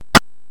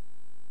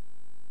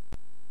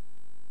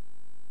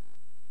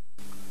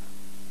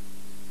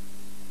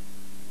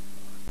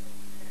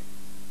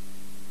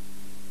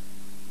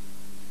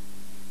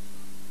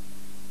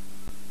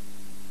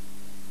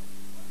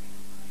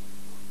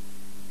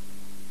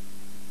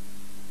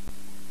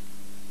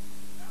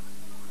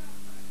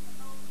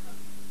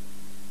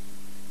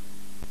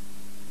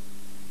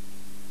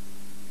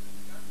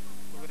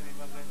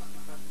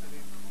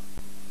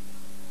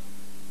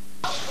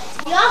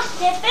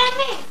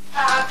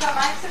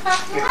פעמיים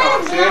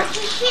שיחקנו? זה יום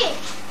שישי.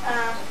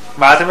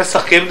 מה אתם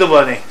משחקים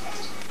דובוני?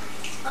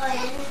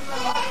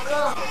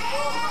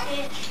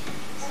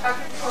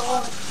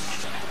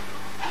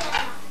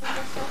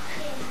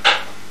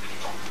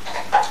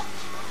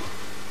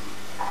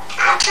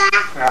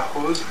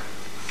 אחוז.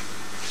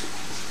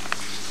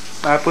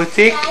 מה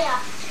פוציק?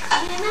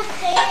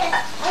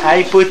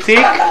 היי פוציק.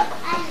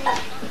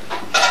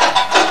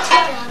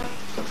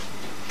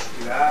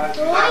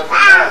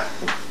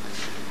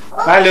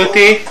 מה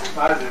לוטי?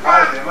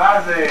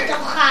 מה זה?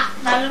 תוכה.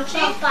 מה לוטי?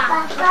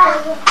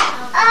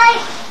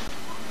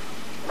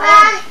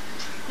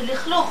 זה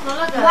לכלוך, לא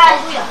לגעת.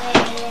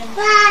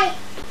 ביי.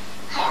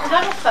 זה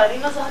לא נפל,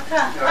 אמא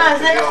זרקה.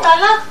 זה נפל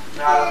לך?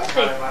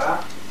 קחי.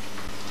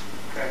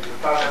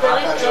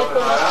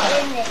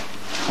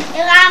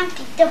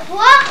 הרמתי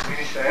תפוח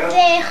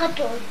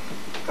וחתול.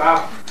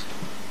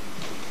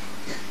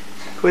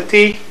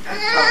 פוטי.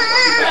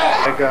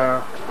 רגע,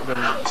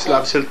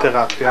 בשלב של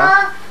תרפיה.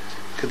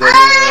 כדי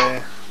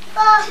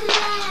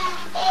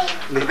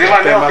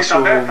להתרפא משהו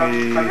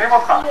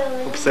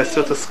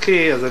מאובססיות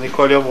הסקי, אז אני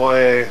כל יום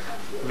רואה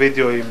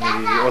וידאוים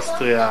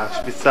מאוסטריה,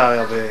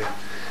 שוויצריה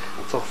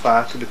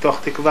וצרפת, בתוך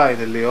תקווה,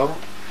 הנה ליאור,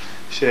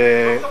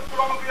 שבסופו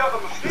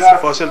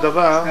של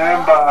דבר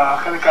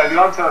בחלק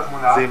העליון של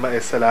התמונה זה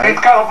יימאס עליי.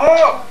 התקרבו!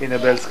 הנה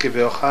בלסקי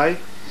ויוחאי.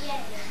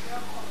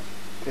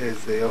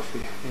 איזה יופי,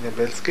 הנה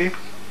בלסקי.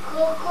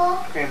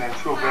 הנה,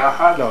 שוב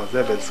ביחד. לא,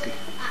 זה בלסקי.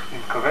 אני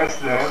מקווה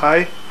שזה...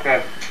 יוחאי? כן.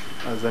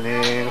 אז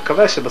אני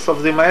מקווה שבסוף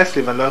זה יימאס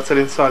לי ואני לא ארצה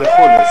לנסוע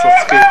לחו"ל לעשות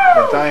סקי.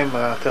 בינתיים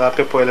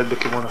התרפיה פועלת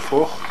בכיוון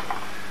הפוך,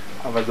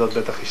 אבל זאת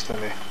בטח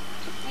ישתנה.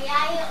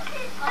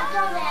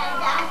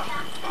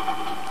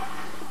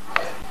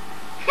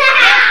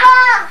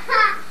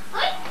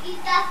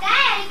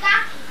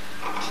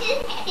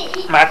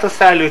 מה את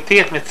עושה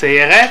לוטי? את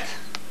מציירת?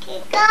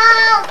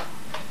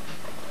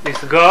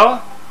 לסגור?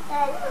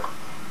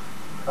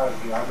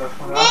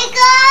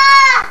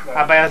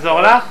 אבא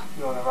יעזור לך?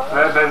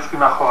 זה בלסקי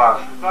מאחוריו.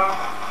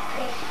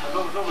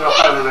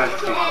 יוחאי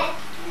ובלסקי.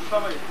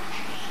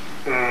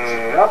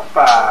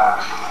 הופה.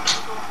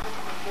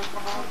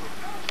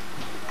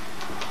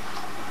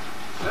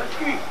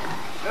 בלסקי,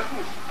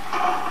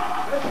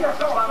 בלסקי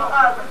עכשיו פעם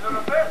אחת, אתה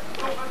נופל?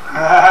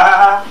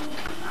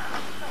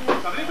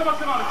 תביא את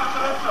המצלמה, אני רוצה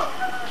לשלם עכשיו.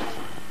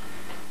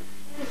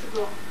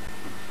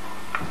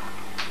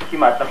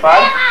 כמעט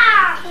נפל?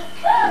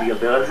 אני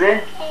אדבר על זה?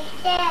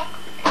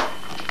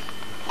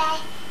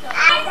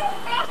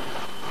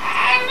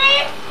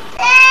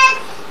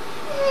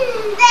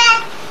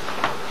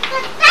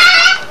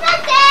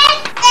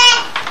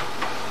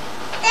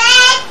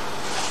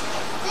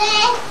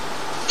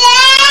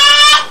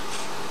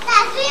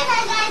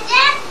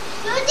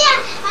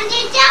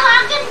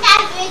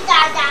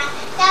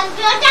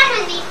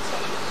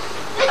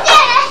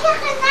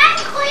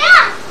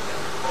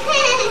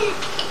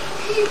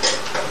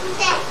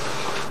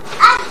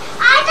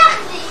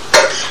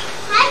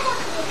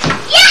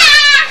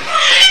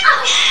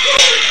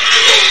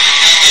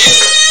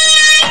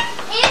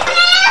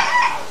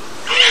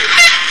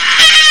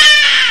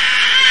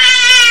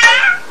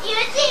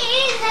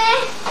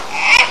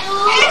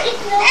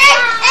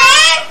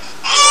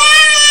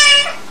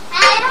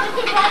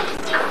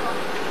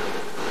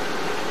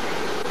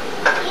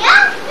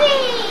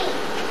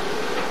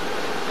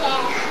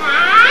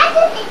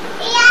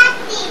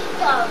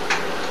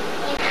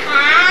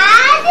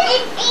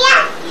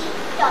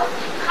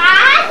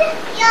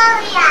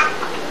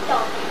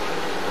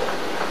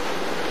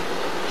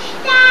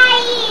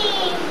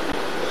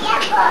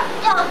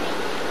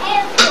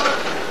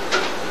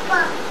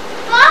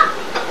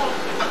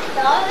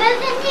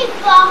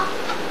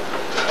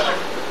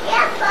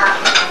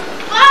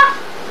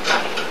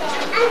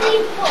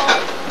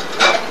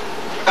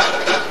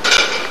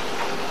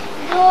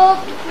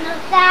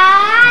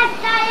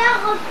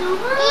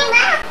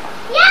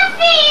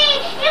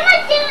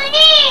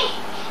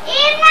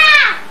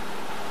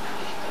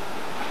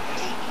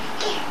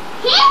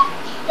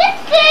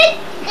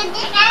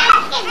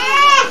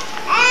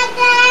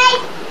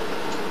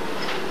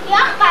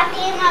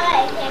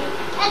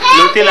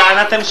 לוטי,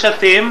 לאן אתם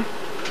שתים?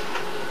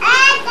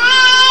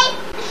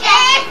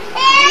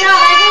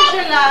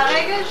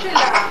 הרגל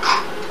שלה.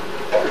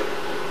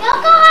 לא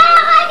קרה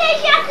הרגל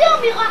שלה כלום,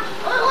 היא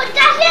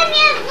רוצה שהם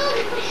יעזו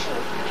לי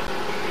פשוט.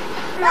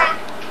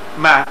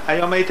 מה,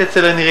 היום היית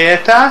אצל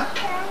הנריאטה?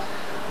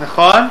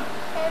 נכון?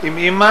 עם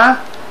אמא?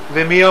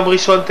 ומיום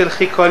ראשון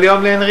תלכי כל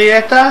יום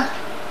להנריאטה?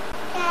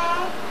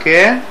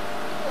 כן?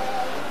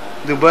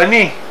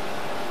 דובוני.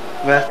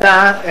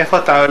 ואתה, איפה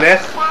אתה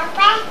הולך?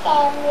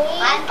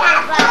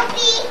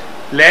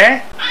 ל?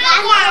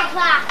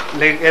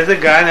 לאיזה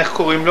גן? איך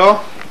קוראים לו?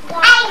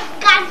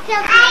 גן סביר.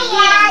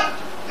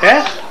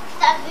 איך?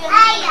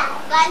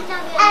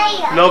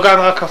 לא גן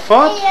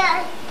רקפות? גן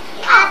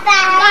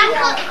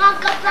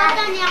רקפות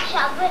אני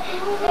עכשיו.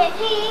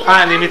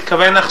 אני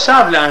מתכוון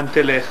עכשיו לאן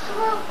תלך.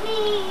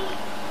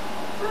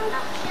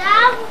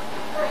 עכשיו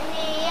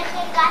אני אלך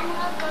לגן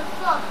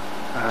רקפות.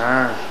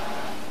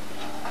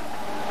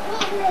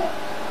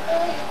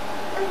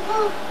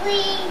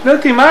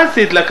 לוטי, מה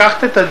עשית?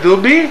 לקחת את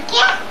הדובי?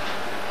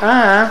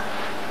 כן.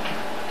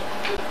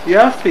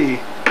 יופי.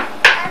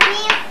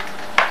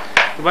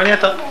 ובני,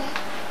 אתה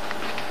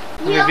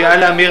מביאה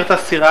לאמיר את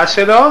הסירה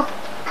שלו?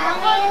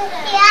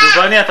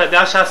 ובני, אתה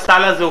יודע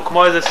שהסל הזה הוא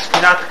כמו איזה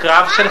ספינת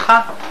קרב שלך?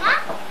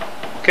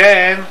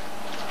 כן.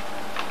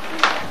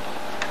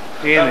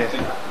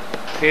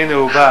 הנה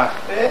הוא בא.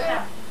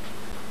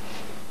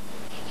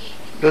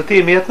 לוטי,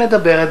 עם מי את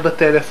מדברת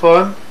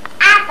בטלפון?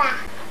 אבא.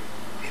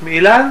 עם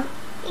אילן?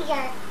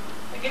 אילן.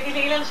 תגידי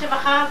לאילן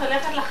שמחר את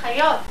הולכת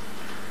לחיות.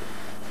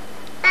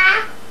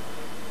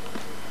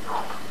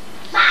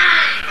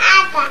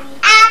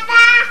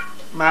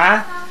 מה?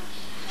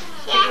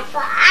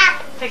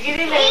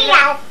 תגידי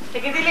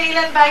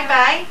לאילן ביי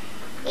ביי.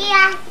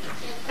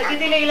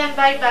 תגידי לאילן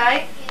ביי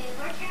ביי.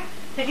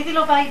 תגידי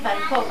לו ביי ביי.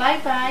 פה ביי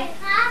ביי.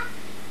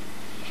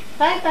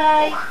 ביי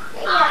ביי.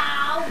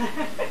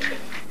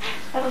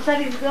 את רוצה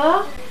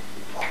לסגור?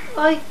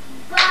 אוי.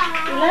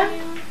 אילן?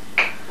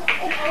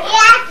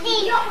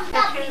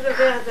 תתחיל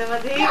לדבר, זה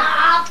מדהים.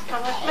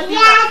 ממש מדהים.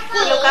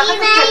 אני לוקחת את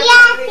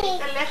הטלפון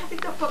וללכת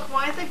איתו פה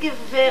כמו איזה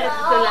גברת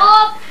גדולה.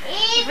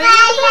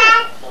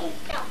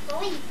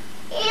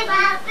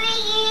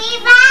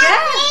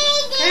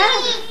 כן,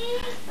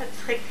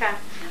 מצחיקה.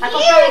 את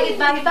רוצה להגיד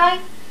ביי ביי?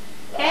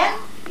 כן?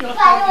 תגידי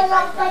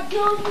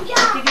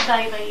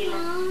ביי ביי אילן.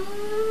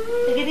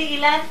 תגידי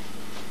אילן.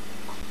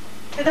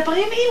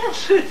 תדברי עם אילן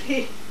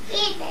שוטי.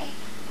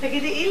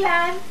 תגידי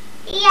אילן.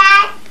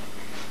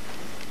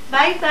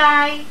 ביי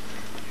ביי.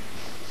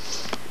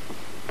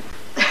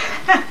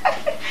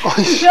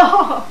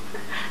 לא.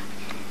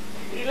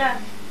 אילן,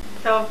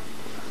 טוב,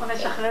 אנחנו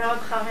נשחרר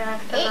אותך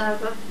מהקטנה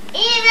הזאת.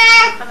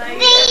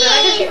 ברגע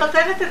שהיא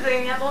נותנת את זה,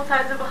 עניין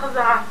רוצה את זה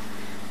בחזרה.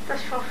 את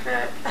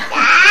השופרת.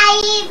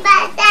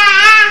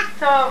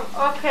 טוב,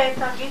 אוקיי,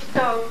 תרגיש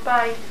טוב,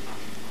 ביי.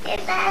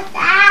 אמא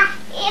זעה.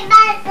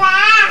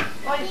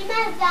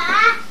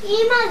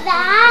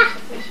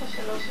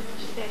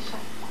 9339.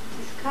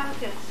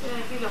 הזכרתי, רציתי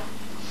להגיד לו.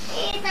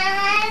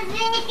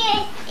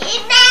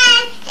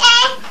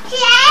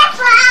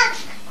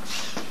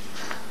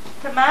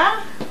 תמר?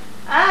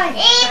 היי,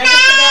 כרגע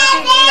סגרתי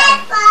עם אילן.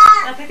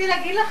 רציתי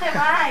להגיד לכם,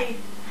 היי.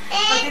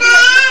 רציתי להגיד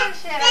לכם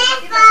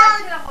שראיתי בגן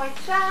של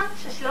המועצה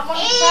ששלמה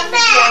ניסן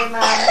מגיע עם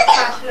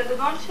המוצא של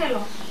הדגון שלו.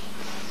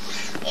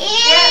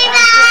 כן, אז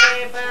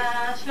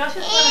ב-13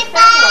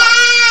 לפברואר.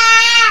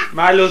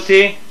 מה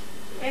לוטי?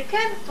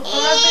 כן,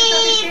 תוכלו להזמין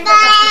כרטיסים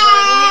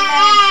בתחבורים.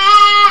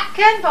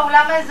 כן,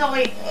 באולם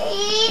האזורי.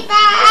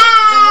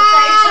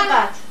 במוצאי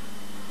שבת.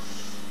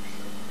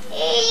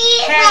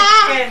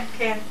 כן,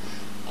 כן.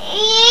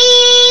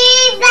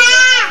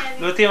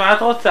 לוטי, מה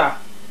את רוצה?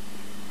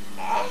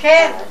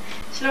 כן,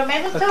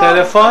 שלומנו טוב.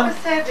 הטלפון?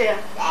 בסדר.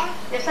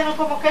 יש לנו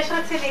פה מוקש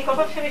רציני, כל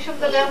פעם שמישהו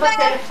מדבר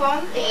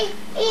בטלפון,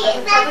 אז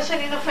הצד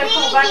השני נופל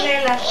קורבן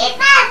לאילן.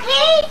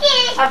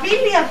 אבי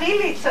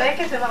לי,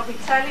 צועקת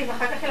ומרביצה לי,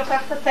 ואחר כך היא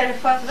לוקחת את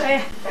הטלפון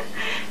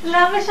לא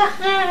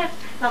משחררת.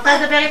 אתה רוצה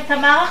לדבר עם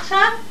תמר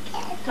עכשיו?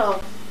 טוב.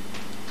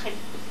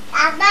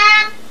 אבא.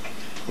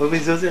 רובי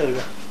זוזי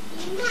רגע.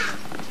 אמא.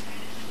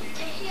 יש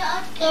לי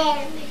עוד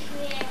כן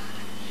בשבילך.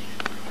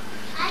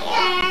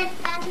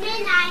 תעצמי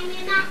עיניים,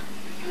 אמא.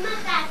 אמא,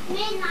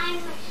 תעצמי עיניים.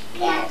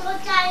 אם את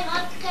רוצה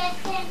לראות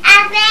קסם.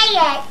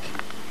 אביית.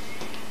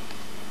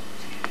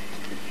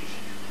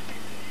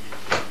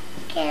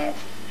 כן.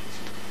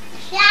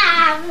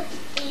 עכשיו,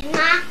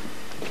 אמא.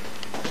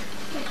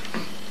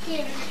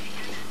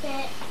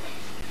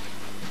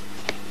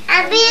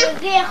 אבי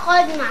הביא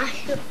עוד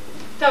משהו.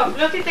 טוב,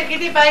 לוטי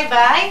תגידי ביי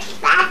ביי.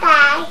 ביי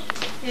ביי.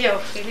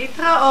 יופי,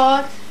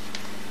 להתראות.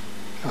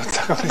 היא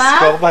רוצה גם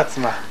לזכור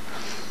בעצמה.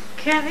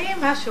 כן, היא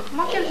משהו,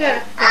 כמו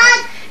גברת.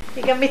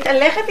 היא גם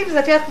מתהלכת עם זה,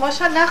 את יודעת, כמו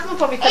שאנחנו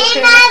פה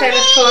מתהלכים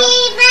בטלפון.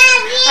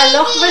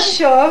 הלוך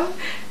ושוב.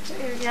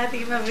 יד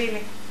אמא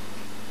וילי.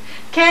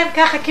 כן,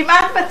 ככה,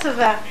 כמעט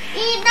בצבא.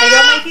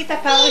 היום הייתי איתה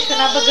פעם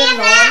ראשונה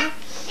בגנון.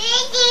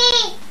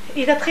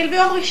 היא תתחיל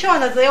ביום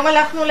ראשון, אז היום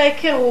הלכנו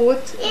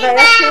להיכרות,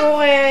 והיה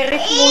שיעור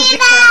ריתm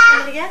מוזיקה.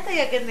 הנרייתה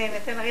היא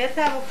הגננת,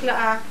 הנרייתה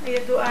המופלאה,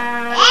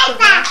 הידועה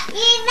לטובה.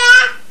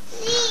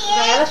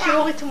 והיה לה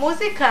שיעור ריתm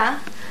מוזיקה,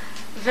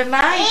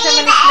 ומה, היא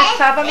שם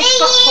נכנסה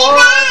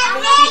במשפחות,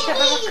 והיא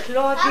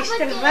במקלות,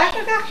 והשתלבה כל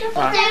כך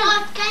יפה.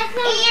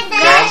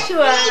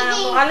 משהו,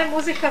 המורה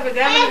למוזיקה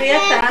וגם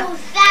הנרייתה,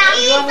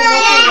 היו אמונות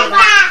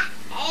ממנה.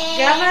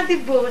 גם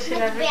הדיבור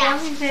שלה וגם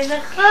זה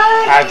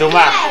נכון.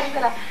 האדומה.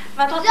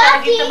 מה את רוצה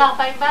להגיד תמר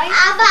ביי ביי?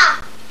 אבא,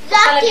 רוצה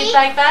להגיד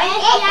ביי ביי?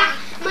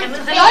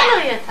 זה לא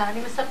הנרייתה, אני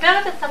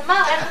מספרת את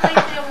תמר איך את היית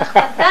היום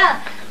נחמדה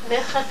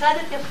ואיך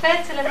חגדת יפה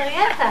אצל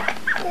הנרייתה.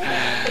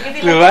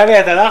 לובני,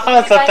 אתה לא יכול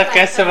לעשות את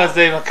הקסם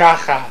הזה עם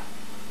ככה.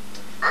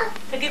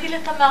 תגידי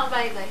לתמר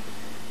ביי ביי.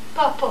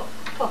 פה.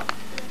 ועכשיו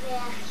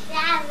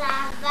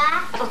אבא,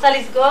 את רוצה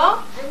לסגור?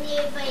 אני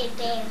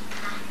אבייבא.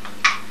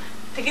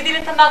 תגידי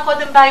לתמר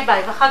קודם ביי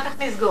ביי ואחר כך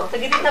נסגור.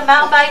 תגידי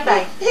תמר ביי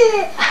ביי.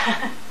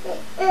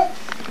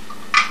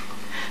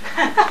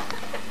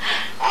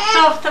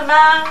 טוב,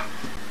 תמר,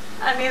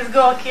 אני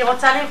אסגור, כי היא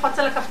רוצה ללחוץ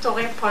על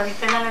הכפתורים פה, אני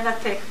אתן לה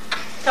לנתק.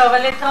 טוב,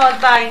 אבל להתראות,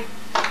 ביי.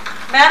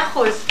 100%,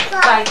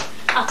 ביי.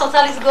 את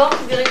רוצה לסגור?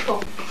 תסגרי פה.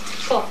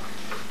 פה.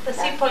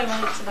 תשים פה עם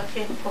האצבע,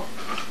 כן, פה.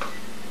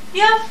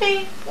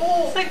 יופי,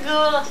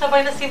 סגור. עכשיו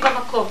בואי נשים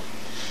במקום.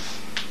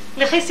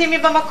 לכי שימי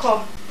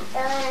במקום.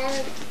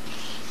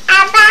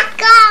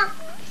 המקום.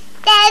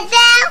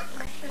 בסדר?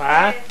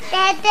 מה?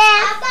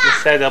 בסדר.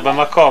 בסדר,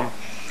 במקום.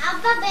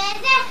 אבא,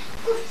 באיזה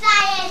קופסה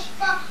יש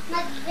פה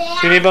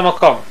מטבע? שימי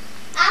במקום.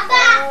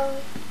 אבא.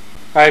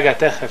 רגע,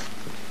 תכף.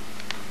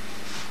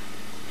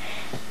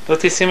 לא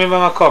תשימי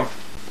במקום.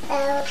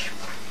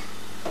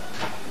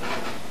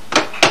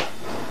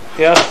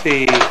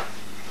 יופי.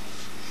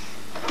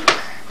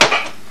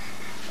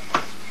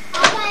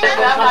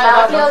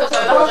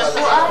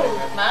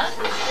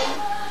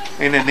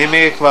 הנה,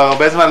 נימי כבר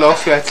הרבה זמן לא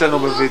הופיע אצלנו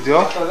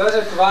בווידאו.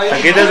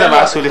 תגיד איזה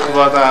משהו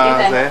לכבוד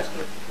הזה.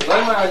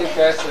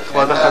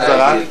 לכבוד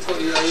החזרה.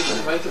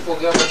 אם הייתי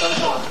פוגע בטעם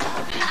שלך.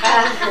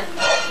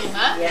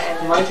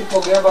 אם הייתי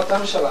פוגע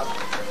בטעם שלך.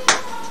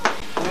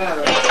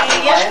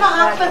 יש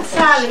מרק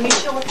בצל למי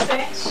שרוצה.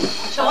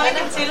 שרון,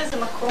 תמצאי לזה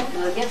מקום.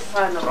 יפה,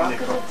 נורא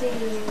כזאת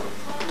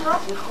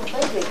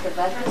מכובדת,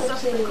 אבל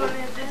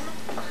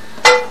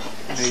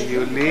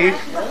יולי.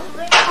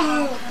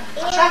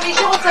 עכשיו מי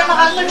שרוצה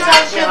מרק בצל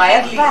שיגיד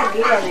לי.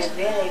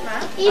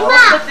 אמא,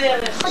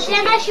 רוצה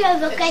משהו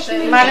לבקש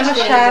ממך. מה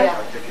למשל?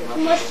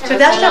 אתה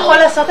יודע שאתה יכול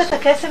לעשות את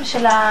הקסם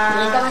של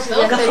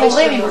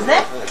הגפרורים עם זה?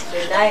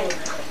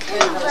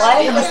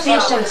 אתה מסתיר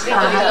שלך,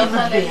 עם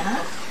מטבע.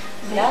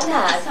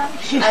 למה?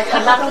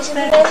 אמרת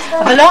שזה בעצם?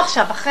 אבל לא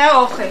עכשיו, אחרי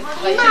האוכל.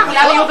 כולם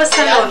יהיו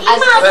בסלון.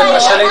 זה מה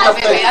שאני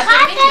אתאפק.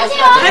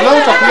 תאכלו,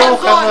 תאכלו,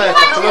 חבר'ה,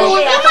 תאכלו.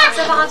 אתה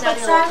רוצה מרק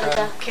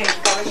בצל? כן.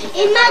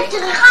 אמא,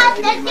 צריכה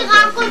לתת לי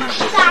רק עוד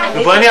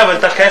קצת. בואי, אבל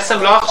את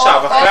הקסם לא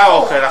עכשיו, אחרי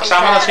האוכל.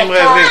 עכשיו אנשים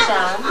רעבים.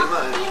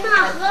 אמא,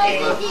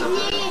 אחרי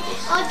תתני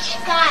עוד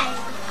 2.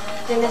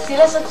 תנסי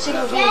לעשות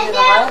שילובים, זה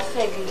נורא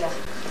יפה גילה.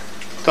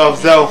 טוב,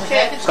 זהו.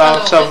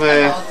 אפשר עכשיו...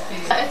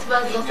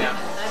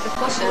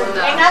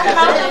 עינת,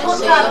 אמרת שאת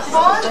רוצה,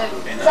 נכון?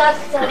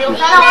 אני רוצה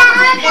להראות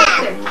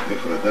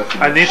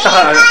קסם. אני צריך...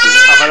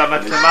 אבל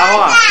המצלמה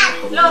רואה.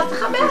 לא,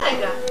 תחבר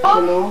רגע.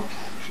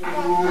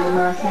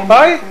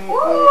 היי,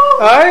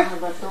 היי.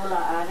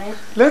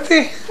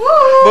 לוטי,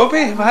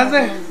 בובי, מה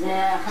זה?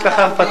 יש לך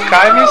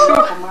הרפתקה עם מישהו?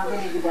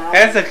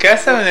 איזה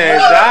קסם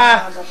נהדר.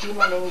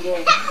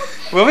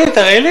 בובי,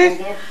 תראי לי.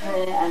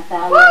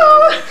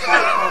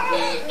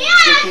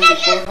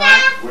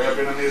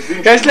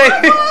 יש לי...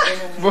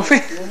 בובי.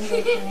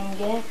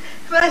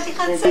 כבר יש לי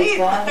חצאית.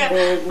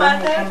 מה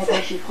אתה רוצה?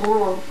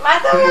 מה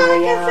אתה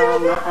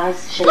אומר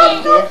הקסם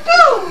הזה?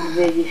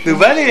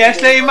 דובלי,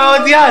 יש לאמא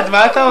עוד יד,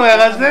 מה אתה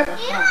אומר על זה?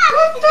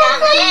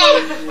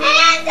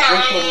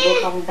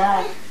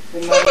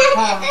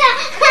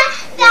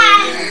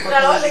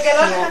 לגלות לך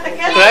את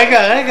הקסם?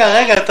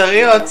 רגע,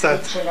 תראי עוד קצת.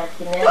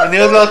 אני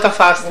עוד לא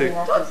תפסתי.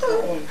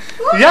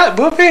 יא,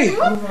 בובי.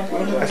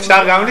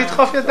 אפשר גם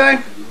לדחוף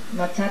ידיים?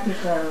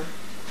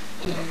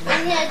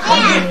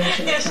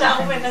 ישר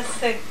הוא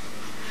מנסה.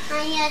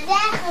 אני יודע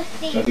איך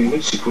עושים. אני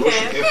אומר שיקולו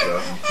של אפרה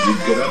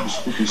מתגלה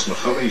בזכות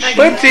מסמכיו האישיים.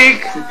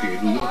 בוטיק.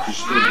 כעדויות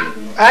היסטוריות.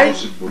 היי.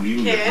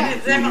 כן,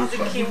 את זה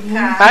מחזיקים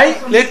כאן. היי,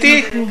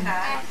 לטי.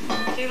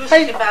 כאילו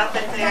שחיברת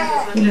את היד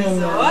הזאת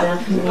לזאת.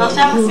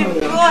 ועכשיו עושים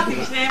תנועות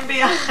עם שניהם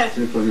ביחד.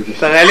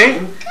 תראה לי.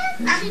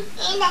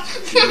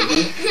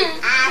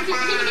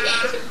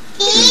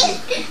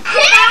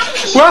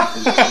 וואה.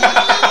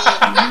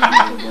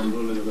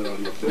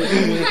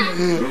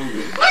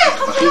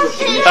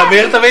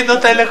 אמיר תמיד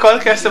נותן לכל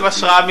קסם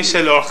השראה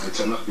משלו.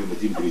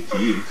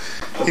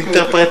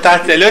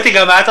 אינטרפרטציה. לא יודעת,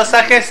 גם את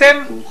עושה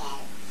קסם?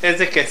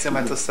 איזה קסם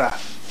את עושה?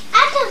 את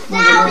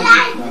עושה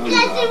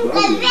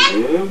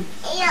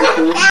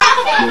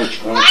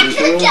אולי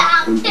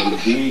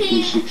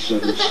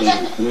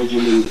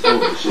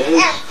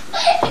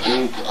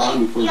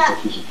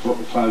קסם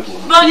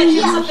בוא אני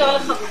אספר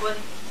לך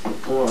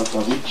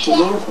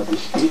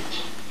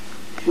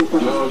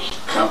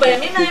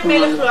בימים ההם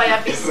מלך לא היה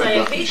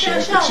בישראל, ואיש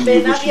הישר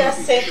בעיניו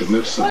יעשה.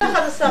 כל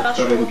אחד עשה מה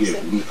שהוא רוצה.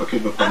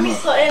 עם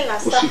ישראל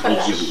נעשה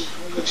חלש.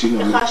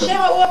 וכאשר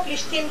ראו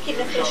הפלישתים כי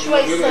נחלשו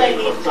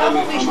הישראלים,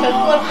 קמו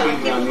והשתלטו על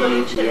חלקים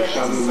גדולים של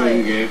ארץ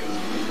ישראל.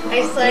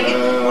 הישראלים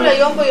חיכו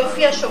ליום בו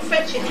יופיע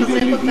שופט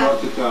שיחזק אותם,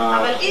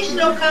 אבל איש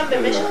לא קם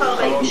במשך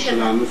 40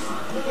 שנה.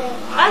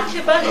 עד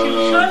שבא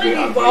שמשון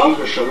לליבו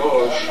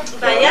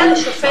והיה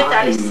לשופט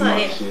על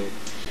ישראל.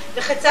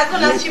 וכיצד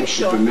נולד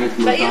שמשון?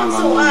 בעיר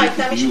צורעה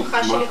הייתה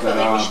משפחה של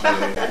איכרים,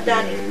 משפחת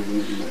עדני.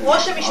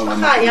 ראש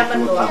המשפחה היה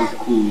מנוח,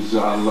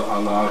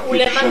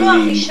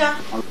 ולמנוח אישה.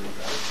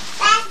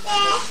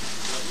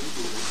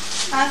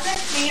 מה זה?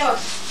 קניות.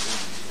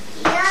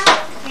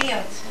 קניות.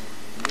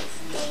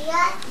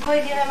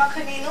 בואי נראה מה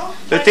קנינו.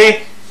 לוטי.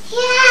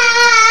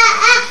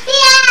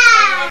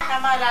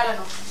 כמה עלה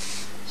לנו?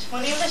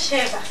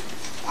 87.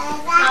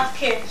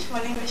 כן,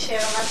 87.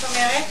 מה את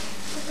אומרת?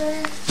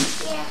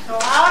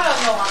 נורא או לא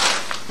נורא?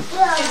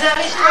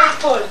 תיזהרי שלא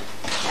ייפול.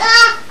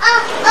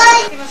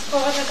 הייתי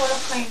משכורת לכל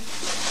החיים.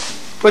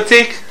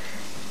 פוציק.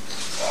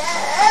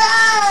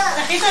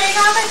 תראי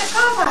לאבא את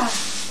הכובע.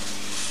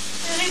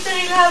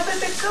 תראי לאבא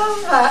את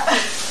הכובע.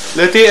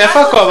 לטי,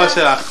 איפה הכובע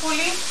שלך?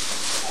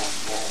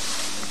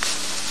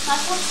 מה את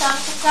רוצה?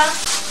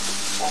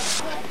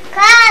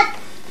 קאט!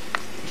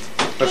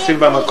 לשים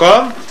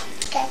במקום?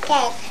 קאט.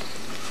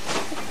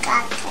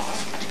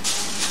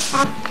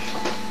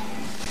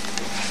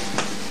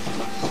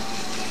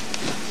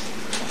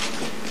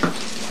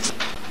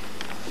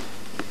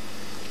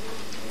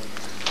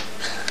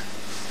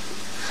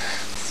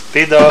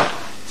 ספידו.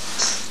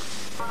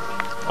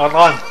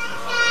 רון.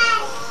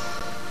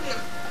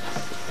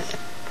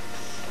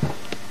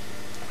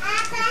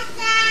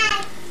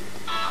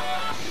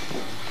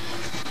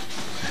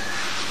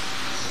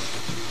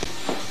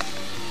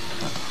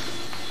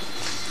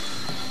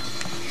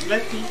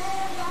 לטי.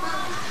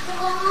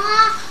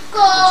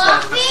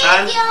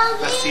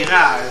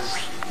 לסירה.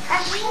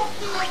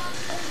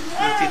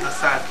 לטי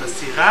נוסעת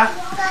לסירה.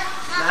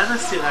 לאן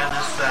הסירה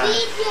נסעה?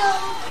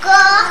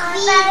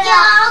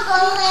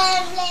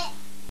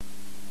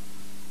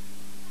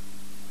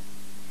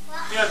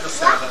 מי את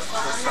נוסעת?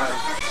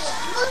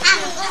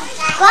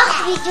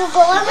 כוח וידאו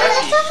גורם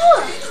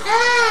לסבול.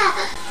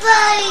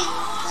 ביי.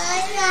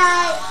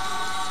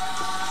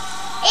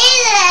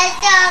 הנה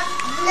טוב.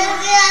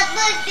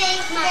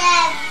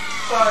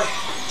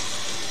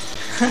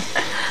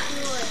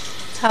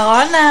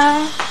 צהרונה.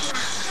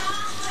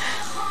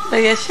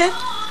 מתביישת?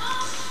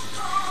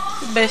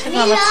 מתביישת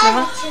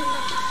מהמצלמה?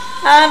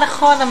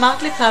 נכון,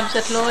 אמרת לי פעם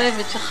שאת לא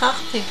אוהבת,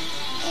 שכחתי.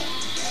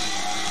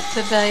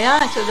 זה בעיה,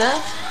 את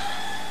יודעת?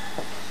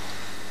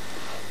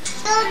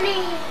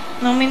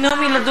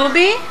 נומי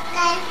לדובי?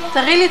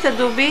 תראי לי את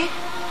הדובי.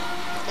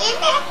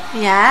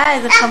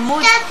 איזה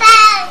חמוד.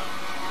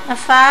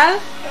 נפל?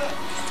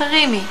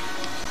 תרימי.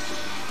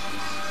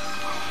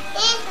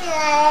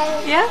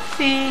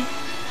 יופי.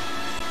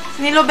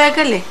 תני לו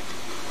בגלה.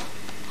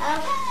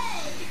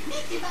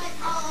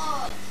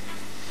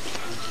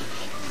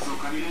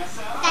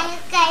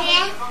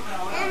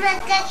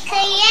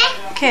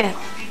 כן.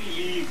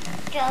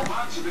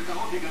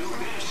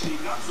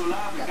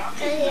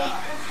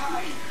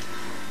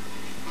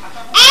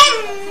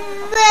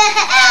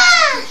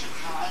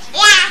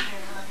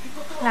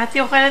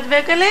 לטי אוכלת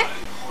בגלה?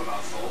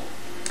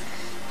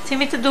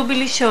 שימי את הדובי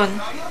לישון.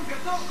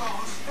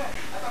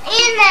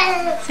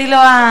 עשי לו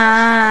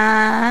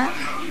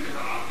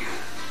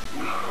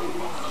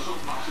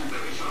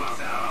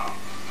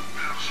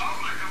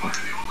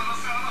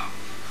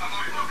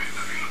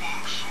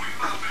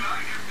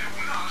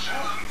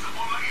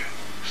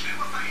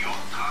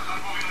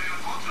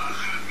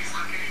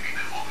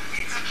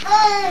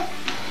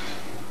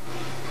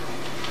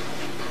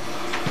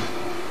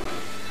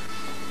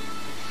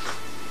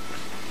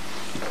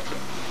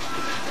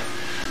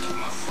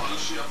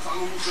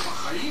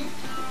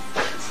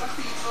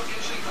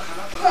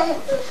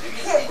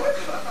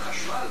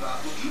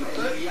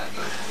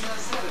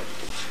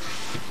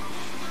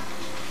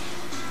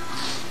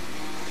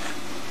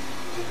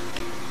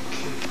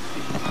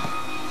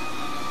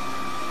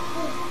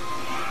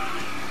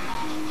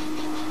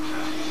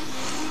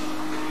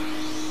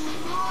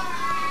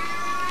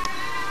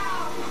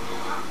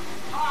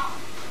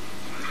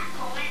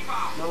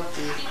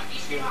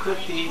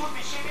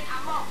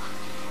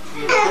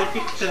לטי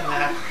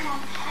קטנה.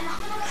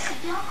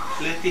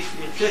 לטי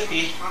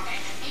פלרטטי.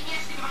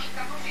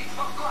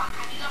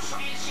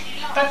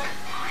 טק.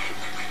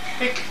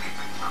 טק.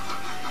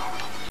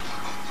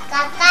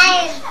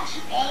 כפיים,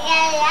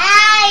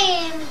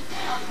 רגליים,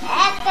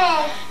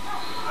 אפס,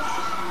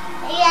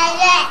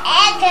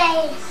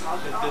 אפס.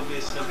 לדובי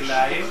יש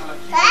רגליים.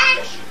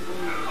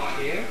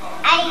 כן?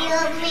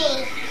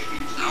 איומי.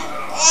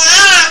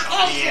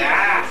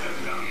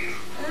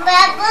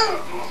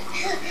 בבו.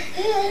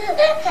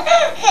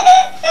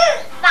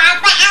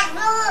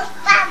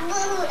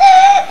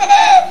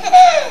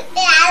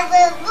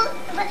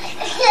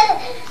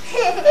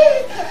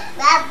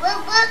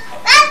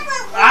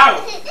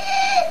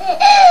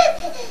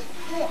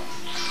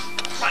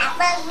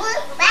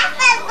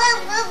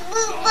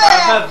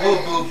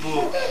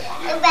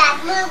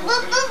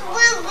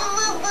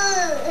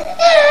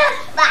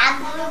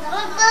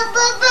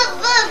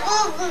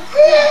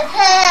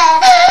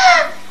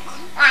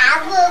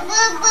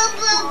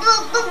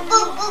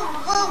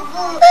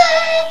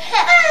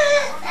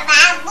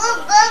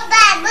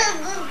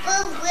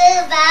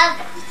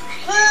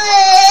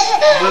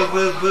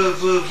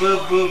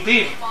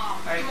 בובים.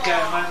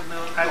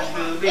 קמנו על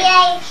בובים.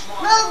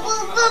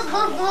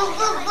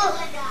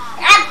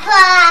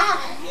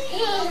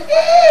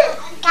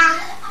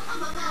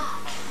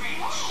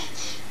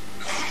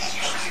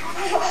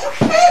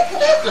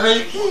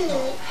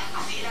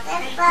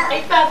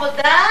 היית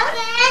בעבודה?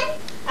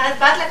 את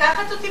באת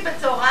לקחת אותי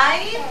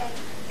בצהריים?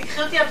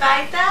 תקחי אותי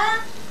הביתה?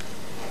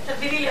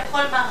 תביא לי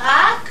לאכול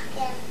מרק?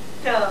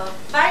 טוב,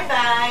 ביי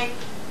ביי.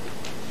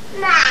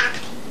 מה?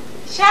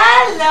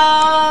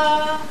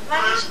 שלום,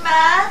 מה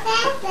נשמע?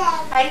 בסדר.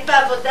 היית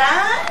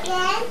בעבודה?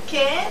 כן?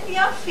 כן,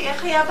 יופי,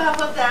 איך היה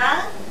בעבודה?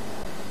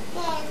 כן.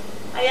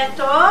 היה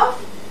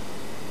טוב?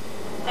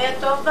 היה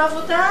טוב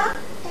בעבודה?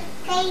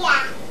 קיה.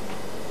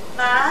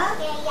 מה?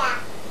 קיה.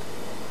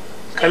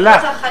 קלה.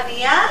 היית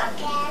בצרכניה?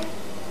 כן.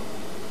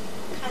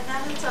 קנה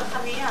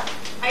לצרכניה.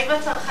 היית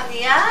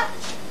בצרכניה?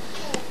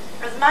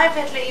 אז מה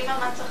הבאת לאמא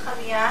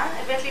מהצרכניה?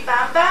 הבאת לי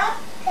במבה?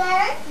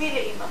 כן. תני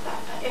לאמא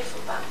במבה. איפה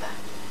במבה?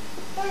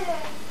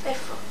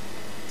 איפה?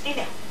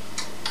 הנה.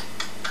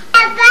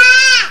 אבא.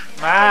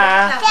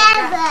 מה?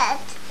 שבט.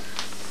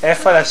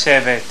 איפה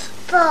לשבת?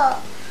 פה.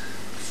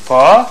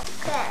 פה?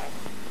 כן.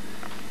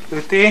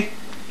 יותי?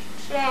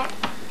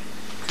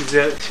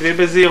 זה. שבי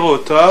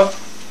בזהירות, טוב?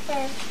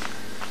 כן.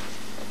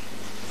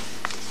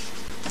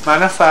 מה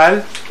נפל?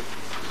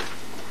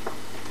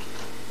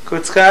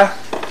 קוצקה?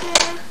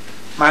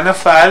 מה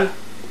נפל?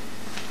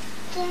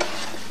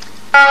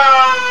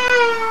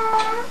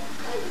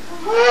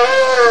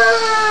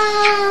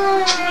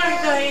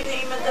 די, הנה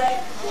אמא די.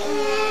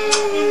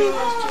 הנה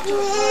אמא שטוטו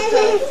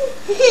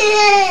די.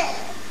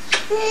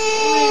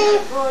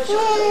 בואי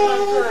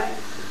שטוטו די.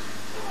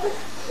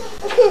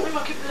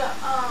 אמא קיבלה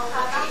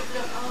אהבה,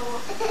 קיבלה אהבה.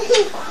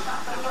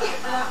 אמא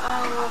קיבלה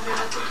אהבה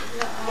וילדה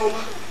קיבלה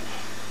אהבה.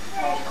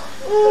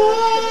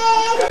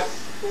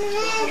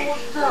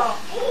 חמודה.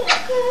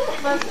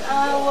 בת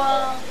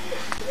אהבה.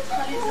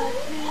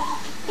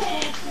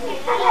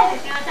 צריכה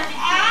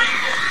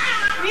להיזהר.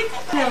 מי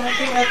זאת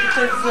התינוקת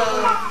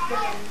הזאת?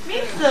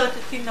 מי זאת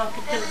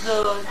התינוקת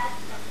הזאת?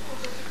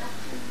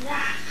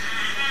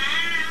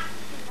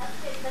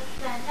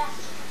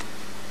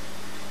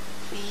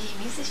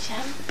 מי זה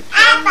שם?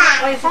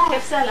 אוי, איזה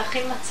כיף זה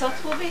להכין מצות,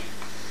 רובי.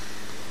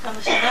 גם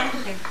השנה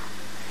מכין.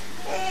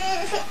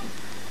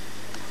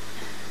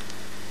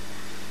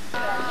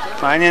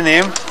 מה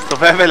העניינים?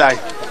 תובב אליי.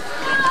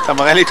 אתה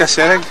מראה לי את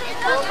השלג?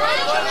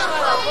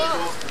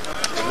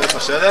 זה את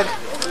השלג?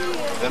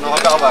 זה נורא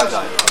קר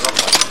בידיים.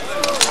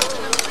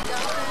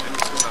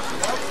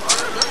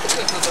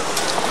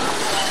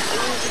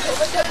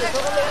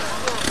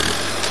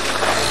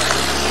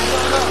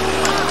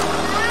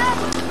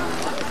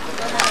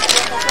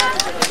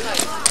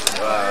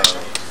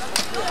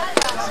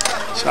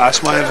 שעה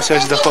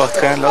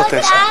 8:06, כן? לא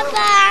 9.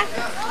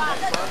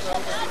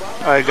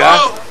 רגע.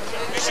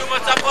 מישהו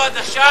מצא פה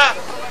עדשה?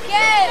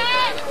 כן.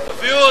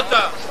 תביאו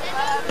אותה.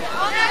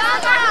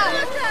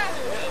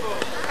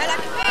 על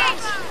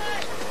הכביש.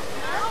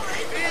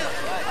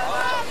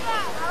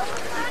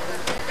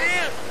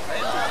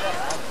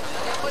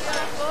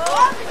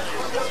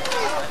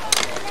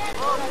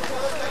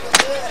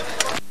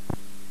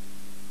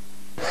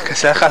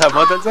 קשה לך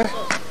לעמוד על זה?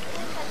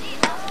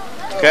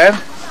 כן?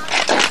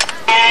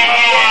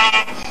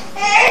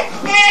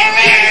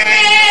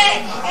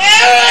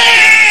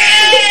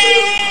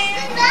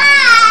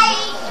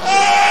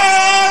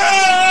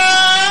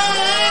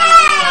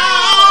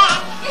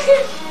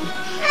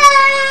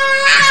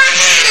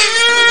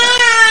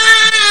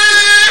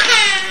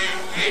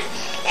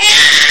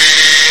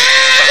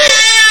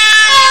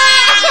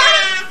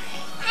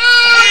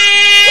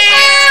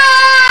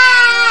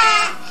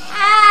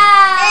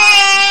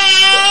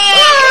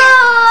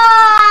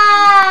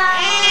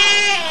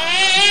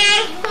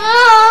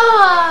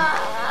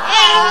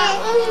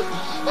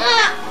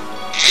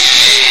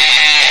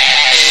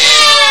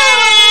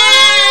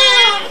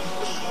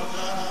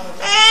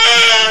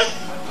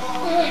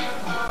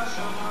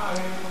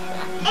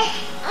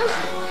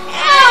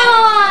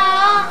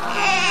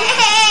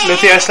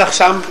 לוטי, יש לך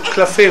שם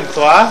קלפים, את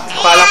רואה? את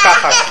יכולה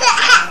לקחת.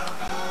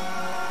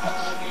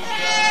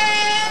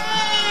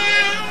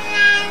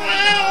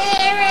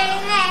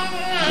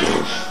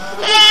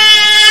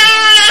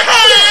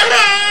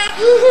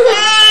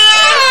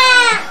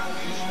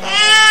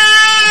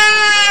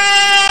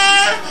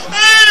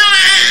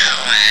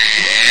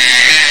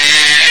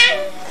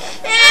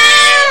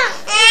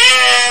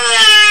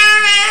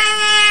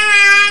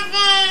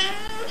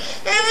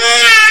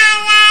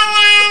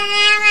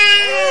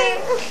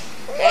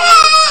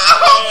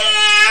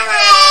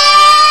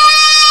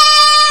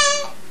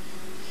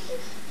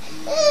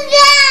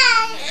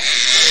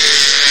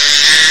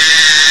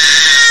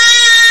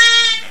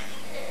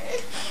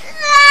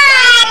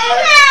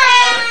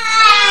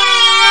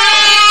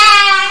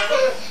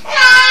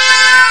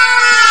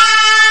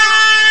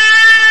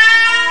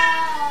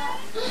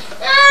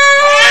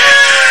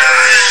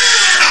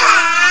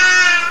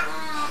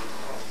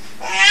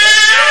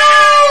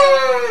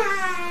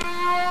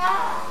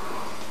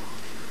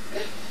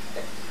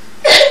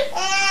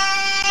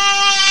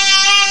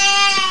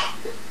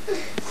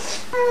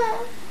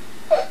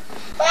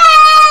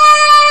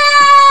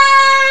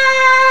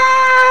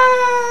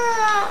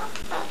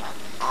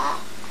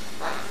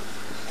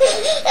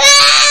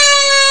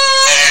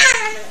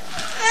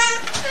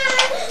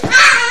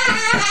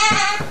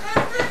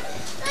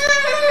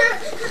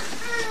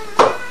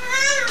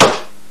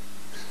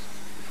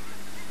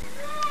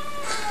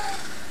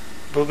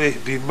 בובי,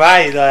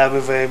 במאי לא היה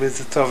מביים את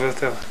זה טוב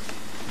יותר.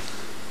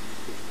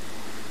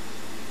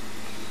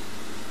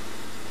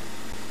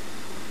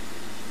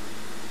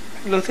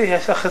 לוטי,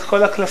 יש לך את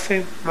כל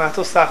הקלפים. מה את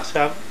עושה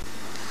עכשיו?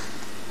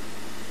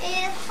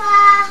 איפה?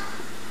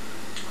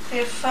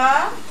 איפה?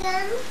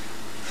 כן.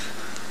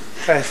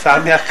 יצא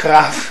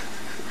מהקרב.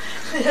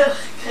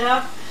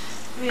 קרב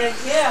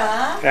ויגיע,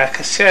 היה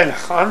קשה,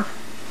 נכון?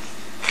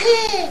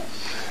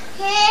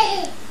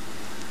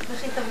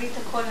 לכי תביא את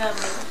הכל לאמיר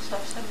עכשיו,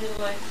 שאמיר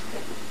לא יפתה.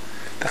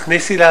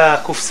 תכניסי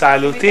לקופסה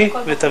לוטי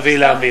ותביאי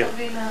לאמיר.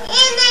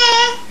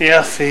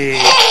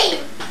 יופי.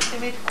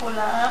 תביאי את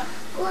כולם.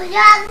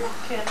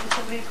 כן,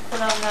 ותביאי את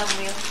כולם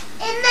לאמיר.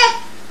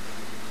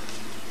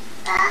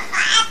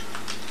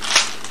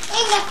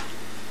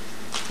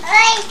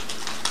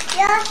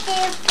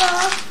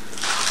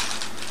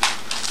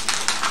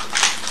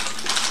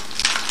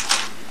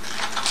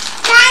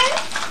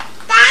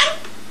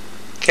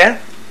 כן?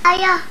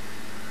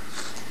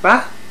 מה?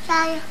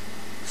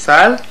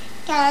 סל?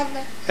 כן.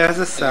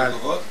 איזה סל?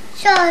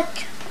 שוט.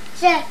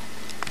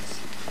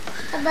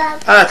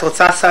 את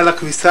רוצה סל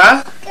לכביסה?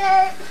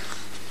 כן.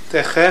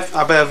 תכף.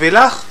 אבא יביא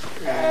לך?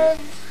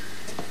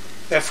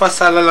 איפה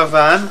הסל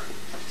הלבן?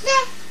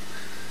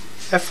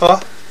 איפה?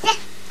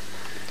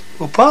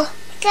 הוא פה?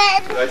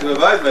 כן. הייתי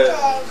בבית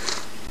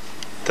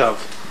טוב.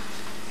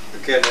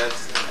 כן,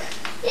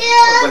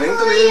 הבנים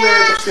תמידים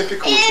תופסים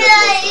פיקוד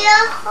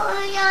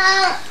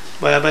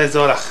בואי אבא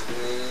יעזור לך.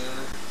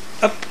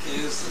 הופ.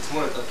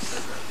 אתמול הייתה בסדר.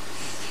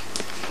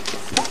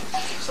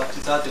 עכשיו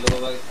ציטעתי לו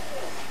בבית.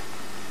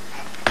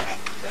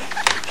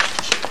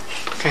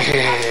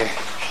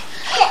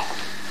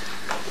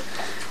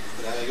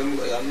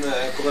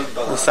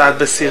 נוסעת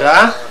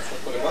בסירה?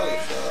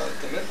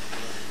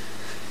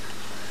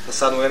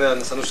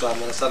 נסענו שם,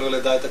 נסענו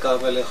לדעת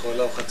הכרמל לאכול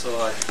לארוחת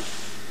צהריים.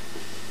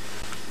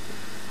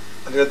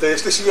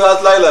 יש לי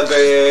שמירת לילה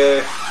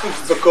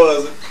בקור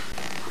הזה.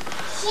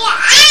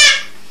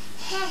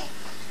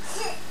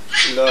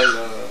 לא.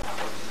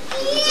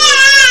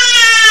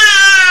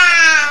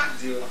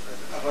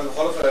 אבל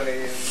בכל אופן אני...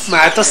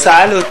 מה את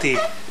עושה לוטי?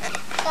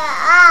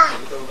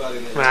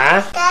 מה?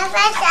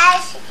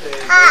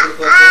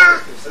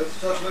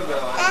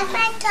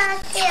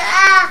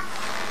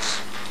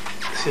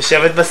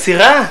 יושבת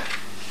בסירה?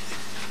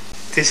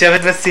 את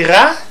יושבת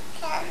בסירה?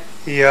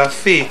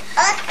 יופי.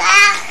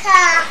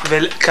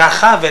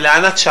 וככה?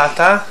 ולאן את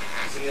שטה?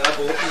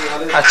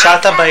 את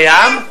שטה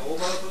בים?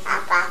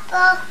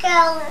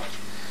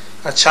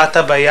 את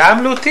שטה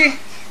בים לוטי?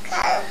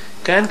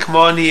 כן,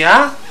 כמו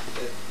אונייה?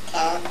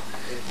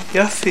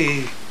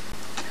 יופי.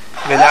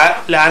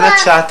 ולאן את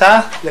שטה?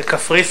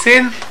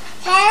 לקפריסין?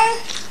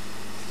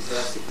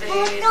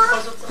 בכל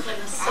זאת צריך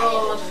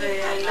לנסות,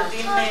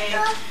 והילדים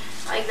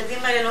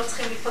האלה לא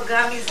צריכים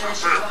להיפגע מזה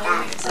שכבר לא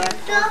נמצאים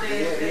פה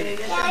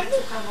ויש להם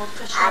מצוקה מאוד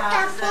קשה. אז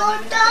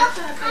אני מדברת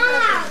על הכלל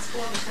שנצפו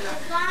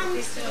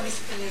אוטיסטים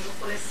המסכנים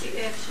וחולי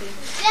CF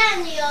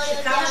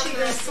שכמה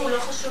שיגייסו, לא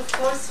חשוב,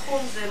 כל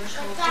סכום זה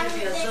משמעותי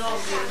ויעזור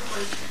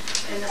ויכול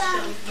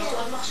לאפשר לקנות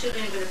עוד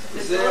מכשירים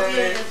ולטפל עוד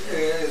ילד.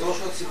 זה לא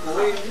שעות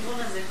סיפורים.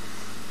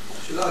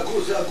 של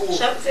הגור, זה הגור.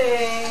 עכשיו,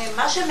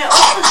 מה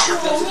שמאוד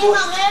חשוב... אני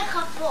מראה לך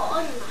פה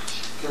עוד משהו.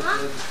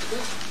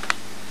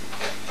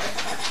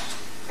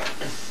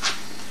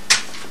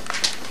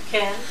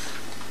 כן.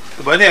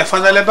 בואי נהיה, איפה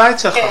נעלה בית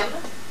שלך? כן.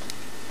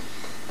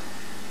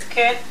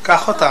 כן.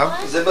 קח אותם.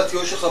 זה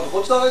בטיול שלך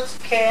בחוץ לארץ?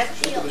 כן.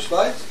 שהיית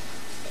בשוויץ?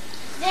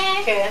 זה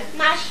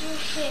משהו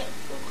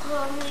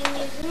שקוראים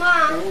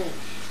מזמן.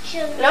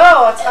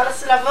 לא, את צריכה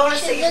לעבור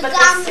לסעיף בתי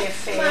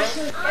ספר.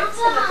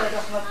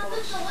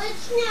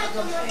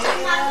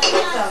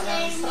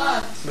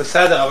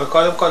 בסדר, אבל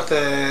קודם כל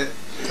תראה,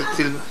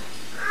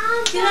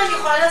 אני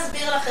יכולה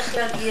להסביר לך איך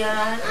להגיע.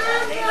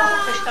 אני לא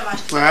רוצה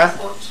שתמשתי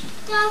בפחות.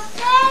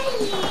 תעשה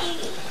לי.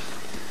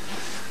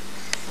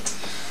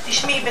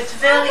 תשמעי,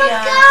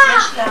 בטבריה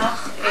יש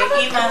לך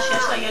אימא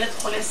שיש לה ילד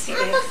חולה CF.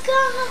 והיא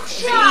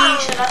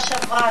שנה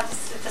שעברה,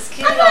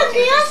 תזכירי לה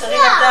אותי, תזכירי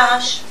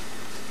לדש.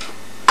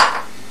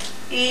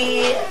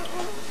 היא...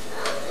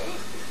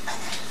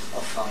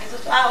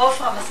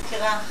 עופרה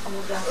מזכירה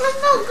חמודה.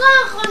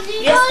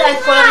 היא עשתה את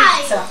כל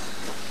המבצע.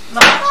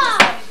 ממש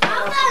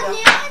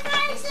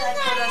עשתה את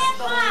כל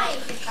ההסברות, היא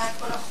חילקה את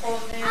כל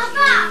החומר,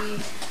 היא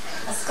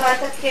עשתה את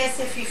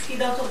הכסף, היא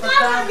הפקידה אותו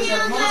בגן,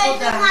 זה המון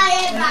עבודה,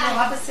 ואני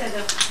נורא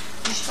בסדר.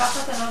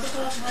 משפחת, אני לא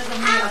זוכרת מה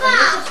לדמיין, אבל יש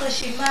לך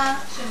רשימה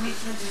של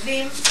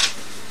מתנדבים,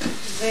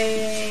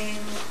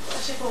 ומה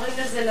שקוראים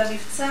לזה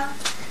למבצע,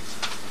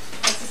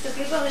 אז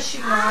תסתכלי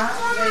ברשימה,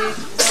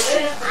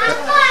 וזה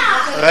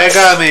הולך...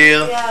 רגע,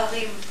 אמיר.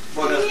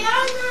 בוא נראה.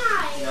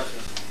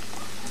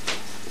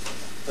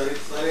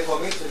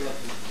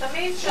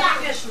 תמיד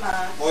יש מה.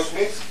 בוא יש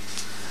מיץ?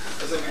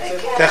 איזה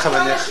מיץ? תכף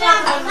אני... יש לך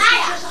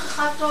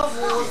אחד טוב,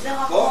 הוא עוזר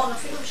המון,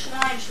 אפילו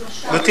 2,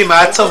 3. לוטי,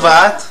 מה את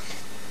צובעת?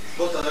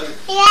 בוא תראה לי.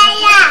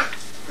 יאללה.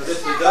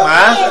 כזה פרידה?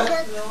 מה?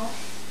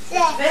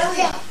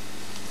 טבריה.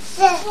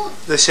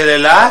 זה של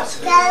אילת?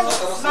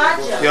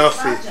 סמאג'ה.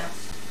 יופי.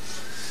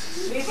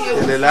 בדיוק.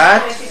 של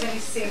אילת?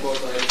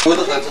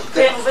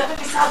 כן, עובד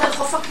במשרד על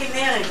חוף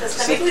הכנרת, אז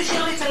תמיד הוא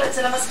השאיר לי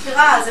אצל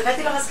המזכירה, אז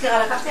הבאתי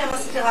למזכירה, לקחתי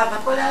למזכירה,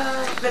 והכל היה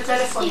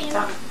בטלפון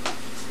איתה.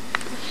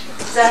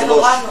 זה היה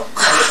נורא נורא.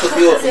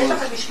 זה יש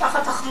לך את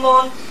משפחת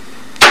תחמון.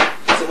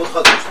 שימו אותך,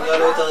 זו שנייה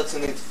לא יותר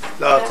רצינית.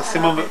 לא,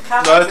 תשימו...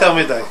 לא יותר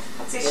מדי.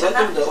 חצי שנה.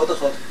 עוד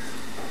אחת.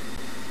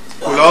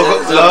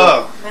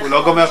 הוא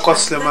לא גומר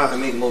כוס שלמה.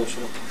 אני אגמור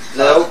בשבילה.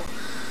 זהו.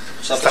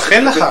 אז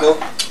תכין לך.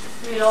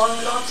 היא לא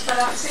רצתה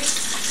להפסיק.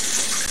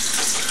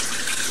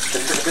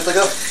 תקפית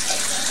אגב.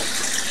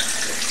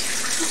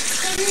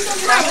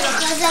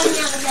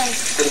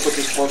 תן פה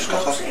תשפוש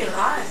ככה.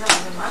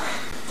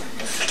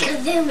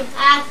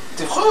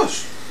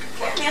 תבחוש.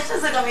 כן, יש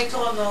לזה גם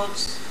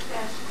יתרונות.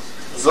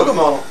 לא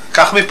גמרנו.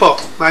 קח מפה.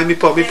 מים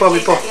מפה.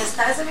 היא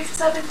עשתה איזה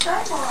מבצע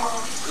בינתיים או...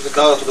 זה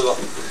קרה אותו דבר.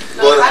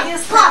 לא, אני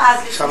עשתה אז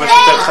לפני... שם יש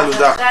יותר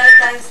חלודה. אחרי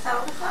הלידה היא עשתה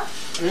עוד אחד?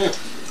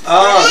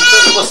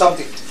 זה כבר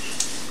שמתי.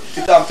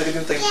 תטעם, תגיד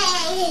אם טעים.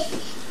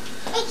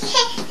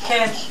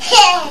 כן.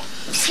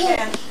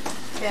 כן.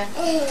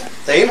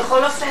 טעים?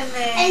 בכל אופן...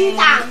 אין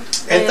טעם.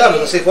 אין טעם,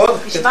 נוסיף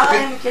עוד? נשמע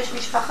להם, יש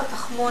משפחת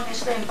תחמון,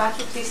 יש להם בת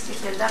אוטיסטית,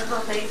 ילדה כבר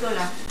די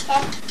גדולה.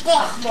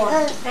 תחמון.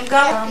 הם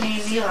גם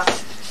מנירה,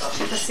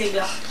 שתשיג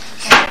לך.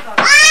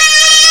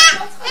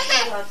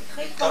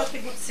 תקחי את כל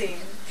הקיבוצים,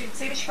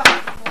 תמצאי משפחת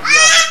תחמון.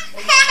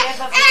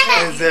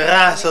 איזה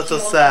רעש את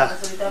עושה. אז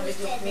הוא ידע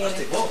בדיוק מי אלה.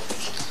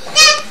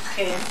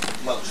 כן.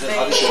 מה, זה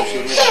אחד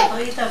שלי.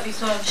 ודברי איתה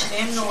ויתו, הם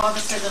שניהם נורא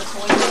בסדר,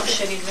 קוראים לו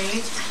שנדמה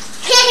לי.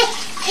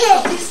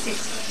 אוטיסטית,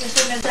 יש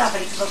להם ילדה, אבל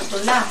היא כבר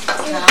גדולה.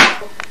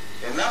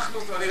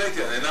 אני ראיתי,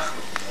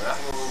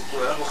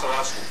 אנחנו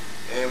חרשנו.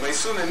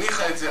 מייסון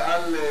הניחה את זה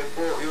על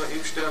פה, עם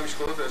שתי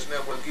המשקולות האלה, שני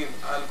הפרקים,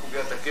 על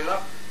קוביית הקרח,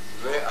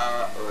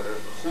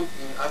 והחוט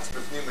ננעץ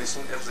בפנים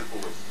מייסון איך זה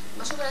קורה.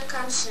 מה שקורה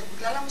כאן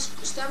שבגלל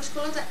שתי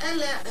המשקולות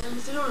האלה הם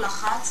הפעילו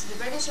לחץ,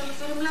 וברגע שהם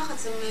הפעילים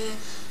לחץ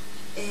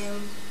הם...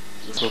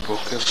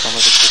 בבוקר, כמה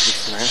דקות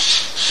לפני,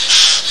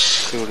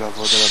 התחילו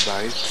לעבוד על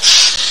הבית.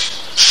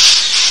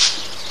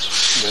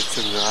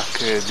 בעצם זה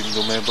רק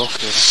דמדומי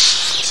בוקר,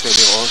 קשה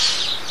לראות.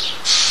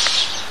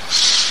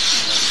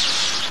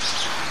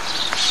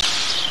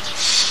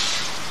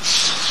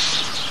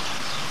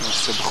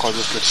 ננסה בכל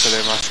זאת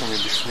לצלם משהו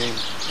מבפנים,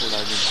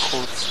 אולי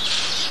מבחוץ.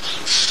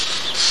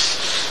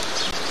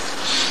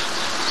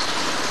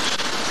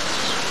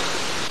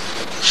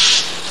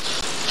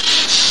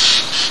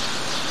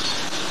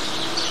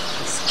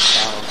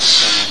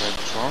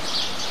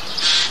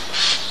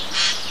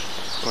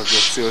 עוד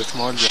יוציאו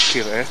אתמול, זה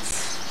קיר עץ,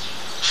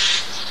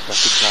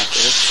 והתקרת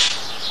עץ,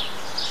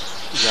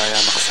 זה היה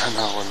מחסן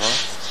הארונות.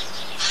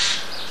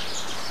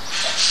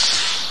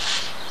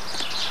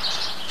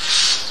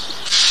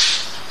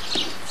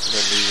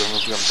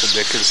 ובהזדמנות גם את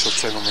הדקל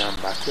שהוצאנו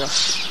מהאמבטיה,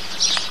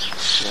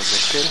 זה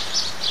הדקל.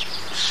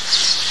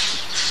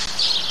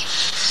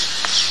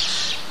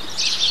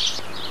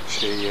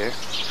 שיהיה,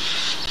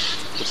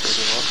 קשה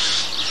לראות.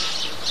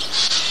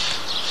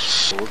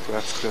 הוא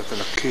היה צריך להיות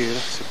על הקיר,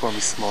 שפה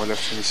משמאל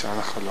איפה שנשען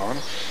החלון,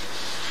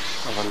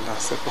 אבל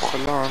נעשה פה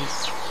חלון,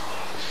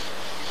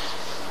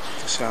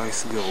 את השאר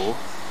יסגרו,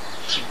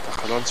 את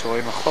החלון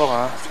שרואים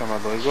אחורה,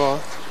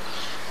 שהמדרגות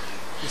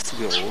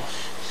יסגרו,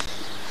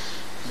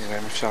 נראה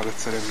אם אפשר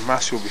לצלם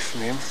משהו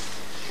בפנים.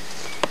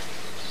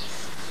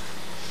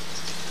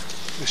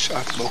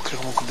 בשעת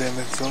בוקר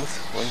מוקדמת זאת,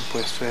 רואים פה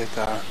יפה את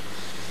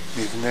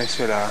המבנה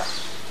של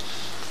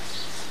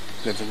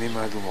הלבנים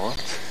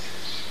האדומות,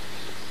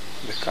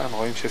 וכאן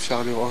רואים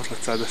שאפשר לראות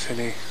לצד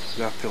השני,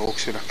 זה הפירוק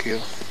של הקיר.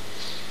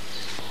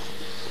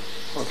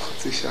 עוד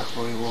חצי שעה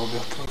כבר יראו הרבה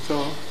יותר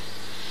טוב.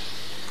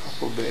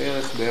 פה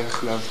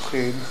בערך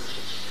להבחין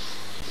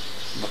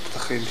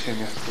בפתחים שהם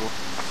יצרו.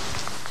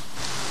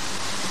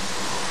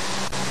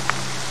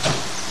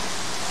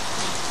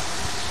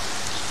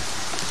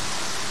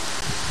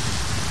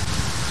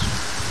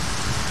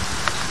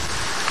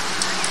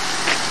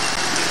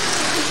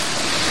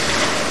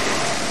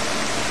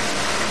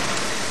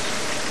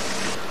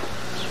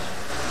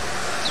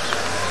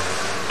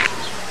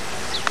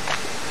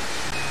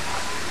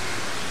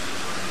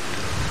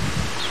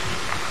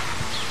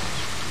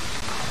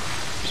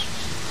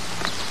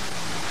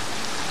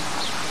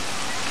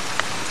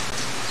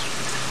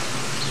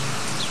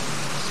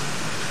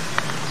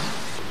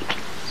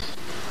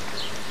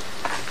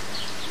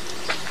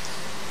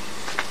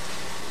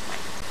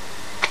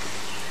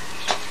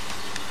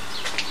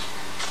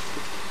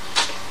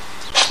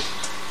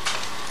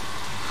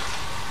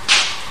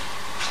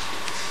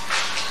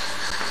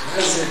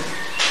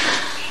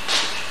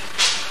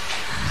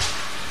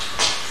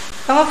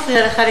 לא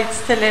מפריע לך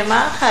להצטלם,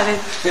 מה חלד?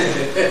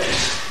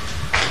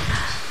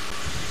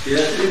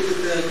 שיחליט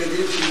את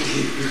הקדים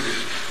שלי.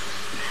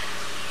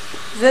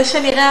 זה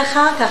שנראה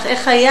אחר כך,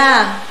 איך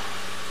היה.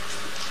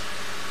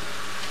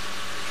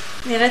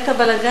 נראה את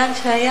הבלגן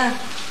שהיה.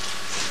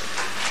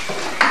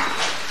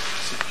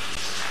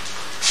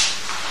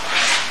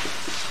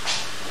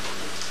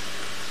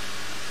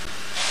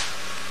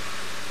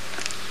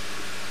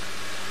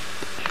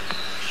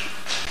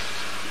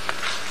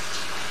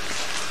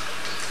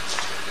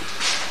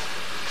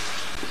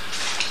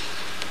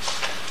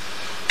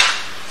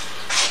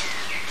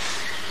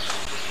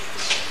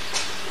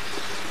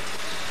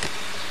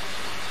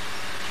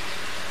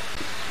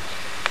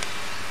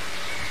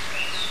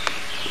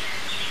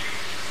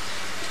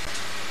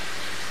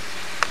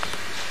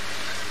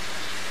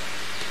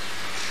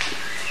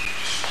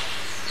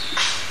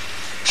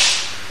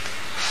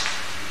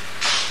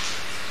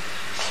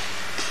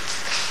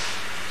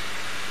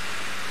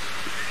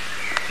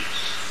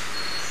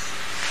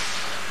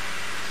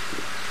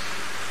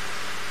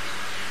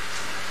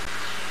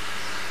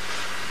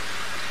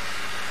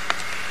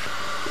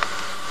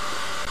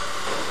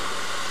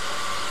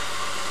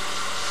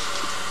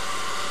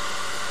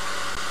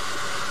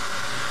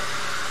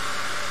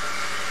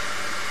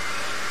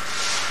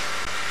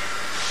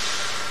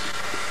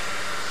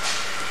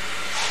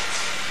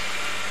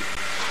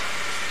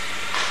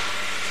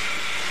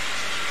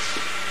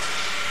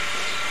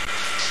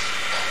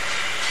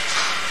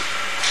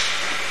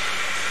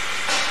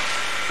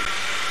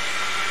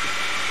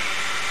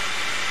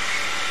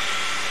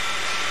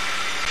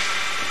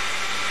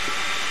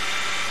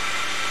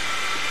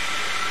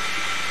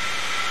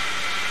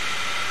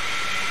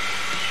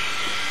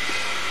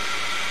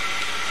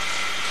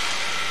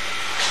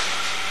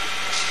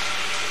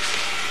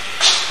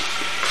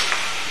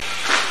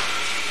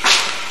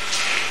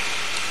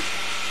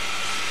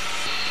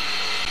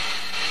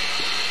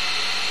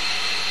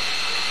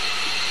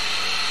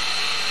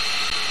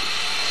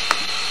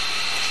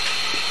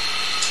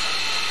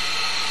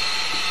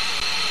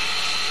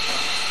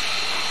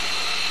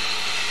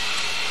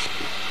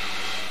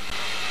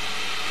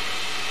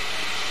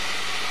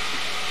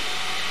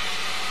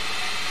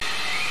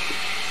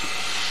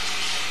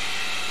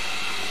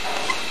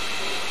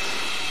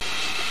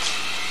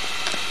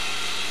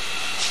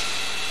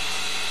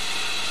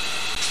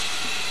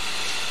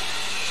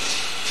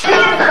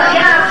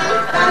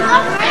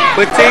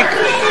 איציק?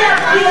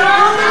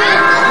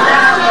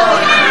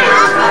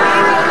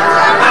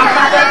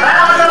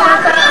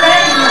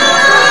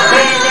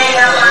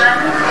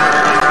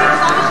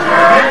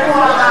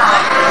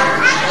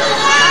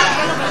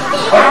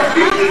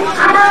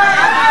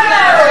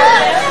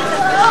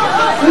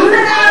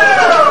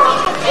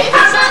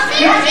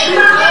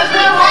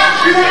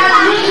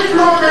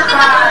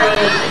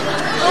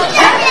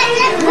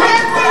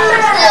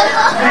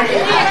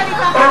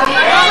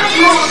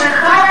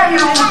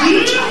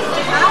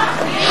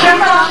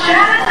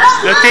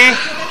 גברתי?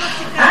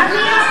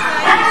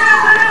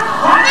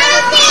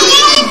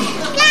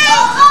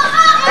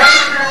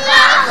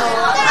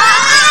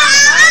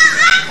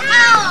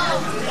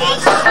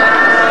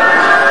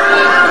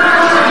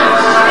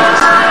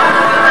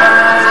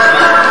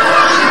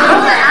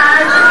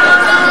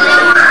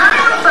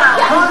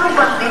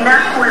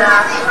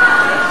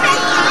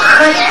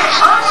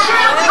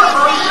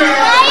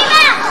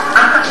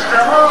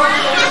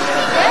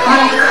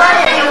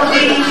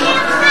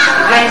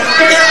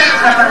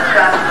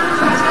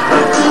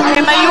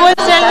 הם היו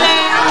אצל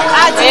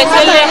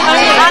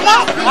חנה?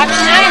 רק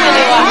שניים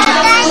אני רואה.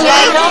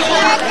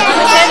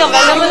 בסדר,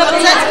 ואני לא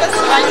מדברת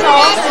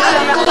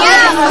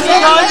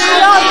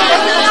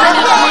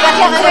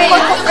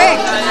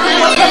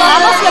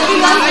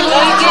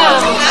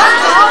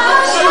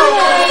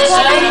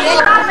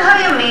אחד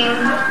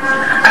הימים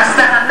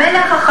עשה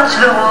המלך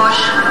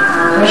אחשוורוש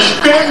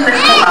משתה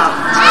מפואר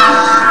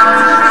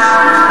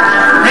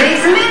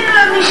והזמין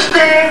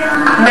למשתה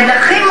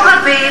מלכים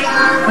רבים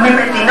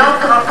ממדינות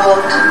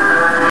רבות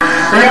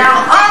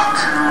להראות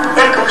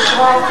את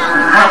עושרו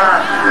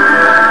הרב.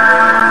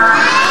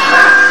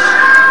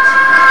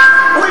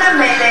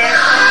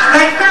 ולמלך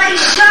הייתה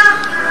אישה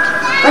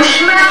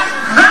ושמה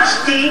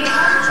ושתי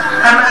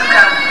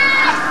המלכה.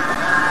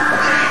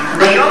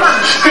 ביום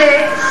המשתה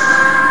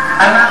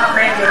אמר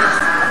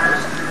המלך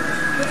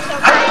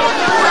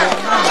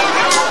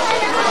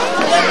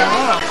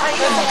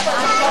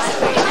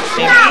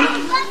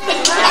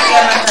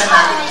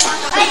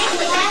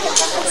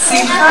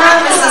שמחה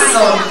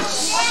וששון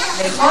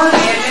לכל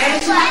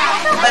ילד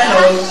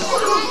בלון.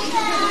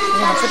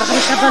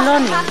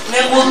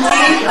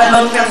 לרותי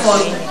בלון כחול.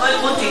 בואי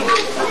רותי.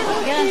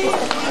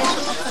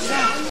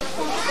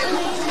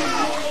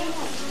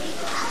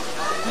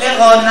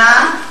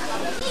 לרונה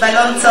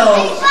בלון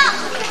צהוב.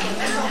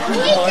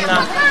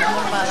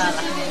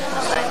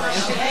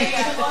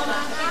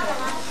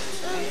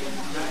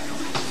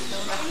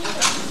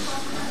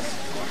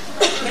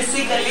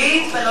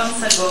 לסיגלית בלון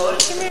סגול.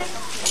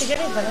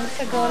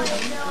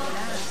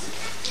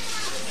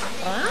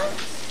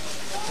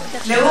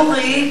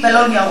 לאורי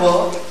בלון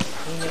ירוק.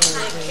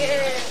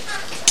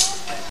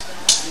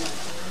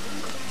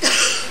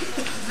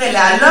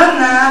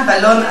 ולאלונה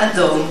בלון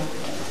אדום.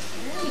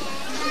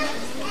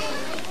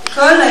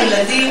 כל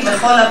הילדים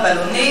בכל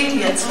הבלונים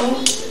יצאו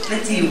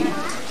לטיול.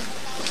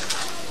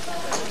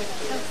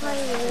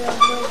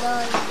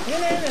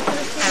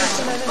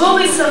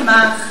 אורי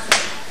שמח,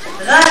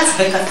 רץ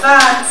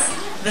וקפץ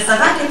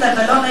וזרק את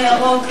הבלון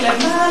הירוק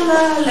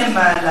למעלה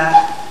למעלה.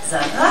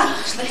 זרק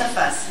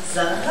ותפס,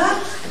 זרק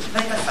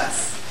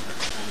ותפס.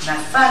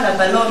 נפל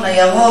הבלון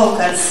הירוק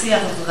על שיח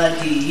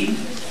ורדים,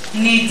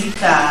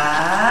 נדקה,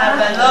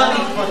 הבלון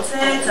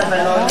התפוצץ,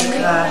 הבלון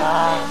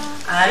נקרע.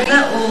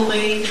 אנא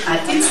אורי, אל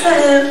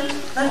תצטער,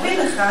 נביא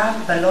לך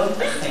בלון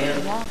אחר.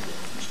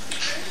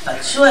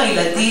 פגשו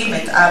הילדים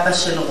את אבא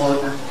של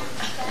רונה.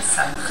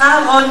 שמחה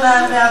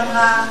רונה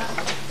ואמרה,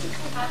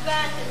 אבא,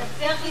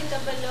 תנצח לי את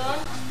הבלון,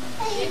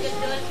 יהיה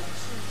גדול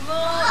כמו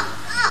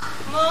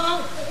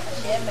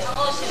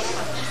הראש שלך,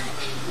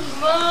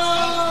 כמו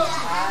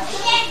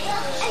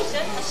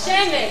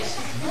השמש.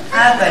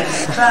 אבא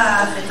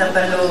ניפח את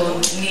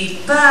הבלון,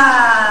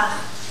 ניפח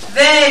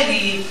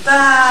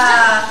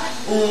וניפח,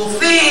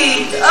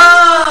 ופתאום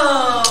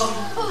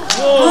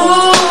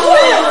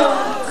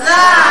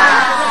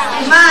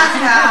מה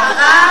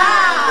קרה?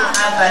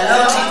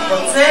 הבלון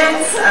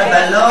התפוצץ,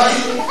 הבלון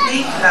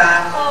נקרע.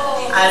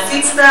 אל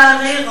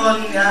תצטערי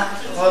רונה,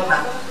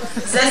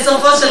 זה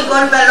סופו של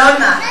כל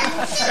בלונה.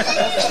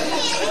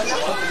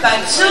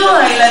 פגשו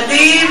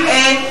הילדים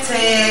את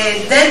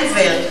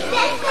דנבר,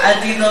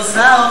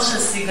 הדינוזאור של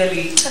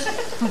סיגלית.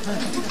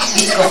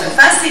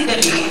 התכופפה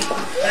סיגלית,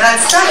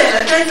 רצתה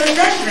ללטף את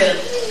דנבר.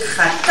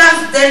 חטף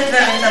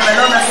דנבר את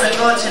הבלון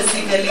הסגול של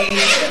סיגלית,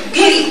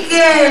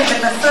 גלגל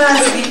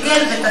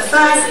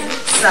ותפס,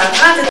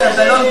 שרט את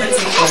הבלון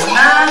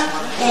בציפורנה,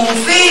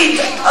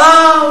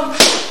 ופתאום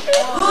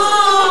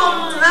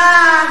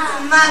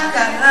מה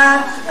קרה?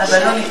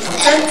 הבלון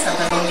התפוצץ,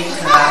 הבלון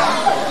נקרע.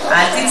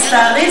 אל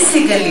תצטערי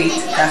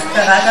סיגלית, כך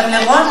קרה גם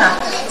לרונה,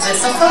 זה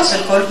סופו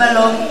של כל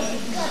בלון.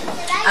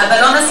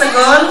 הבלון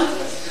הסגול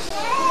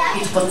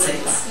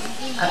התפוצץ,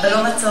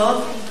 הבלון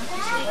הצהוב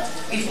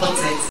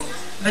התפוצץ,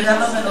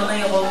 וגם הבלון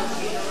הירוק.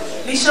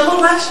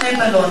 נשארו רק שני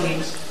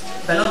בלונים,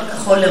 בלון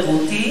כחול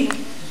לרותי,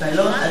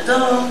 בלון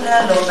אדום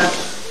לאלונה.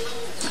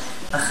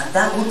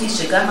 פחדה רותי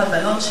שגם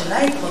הבלון שלה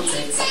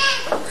התפוצץ.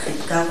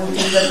 חיבקה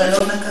רותי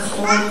בבלון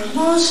הכחול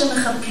כמו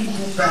שמחבקים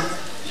בובה.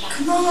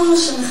 כמו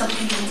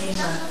שמחבקים את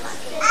אמא.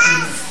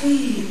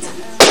 יפית,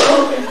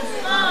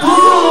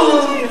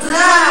 בום,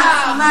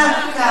 טרח, מה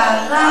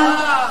קרה?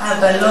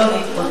 הבלון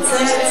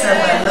מתפוצץ,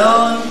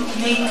 הבלון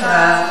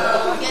נקרע.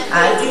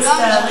 אל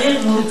תצטערי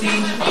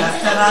רותי, כך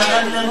קרה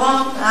גם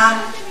לרונה,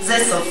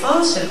 זה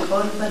סופו של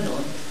כל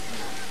בלון.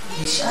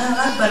 נשאר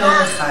רק בלון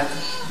אחד,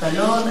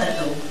 בלון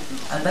אדום,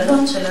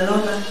 הבלון של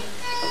אלונה.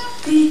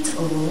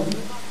 פתאום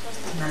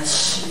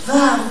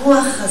נשבה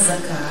רוח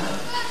חזקה,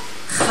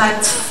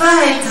 חטפה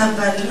את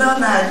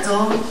הבלון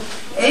האדום,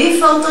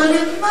 העיפה אותו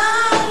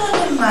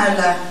למעלה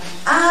למעלה,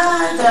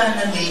 עד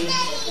העננים.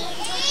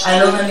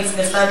 אלונה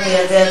נפנפה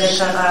בידיה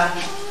וקראה,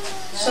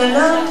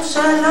 שלום,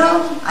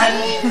 שלום, על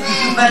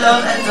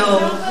בלון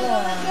אדום.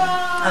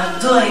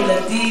 עמדו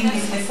הילדים,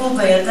 נפנפו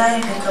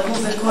בידיים וקראו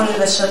בקול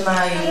אל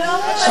השמיים,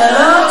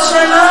 שלום,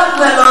 שלום,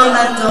 בלון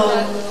אדום.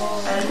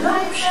 שלום,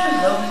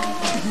 שלום.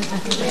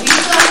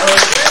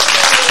 להתראות.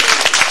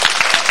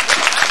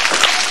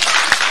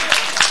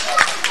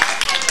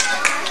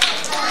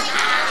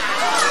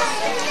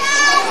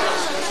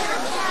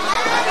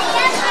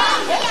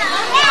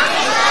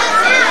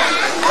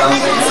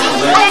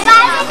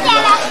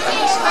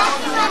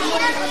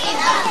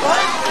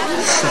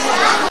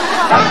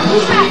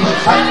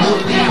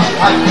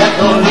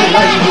 הגדול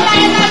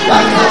ליהודי,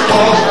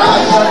 לקחו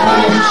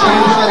השנים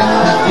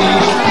שמרחתי,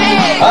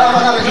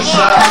 אבל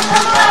הרגישה,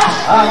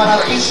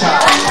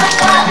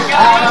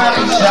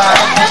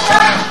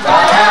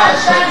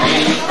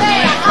 והשנים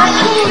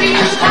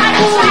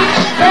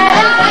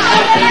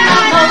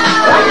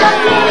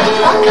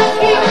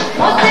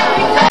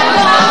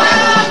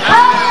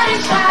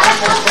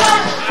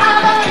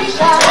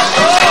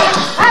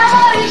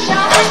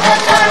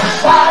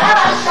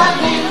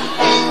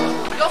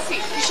יופי,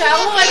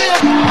 תישארו רגע.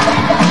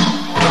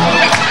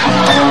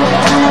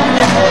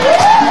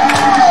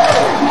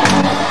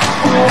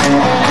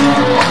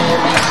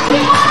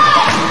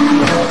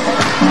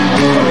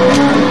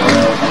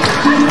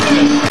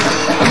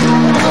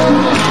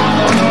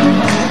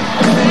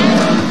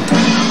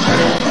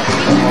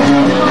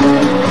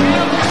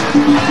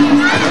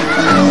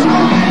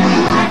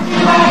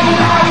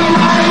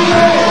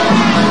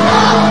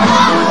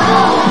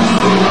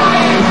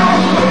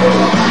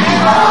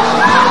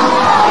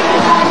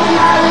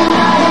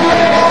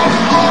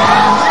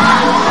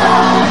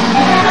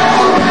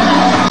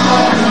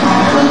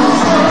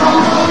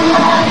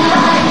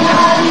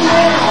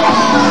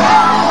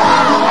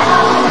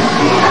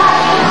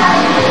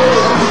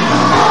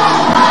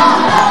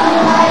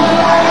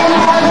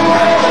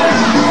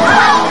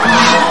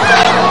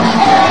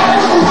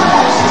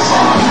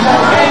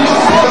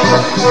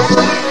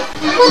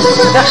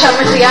 ועכשיו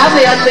מחייה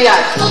ויד ביד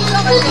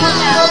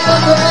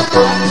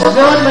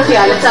ועוד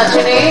מחייה לצד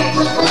שני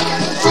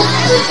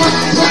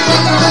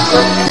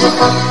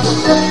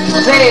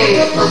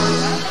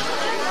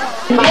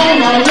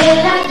בין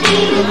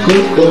הילדים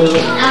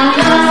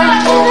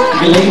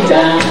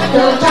גלידה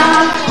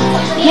טובה,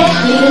 יש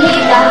לי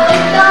גלידה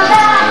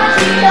טובה,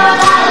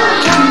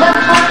 שם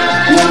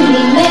בחנו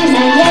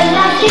ממנה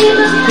ילדים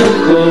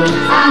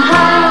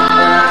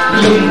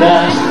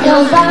גלידה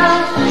טובה,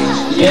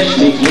 יש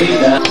לי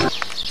גלידה.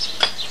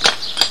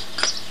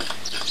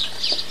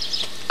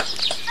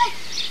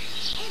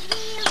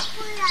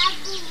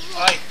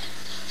 אוי,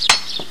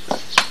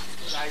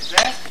 אולי זה?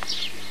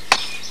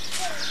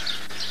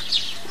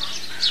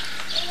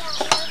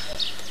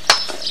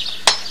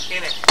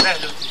 הנה, זה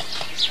דודי,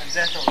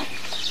 זה טוב.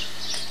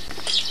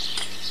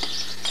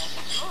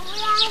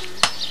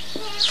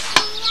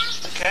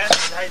 כן,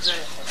 אולי זה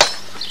יכול.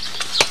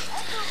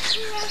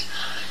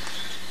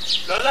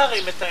 לא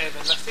להרים את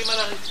האבן, לשים על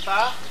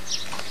הרצפה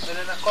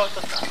ולנקות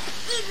אותה.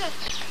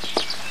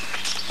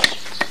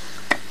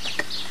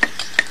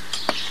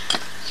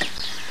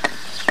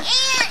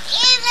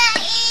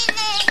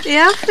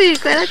 יופי,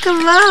 כל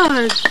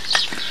הכבוד.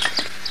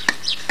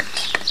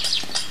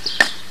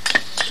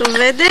 את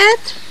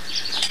עובדת?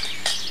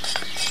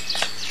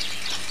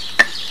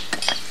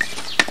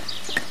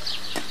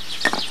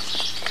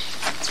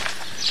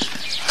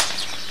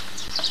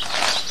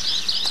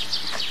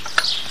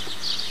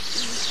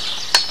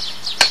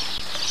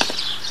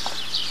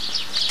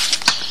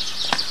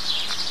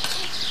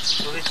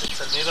 דורי,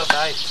 תצלמי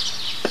בבית.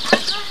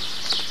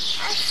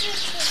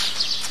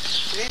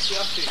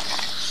 יופי.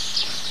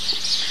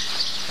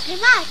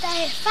 למה, אתה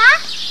יפה?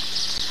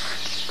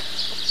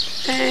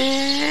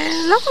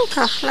 לא כל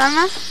כך,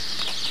 למה?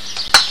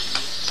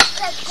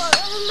 אתה כל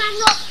הזמן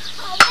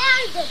אומר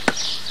את זה.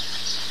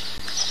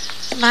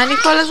 מה אני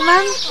כל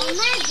הזמן?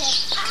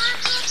 עומדת.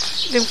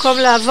 במקום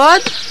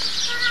לעבוד?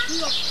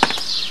 לא.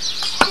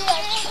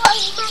 כל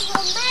הזמן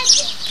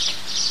עומדת.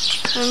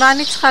 ומה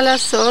אני צריכה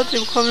לעשות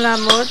במקום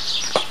לעמוד?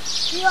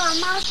 לא,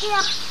 אמרתי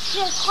לך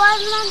שכל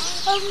הזמן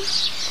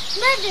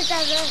עומדת,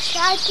 אז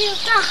שאלתי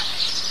אותך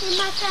אם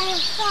אתה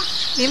יפה.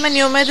 אם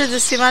אני עומדת זה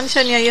סימן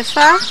שאני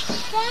עייפה?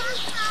 כן.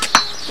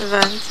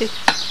 הבנתי.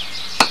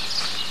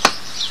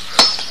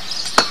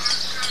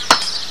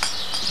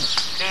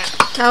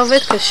 אתה עובד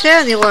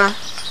קשה, אני רואה.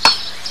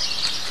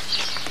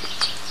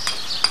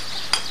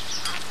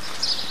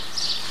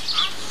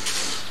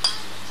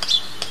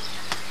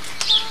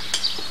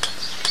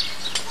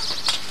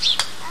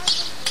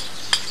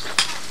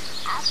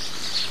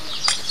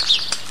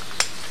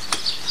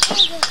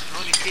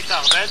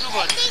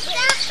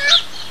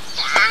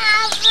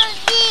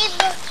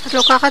 את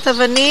לוקחת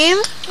אבנים?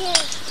 כן.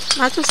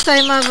 מה את עושה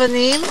עם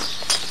האבנים?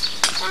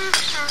 ככה.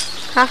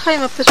 ככה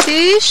עם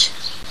הפטיש?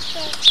 כן.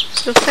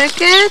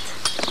 דופקת?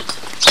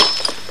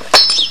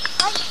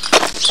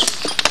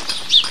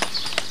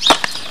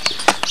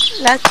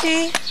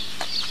 לטי,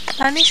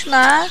 מה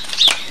נשמע?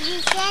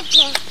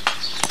 בסדר.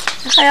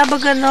 איך היה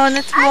בגנון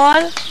אתמול?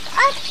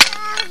 עוד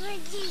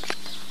אבנים.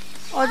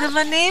 עוד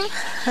אבנים?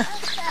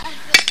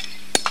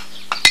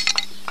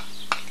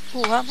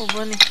 וואה,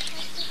 בובוני.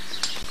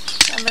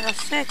 זה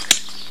מרסק.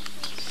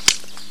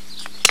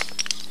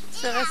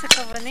 זה רסק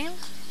אבנים?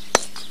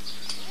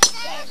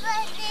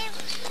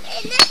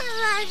 אין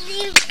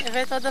אבנים.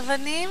 הבאת עוד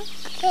אבנים?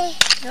 כן.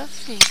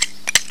 יופי.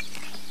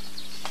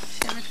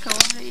 שמת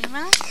קרוב לאמא?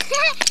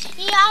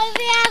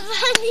 יופי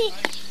אבנים.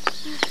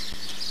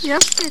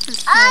 יופי,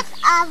 תסתכל. עוד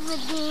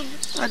אבנים.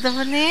 עוד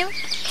אבנים?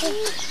 כן.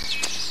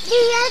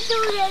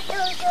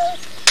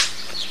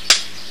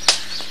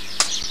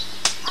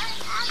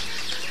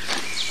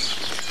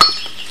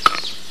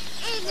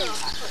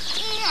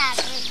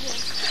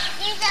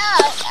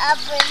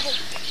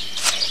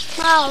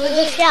 וואו,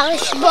 זה אפשר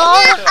לשבור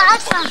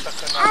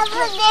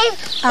אבנים.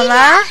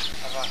 מה?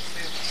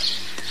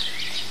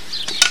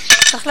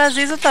 צריך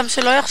להזיז אותם,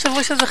 שלא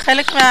יחשבו שזה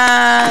חלק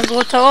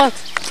מהגרוטאות.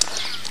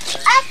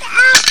 עוד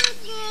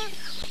אבנים.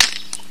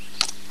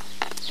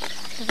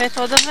 הבאת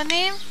עוד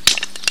אבנים?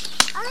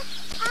 עוד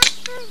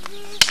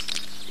אבנים.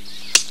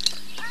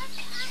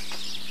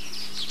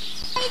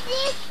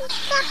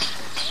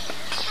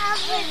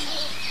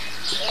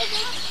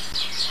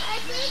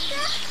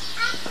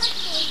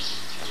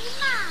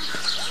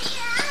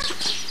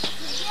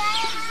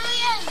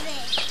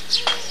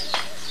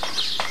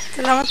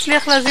 אתה לא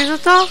מצליח להזיז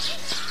אותו?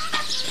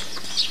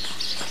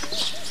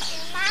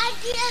 מה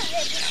הגיר הזה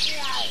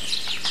בכלל?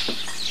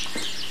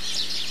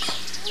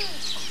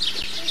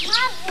 מה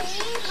זה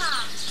אמא?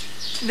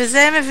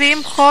 בזה הם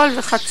מביאים חול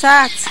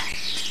וחצץ.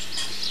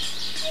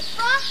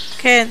 איפה?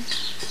 כן.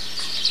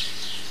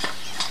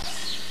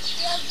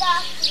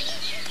 ידעתי.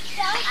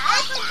 צריך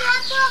את זה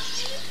פה?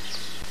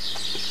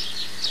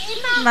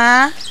 אמא?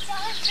 מה?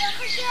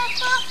 צריך את זה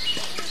פה?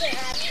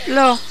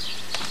 לא.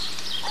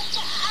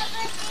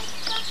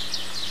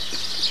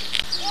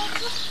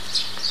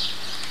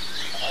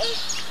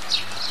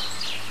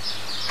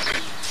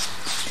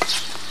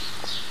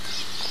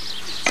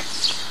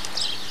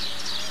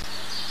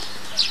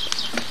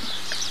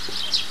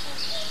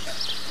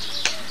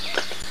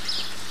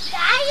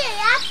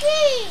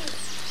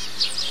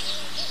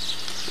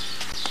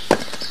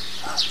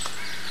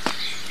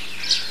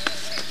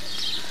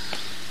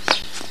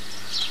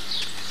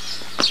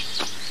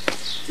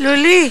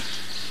 לולי.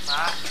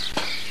 מה?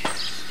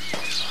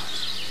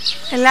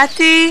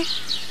 אלתי.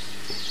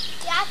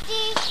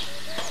 יאתי.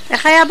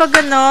 איך היה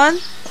בגנון?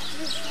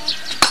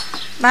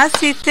 מה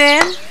עשיתם?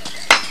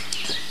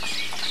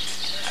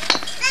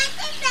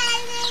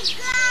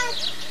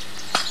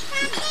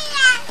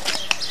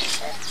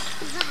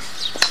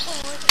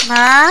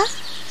 מה?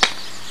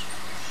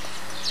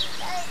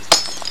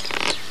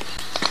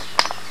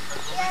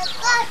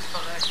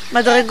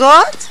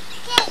 מדרגות?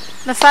 כן.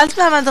 נפלת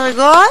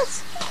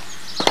מהמדרגות?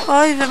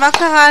 אוי, ומה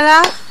קרה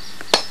לך?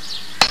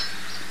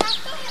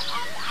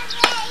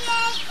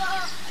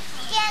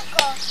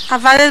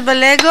 עבדת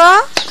בלגו?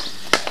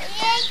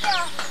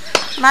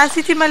 מה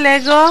עשית עם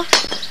הלגו?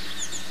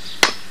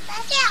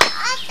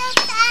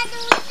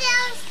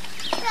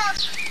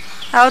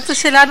 האוטו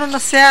שלנו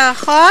נוסע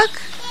רחוק?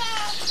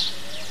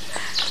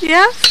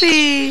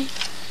 יופי.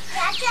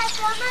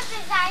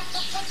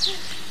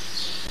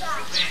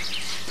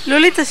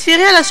 לולי,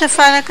 תשירי על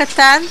השפן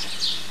הקטן.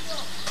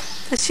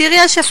 תשירי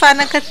על השפן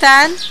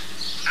הקטן.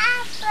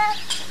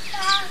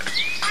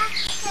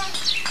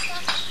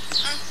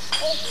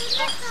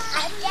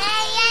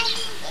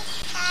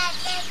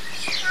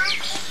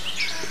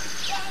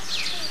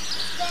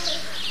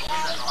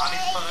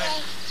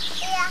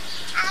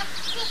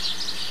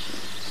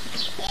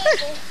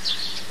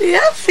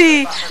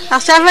 יופי.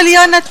 עכשיו על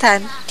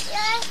יונתן.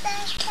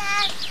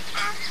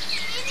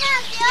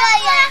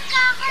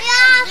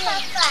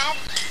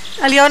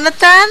 על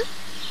יונתן?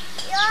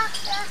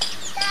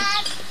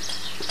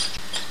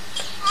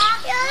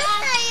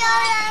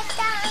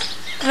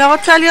 לא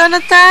רוצה על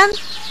יונתן?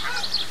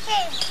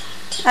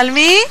 על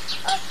מי?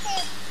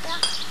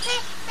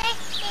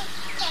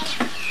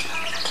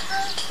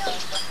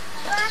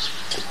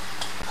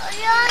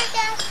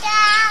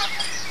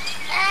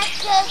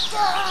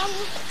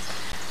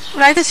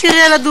 אולי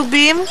תשירי על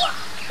הדובים?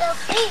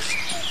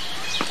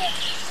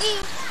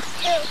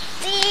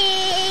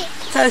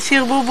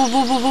 תשיר בובו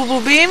בובו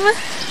בובים?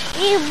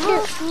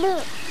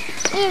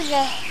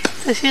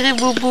 תשירי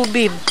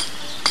בובובים.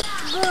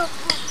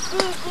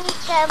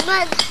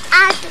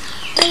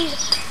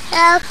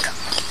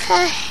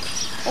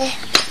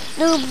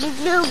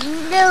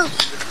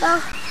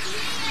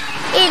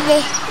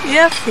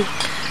 יופי.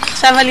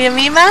 עכשיו על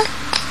ימימה?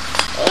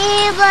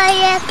 אמא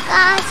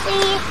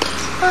יקרתי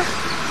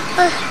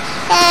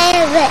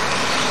אוהבת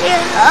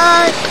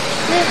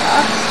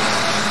לראות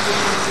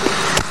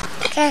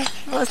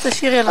אז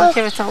תשאירי על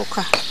רכבת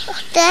ארוכה.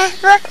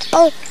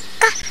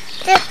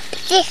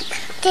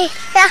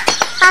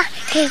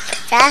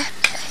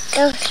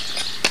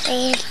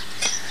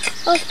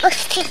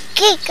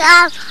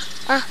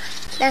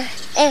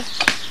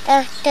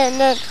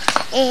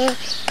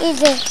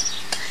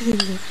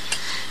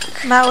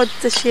 מה עוד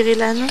תשאירי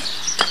לנו?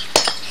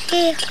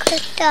 שיר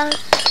קטן.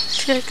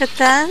 שיר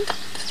קטן?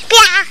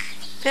 פרח.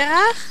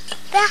 פרח?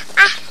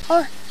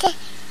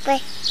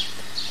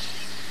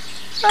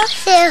 פרח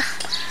שיר.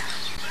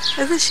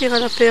 איזה שיר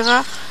על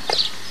הפרח?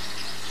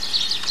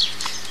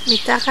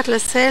 מתחת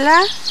לסלע?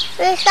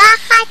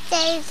 מתחת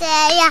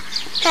לסלע.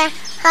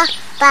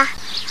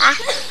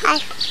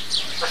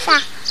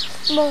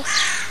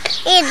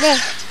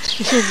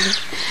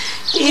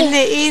 הנה.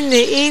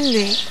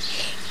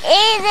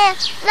 הנה.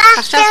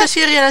 עכשיו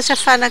תשאירי על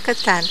השפן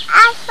הקטן.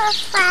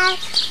 השפן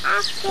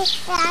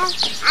הקטן.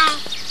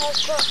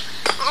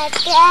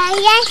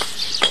 יש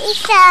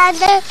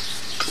איתנו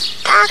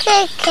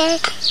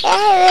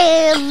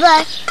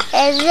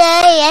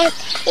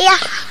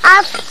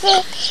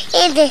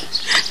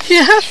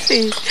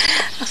יופי.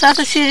 עכשיו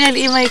תשאירי על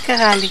אמא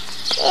יקרה לי.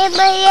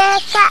 אמא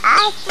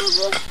יקרה לי.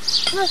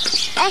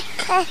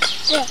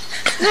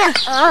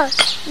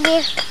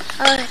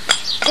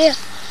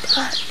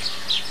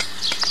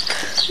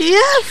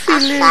 יופי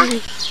לילי.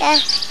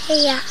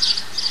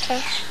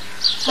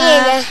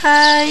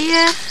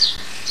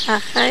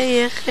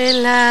 אחייך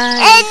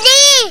אליי.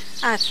 אני!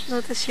 נו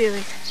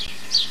תשאירי.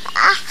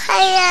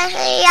 אחייך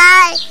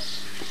אליי.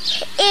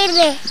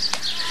 הנה.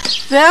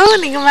 זהו,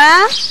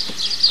 נגמר?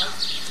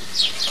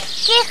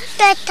 שיר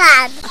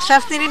קטן.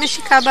 עכשיו תני לי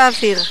נשיקה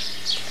באוויר.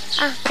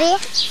 אוויר?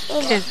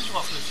 כן.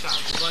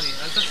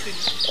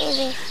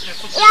 הנה.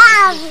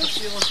 יאב.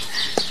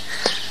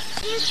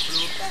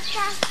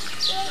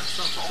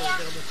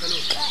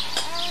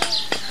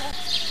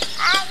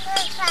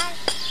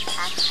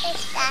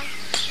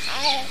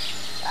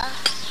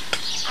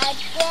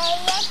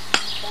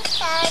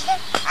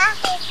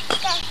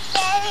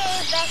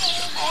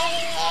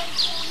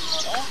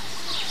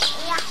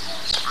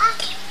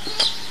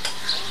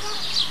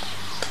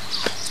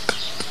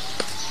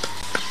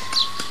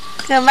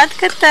 גמד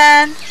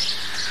קטן.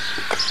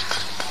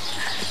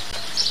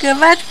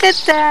 גמד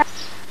קטן.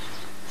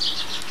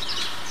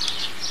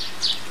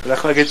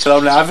 הולך להגיד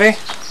שלום לאבי?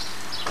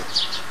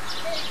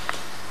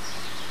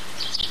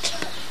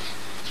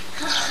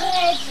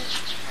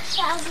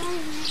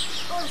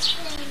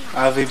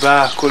 אבי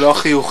בא, כולו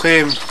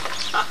חיוכים.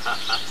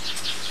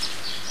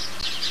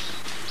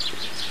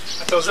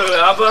 אתה עוזר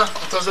לאבא?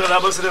 אתה עוזר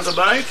לאבא לסדר את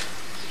הבית?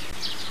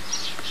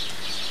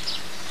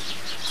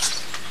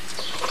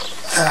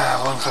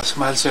 ארון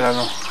חשמל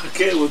שלנו.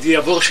 חכה, הוא עוד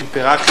יעבור שם.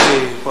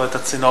 פירקתי פה את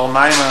הצינור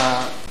מים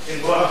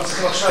בוא, אנחנו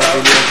צריכים עכשיו.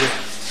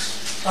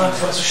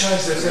 כבר שושי,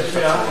 זה יפה.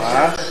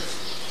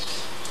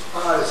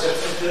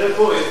 תראה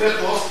פה, יפה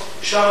פה.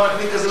 שם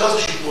הנקניק הזה לא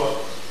זה שיפוע.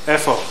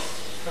 איפה?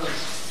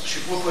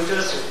 שיפוע פה יותר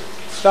יפה.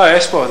 לא,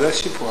 יש פה, זה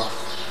שיפוע.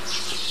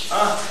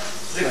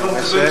 זה כבר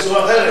מקבל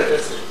בצורה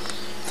אחרת.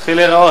 התחיל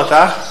להיראות,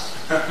 מה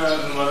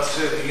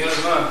נעשה? הגיע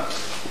הזמן.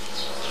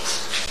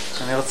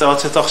 אני רוצה עוד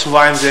שתוך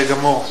שבועיים זה יהיה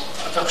גמור.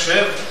 אתה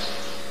חושב?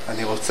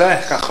 אני רוצה,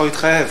 ככה הוא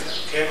התחייב.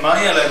 כן, מה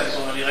יהיה להם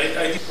פה? אני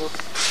הייתי פה.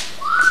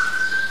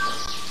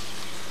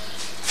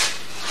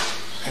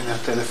 הנה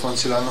הטלפון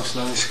שלנו,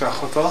 שלא נשכח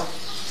אותו.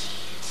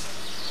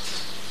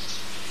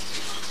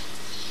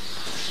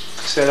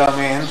 קשה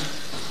להאמין.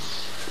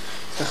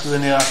 איך זה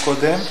נראה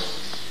קודם?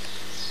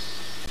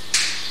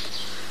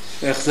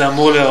 איך זה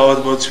אמור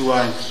להיראות בעוד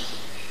שבועיים.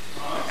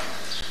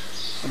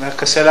 אומר,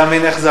 קשה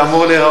להאמין איך זה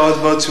אמור להיראות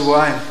בעוד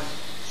שבועיים.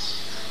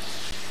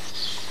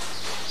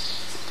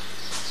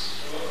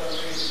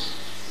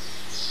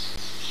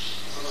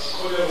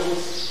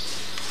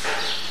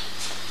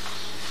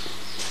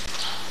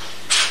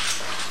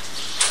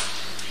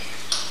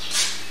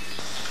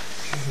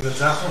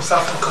 וזה אנחנו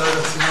הוספנו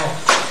כרגע צינור.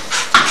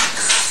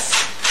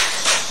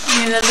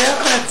 אני מדברת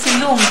על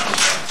הצילום.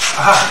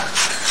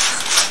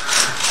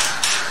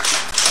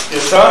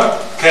 יצא?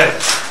 כן.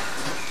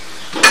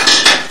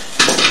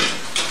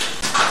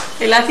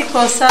 אילתי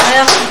פה עושה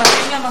ריח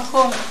שמתאים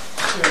למקום.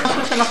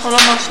 משהו שאנחנו לא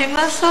מרשים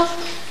לעשות?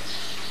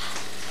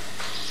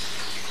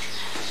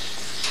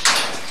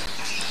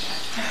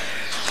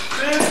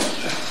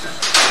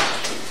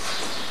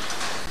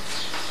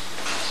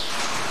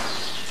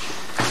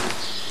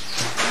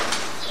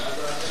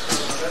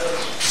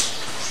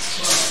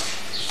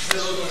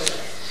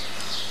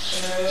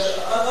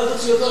 אל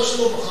תוציא אותו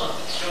שלא מוכן.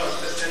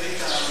 תתני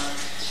את ה...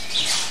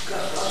 ככה,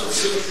 אל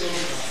תוציא אותו שלא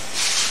מוכן.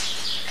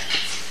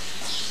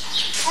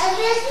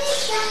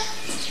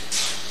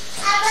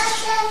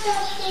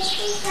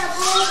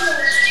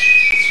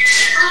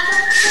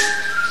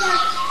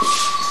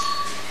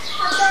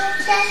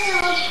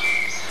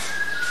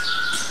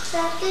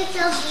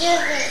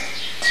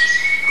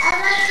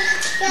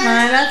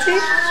 מה אילתי?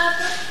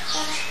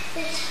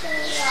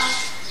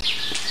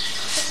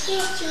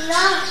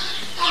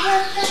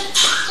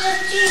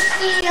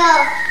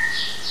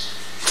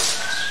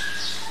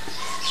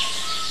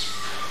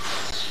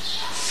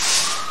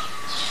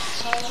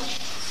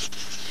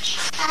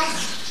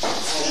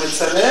 הוא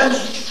מצלם?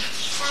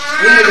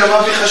 הנה גם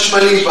אבי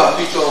חשמלי בא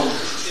פתאום.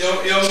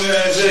 יום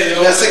זה,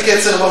 הוא יעשה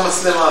קצר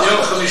במצלמה.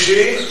 יום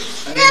חמישי,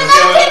 אני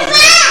מגיע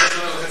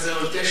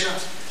ל-9,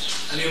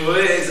 אני רואה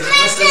איזה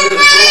 15 מטר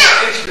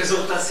אש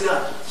באזור תעשייה.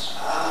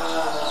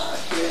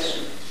 כן.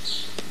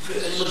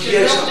 ואני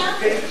מגיע לשם,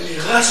 אני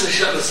רץ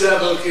לשם, נוסע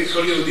אבל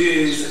כל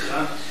יהודי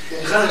זכרן.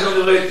 נכנס לשם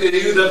לראות את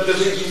יהודה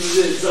דוד עם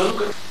זה, זרנו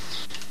כאן.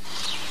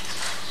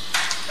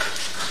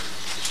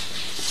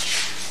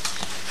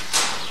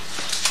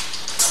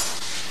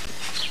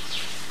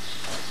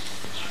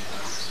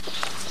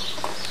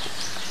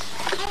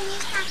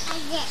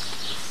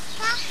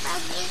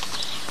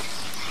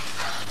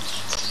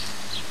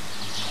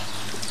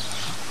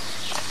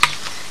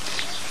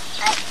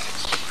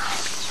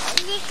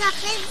 אני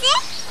אקח את זה?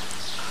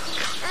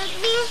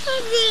 מאיפה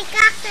אני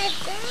אקח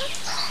את זה?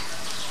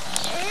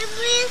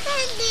 מאיפה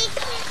אני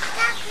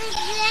אקח את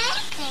זה?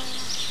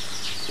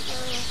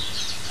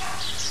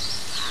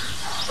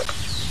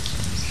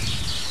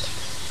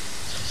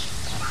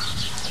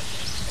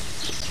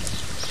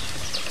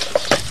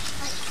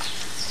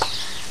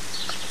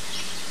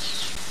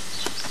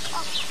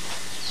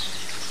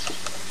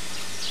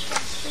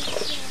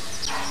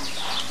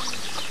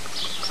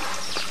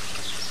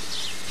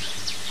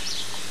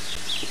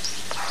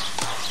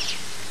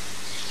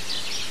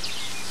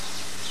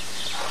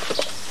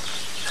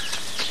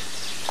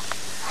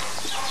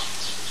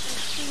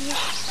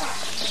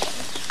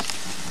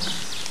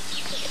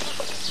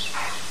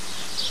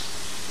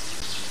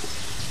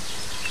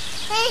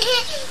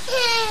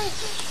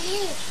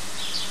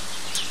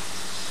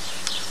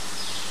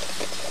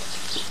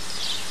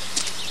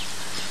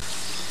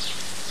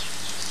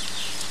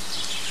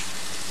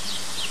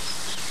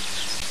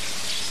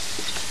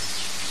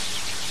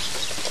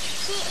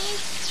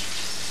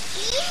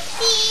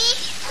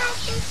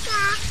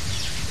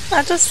 מה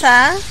את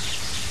עושה?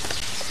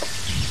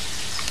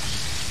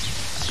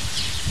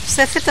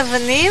 אוספת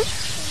אבנים?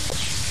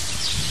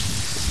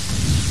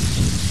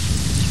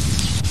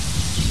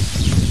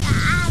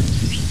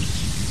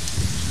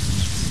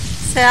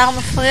 שיער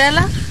מפריע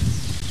לך?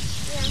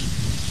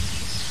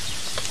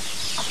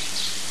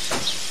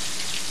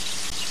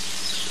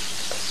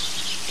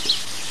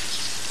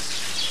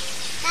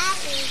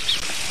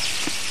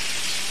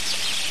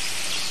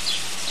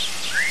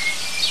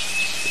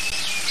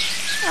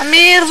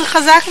 אמיר, זה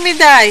חזק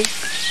מדי.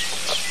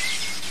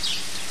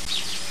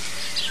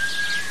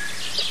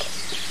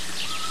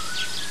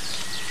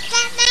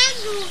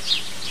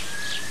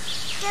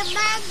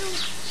 שמענו.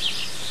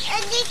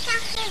 אני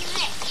אקח את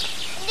זה.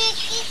 אני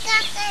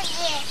אקח את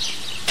זה.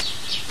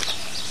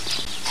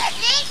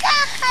 אני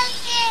אקח את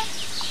זה.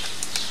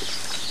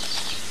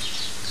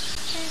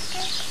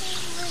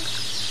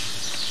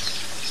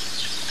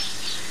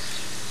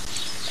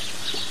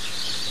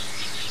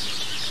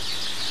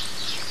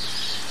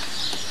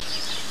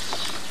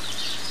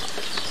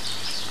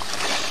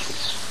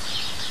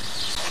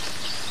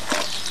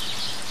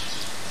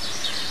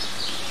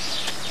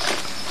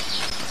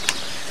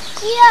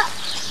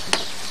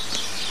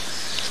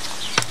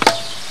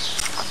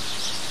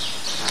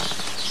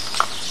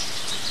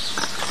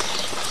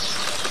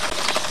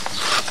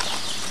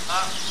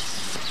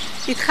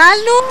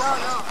 התחלנו? לא,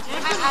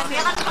 אני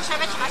רק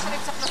חושבת שמה שאני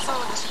צריך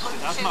לעשות זה שכל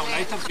יודעת מה,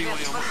 אולי תביאו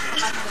היום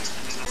אחר.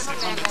 ננסה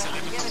פעם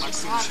לצלם את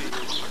המקסימום שיהיו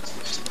בחג.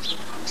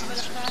 אבל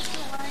אחרי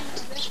הצהריים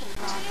הזה של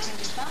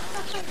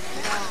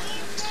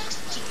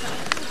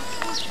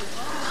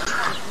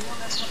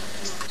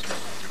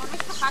כל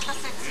משפחה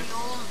תעשה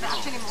צילום ועד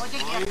שנמרוד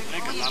יגיע.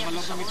 רגע, למה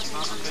לא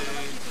במטבח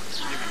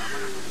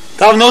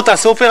טוב, נו,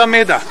 תעשו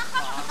פירמידה.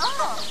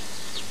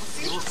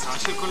 היא רוצה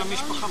של כל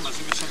המשפחה, מה זה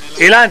משנה לה?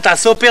 אילן,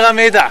 תעשו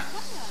פירמידה.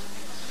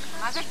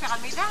 מה זה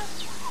פירמידה?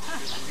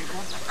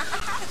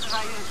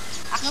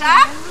 עכשיו?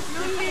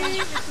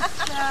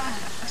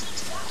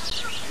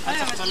 אתה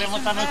צריך לצלם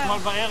אותנו אתמול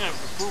בערב,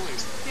 בפורים.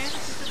 כן,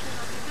 עשית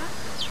פירמידה?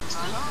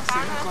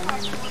 עשינו כל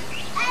מיני.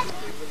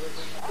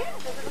 כן,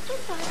 זה רצוי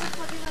דברים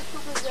נחמדים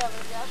מהסוג הזה,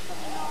 אבל זה אף פעם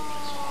לא...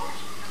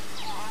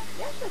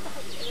 יש בטח,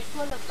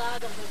 לכל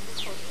לבד, אבל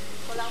בדיחות.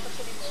 כל 4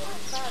 שנים הוא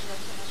לבד,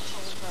 והשנה אנחנו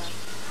לבד.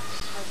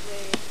 אז...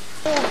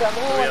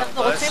 ואמרו,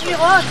 אנחנו רוצים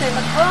לראות,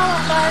 מקום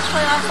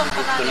 14 אסון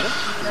פנאלי.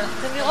 אנחנו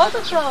רוצים לראות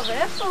אותו,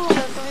 ואיפה הוא?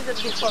 ועשו מזה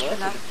בדיחות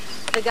אליו.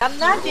 וגם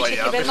נאג'י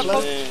שקיבל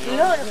מקום...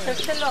 לא, אני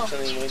חושב שלא.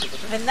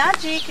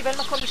 ונאג'י קיבל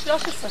מקום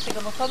ב-13,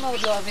 שגם אותו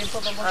מאוד לא אוהבים פה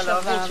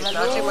במושבה.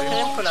 נאג'י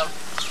מכירים כולם.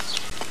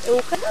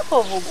 הוא קנה פה,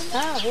 והוא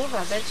גנה, הוא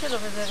והבן שלו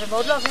וזה,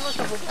 ומאוד לא אוהבים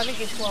אותו, והוא גם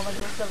הגיש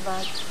מועמדות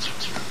לבד.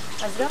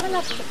 אז גם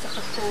אליו קצת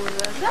צחקו,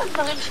 זה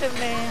הדברים שהם...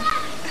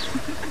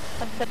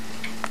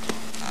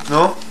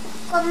 נו?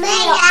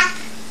 קומלח.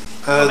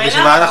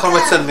 בשביל מה אנחנו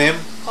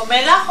מצלמים?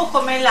 קומלח או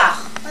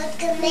קומלח?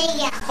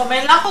 קומלח.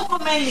 קומלח או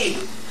קומלי?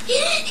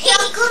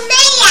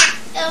 קומלח.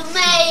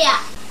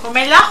 קומלח.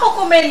 קומלח או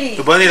קומלי?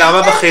 בוני,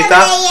 למה בכית?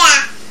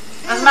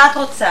 אז מה את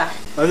רוצה?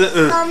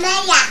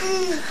 קומלח.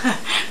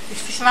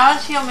 תשמע מה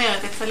שהיא אומרת,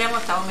 תצלם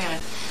אותה אומרת.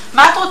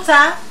 מה את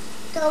רוצה?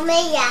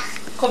 קומלח.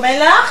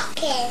 קומלח?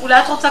 כן. אולי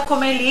את רוצה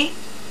קומלי?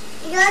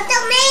 לא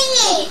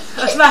תאמיני.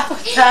 אז מה את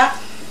רוצה?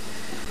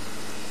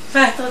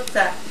 מה את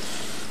רוצה?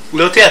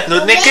 לוטי, את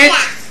נודניקית?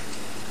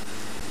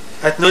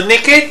 את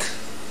נודניקית?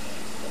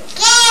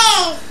 כן.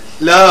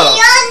 לא. אני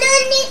לא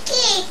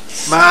נודניקית.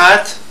 מה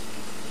את?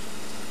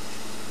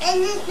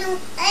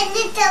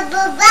 אני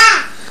תובבה.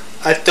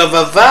 את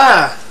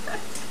טובבה.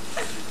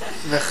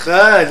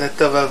 נכון, את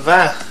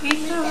טובבה.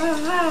 היא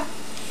טובבה.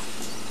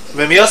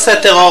 ומי עושה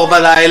טרור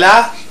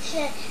בלילה?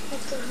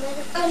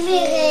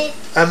 אמירי.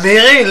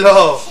 אמירי?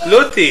 לא,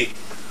 לוטי.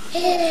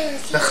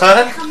 נכון?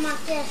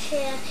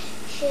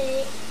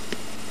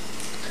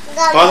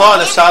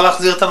 רון, אפשר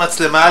להחזיר את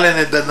המצלמה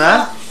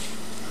לנדנה?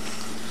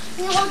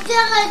 אני רוצה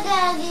רגע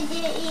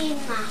להגיד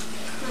לאמא.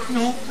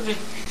 נו, תביא.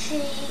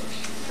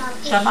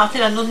 כשאמרתי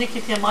לה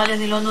נודניקית, היא אמרה לי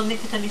אני לא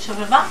נודניקית, אני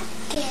שובבה?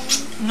 כן.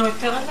 נו,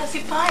 את רגע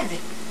סיפרה את זה.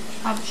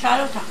 אבא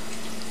שאל אותך.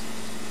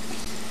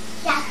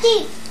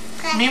 יעתי.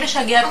 מי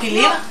משגע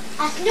פילים?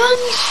 את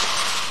נודניקית.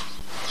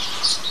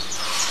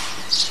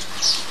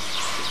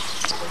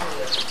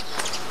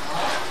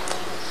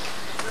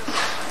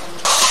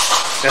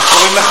 איך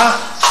קוראים לך?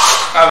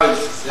 עבד.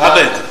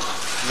 עבד.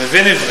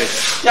 מבין עברית?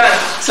 כן,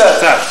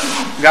 קצת.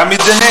 גם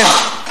מג'נין?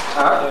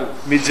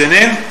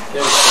 מג'נין? כן.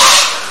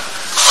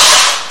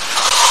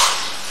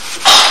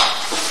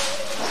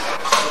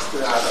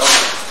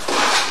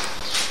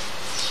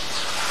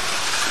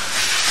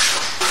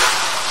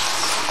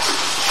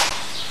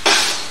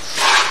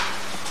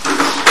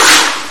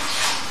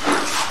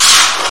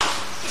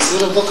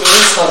 صير بكره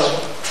يسهر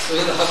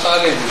يريد احط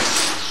عليهم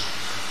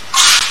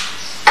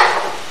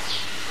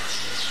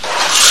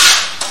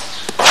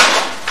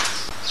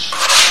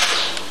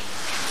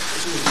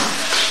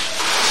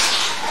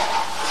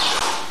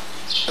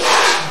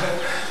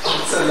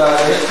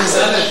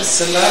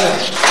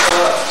السلالة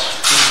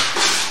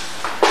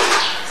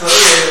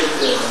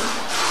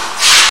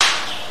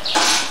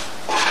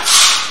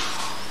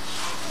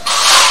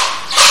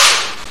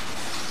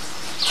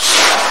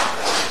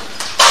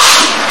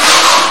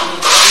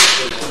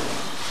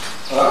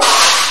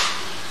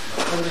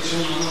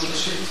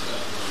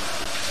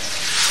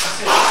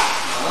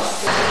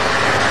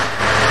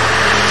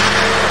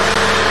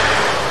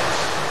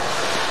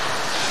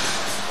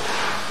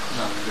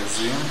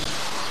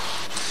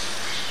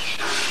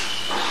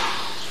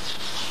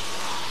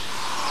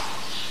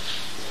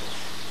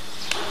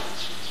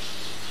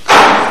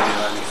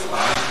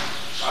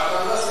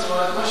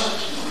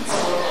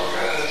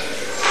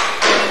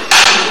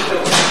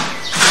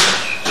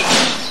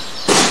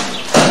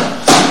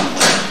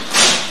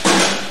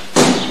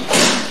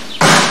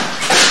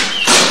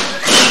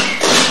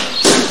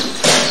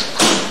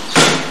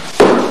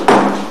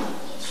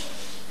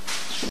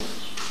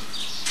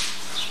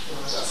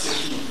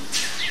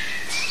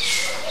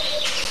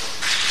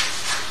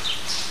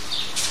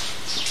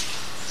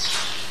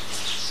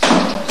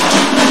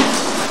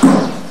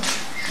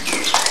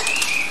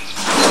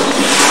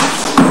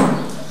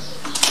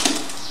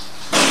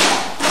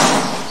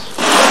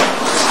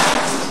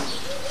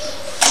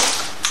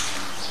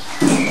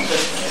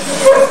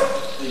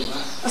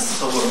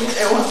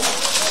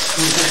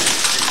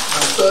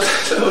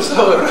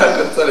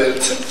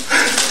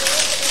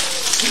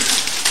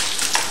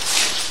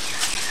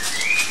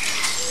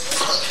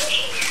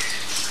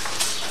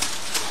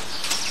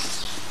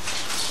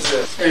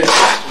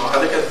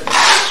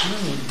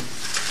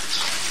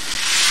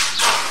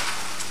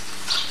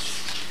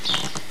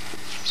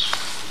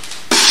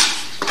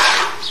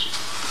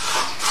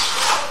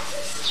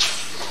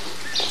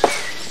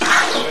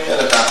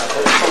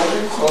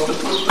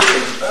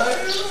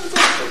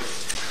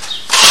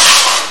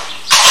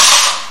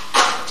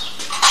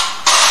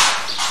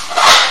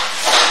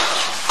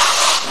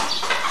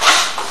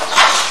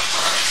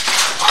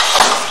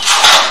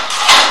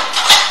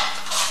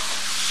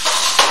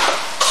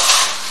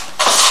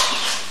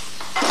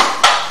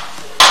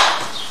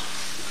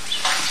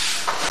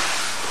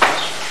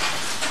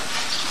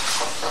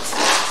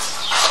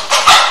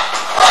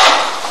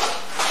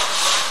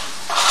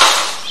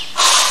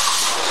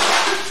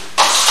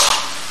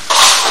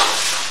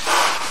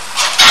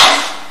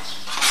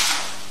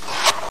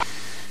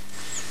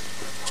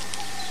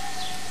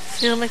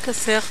שיר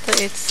מכסח את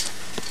העץ.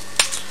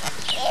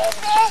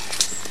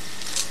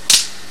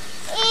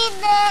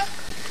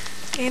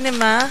 הנה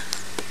מה?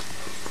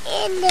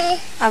 הנה.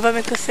 אבא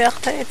מכסח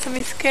את העץ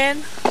המסכן?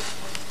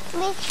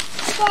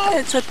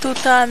 עץ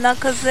התות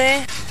הענק הזה?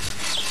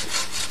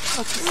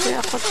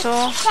 מכסח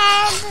אותו? כן.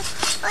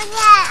 אולי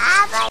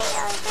אבא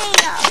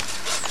שלו.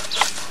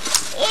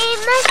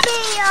 אמא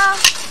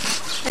שלו.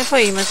 איפה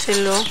אמא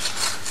שלו?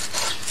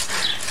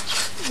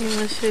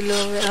 אמא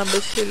שלו ואבא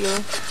שלו.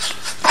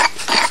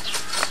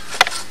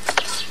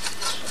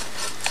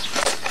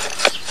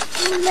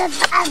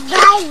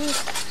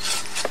 בבית.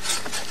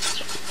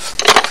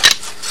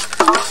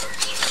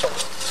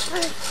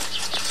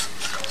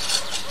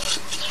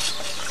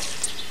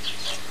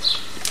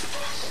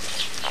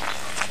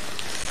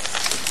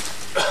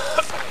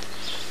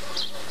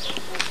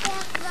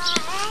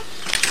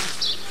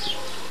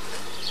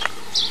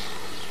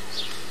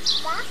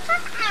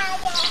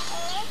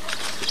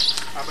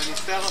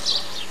 ונסתר אותו.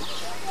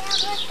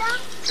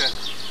 כן.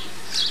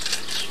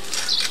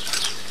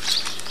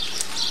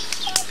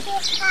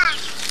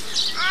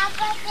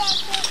 אבא זה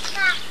שלך.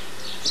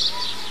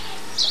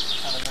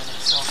 אבל אני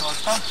נסתר אותו עוד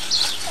פעם?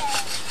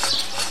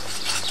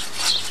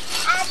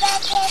 אבא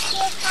זה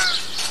שלך.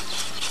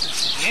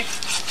 תשיגי?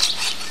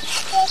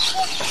 זה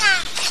שלך.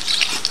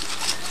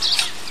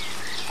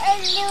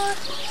 אלו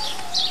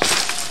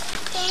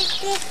זה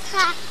שלך.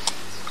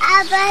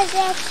 אבא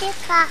זה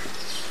שלך.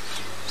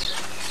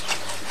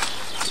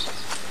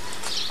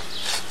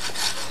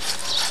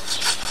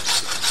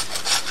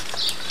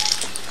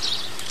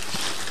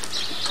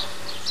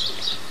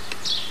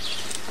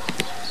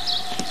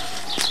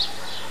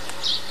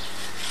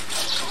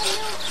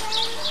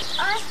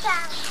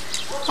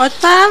 עוד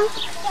פעם?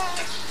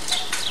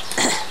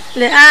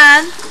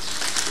 לאן?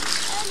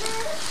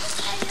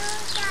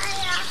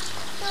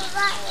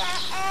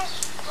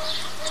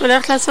 את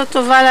הולכת לעשות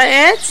טובה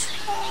לעץ?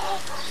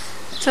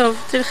 טוב,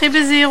 תלכי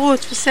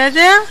בזהירות,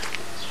 בסדר?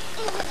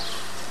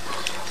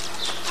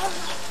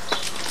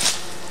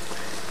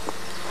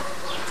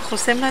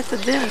 חוסם לה את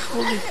הדרך,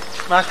 רובי.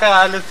 מה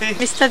קרה, לוטי?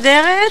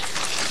 מסתדרת?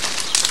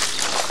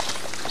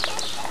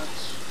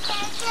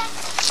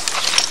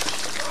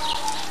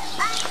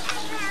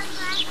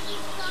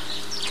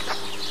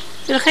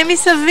 תלכי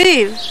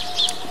מסביב.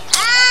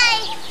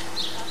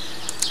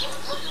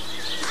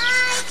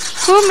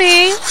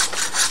 קומי.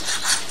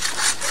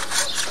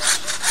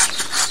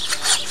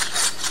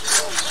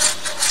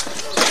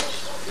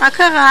 מה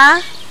קרה?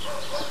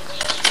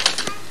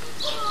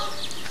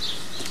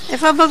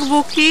 איפה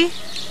הבקבוקי?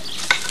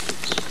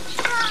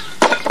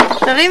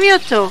 תרימי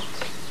אותו.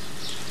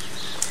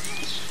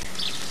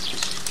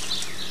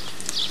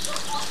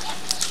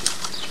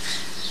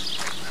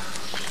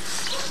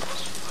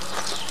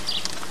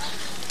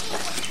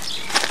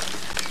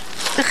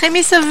 תלכי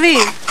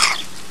מסביב.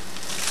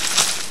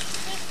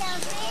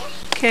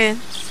 כן.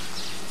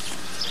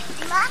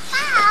 מה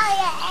קרה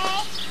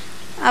לעץ?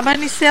 אבא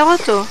ניסר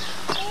אותו.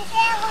 ניסר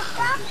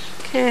אותו?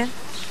 כן.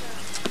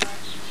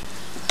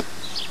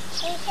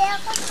 ניסר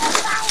אותו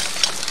בית.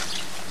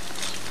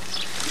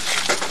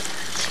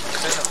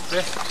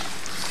 רגע,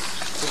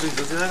 רובי,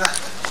 דודי רגע.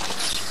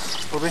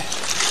 רובי.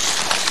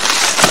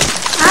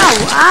 אאו,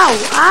 אאו,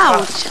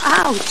 אאוץ',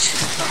 אאוץ'.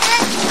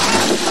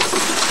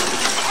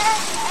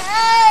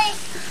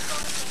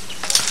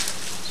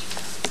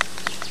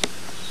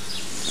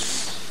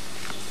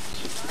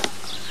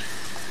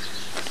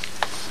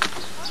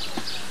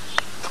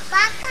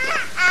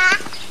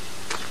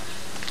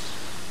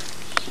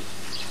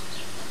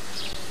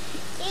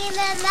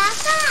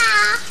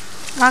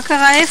 מה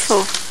קרה?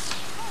 איפה?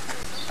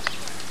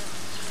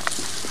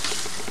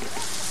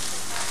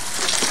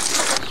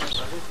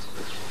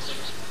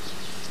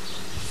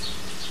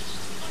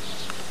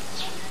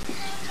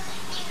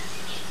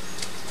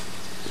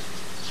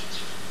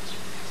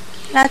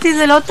 נתי,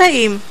 זה לא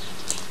טעים.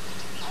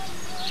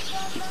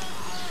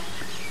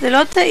 זה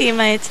לא טעים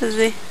העץ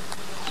הזה.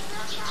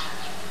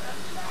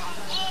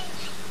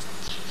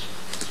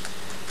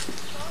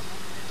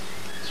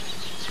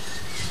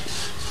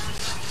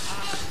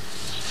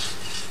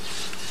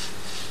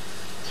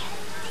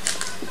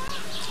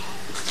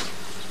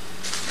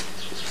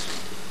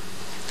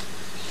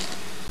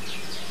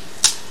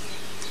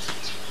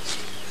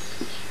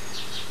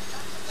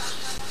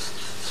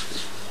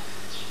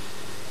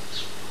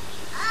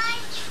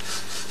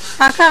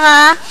 מה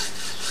קרה?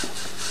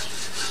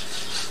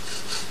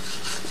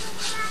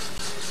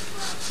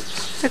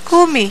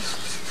 תקומי.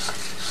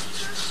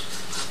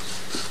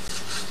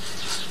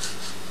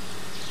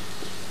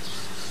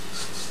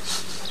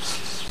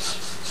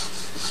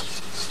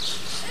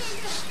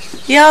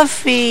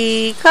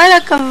 יופי, כל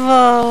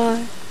הכבוד.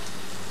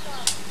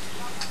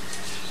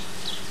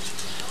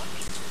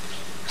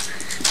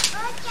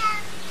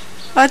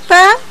 עוד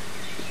פעם?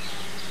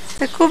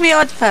 תקומי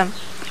עוד פעם.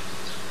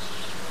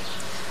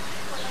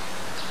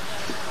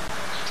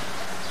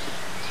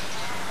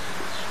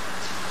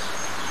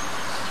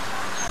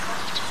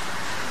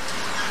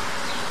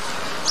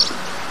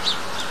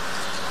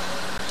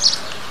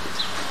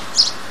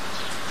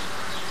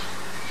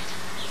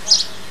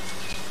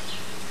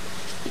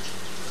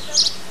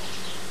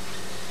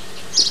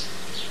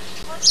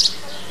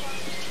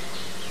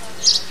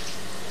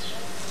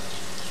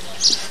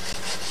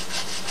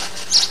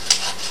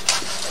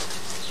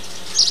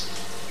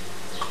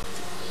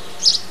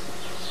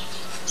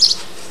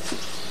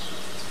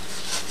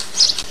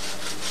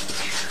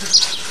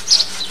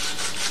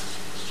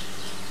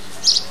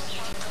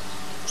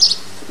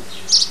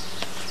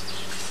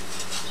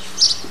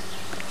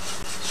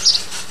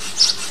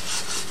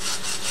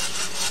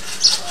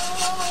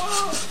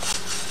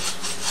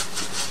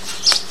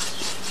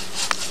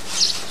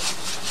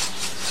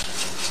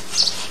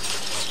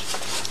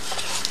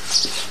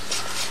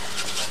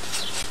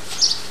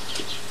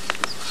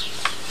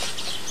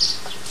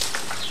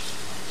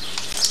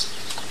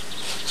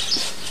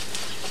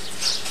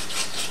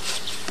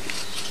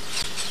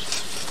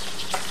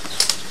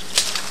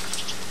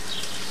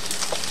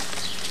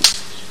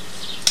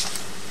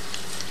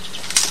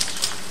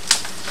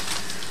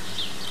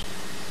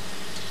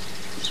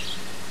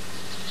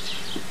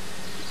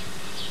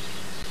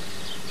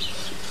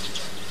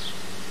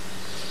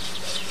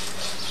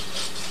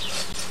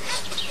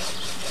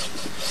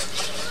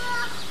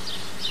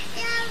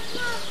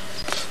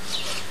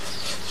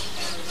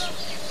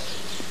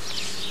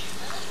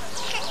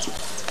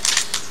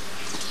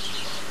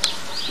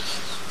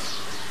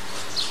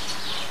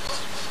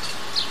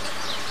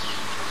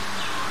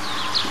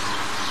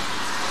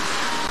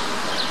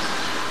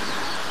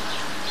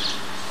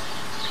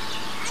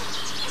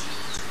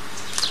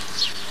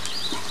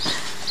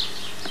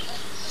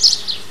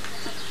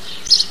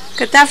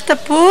 כתבת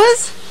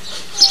פוז?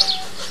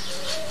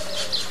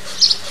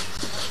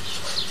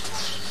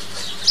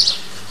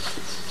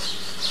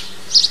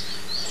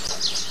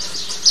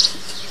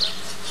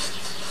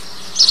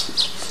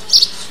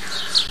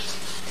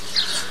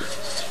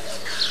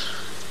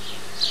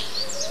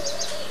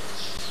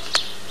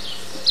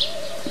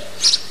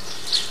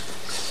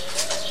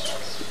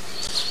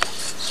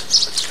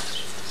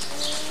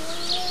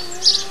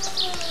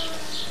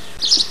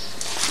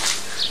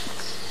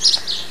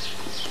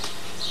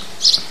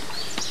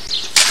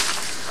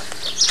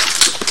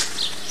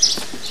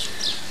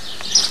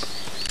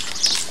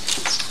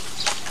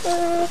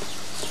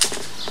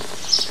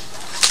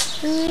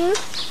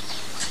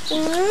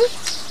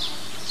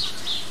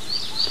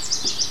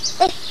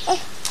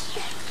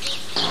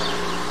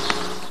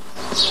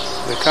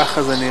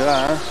 וככה זה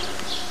נראה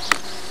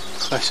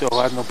אחרי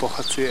שהורדנו פה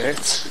חצי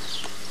עץ.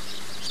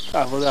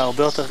 העבודה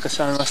הרבה יותר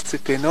קשה ממה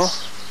שציפינו.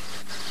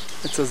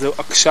 העץ הזה הוא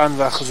עקשן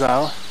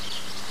ואכזר,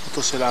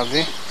 אותו של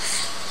אבי,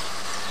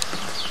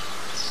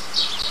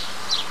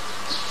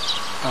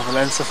 אבל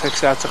אין ספק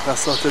שהיה צריך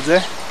לעשות את זה.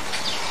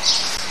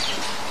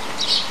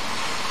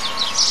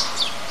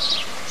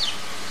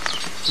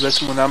 זו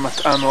תמונה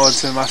מטעה מאוד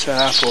של מה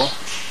שהיה פה.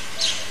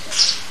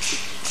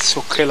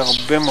 שוקל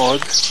הרבה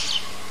מאוד,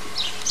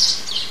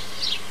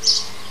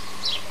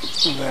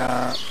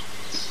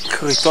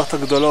 והקריטות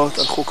הגדולות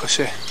הלכו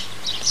קשה.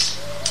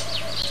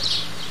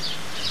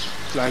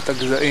 אולי את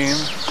הגזעים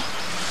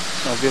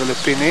נעביר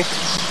לפיני,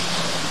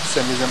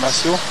 נעשה מזה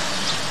משהו.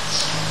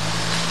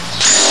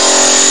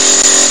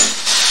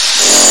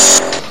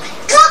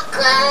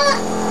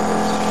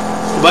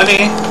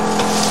 בני,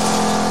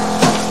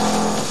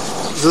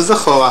 זוז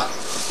אחורה.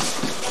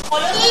 יכול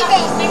להיות שאנחנו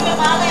עושים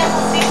למעלה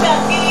יחסים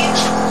בעתיד.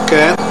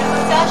 כן.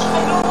 לבצע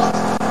שחלות.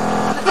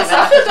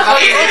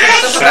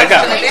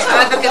 רגע,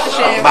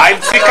 מה עם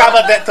ציקה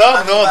טוב,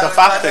 נו,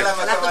 דפקתם.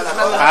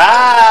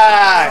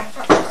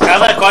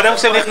 חבר'ה, קודם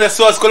כשהם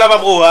נכנסו אז כולם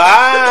אמרו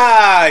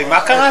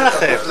מה קרה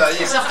לכם?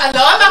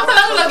 לא אמרת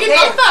לנו להגיד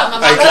עוד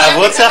פעם.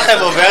 ההתלהבות שלכם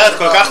עוברת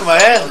כל כך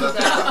מהר?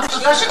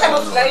 שלושת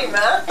המופלאים,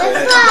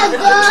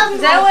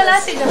 זהו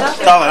אלעתי, דבר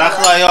כזה. טוב,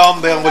 אנחנו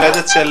היום ביום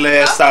הולדת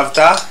של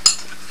סבתא,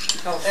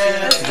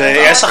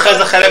 ויש אחרי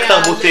זה חלק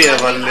תרבותי,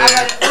 אבל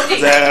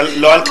זה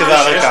לא על כדי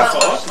הרקע.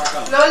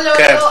 לא.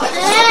 כן.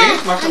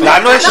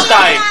 לנו יש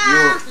 2.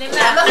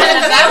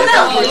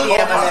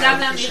 גם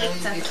להמיר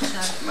קצת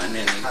עכשיו.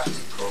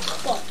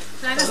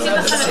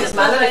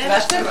 אולי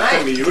נשים לך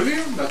מיולי?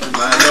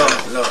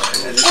 לא.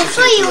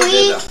 איפה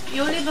יולי?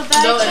 יולי בבית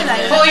שלה.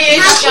 פה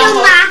יש שם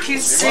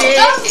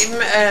כיסא עם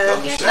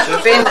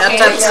בין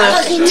התצר.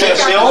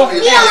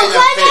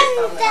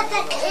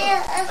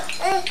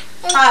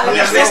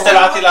 אני אכניס את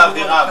אלעתי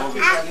לאווירה, בובי.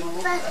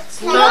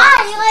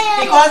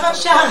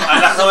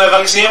 אנחנו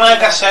מבקשים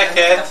רגע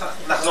שקט,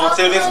 אנחנו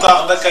רוצים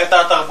לפתוח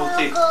בקטע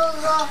התרבותי.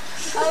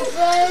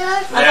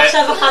 עד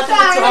עכשיו אכלתם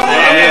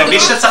בצורה מי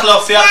שצריך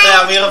להופיע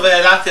אחרי אמיר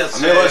ואלעתי, אז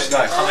אמיר או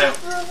שניים. חמם.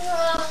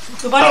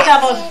 בוא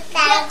נתעמוד.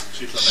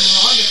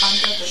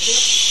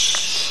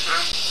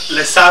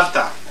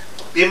 לסבתא,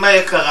 אמא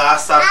יקרה,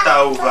 סבתא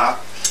אהובה,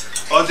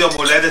 עוד יום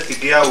הולדת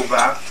הגיעה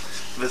אהובה,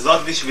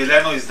 וזאת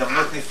בשבילנו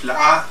הזדמנות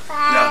נפלאה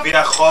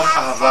להביע חום,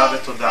 אהבה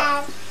ותודה.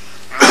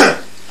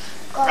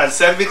 על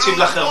סנדוויצ'ים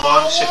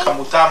לחרמון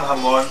שכמותם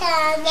המון,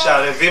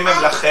 שהערבים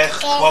הם לחך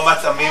כמו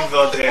מטעמים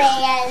ועוד איך,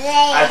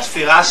 על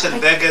תפירה של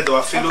בגד או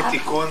אפילו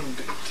תיקון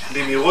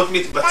במהירות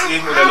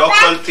מתבצעים וללא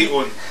כל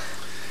טיעון.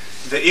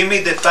 ואם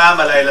מדי פעם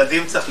על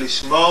הילדים צריך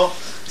לשמור,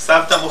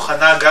 סבתא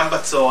מוכנה גם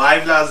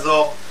בצהריים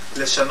לעזור,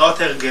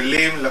 לשנות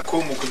הרגלים,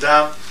 לקום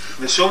מוקדם,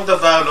 ושום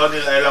דבר לא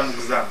נראה לה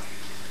מוגזם.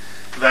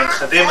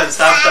 והנכדים אל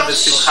סבתא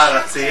בשמחה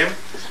רצים,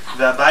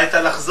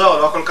 והביתה לחזור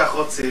לא כל כך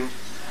רוצים,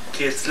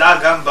 כי אצלה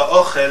גם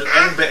באוכל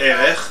אין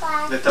בערך,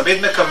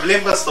 ותמיד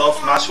מקבלים בסוף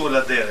משהו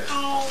לדרך.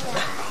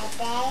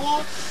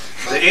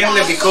 ואם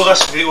לביקור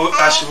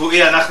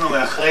השבועי אנחנו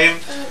מאחרים,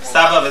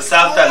 סבא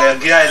וסבתא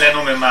להגיע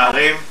אלינו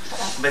ממהרים,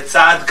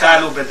 בצעד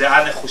קל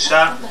ובדעה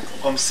נחושה,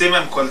 עומסים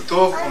הם כל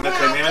טוב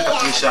ומקיימים את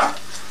הפגישה.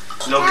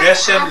 לא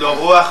גשם, לא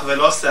רוח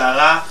ולא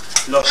שערה,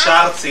 לא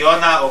שער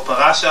ציונה או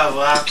פרה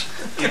שעברה,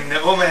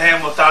 ימנעו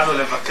מהם אותנו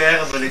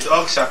לבקר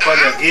ולדאוג שהכל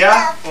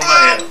יגיע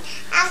ומהר.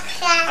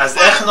 אז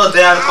איך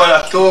נודה על כל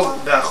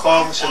הטוב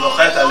והחום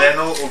שנוחת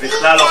עלינו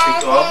ובכלל לא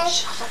פתאום?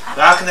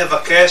 רק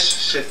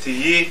נבקש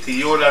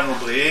תהיו לנו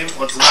בריאים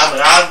עוד זמן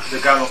רב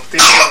וגם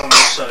אופטימיים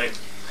ומאושרים.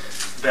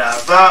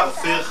 באהבה,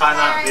 אופיר,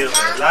 חנה, דביר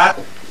ואלעד.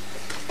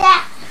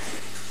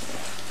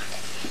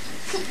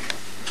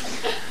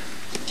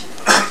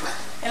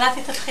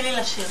 אלעתי, תתחילי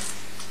לשיר.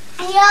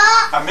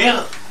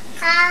 אמיר,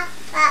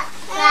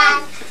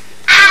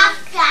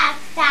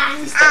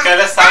 תסתכל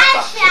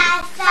לסבתא.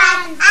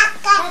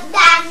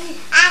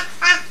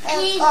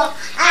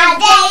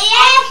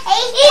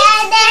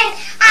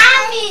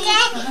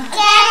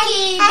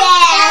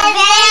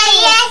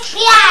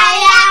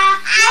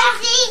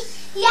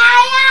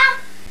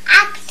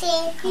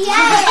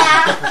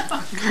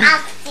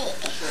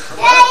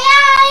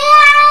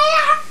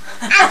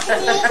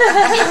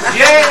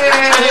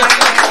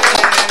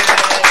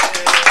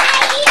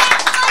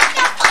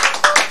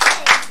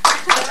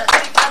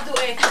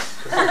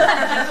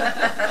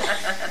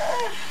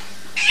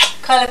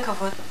 כל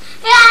הכבוד.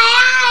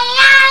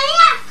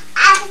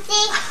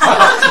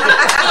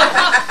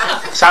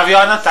 עכשיו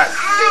יונתן.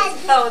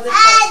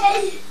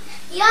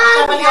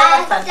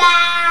 יונתן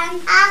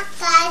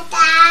הקטן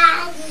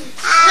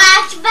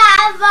רץ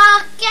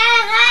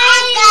בבוקר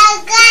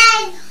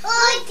הגגן הוא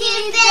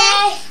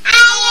טיפש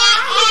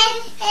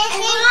איך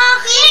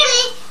מוחים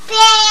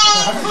מפה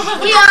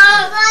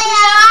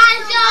יונתן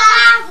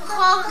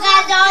חור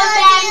גדול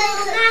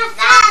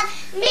במכנסיו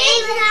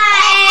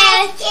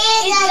מתנער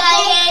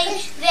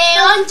התגייס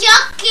ועונשו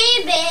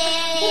קיבל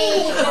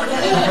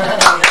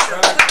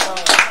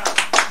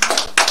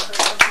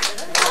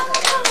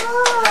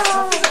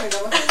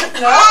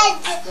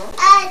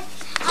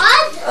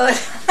עוד.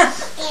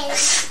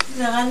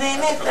 זרה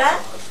נהנית, אה?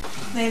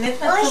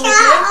 נהנית מהתחום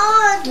הזה?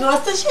 נו, אז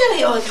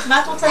תשאירי עוד. מה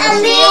את רוצה לשאיר?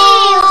 אמי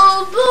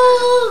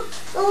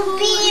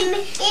ובים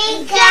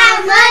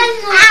איגמן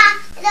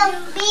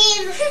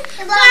הלובים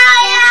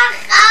ביח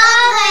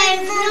אורן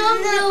נום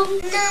נום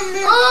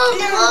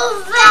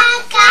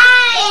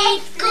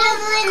ובקיץ קום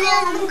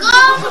נום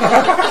קום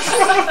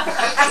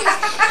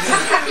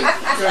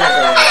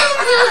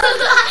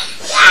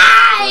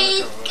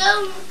קיץ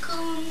קום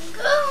קום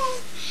קום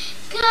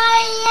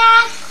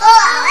ביח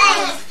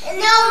אורן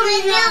נום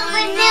נום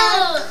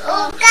נום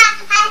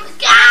ובקיץ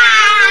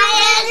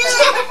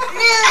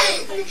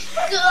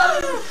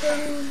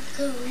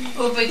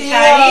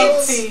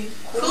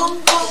קום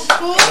קום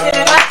קום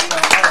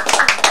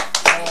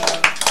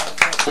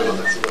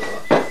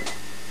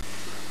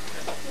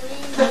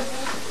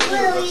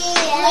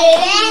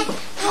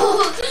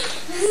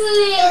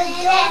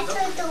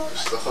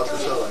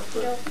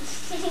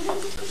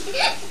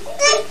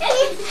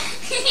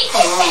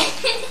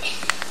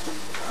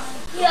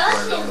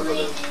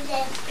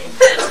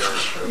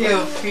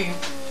יופי.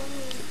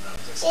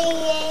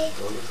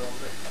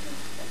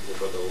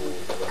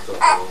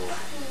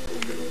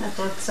 את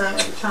רוצה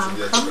פעם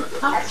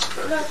חם?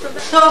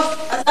 טוב,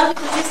 אז אבי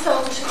תכניס את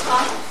האוטו שלך.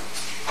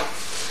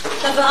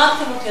 עכשיו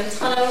ברקתם אותי, אני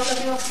צריכה לעלות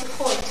להביא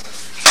מפתחות.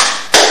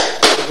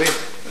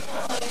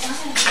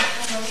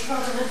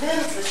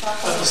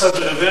 את עושה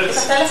ברוורס?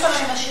 את הטלפון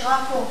אני משאירה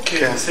פה.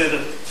 כן, בסדר.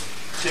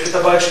 תראי את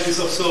הבית שלי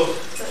סוף סוף.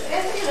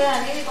 איזה נראה,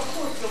 אני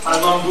בחוץ. על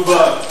מה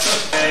מדובר?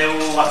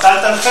 הוא רצה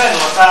לטלפן,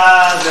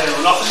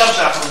 הוא לא חשב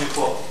שאנחנו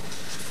מפה.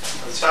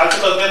 אז שאלתי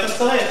אותו את מי אתה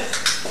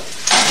צריך.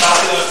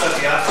 אמרתי לו איך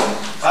תגיע,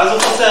 ואז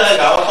הוא חוזר,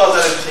 רגע, האוטו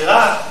הזה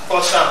למכירה,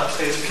 פה שם.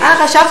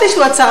 חשבתי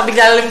שהוא עצר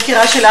בגלל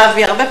המכירה של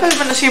האוויר. הרבה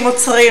פעמים אנשים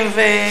עוצרים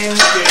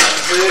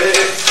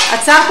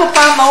עצר פה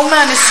פעם ההוא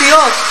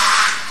מהנסיעות.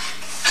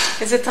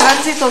 איזה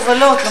טרנזיט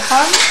הובלות,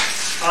 נכון?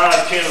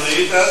 כן,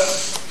 ראית?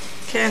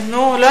 כן,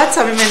 נו, לא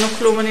יצא ממנו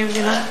כלום, אני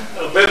מבינה.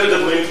 הרבה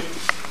מדברים,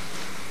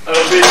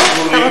 הרבה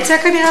דיבורים. אתה רוצה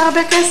כנראה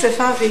הרבה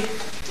כסף, אבי.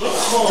 לא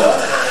נכון.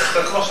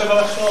 אתה כמו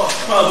שבמחירות.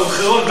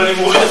 במחירות, ואני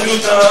מוריד אפילו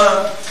את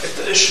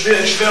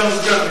שווה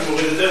המזגן, אני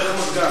מוריד את דרך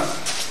המזגן.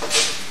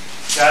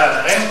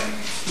 יאללה, נראים?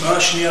 מה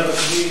השנייה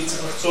בכלי,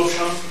 צריך לחצוב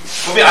שם.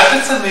 קובי,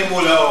 אל תצלמי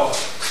מול האור.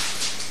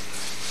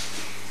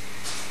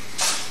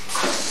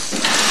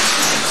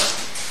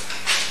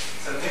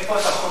 צלמי פה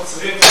את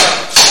החוצבים.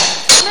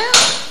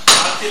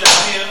 אמרתי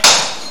לאמיר,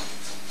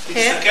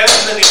 תסתכל על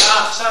זה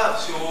נראה עכשיו,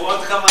 שהוא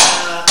עוד כמה...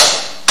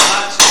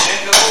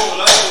 שאין גמור, הוא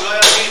לא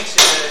יבין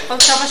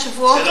עוד כמה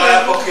שבועות. שלא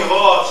היה פה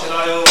קירות, שלא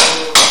היו...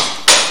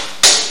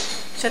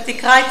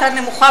 שהתקרה הייתה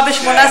נמוכה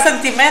ב8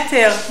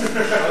 סנטימטר.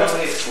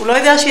 הוא לא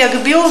יודע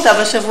שיגביעו אותה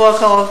בשבוע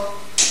הקרוב.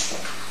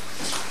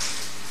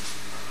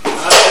 אני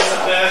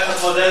אספר איך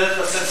את מודדת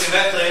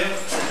בסנטימטרים.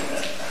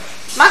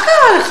 מה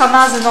קרה לך?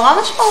 מה? זה נורא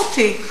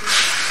משמעותי.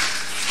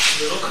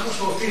 זה לא כמה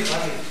משמעותי,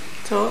 חני.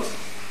 טוב.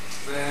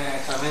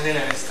 תאמיני לי,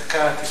 אני אסתכל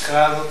על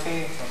התקרה הזאת,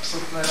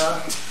 מבסוט ממנה.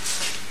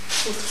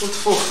 טפו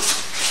טפו.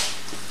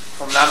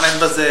 למה אין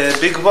בזה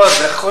ביג בונד?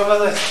 איך קוראים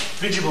לזה?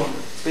 ביג'י בונד.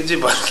 ביג'י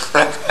בונד.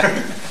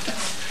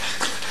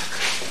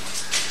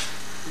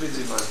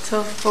 ביג'י בונד.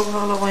 טוב, פה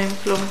כבר לא רואים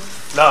כלום.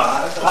 לא,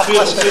 רק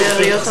מה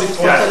שאריות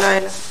ארוכות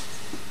הלילה.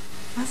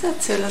 מה זה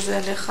הצל הזה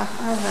עליך?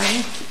 זה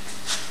אני.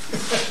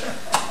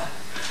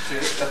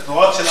 את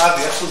התנועות של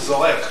אבי, איך הוא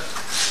זורק?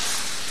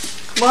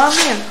 כמו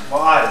אמיר.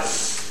 כמו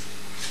אז.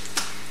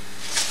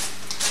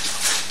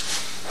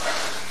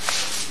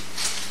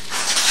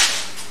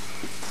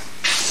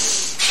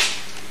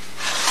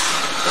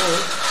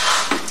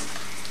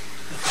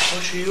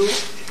 שיהיו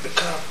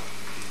בקו.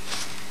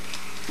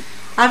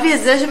 אבי,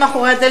 את זה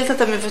שמאחורי הדלת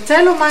אתה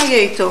מבטל או מה יהיה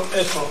איתו?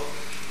 איפה?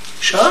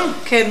 שם?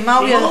 כן, מה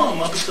הוא יהיה? לא,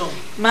 מה פתאום?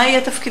 מה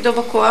יהיה תפקידו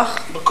בכוח?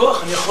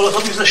 בכוח, אני יכול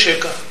לעשות מזה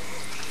שקע.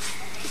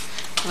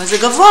 אבל זה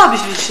גבוה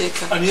בשביל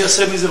שקע. אני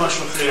אעשה מזה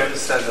משהו אחר. יהיה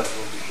בסדר.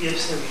 יהיה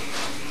בסדר.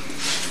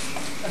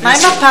 מה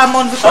עם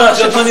הפעמון וכל מה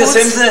שבחוץ? אני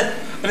אעשה עם זה?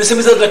 אני אעשה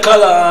מזה הדלקה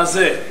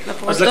לזה.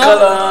 לפרוזדור?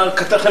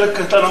 הדלקה לחלק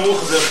קטן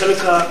נמוך, זה החלק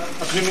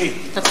הפנימי.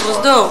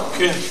 לפרוזדור?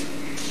 כן.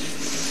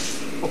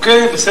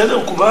 אוקיי, בסדר,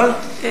 מקובל?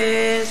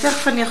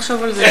 תכף אני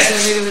אחשוב על זה,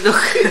 אני לבדוק.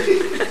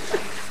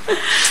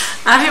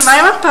 אבי, מה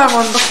עם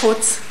הפעמון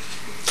בחוץ?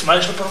 מה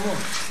יש לפעמון?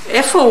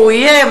 איפה הוא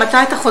יהיה? מתי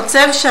אתה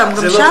חוצב שם?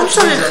 גם שם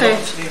צריך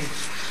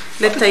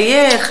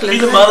לטייח.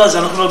 מלמעלה זה,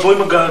 אנחנו נבוא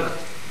עם הגג.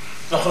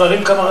 אנחנו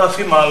נרים כמה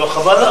רעפים, מה לא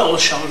חבל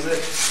להרוס שם,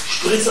 זה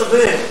שפריץ הרבה.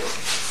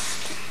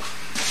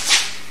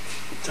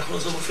 צריך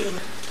לעזור אופיר.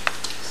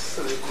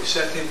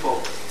 ריקושטים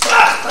פה.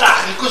 טרח,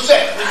 ריקושטה.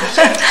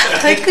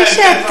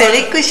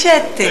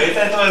 ראית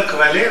אתמול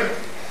כבלים?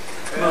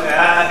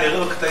 היה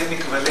אירוע קטעים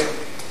מכבלים.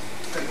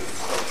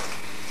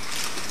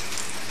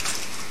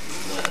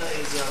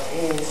 זה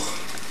ארוך.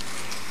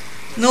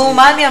 נו,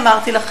 מה אני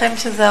אמרתי לכם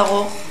שזה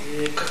ארוך?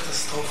 זה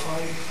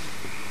קטסטרופאי.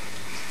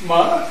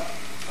 מה?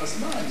 אז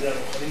מה, זה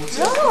ארוך? אני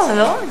מוצא...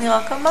 לא, אני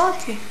רק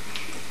אמרתי.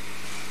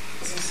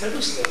 זה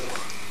בסדר שזה ארוך.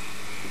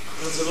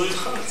 אבל זה לא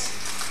ילחץ.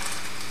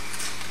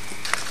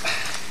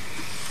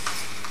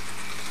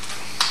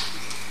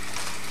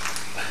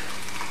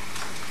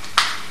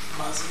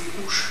 מה זה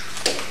ייאוש?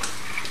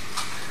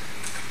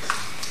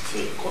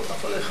 אופיר, הכל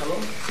נפל עליך, לא?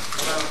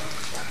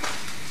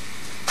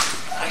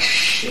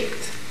 שיט.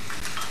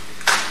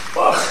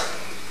 וואח.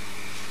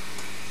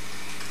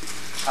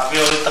 אבי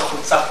הוריד את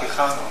החולצה,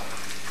 פתיחנו.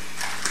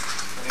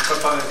 אני כל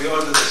פעם מביא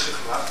עוד איזה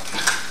שכבה.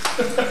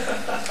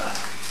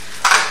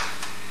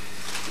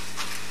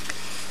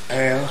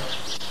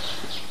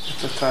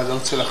 את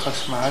התעלות של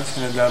החשמל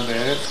שנדע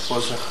בערך, פה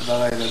זה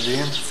חדר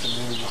הילדים,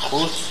 שמים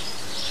בחוץ.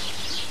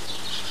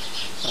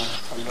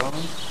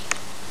 החלון.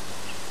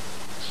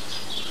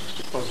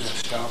 פה זה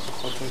ישר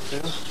פחות או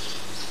יותר.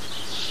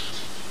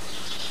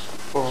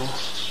 פה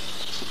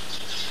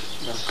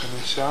גם כאן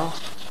ישר.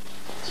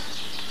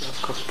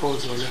 דווקא פה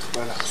זה הולך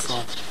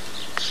באלכסון.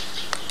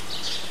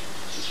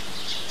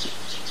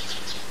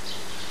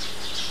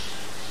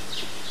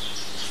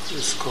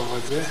 לזכור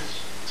את זה.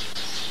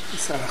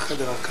 ניסה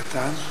לחדר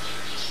הקטן.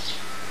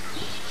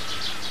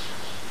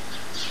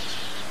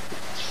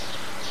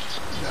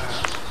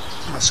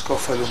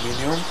 משקוף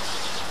אלומיניום.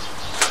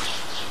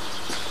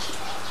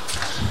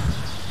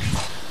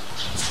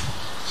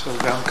 עכשיו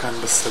גם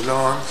כאן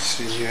בסלון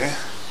שיהיה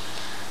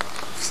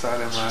קופסה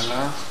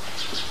למעלה.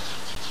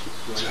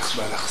 זה הולך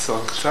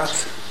באלכסון קצת.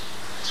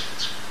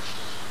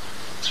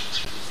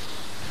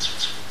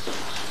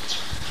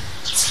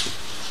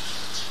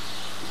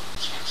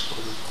 פה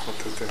זה פחות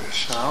או יותר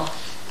ישר.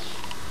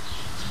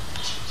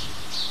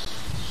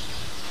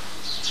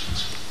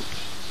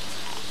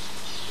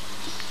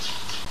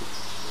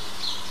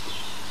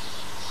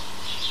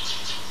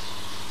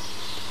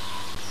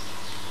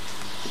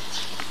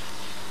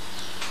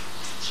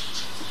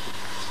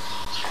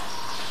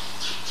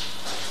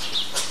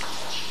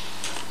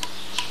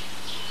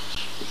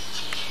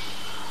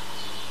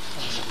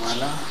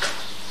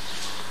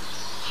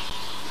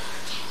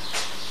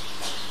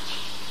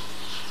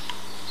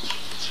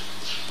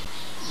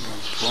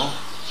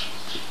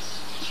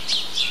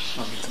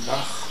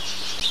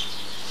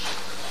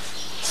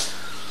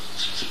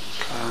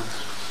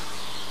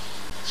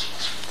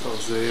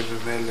 זה יהיה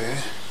במלא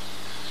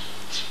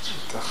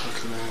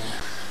מתחת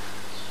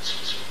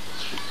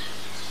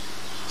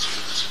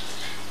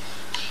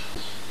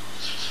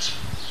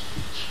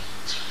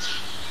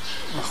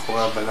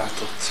מאחורי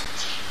הבלטות.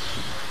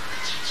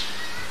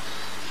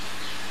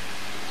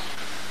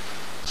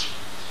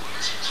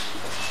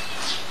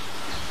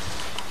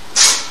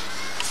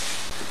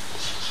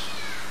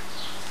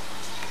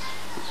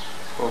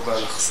 פה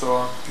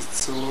באלכסון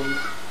פיצול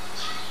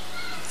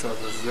בצד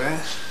הזה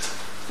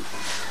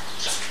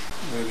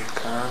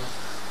ולכאן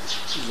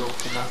אזור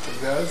פינת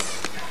הגז.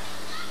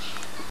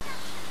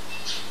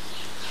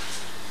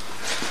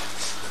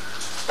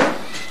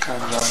 כאן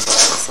גם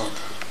באלכסון.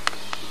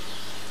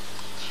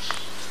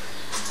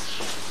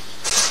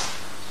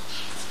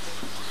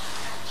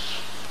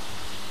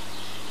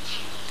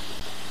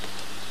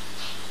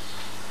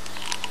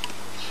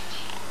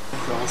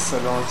 זה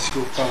הסלון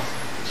שהוא פעם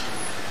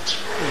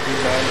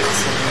הביא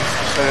לאלכסונים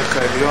החלק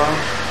העליון,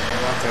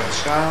 למטה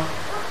ישר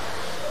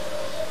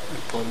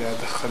ופה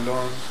ליד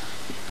החלון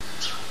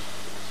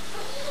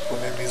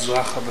פונה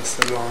מזרחה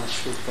בסלון,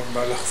 שוב פעם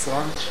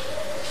באלכסון,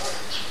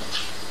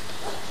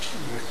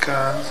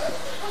 וכאן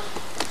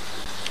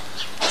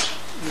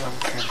גם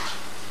כן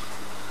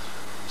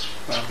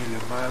בא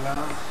מלמעלה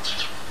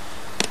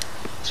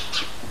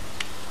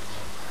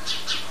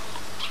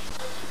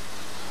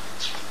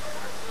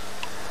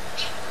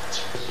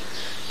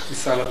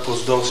כניסה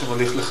לפרוזדור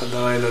שמוליך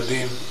לחדר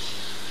הילדים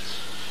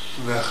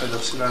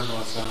והחדר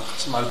שלנו, אז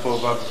החשמל פה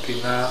בא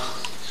בפינה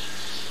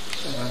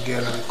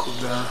ונגיע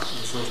לנקודה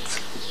הזאת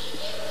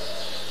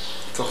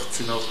תוך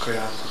צינור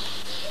קיים.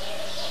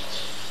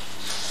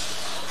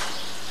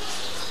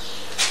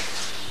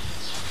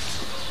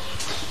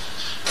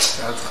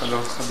 ליד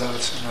חלון חדר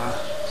השינה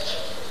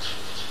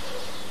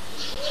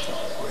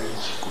רואים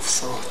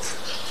קופסאות.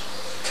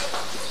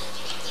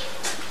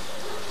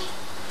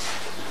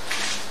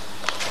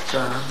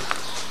 כאן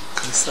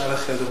כניסה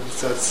לחדר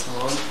מצד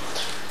שמאל,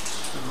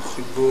 יש לנו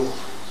חיבור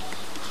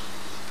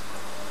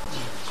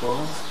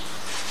מפה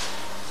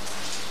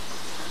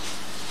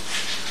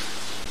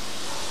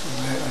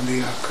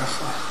ועלייה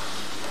ככה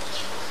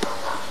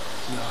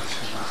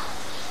לראשונה.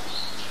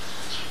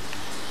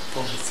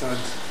 פה מצד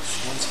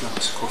שמאל של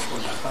המשקוף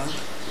עוד אחד.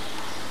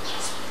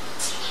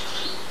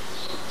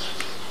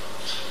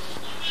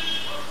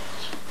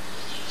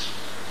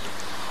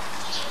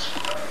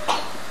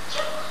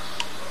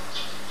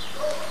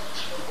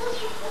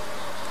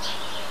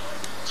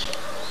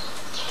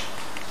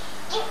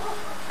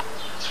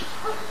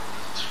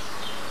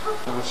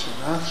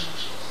 השינה.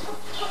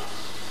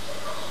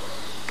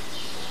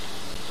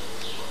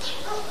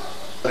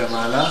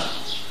 למעלה,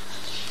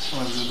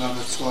 אבל זה בא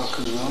בצורה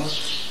כזאת,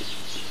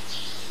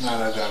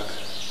 מעל הגג,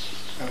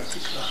 על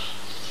התקרה.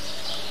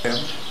 כן.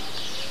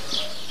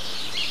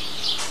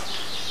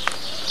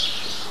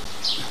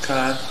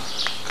 וכאן,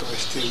 מקווה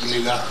שתהיה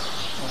גלילה,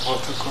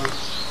 למרות הכל.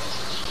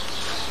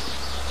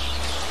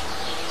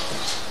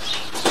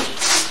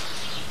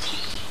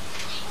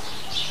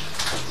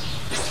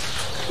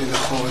 כלי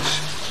לחורש,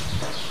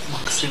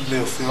 מקסים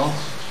ביופיו.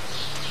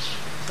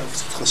 טוב,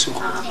 קצת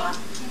חשוך.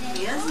 מי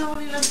יעזור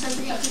לי לצאת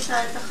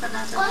איתה את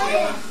הכנת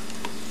הקרח?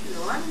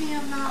 לא אני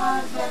אמרה,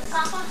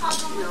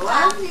 לא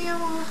אני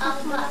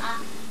אמרה,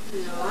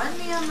 לא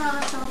אני אמרה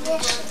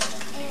תרנגולת.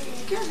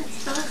 כן,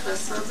 אצטרך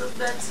לעשות זאת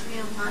בעצמי,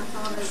 אמרה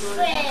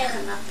תרנגולת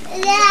מבחינת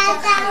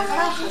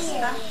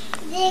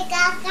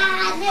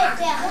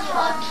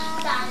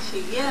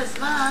שהגיע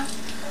הזמן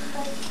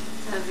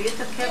להביא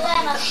את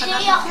הקמח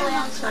מתחנת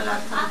הקמח של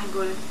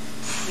התרנגולת.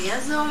 מי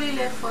יעזור לי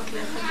לאפות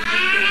לחם עם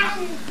הקמח?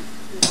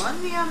 לא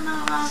אני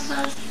אמרה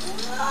אבל,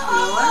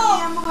 לא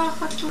אני אמרה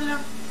חתולה,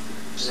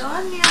 לא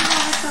אני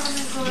אמרה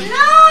תרנגולת.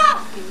 לא!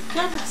 אם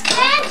כן,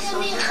 אצטרך זה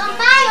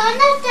מלחמה, לא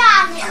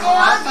נתן, זה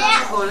לא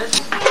תרנגולת.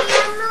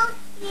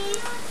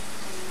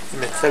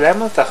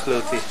 מצלם אותך,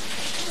 לוטי.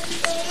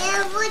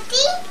 מצלם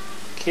אותי?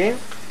 כן?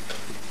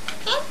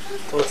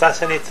 את רוצה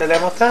שאני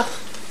אצלם אותך?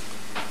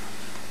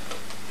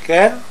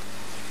 כן?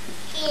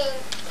 כן.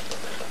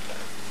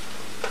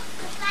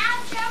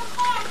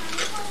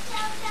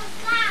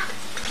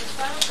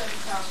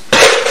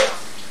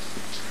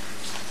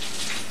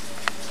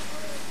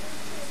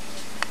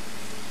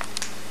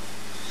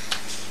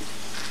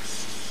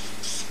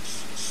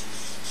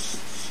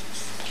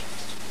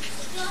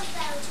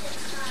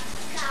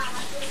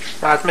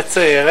 מה את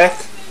מציירת?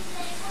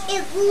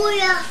 עיגול.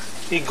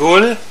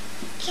 עיגול?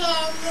 כן.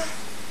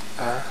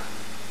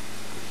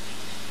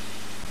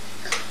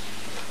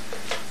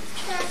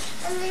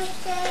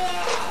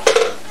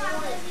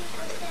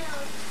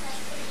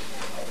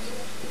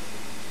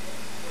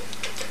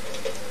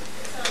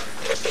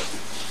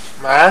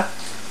 מה?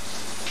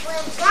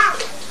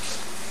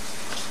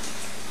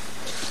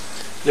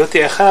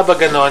 לוטי, איך היה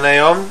בגנון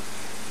היום?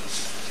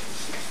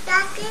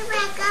 תקי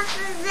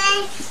בקפה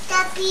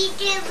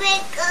ותפיתי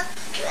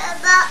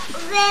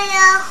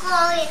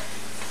ולאחורי.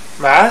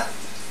 מה?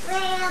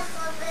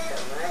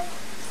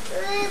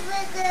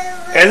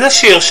 איזה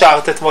שיר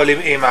שרת אתמול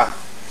עם אמא?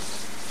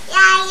 יא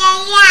יא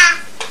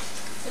יא.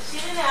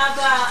 תשאירי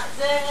לאבא,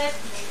 זה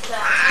רטמיצה.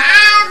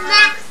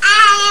 אבא,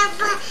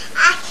 אבא,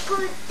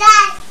 אקוטה,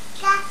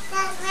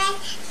 כתבי,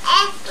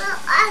 איפה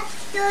עוד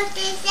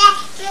תותזה,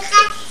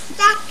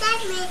 וחסתכת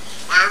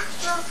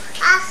מאחור,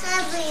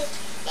 אחרי,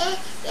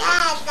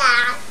 ידע.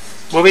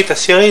 בובי,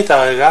 תשאירי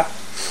איתה רגע.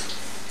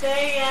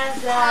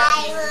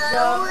 תיזהי,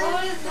 זו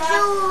מול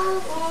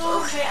זו,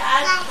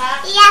 ועד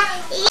כך. יא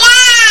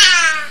יא.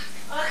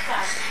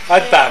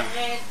 עוד פעם.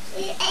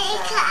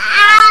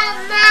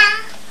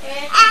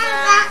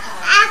 אבא,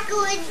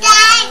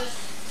 אקוטה,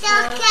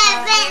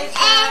 שוקבת,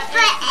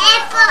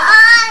 איפה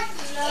עוד,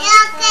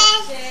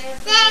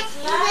 יוקשת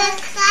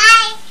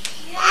וחי,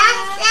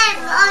 עכשיו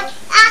עוד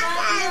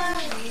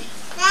אחרי,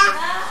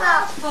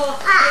 פה,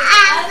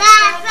 האבא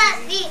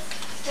פבי,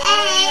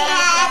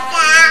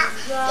 עכשיו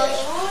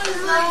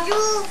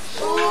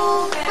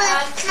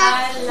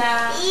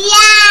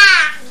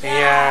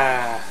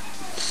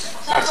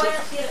בואי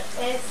נתחיל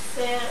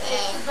 10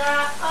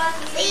 אצבעות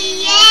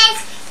ויש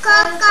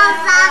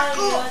קוקובקואות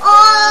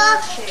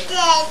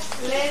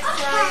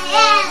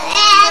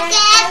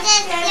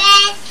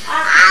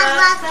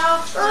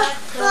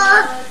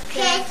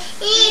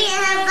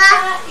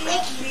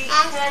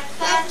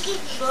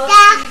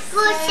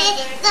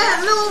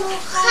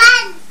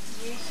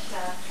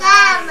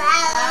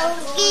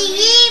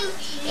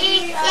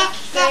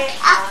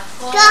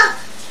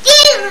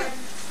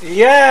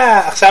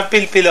עכשיו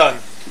פלפילון.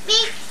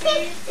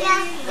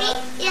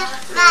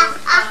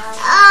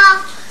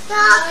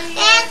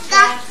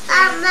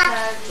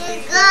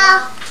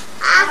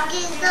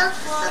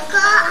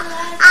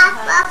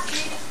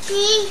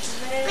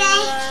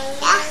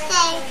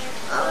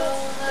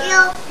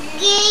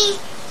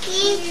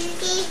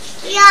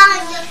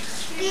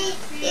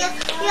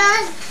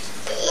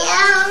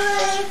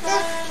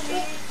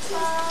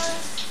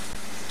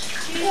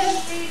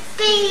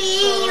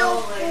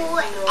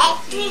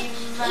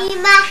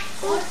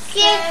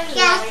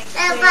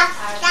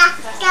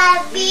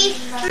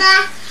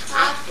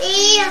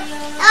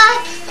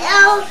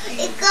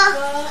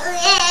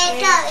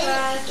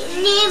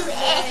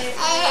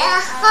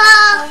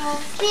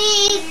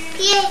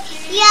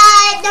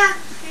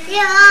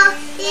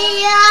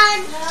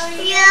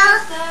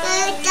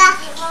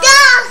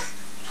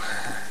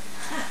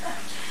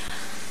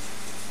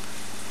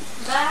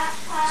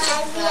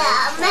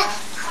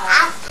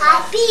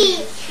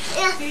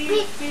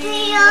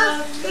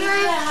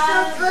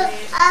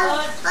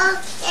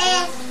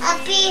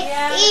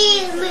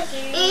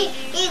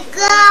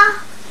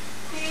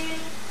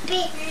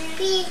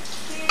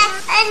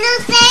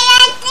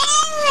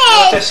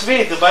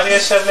 תשבי, בואי נהיה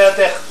שם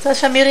לידך. רוצה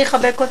שאמיר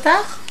יחבק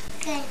אותך?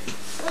 כן.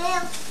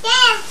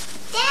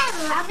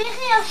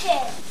 אביחי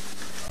יושב.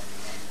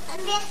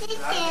 אביחי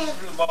יושב.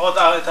 עוד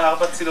את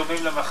 4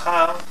 צילומים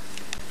למחר.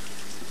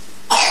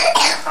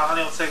 מחר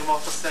אני רוצה לגמור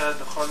את הסרט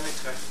בכל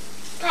מקרה.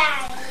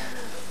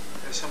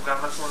 יש שם גם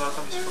התמונות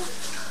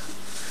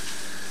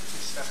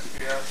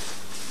המשפחתיות.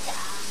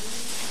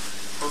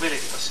 מובילי,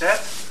 תתפשט.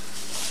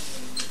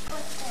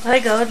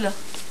 רגע, עוד לא.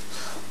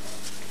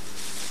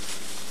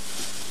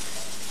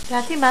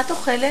 יאתי, מה את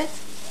אוכלת?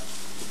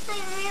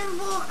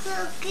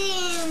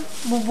 בוקבוקים.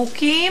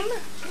 בובוקים?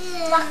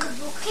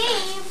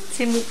 בקבוקים.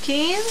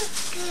 צימוקים?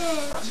 כן.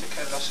 מה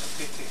שכן, לא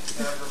שתיתי,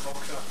 זה היה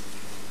בבוקר.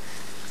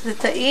 זה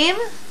טעים?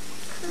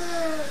 כן.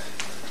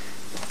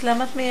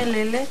 למה את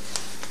מייללת?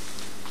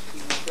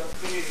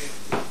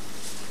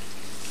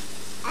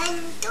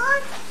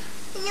 אנטון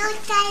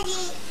רוצה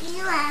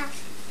ללוח.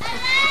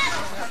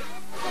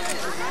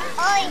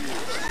 אוי.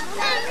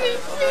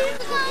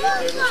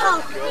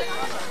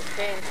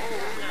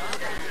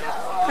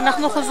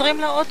 אנחנו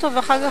חוזרים לאוטו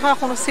ואחר כך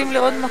אנחנו נוסעים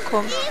לעוד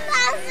מקום.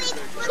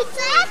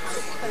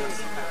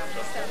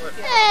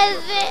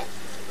 איזה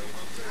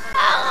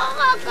יער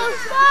הרקפות.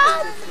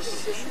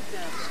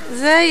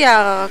 זה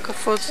יער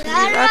הרקפות,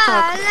 גבעת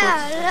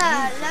הרקפות.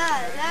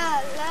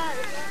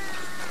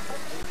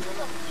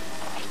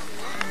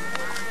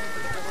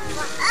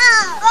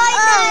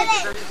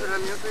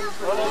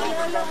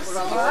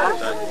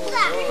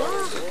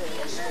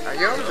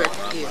 היום זה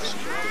כיף.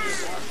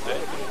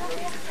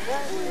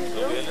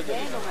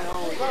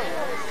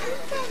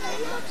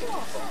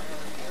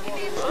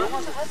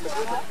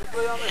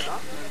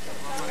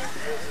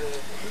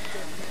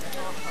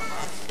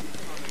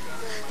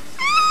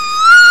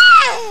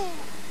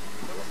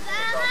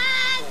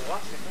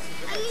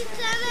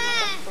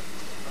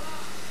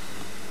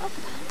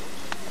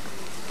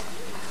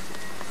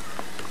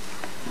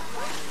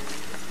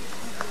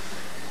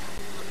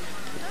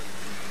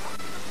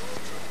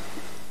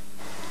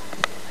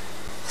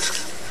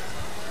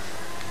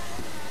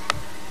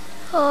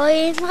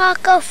 רואים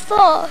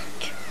רקפות.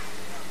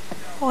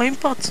 רואים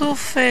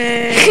פרצוף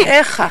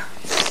איכה.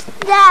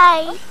 די.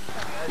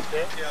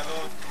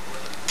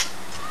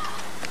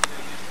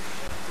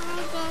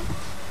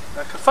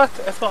 רקפות?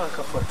 איפה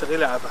הרקפות? תראי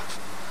לאבא.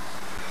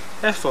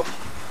 איפה?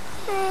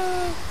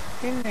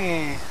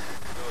 הנה.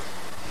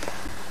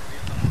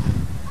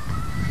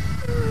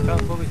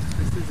 טוב, בואי,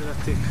 תכניסי את זה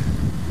לתיק.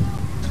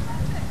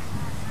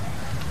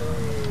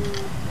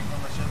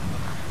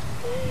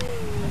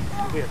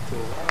 תראי,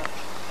 התאורה.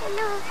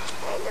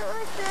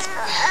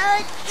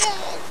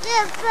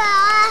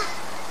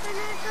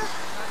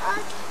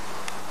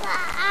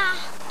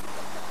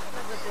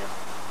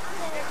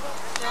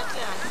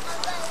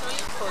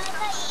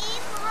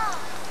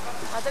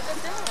 עד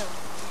הגדר.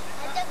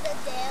 עד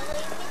הגדר,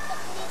 אם היא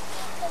תכניס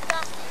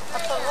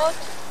הפרות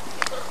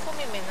תברחו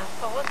ממנה,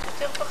 הפרות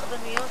יותר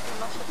פחדניות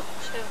ממה שאתה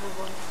חושב,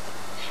 בובון.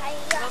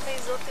 לא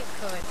מעיזות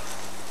להתקרב.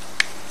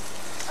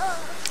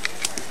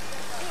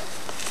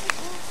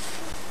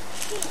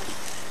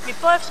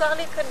 מפה אפשר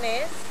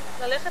להיכנס,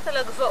 ללכת על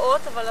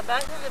הגבעות, אבל הבעיה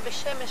זה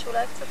בשמש,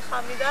 אולי קצת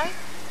חם מדי,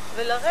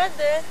 ולרדת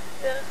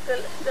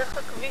דרך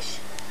הכביש.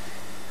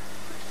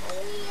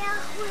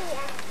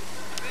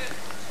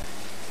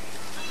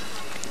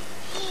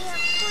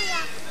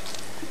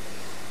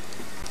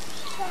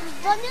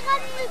 בוא נראה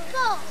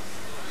מפה.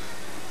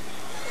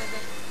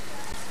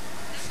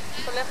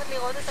 את הולכת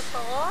לראות את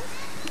הפרות?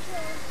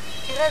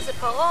 תראה, זה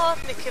פרות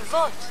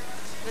נקבות,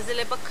 וזה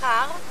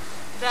לבקר,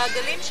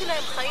 והעגלים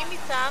שלהם חיים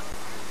איתם.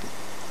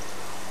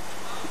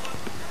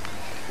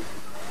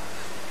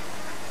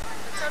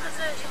 בצד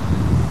הזה יש...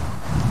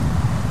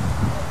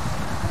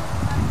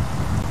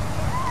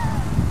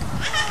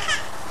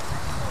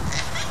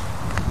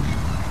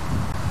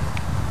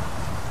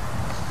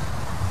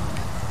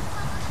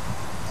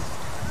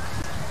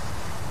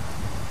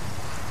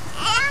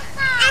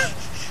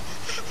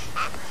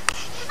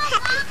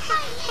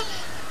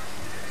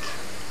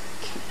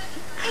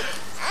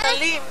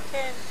 צלים,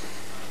 כן.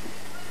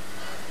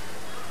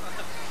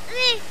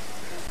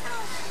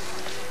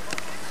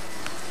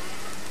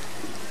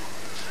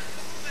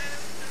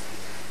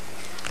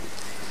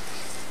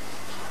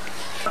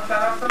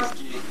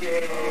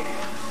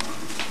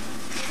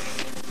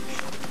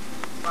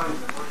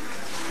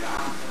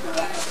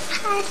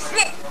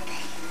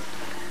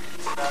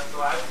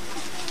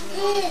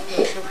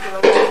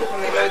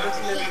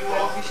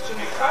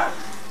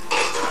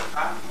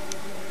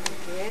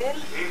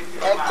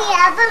 אותי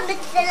אבא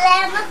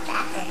מצלם אותך.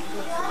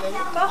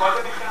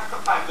 קודם נכנס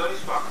כפיים, לא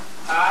לשכוח.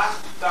 1,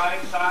 2,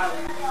 3.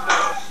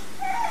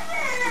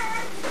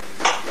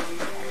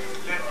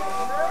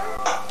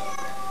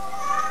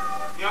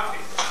 יופי.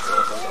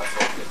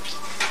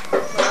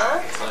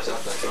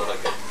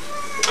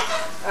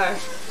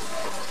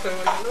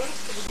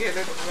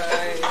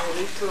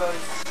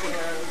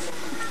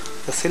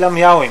 תעשי לה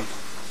מיאוים.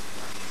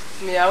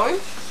 מיאוים?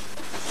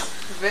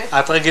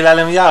 את רגילה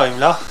למיאוים,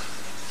 לא?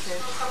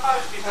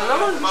 אני לא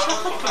מרגישה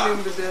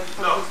חתולים בדרך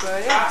כלל, זה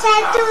בעיה.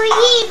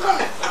 צעצועים.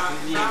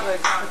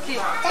 רגע, חכי.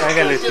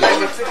 רגע ליטי.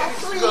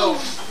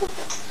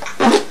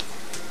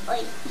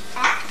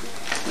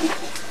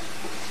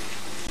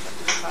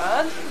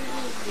 אחד,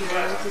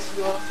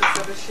 תסגור את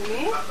הצד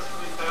השני.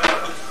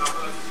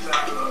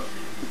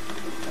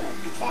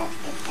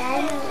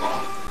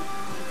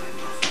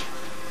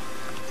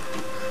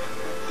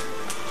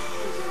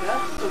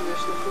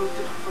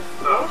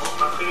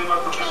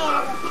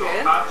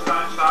 כן.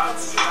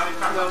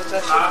 לא רוצה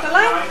לשבת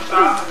עליי?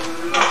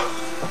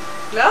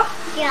 לא?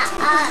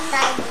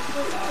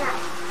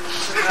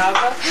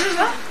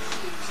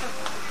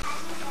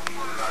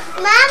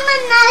 מה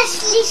המנה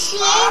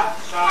השלישית?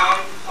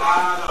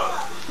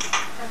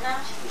 מנה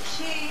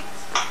שלישית.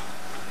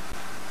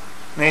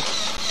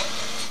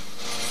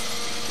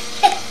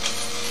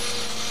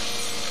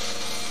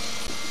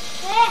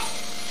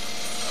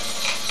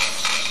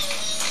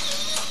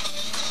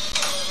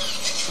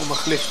 הוא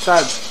מחליף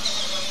צד.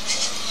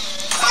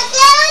 סגר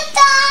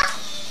אותו!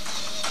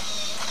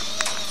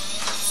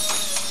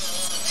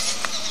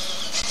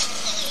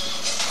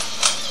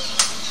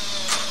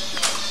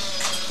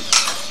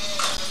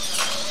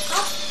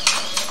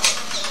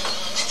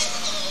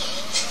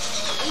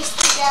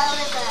 מסתדר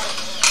לבד.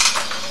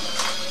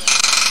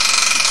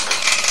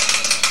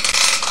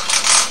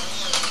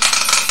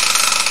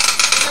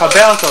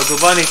 תחבר אותו,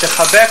 דובוני,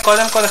 תחבק,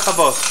 קודם כל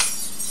לחבות.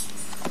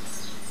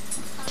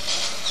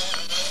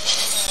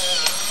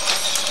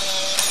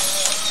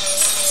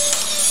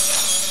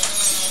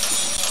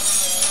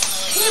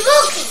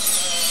 חיבוקי!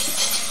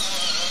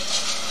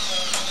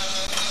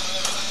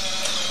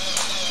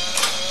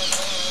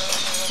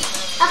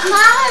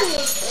 אחרי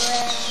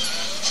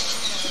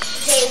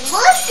זה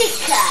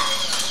מוזיקה!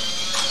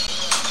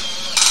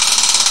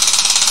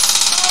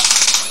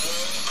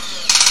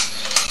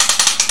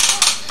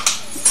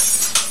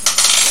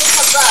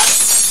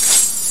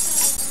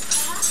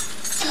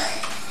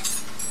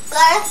 כל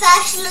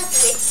הפשלות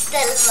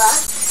מצטלבות.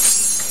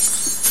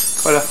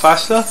 כל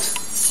הפשלות?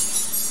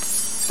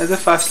 איזה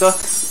פשלות?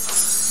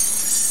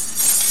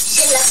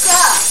 של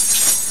הכל.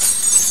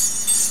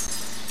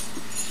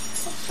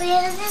 אופיר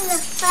זה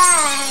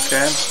נפל.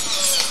 כן.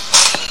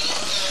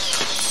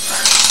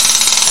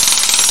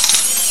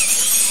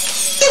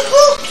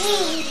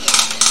 חיבוקי!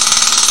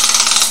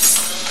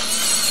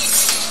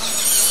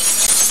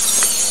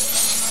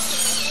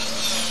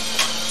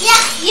 יא!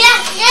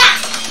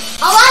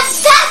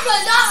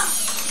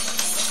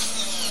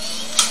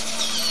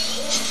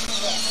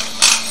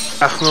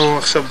 אנחנו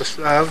עכשיו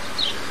בשלב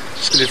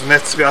של לבנה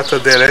צביעת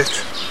הדלת.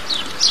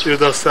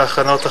 יהודה עושה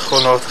הכנות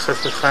אחרונות, אחרי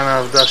שחנה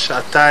עבדה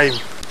שעתיים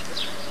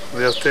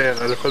ויותר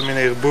על כל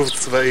מיני ערבוב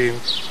צבעים.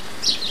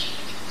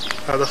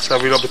 עד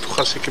עכשיו היא לא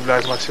בטוחה שהיא קיבלה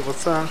את מה שהיא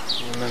רוצה,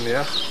 אבל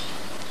נניח.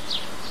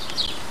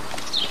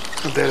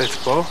 הדלת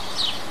פה.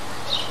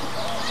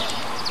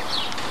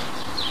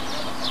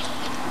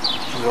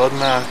 ועוד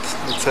מעט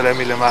נצלם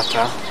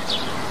מלמטה,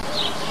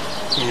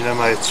 נראה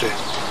מה יצא.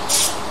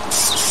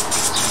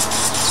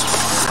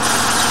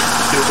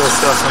 יהודה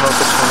עושה הכנות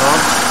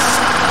אחרונות.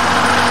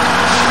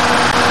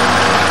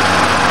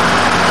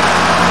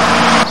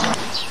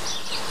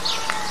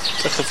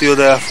 תכף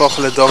יהודה יהפוך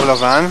לדוב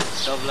לבן.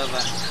 דוב לבן.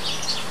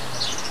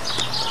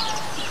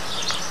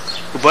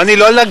 ובואי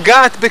לא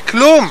לגעת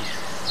בכלום!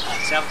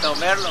 עכשיו אתה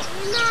אומר לו?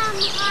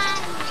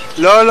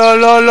 לא, לא,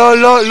 לא, לא,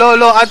 לא, לא,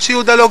 לא, עד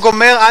שיהודה לא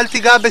גומר, אל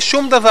תיגע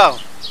בשום דבר.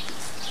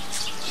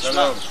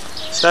 שלום.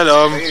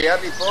 שלום. תגיד,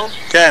 יבי פה?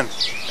 כן.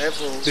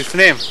 איפה הוא?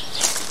 בפנים.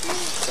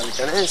 אפשר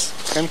להיכנס?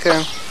 כן,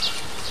 כן.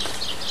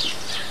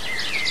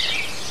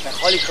 אתה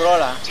יכול לקרוא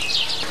לה.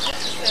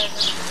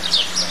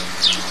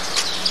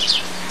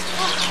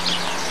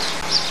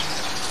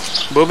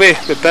 בובי,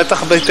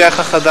 בפתח ביתך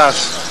החדש.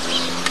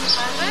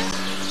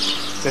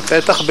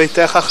 בפתח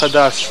ביתך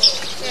החדש.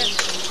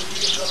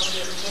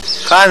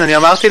 חן, אני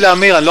אמרתי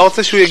לאמיר, אני לא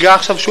רוצה שהוא ייגע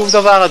עכשיו שום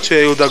דבר עד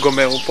שיהודה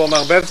גומר, הוא פה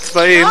מערבב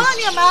צבעים. לא,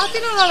 אני אמרתי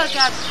לו לא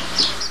לגעת.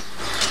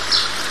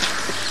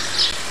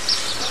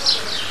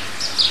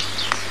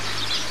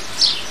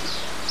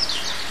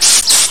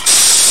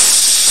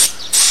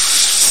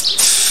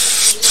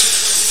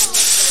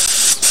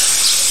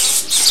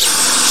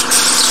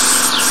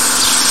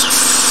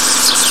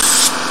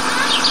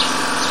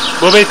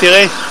 בובי,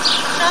 תראי.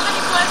 עכשיו אני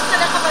כועסת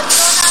עליך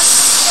בדיונה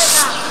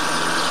השנה.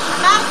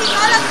 אמרתי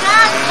לא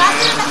לגעת,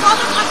 באתי לנקות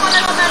אותך כל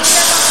היום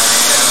מהצבע.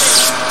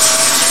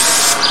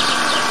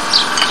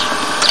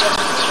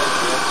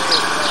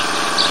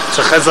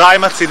 צריך עזרה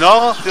עם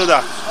הצינור, יהודה?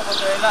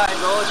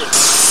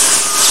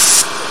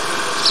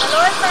 אתה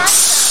לא הבנת.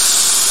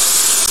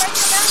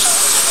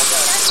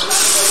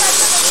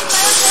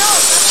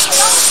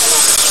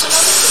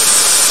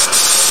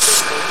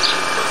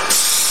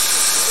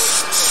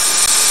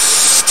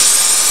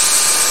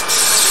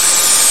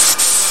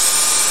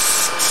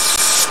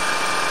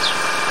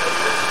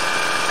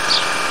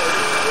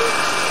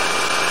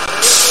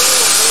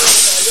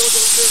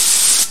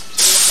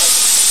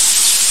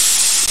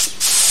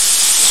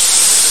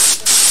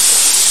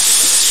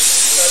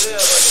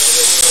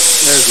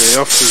 איזה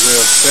יופי זה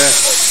יוצא.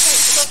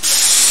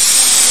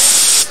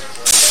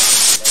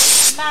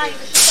 מה, היא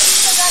פשוט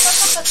תמיד לדעת עוד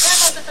פעם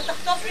בצבע, זה אתה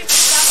תחטוף לי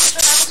פעם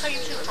ראשונה בחיים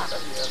שלך.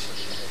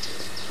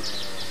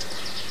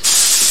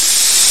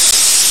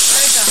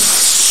 רגע.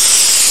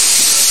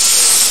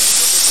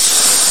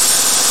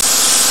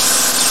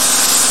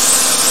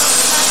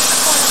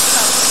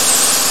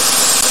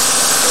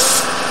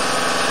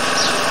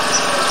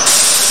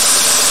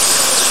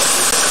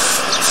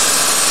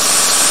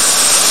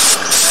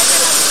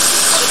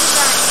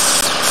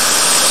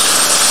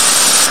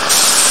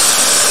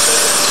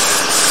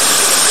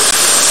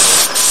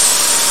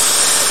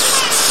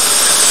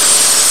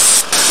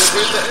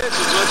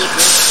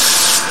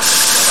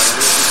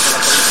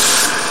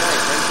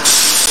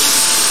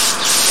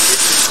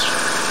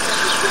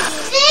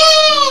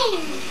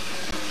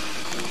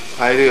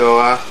 Hi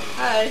Leora.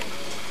 Hi.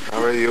 How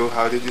are you?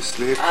 How did you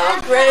sleep? Oh,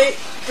 great,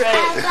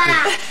 great.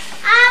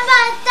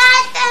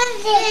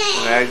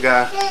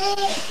 רגע.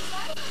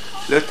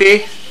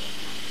 לוטי?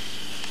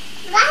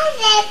 מה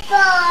זה פה?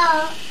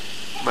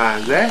 מה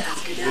זה?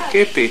 זה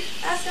קיפי.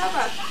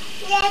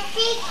 זה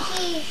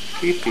פיפי.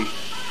 קיפי.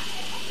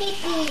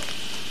 פיפי.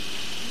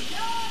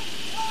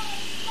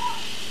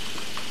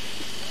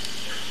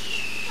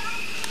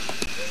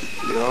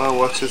 Leora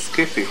watches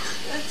Skippy.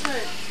 That's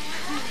right.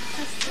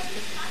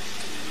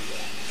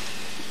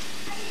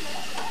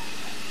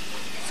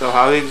 So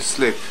how did you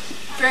sleep?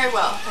 Very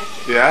well, thank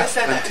you. Yeah? I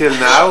said that. Until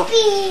now?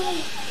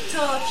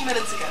 Until a few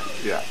minutes ago.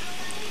 Yeah.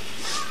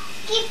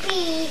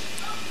 Skippy.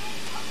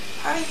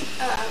 Hi,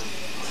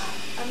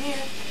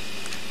 Amir.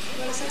 You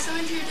want to say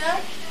something to your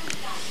dad?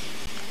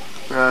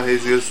 No,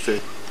 he's used to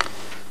it.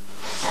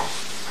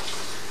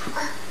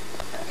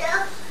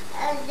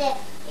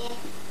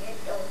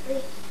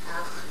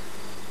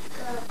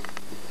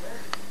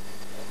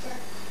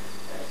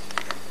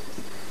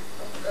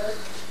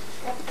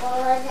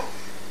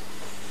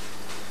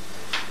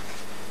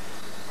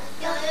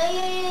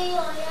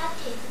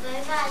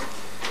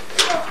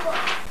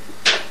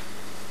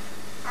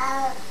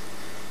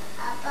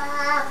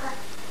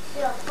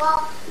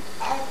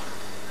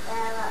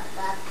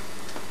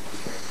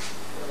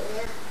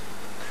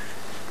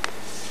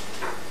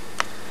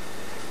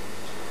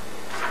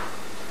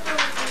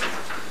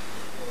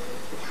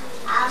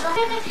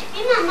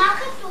 אמא, מה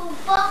כתוב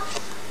פה?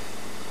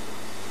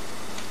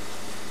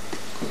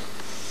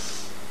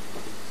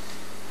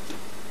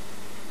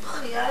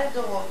 בחייה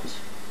לדורות.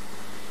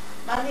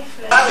 מה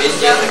נפלא?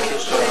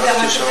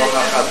 כישרון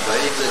אחת,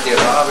 באים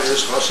לדירה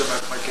ויש רושם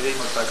איך מכירים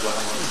אותה כבר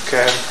המון.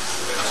 כן.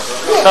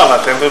 טוב,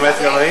 אתם באמת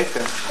גם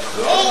ראיתם.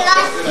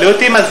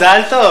 לוטי,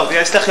 מזל טוב,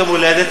 יש לך יום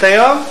הולדת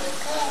היום?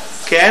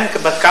 כן?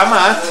 בת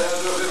כמה את?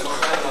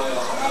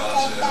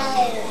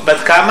 בת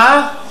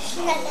כמה?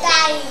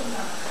 שנתיים.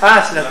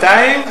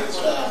 שנתיים?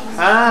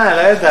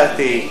 לא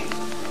ידעתי.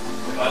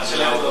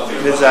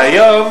 וזה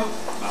היום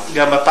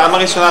גם הפעם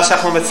הראשונה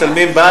שאנחנו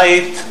מצלמים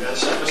בית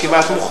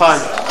כמעט מוכן.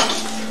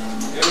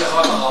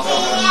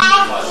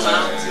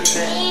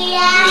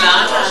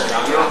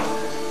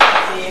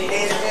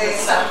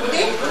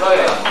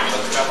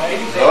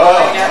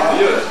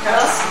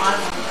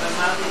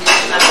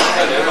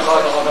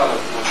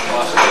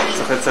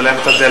 צריך לצלם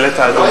את הדלת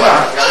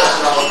האדומה.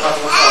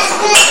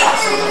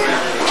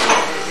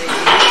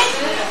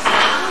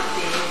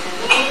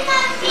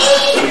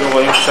 אפילו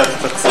רואים קצת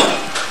את הצד.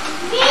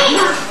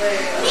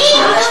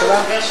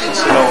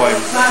 שלא רואים,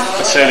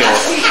 קשה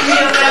לראות.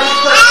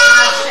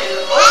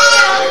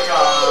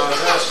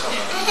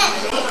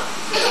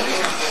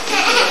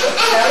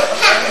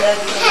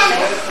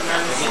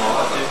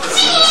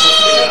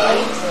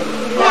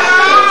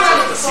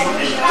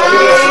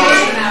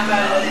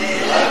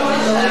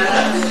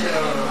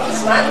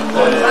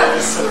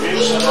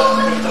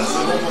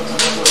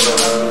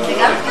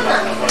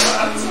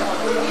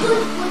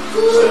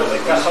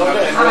 ככה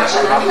עולה,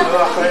 אנחנו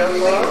לא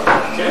אחראים לו.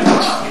 כן,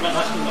 אם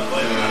אנחנו נבוא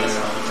עם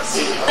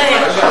הסיפור.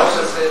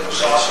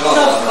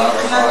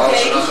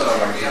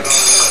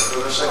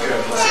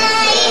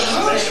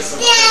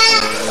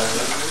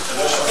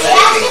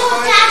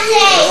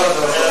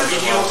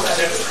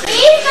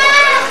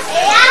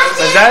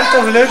 מזל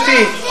טוב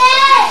לוטי,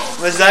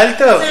 מזל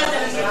טוב.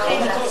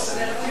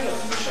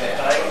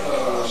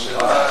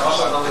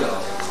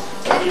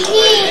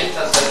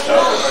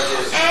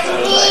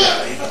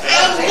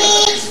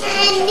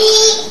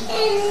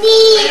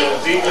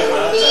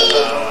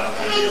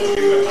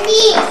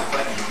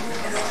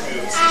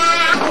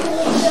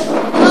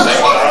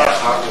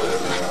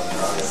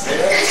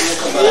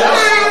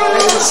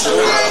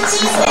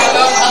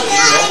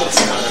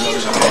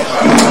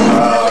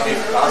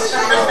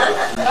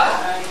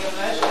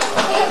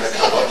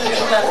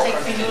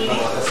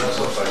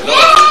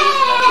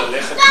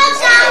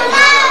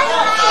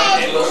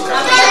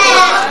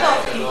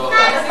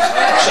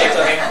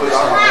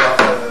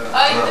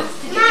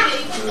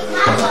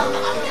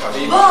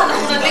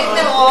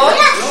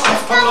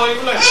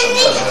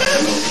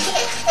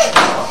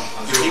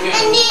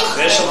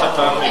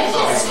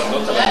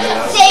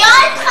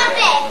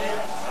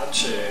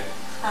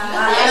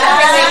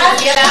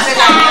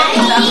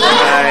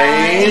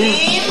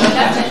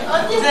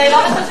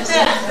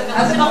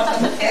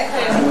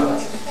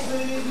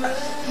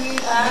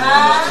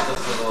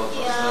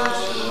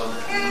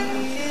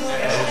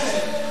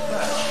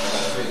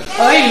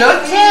 אוי, לא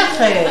תכף.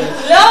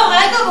 לא,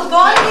 רגע,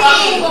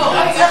 בובוני.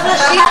 צריך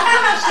לשיר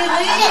כמה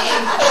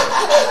שירים.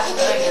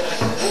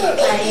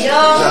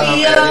 היום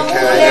יום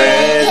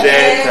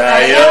הולדת,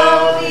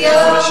 היום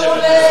יום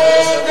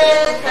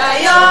הולדת,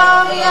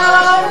 היום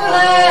יום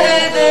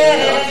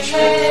הולדת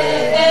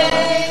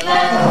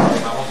לאילן.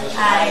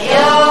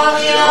 היום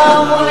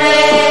יום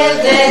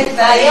הולדת,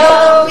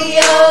 היום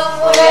יום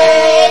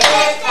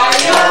הולדת,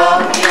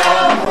 היום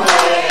יום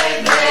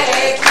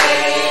הולדת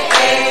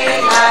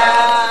לאילן.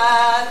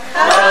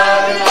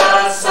 חג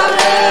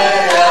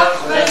לשמח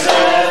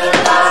וזרח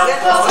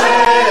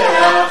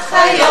פורח,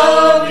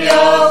 היום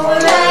יום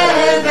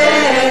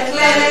הולדת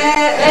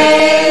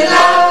לאילן.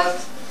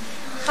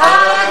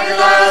 חג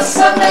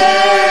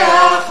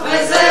לשמח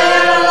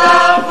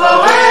וזרח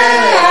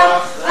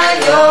פורח,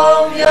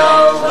 היום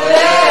יום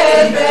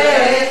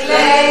הולדת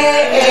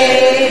לאילת.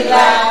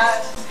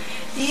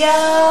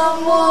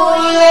 יום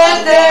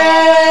הולדת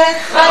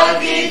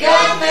חגיגה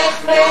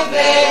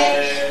נחמדת,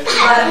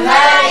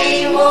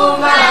 בנעים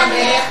ומה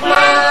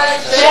נחמד,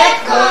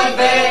 שכל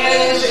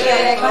בן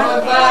שכל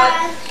בת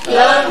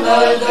לא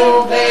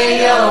נולדו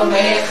ביום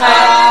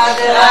אחד,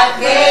 רק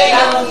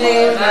ביום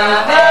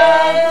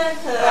לבד,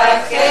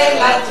 רק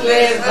אילת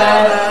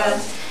לבד.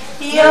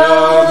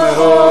 יום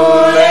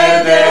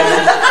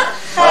הולדת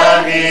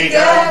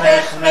חגיגה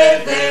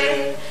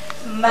נחמדת,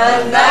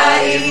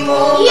 מנעים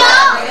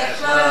ומה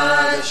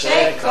נחמד,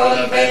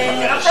 שכל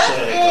בן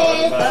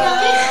שכל בת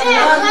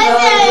לא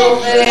נולדו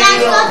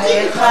ביום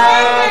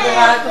אחד,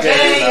 רק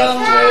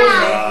ביום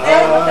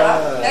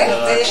לבד.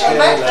 יש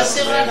לבית,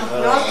 תסיר לנו.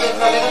 לא, זה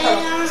כבר לבד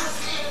עליו.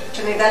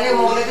 שנדע לי יום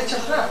ההולדת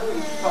שלך.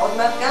 ועוד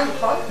מעט גם,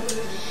 נכון?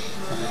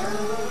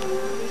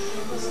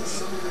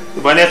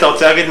 בוני, אתה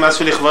רוצה להגיד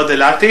משהו לכבוד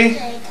אילתי?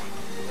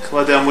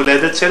 לכבוד יום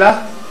הולדת שלה?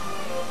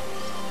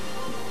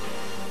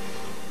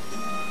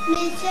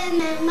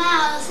 מצמר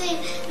מה עושים?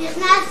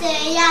 נכנס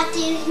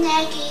אילתי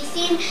לפני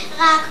כיסים,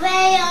 רק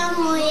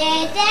ביום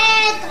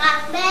הולדת,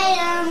 רק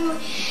ביום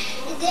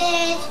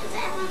הולדת.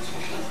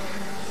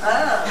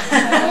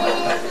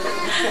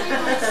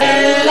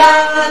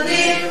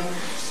 ילדים,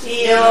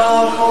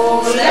 יום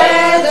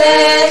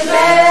הולדת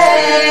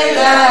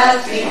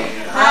לאילתי,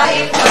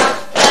 האם כך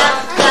כך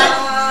כך,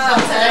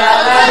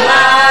 לה לה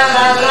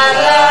לה לה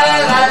לה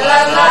לה לה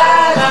לה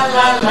לה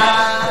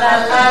לה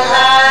לה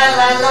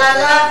לה לה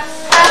לה,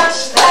 1,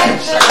 2,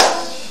 3,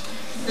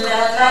 לה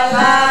לה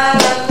לה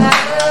לה לה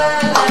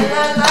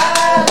לה לה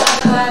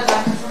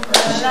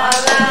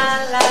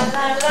לה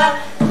לה,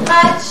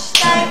 1,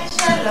 2,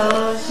 3.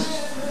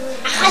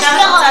 עכשיו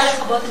אני רוצה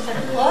לכבות את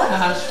הלכות.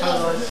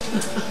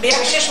 מי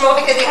ששמור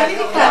מקדימה?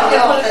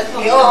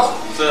 ליאור.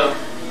 זהו.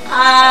 1,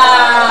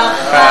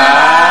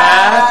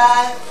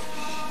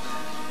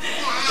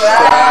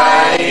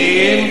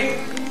 2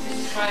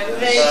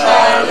 ו3,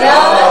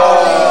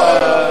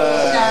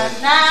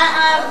 שנה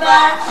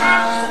הבאה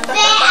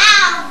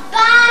ו4.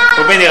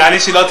 רובי, נראה לי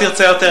שהיא לא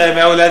תרצה יותר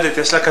ימי הולדת,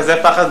 יש לה כזה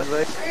פחד.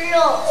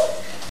 לא.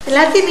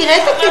 אילתי, נראה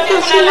את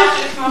הכיתוב שלך.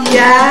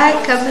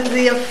 כמה זה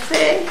יפה.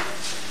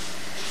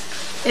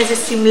 איזה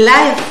סמלה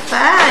יפה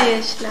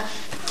יש לך.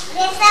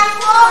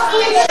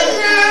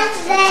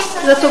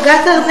 זאת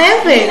עוגת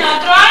ארנבת.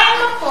 את רואה אין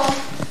מקום.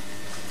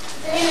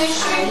 הנה,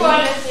 יושבים פה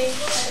על זה.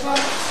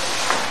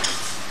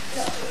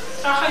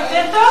 ככה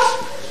זה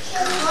טוב?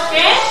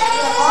 כן?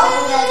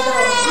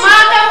 מה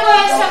אתה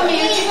רואה,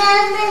 סמיר?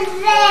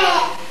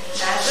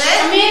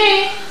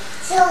 סמירי.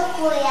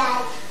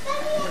 שוקולד.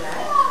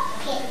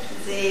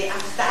 זה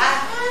הפתעה.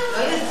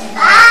 לא יודעים.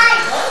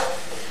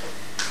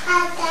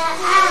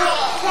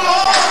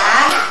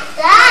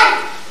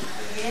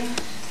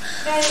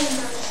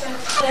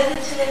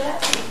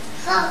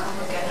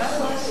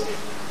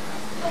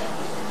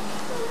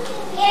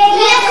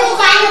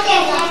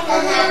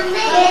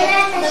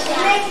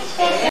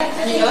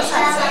 אני לא עושה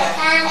את זה.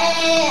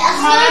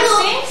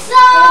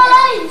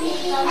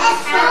 מה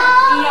עשית?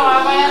 לא,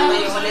 אבל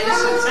אני הולדת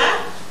שלך?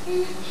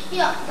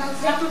 לא,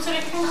 אנחנו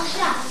צריכים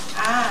עכשיו.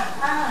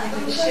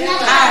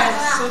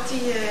 זאתי...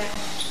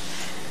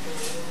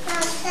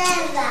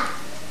 הסבא.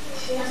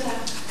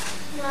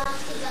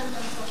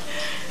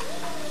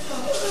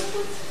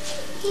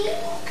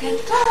 בוקר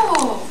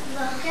טוב.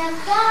 בוקר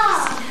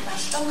טוב. מה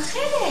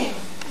שלומכם?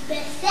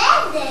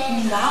 בסדר.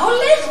 מה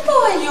הולך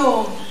פה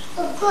היום?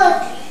 עוגות.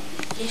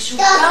 יש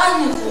עוגה,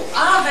 אני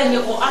רואה, ואני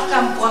רואה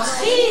גם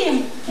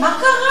פרחים. מה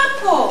קרה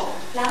פה?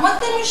 למה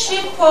אתם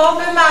יושבים פה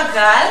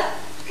במעגל?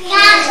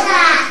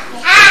 ככה.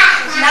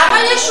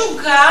 למה יש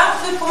עוגה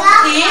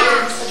ופרחים?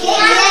 כי זה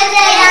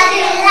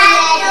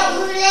יום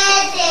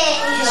הולדת.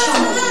 יש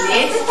יום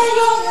הולדת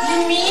היום?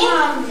 למי?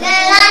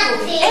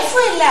 לילתי. איפה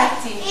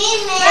אילתי?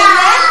 הנה.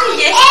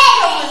 אילתי, יש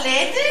יום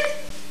הולדת?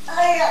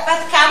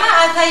 בת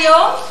כמה את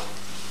היום?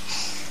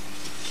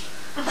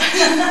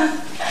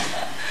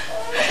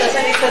 רוצה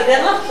שאני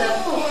אסדר לך את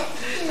פה.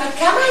 בת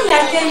כמה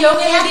אילתי היום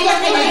ילדים?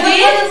 אתם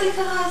יודעים?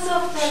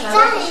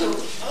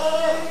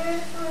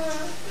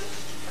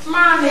 מה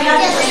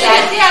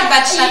ילדתי, את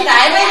בת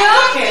שנתיים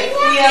היום? כן.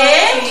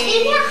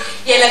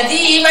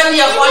 ילדים, אני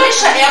יכול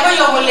להישאר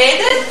ביום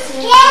הולדת?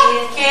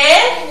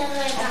 כן.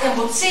 אתם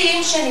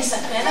רוצים שאני אספר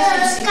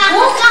לכם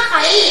סיפור? ככה,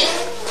 הנה.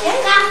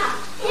 ככה.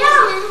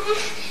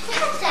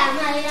 איך את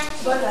שמה לי?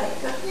 בוא אליי.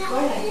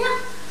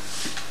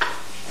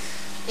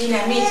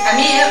 הנה,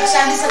 אמיר,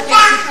 עכשיו נספר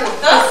סיפור,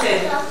 טוב?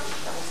 אתה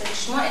רוצה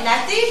לשמוע?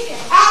 אלעתי?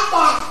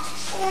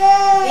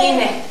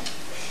 הנה.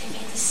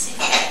 הבאתי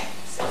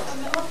ספר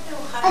מאוד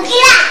מאוחר.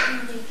 מגילה.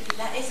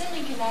 איזה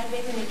מגילה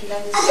הבאתי? מגילה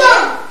לספר?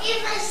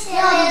 אמא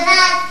שלך.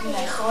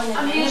 נכון,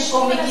 הבאנו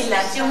פה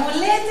מגילת יום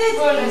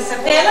הולדת.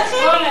 נספר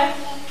לכם?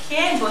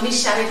 כן, בוא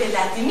נשאל את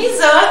אלעתי. מי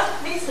זאת?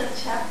 מי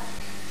זאת שם?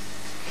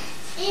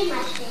 אמא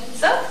שלי.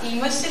 זאת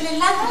אמא של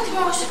אלעתי.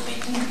 תראו איזה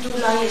בטן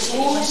גדולה יש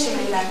לאמא של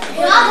אלעתי.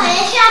 לא, אבל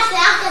יש לה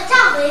שיער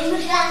קצר, ואמא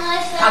שלנו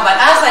יש שיער. אבל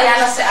אז היה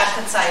לה שיער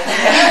קצר.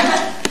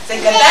 זה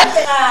גדל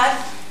אחד.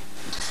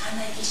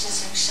 חנה הגישה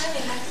שעכשיו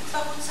אלעתי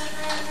כבר רוצה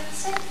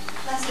לצאת.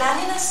 אז לאן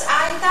היא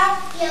נסעה איתה?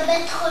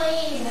 לבית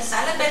חולים. היא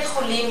נסעה לבית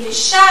חולים,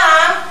 ושם...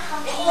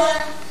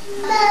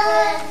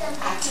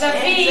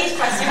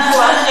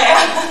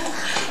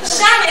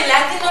 שם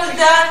אלעתי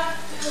נולדה.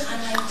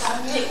 חנה הייתה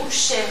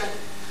מאושרת.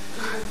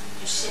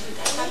 יושבת,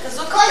 הייתה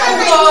כזאת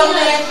קטנטונת. קודם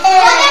אני.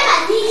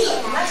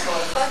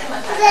 קודם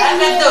אתה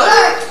גדול.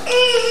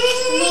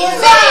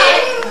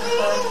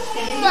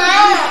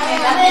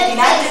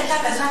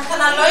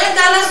 לא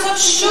ידעה לעשות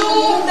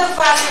שום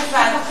דבר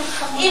לבד.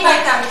 אמא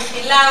הייתה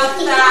מכילה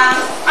אותה,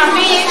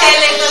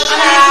 מכילת אותה.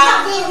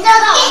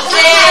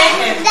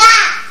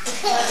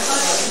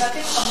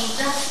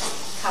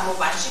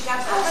 כמובן שגם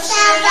אבא של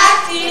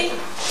אלעתי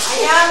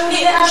היה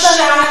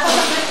מאושר.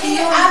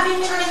 אבי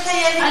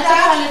מטייל איתה.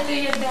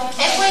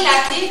 איפה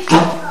אלעתי?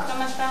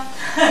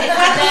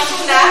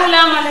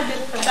 כולם על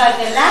הדרך.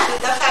 בעגלה?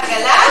 בתוך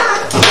העגלה?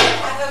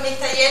 אבא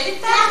מטייל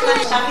איתה?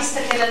 עכשיו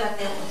מסתכל על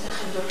הדרך.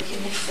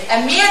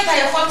 אמי, אתה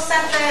יכול קצת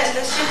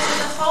לשיר קצת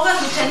אחורה?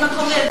 ניתן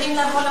מקום לילדים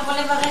לבוא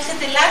לברך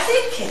את אלעתי?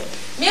 כן.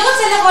 מי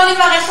רוצה לבוא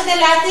לברך את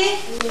אלעתי?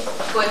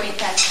 בואי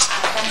מיטל.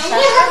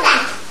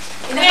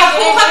 הנה,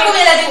 חכו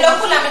ילדים, לא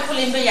כולם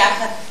יכולים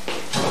ביחד.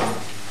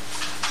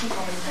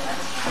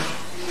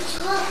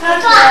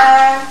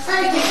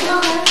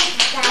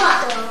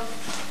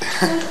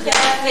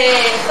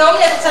 טוב,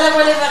 אני רוצה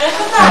לבוא לברך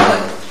אותה?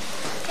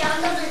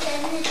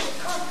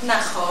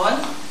 נכון.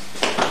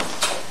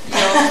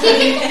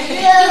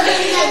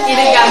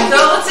 הנה גם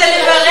דור רוצה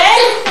לברך?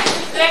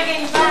 רגע,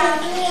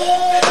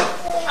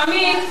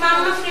 עמית, מה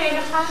מפריע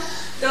לך?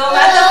 דור,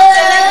 מה אתה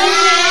רוצה להגיד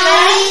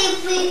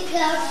לי?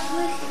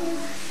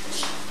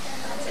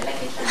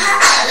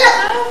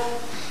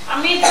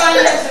 עמית, בוא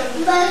נעזור.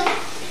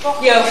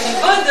 יופי,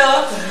 בוא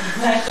דור.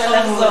 אתה יכול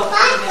לחזור.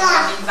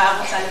 ענבר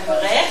רוצה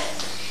לברך.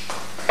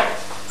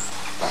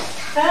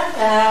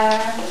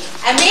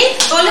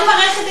 עמית, בוא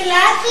לברך את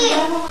אלעתי.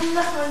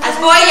 אז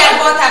בואי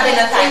יעבור אותה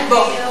בינתיים,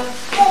 בוא.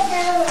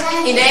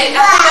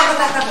 הנה, אף אחד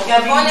אותה תבוא.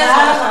 בואי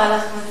נעזור לך.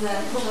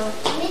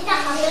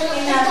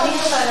 הנה, אני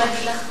יכולה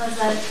להגיד לך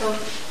מזל טוב.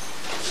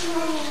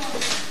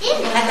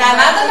 אתה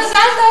אמרת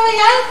מזל טוב,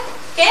 אייל?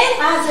 כן?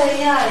 זה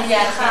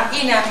אייל.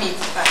 הנה עמית.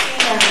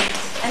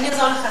 אני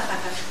אעזור לך אחר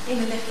כך.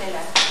 הנה, לך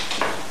לאלעתי.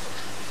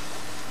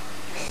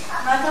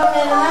 מה אתה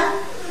אומר לה?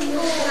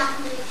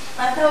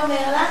 מה אתה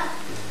אומר לה?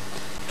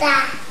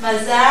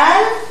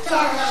 מזל? טוב.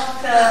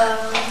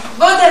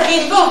 בוא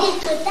דוד,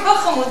 בוא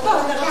חמוד, בוא,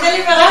 אתה רוצה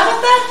לברך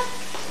אותה?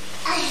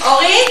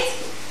 אורית?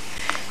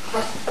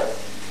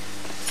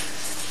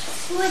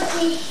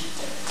 מודי.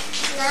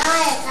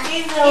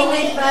 הנה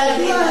אורית באה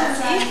להגיד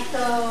מזל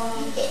טוב.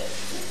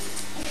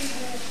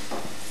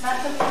 מה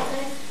אתה אומר?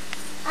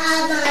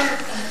 אבא.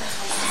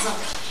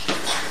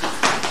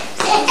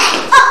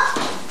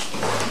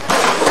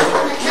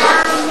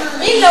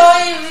 מי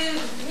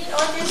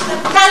עוד יש לה?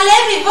 טל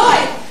לוי,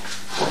 בואי.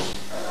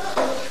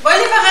 בואי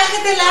לברך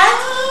את אלעד.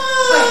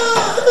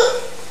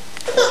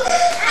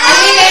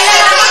 אני נהנה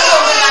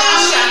למקום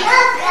בבקשה.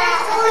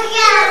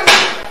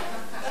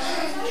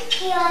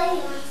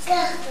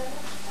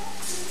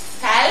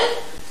 טל,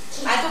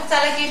 מה את רוצה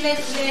להגיד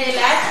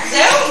לאלעד?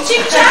 זהו,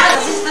 צ'יק צ'אק,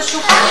 נזיז את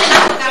השולחן,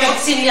 אנחנו גם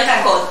רוצים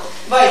ירקות.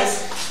 בואי,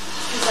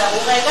 תזהרו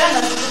רגע,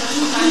 נזיז את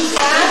השולחן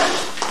כאן.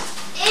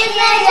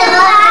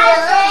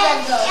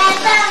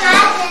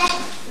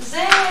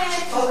 זה,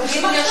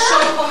 אם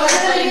נרשום פה מה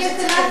שצריך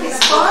שצריך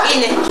לזכור.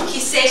 הנה,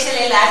 כיסא של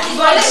אלעתי.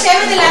 בואי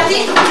לשבת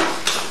אלעתי.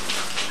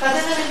 קודם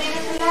נזמין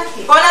את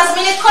אלעתי. בואו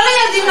נזמין את כל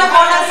הילדים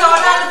לבוא לעזור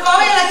לנו.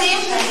 בואו ילדים.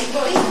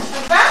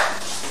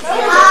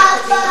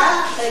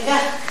 רגע.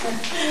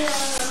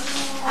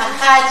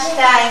 1,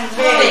 2 ו...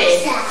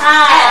 1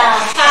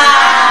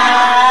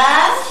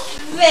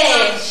 ו2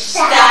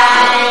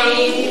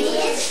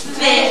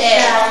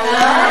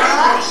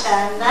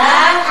 שנה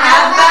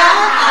הבאה.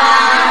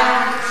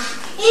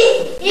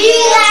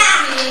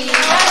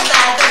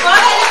 בואו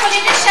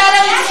יכולים לשאול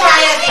על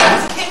ישראל.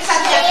 צריכים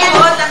קצת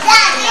ירקות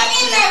נכון?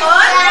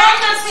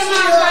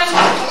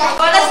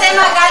 בואו נעשה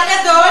מעגל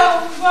גדול.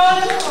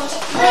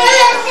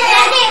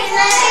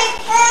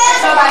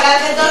 מעגל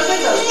גדול.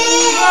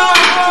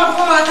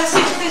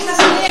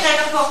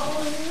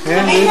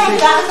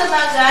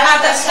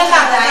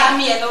 סליחה,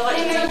 מי, לא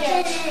ראיתי.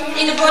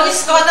 הנה בואו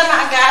נסגור את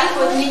המעגל,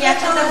 בואו נהיה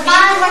כדוד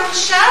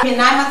בבקשה.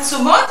 עיניים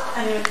עצומות.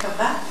 אני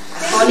מקווה.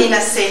 בואו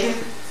ננסה.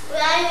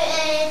 אולי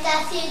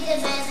תעשי את זה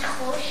באיזה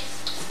חוש?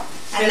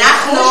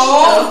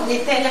 אנחנו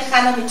ניתן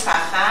לחנה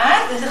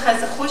מטפחת.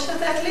 איזה חוש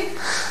לתת לי?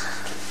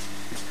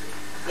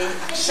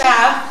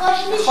 עכשיו,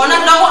 נכון את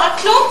לא רואה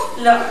כלום?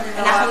 לא.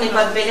 אנחנו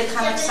נבלבל את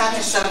חנה קצת,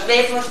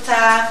 נסבב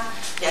אותה.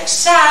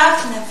 ועכשיו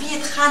נביא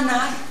את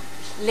חנה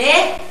לאילתי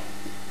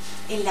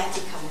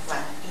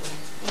כמובן.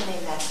 הנה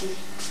אילתי.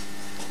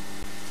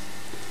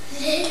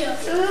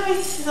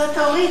 זאת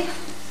אורית.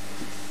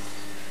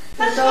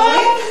 נכון,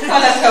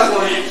 כל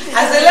הכבוד.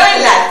 אז זה לא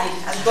אילתי.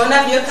 אז בואו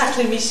נביא אותך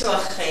למישהו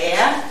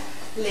אחר.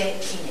 הנה.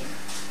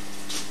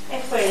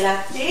 איפה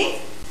אילתי?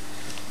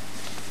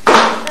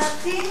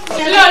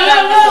 לא,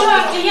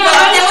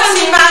 אתם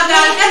עושים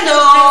מעגל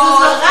גדול.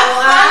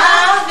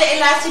 רחב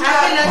ואילתי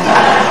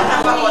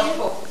חברות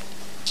פה.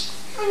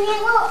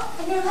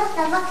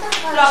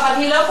 לא, אבל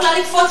היא לא יכולה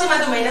לקפוץ עם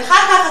הדומיין. אחר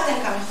כך אתם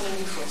גם יכולים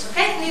לקפוץ,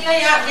 אוקיי? תני לה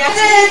יד.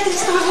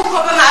 תסתובבו פה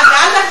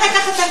במעגל, ואחר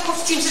כך אתם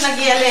קופצים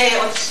שנגיע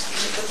לעוד...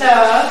 טוב.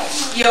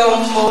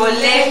 יום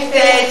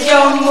הולדת,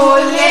 יום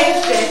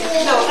הולדת.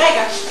 לא,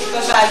 רגע,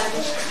 התבלבלתי.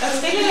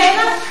 תסביר לי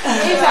לנה?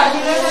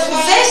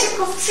 זה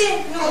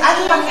שקופצים. נו, עד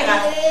לבקרה.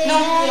 נו.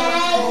 יום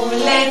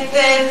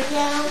הולדת.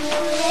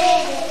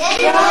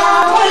 יום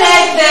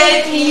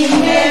הולדת,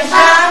 הנה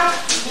בא.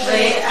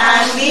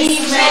 ואני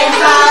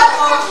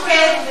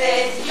מברכת,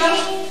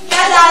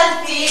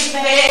 גדלתי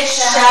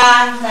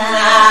בשנה,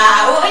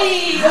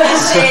 אוי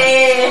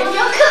בשם,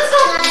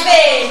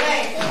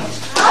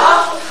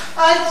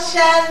 עוד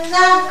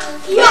שנה,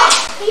 גדלתי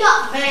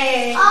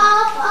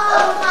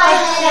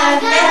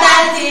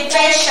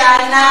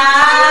בשנה,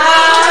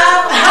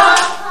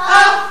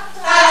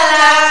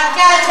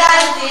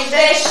 גדלתי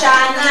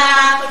בשנה.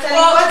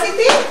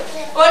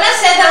 בואו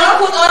נעשה את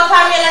הריקוד עוד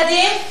פעם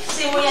ילדים.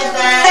 שימו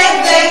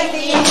ידיים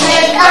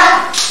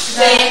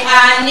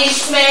ואני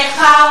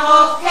שמחה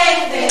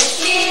רוקדת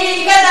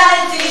כי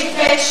גדלתי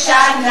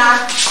בשנה.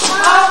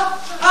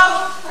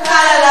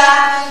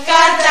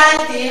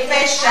 גדלתי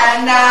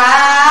בשנה.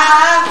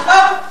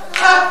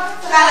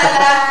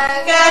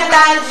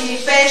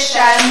 גדלתי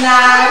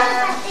בשנה.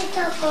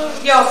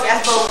 יופי, אז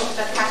בואו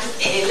נתקח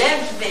את אלה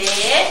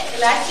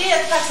ולהקריא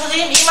את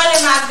חזרים אימא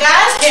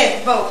למעגל. כן,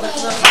 בואו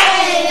נחזור.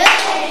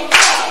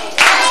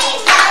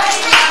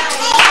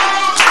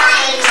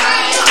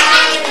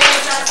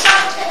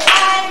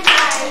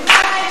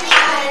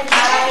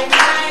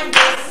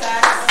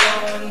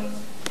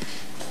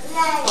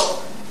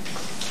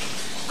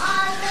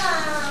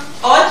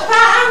 עוד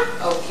פעם?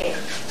 אוקיי.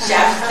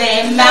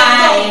 שפתם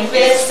מים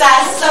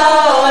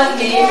וששון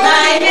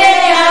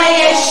ממעייני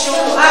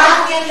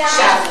הישועה.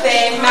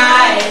 שפתם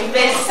מים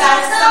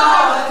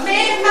וששון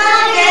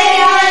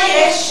ממעייני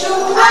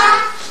הישועה.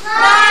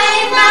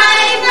 מים,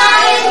 מים,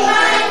 מים,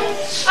 מים.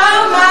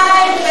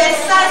 מים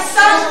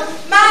וששון.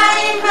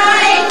 מים,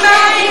 מים,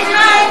 מים,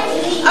 מים.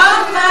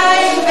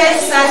 מים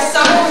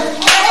וששון.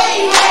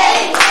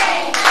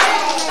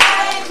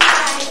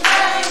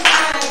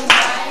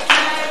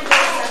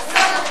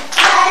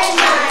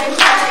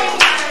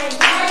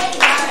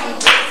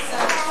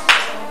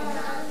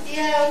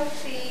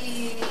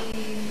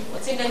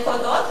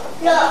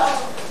 לא.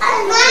 אז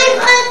מה עם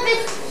עוד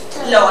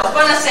לא, אז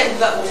בוא נעשה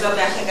בעוגה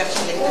ואחר כך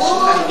שלי.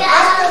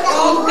 עוגה,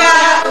 עוגה.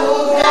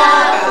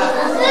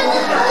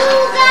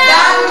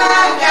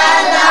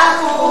 במעגל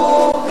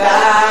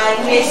החוגה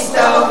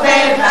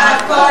נסתובב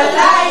כל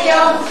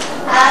היום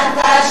עד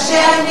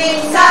אשר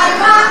נמצא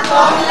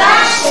מקום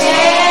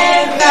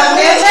לשם.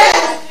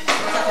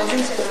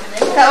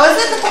 את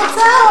האוזן את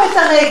רוצה או את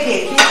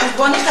הרגל? אז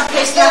בוא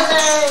נחפש לך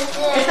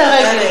את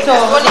הרגל,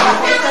 טוב. בוא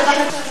נחפש לך.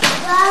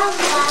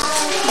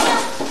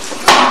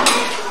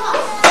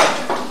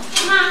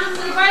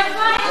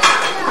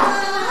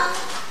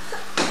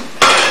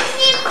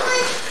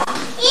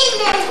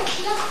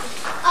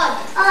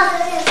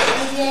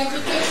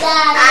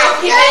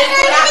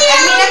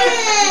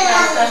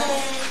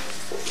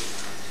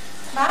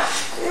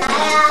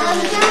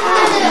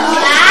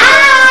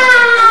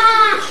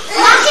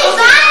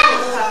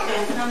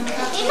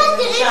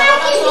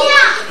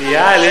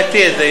 יאללה,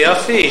 אתי, איזה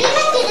יופי.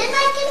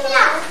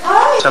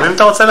 עכשיו אם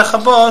אתה רוצה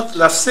לכבות,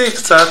 להפסיק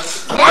קצת.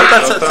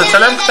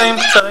 תצלם קטעים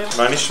קצרים.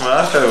 מה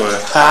נשמע,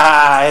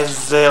 חבר'ה?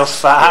 איזה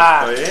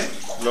הופעה.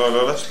 לא,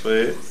 לא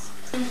להשפריץ.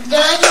 לא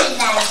כדאי.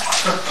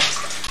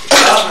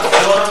 עכשיו קחי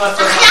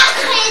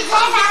את זה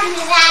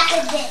ואני רק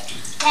את זה.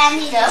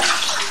 ואני לא.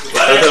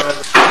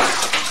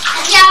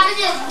 עכשיו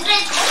זה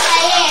גרית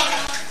חייב.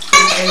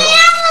 אני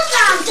חייב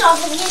אותם. טוב,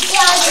 אני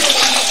חייב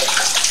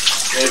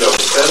אותם. לא,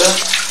 בסדר?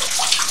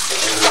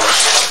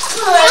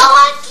 לא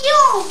רואה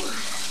כלום.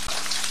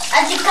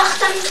 אז תיקח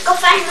את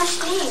המשקפיים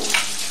השניים.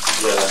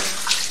 יאללה.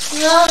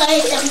 לא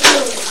ראיתם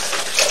כלום.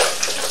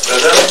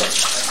 בסדר?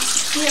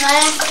 נראה.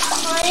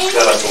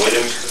 יאללה,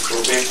 תורידים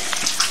משקפיים.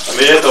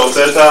 אמיר, אתה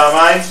רוצה את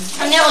המים?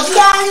 אני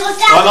רוצה.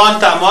 רון,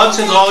 תעמוד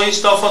שדרורי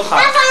ישטוף אותך.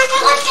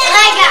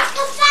 רגע.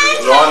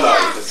 לא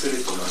עליי, תשים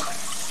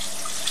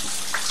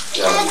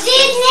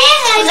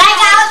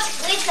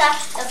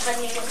אז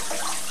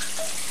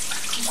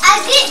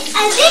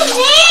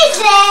תקני את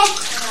זה.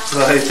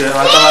 לא הייתי,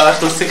 מה אתה אומר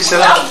הטוסיק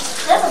שלך?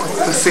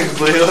 טוסיק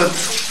בריאות.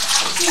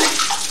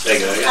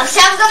 רגע.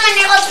 עכשיו גם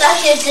אני רוצה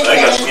שתצלם.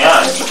 רגע,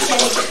 שנייה.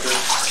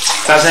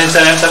 רוצה שאני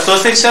אצלם את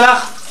הטוסיק שלך?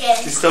 כן.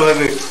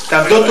 תסתובבי.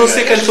 תעמדו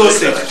טוסיק אל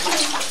טוסיק.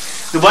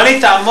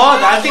 דובוני תעמוד,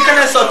 אל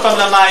תיכנס עוד פעם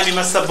למים עם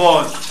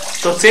הסבון.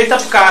 תוציא את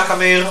הפקק,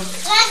 אמיר.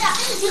 רגע,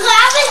 אני רואה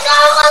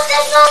בתור רוצה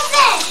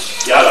שעושה.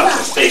 יאללה,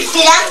 מספיק.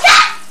 צילמת?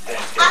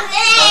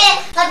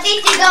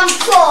 רציתי גם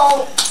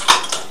פה.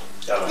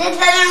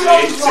 נצלם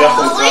גם פה.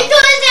 הורידו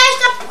את זה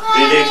את הפרק.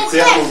 בילי,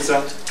 צי החוצה.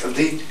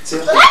 עדי, צי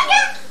החוצה.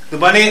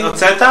 דובוני,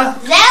 הוצאת?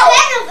 זהו.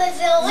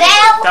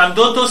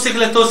 תעמדו טוסיק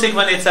לטוסיק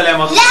ואני אצלם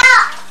אותך.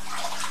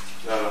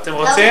 לא. אתם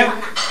רוצים?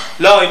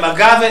 לא,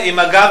 עם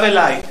הגב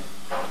אליי.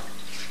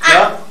 לא?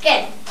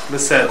 כן.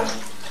 בסדר.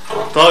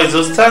 דרורי,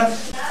 זוז קצת?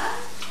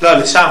 לא,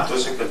 לשם.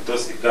 טוסיק אל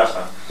טוסיק, ככה.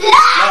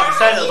 לא,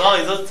 בסדר,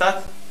 דרורי, זוז קצת.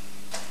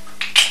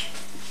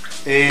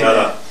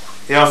 יאללה.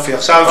 יופי,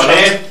 עכשיו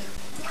שני.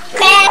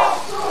 כן.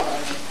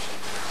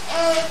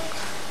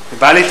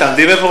 בא לי,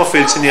 תעמדי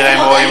בפרופיל שנראה אם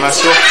רואים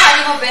משהו.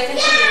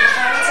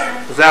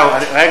 זהו,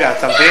 רגע,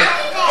 תעמדי.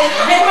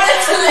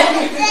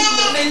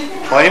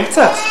 רואים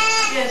קצת?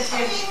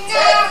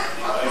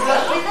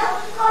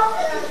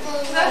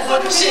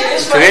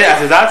 תראי,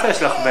 את יודעת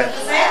שיש לך בן,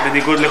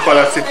 בניגוד לכל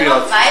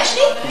הציפיות. מה יש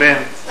לי?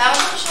 בן. למה אתה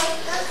חושב?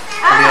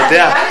 אני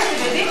יודע.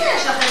 אתם יודעים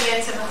שיש לכם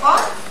יצא, נכון?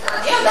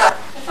 אני יודעת.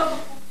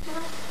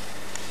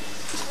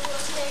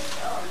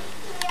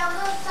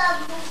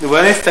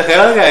 בואי נסתכל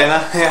רגע,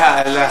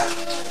 יאללה.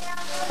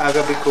 חג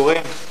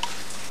הביקורים.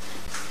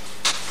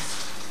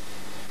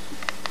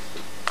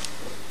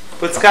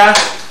 פוצקה.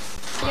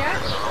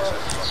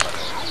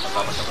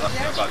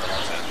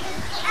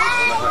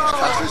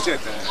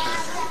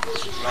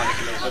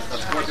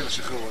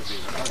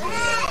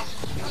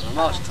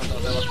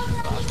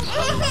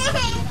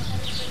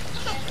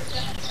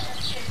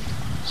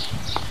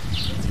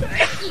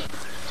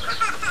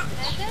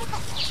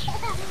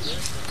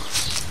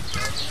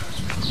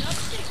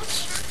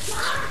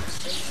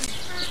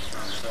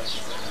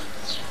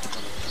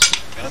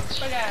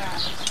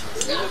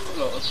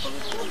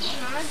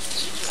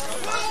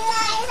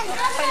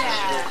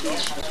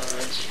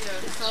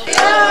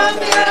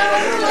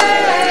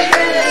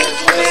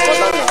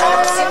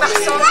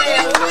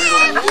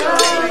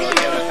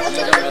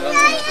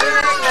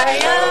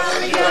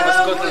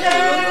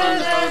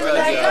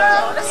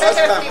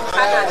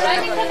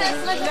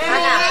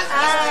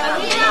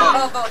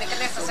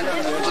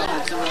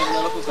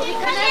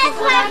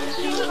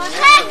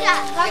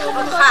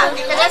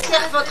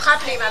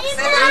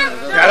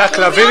 יאללה,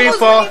 כלבים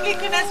מפה.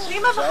 להיכנס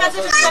פנימה ואחרי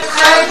זה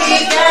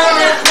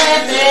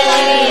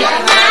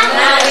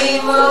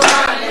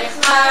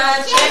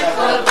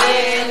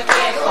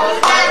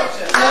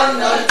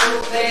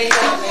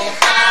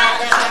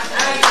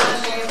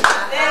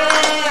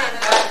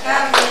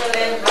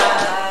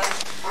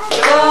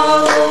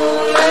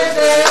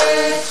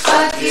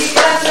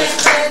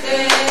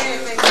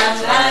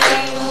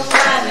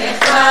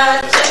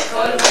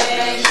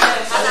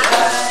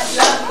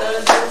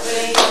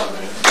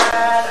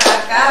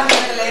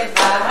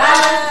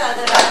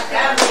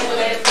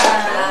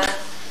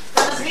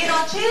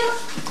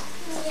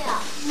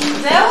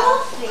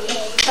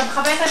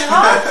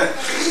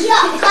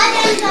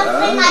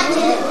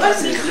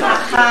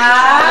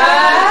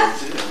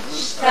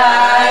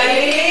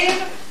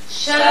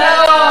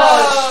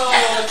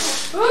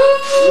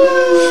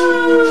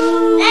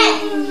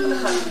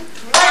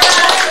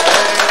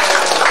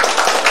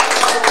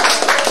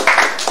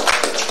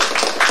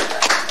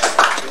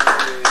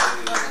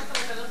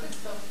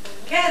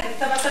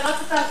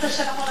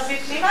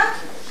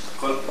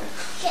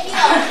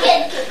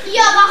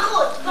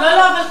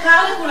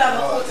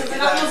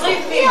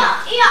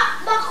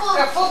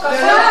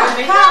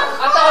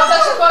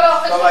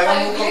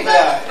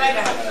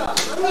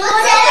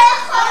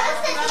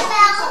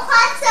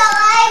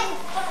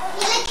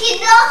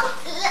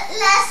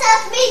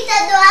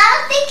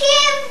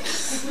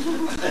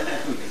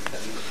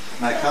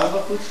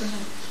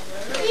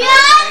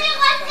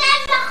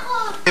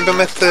אני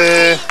באמת,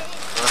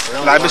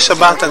 אולי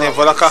בשבת אני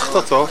אבוא לקחת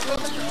אותו.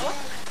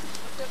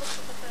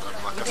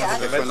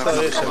 אני באמת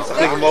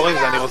צריך לגמור עם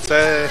זה, אני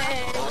רוצה...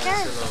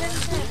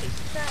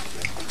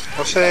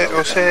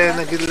 או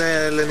שנגיד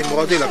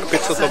לנמרודי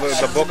להקפיץ אותו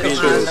בבוקר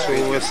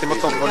שהוא ישים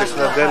אותו פה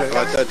לפני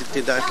הדלת. אתה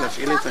תדע איך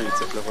להפעיל את זה, אני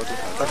צריך לראות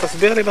לך. אתה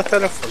תסביר לי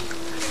בטלפון.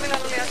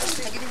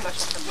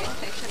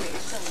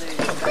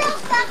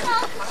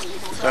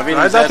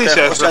 לא ידעתי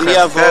שיש לכם,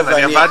 כן,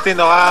 אני עבדתי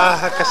נורא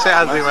קשה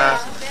אז עם ה...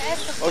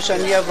 או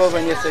שאני אבוא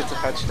ואני אעשה את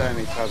 1-2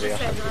 איתך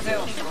ביחד.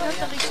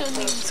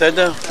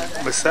 בסדר?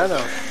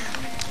 בסדר.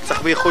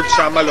 צריך בייחוד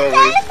שמה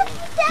להוריד.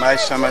 מה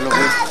יש שמה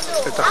להוריד?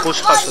 את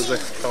החושחש הזה,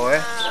 אתה רואה?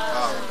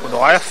 הוא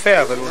נורא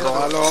יפה, אבל הוא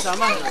נורא לא...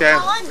 כן.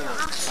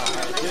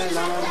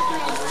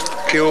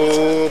 כי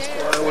הוא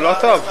לא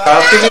טוב.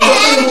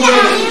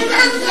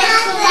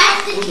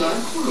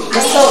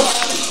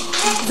 בסוף.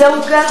 זה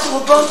עוגת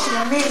רובוט של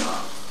אמיר.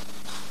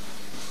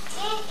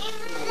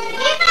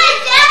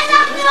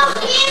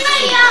 נוחים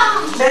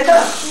היום.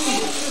 בטח.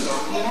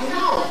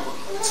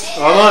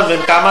 רמון,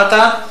 בן כמה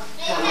אתה?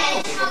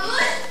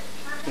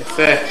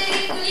 יפה.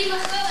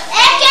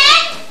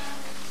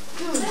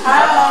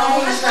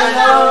 היי,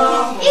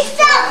 שלום.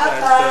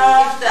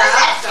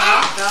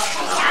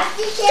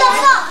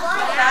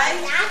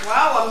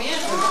 וואו, אמיר,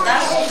 תודה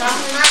שלך.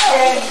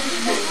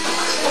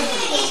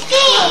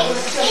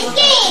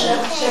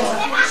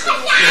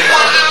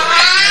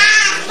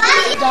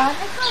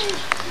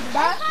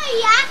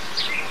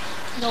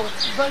 לא,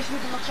 בואי שבי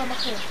במקום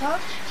אחר, טוב?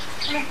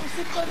 אנחנו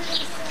עושים קודם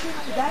המשחקים,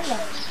 כדאי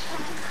לך.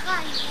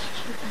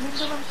 תקדים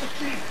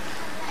בממתקים.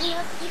 אני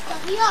רוצה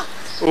כריות.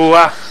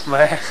 וואה,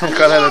 מהר,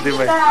 כל הילדים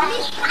האלה.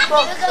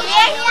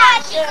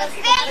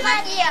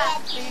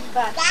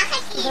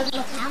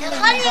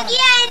 יכול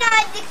להגיע הנה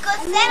עוד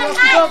קוסם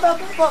אחד?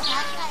 בוא.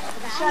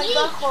 עכשיו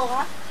בוא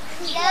אחורה.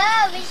 לא,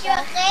 מישהו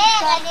אחר,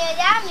 אני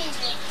יודע מי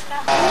זה.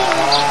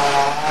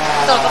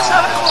 טוב, עכשיו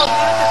אנחנו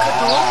עובדים את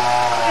הכדור.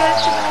 ילד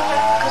שמקבל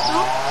את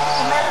הכדור,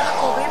 אומר איך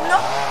קוראים לו,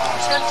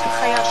 שם של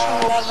חיה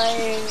שהוא.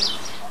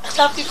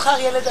 עכשיו תבחר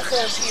ילד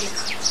אחר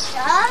שילך.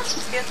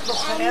 טוב. מי אתה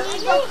בוחר?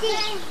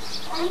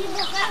 אני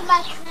בוחר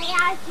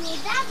בהתחלה את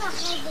יהודה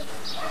ואחרי זה.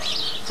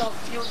 טוב,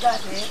 יהודה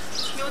לך.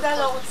 יהודה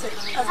לא רוצה.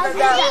 אז אני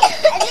נדב.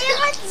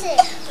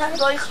 רוצה.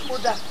 בואי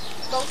חמודה.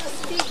 בואו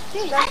תספיק.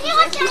 אני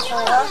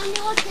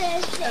רוצה.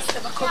 אז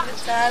למקום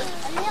לצהל.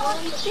 אני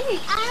רוצה.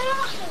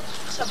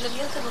 עכשיו למי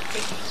אתה נותן?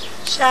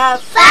 שפן,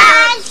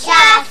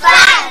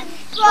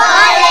 בוא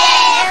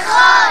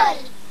לאכול.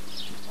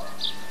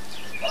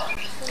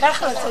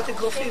 ככה לעשות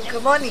אגרופים,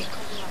 כמוני.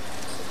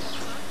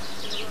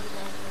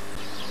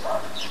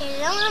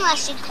 לא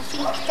ממש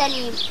אגרופים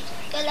קטנים,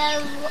 אלא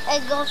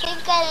אגרופים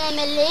כאלה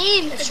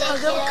מלאים. אפשר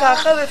גם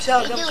ככה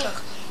ואפשר גם ככה.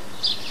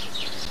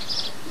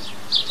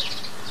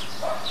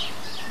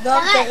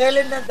 נועם, תראה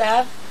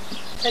לנדב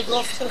את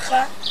האגרוף שלך.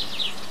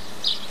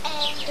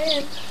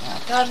 אין,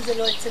 הפעם זה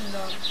לא אצל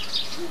נועם.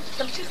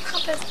 תמשיך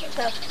לחפש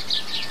נדב.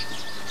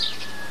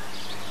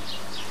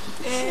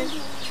 אין.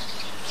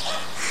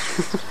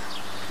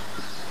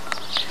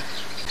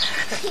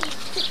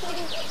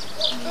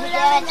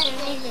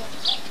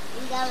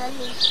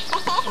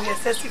 הוא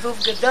יעשה סיבוב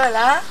גדול,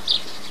 אה?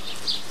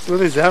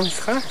 דודי, זה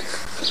המשחק?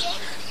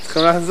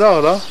 צריכים לעזור,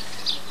 לא?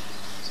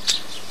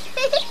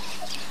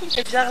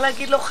 אפשר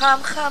להגיד לו חם,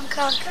 קר.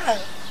 חם.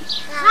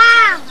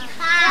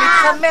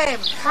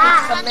 מתחמם.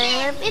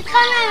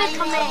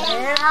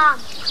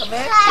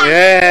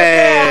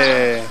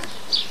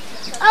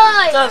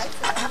 טוב,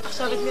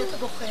 עכשיו את מי אתה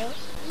בוחר?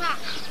 מה?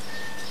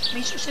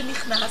 מישהו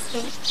שנכנס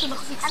ומישהו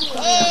שמחזיק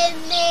סוכריה.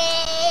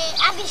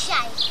 אבישי.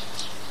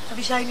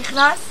 אבישי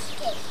נכנס?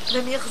 כן.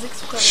 ומי יחזיק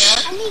סוכריה?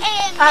 אני.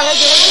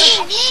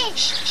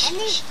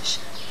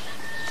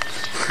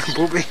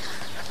 בובי.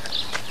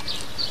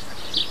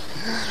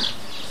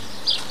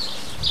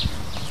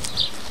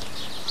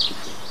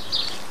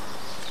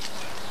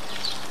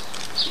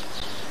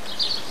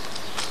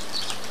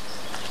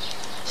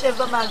 תשב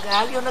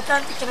במעגל,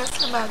 יונתן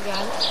תיכנס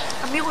למעגל,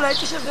 אמיר אולי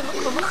תשב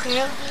במקום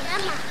אחר.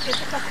 למה? כי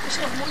אתה ככה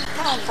תשב מול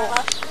טל,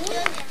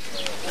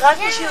 רק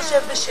מי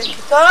שיושב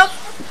בשקט, טוב?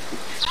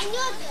 אני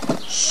יודע.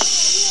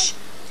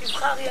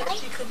 תבחר ילד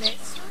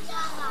שייכנס.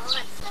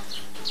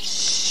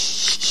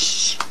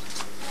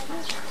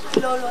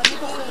 לא, אני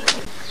בוחרת.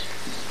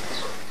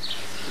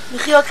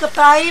 מחיאות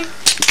כפיים.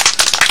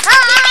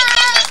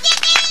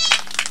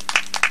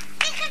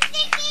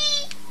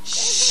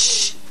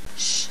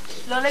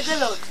 לא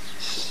לגלות.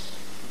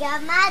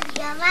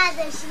 גמד,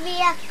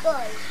 השמיע הכל.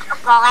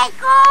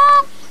 קורקו.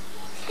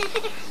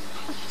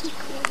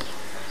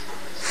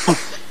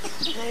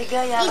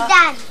 רגע, יערה.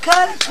 עידן. כל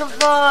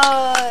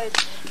הכבוד.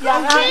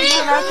 יערה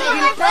הראשונה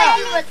שגילתה.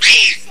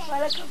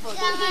 כל הכבוד.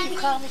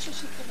 תבחר מישהו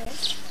שייכנס.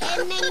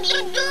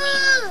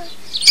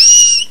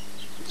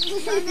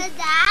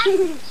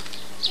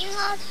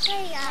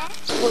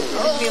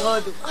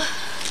 מרודו.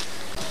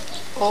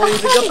 אוי,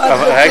 זה גם...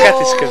 רגע,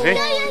 תשכבי.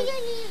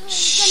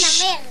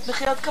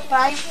 מחיאות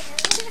כפיים.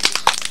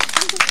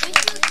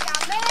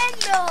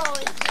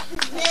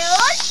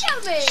 מאוד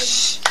שמן.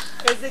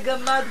 איזה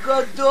גמד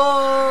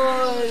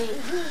גדול.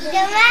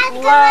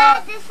 גמד,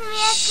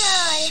 תשמי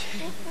הכל.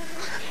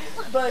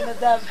 בואי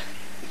נדב.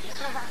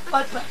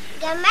 עוד פעם.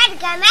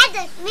 גמד,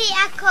 תשמי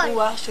הכל.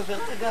 וואה, שובר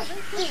את הגב.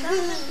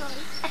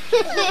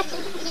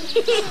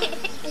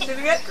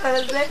 תשמי הכל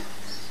על זה.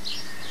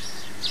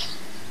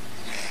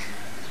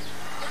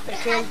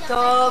 תסתכל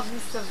טוב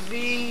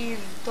מסביב,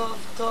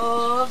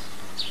 טוב.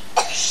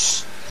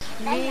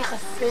 מי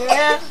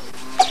חסר?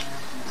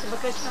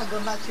 תבקש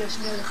מהגמד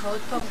שישמיע לך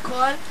עוד פעם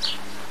קול.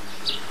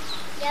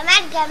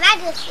 גמד,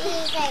 תשמי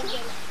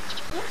רגל.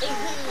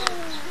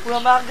 הוא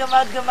אמר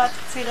גמד,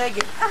 תציא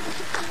רגל.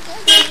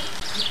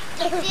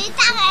 תציא את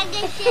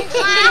הרגל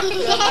שלך.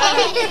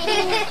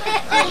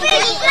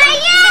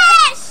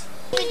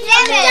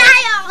 מתבייש!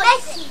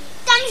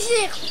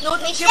 תמשיך. נו,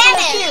 תמשיך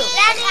לשיר.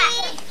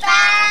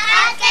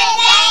 פרק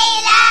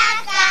כדי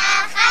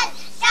לקחת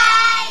 2,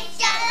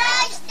 3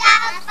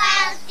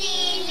 תפרתי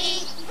לי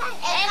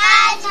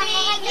 1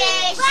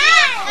 מגש, 1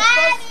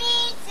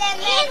 מצ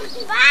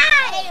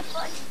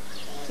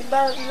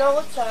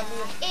רוצה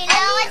אוויר. היא לא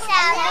רוצה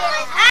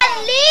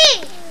אוויר.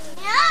 לי!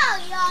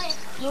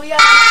 נו יא.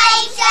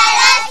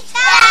 שלוש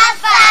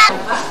כפה.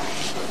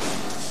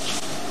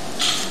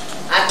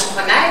 את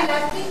מוכנה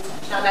אילתי?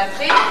 אפשר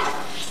להתחיל?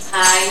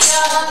 היום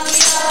יום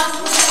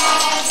הולדת,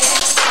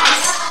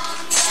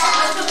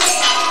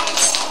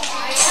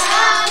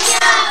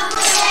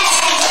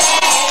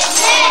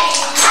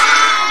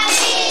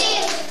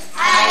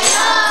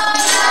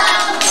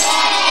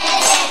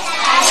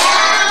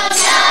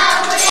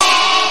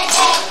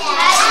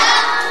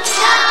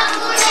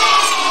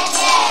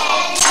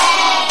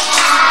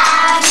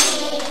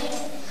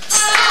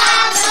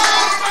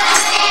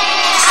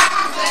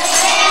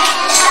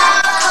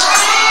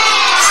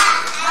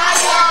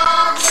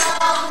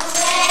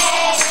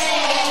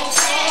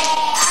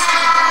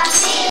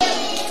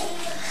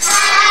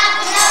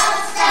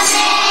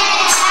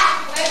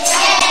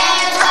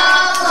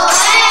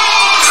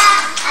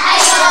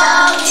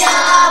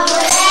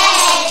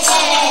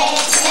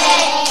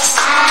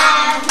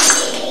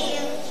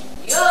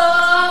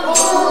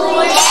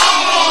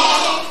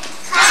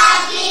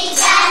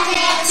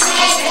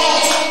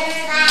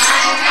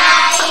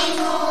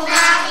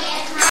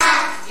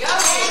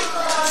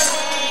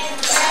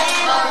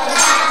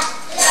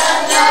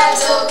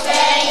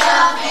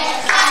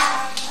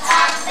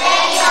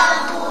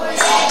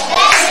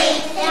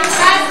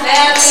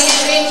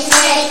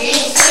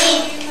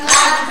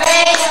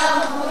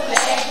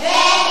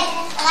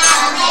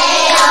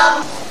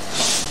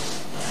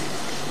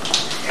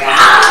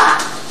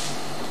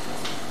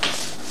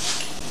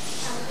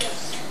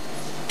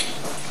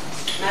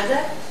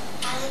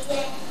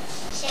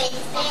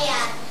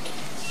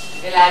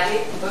 אלעדי,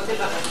 בוא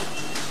תברך.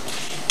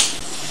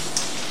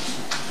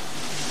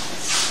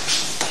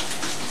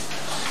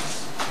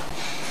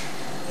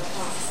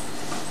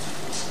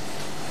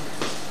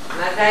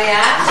 מה זה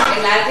היה?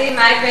 אלעדי,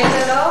 מה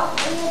הבאת לו?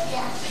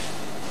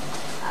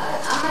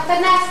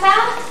 המתנה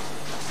שמת?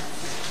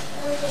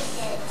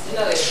 לא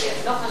יודע,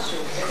 לא חשוב.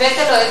 הבאת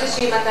לו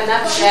איזושהי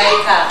מתנה וזה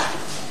העיקר.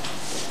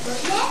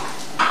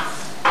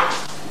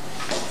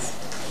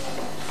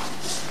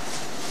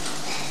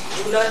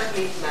 הוא לא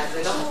החליט מה,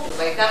 זה לא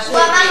חשוב, העיקר שהוא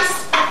הוא אמר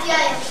ספוטיה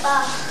יפה.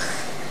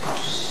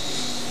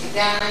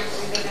 תדע מה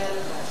הוא ידבר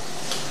לבד.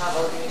 אחר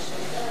עוד מישהו.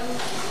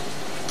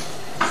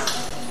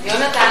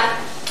 יונתן.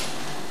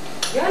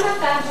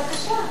 יונתן,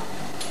 בבקשה.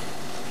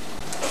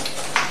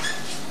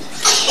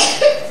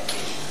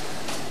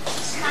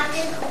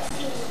 שחקן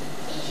חופים.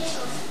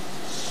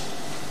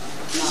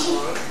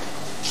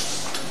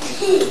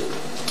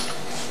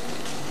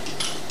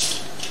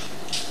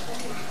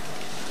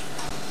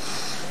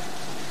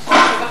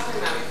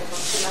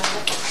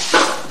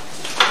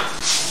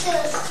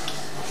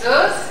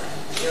 סוס?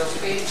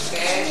 יופי,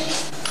 כן.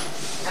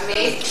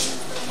 עמית?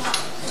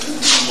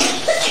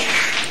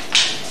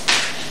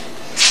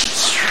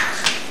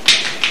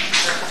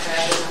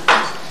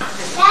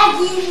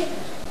 להגיד,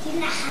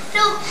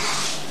 תנחתו.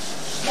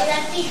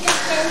 ולהפיק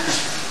אתם.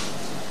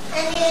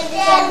 אני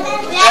יודע,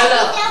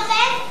 להפיק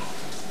אתם.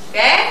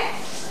 כן?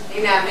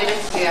 הנה, אמיר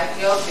הצליח,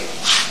 יופי.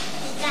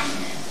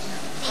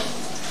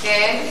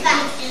 כן?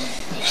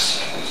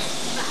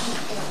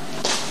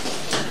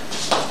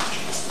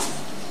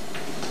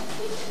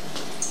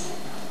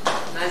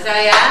 מה זה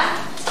היה?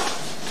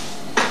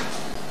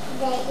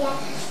 זה היה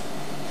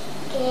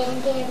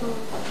קנגרו.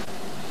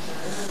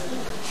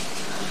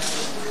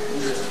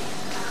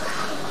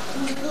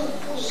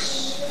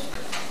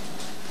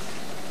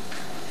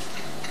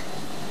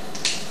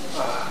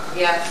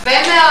 יפה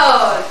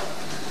מאוד.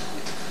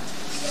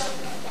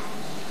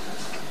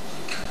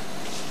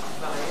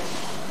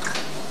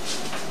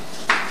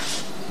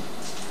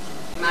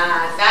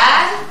 מה,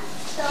 טל?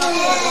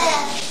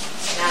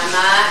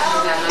 למה?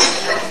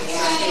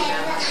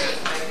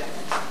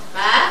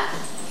 מה?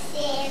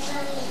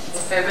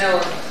 יפה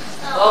מאוד.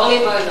 אורלי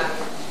בואי לה.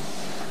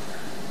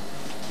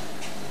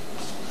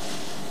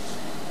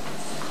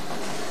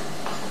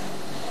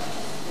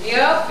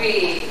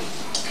 יופי.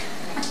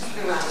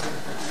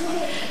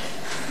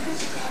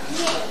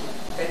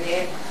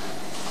 דניאל.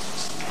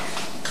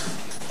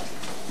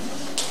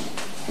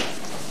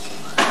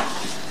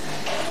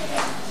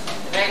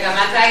 רגע,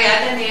 מה זה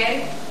היה,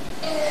 דניאל?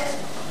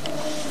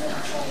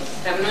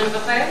 תמנון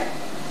זוכר?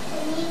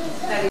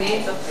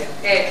 תמנון זוכר,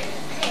 כן.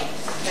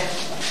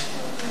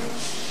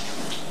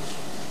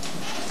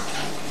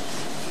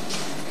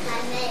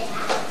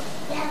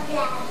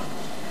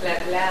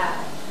 פלפלה.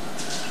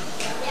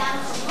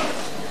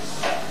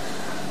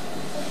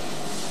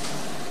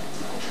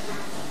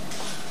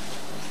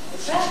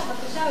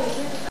 בבקשה, הוא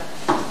יביא אותך.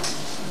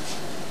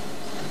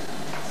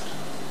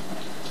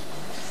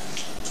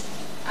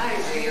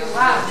 זה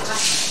יובל.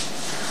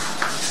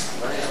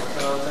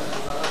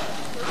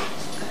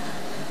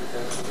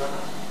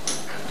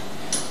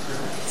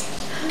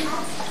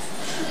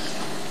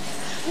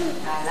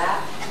 הלאה.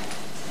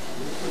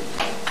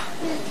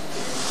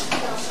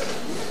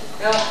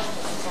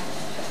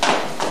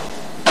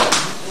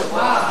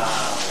 וואו.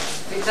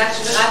 מצד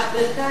שבירת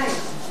ברכיים.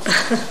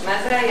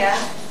 מה זה היה?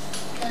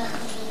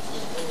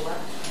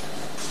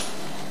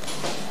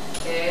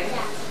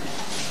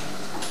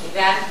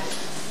 לאן?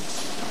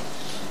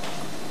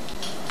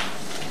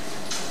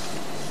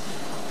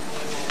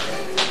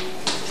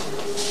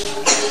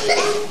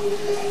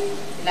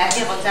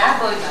 אילתי רוצה?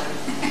 בואי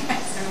נעמי.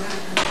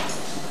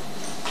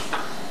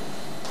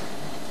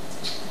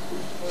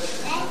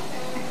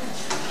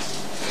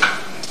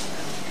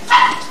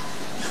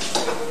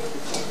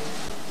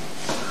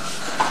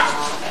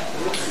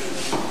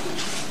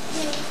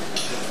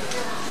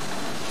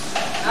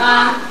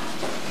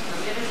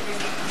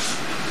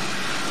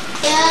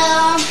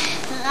 יום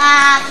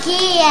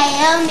רקי,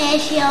 היום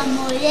יש יום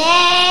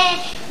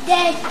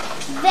הולדת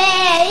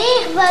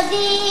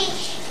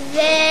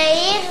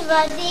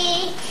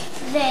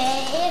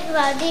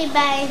ולכבודי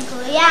באים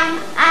כולם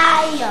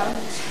היום.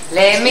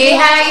 למי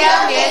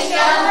היום יש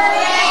יום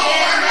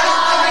הולדת לא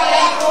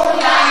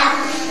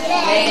לכולם?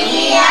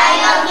 למי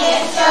היום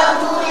יש יום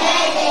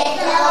הולדת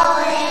לא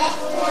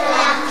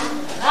לכולם?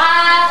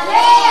 רק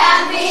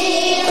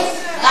לאמיר,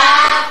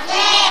 רק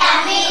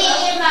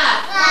לאמיר,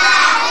 רק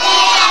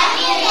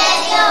לאמיר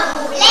יש יום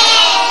הולדת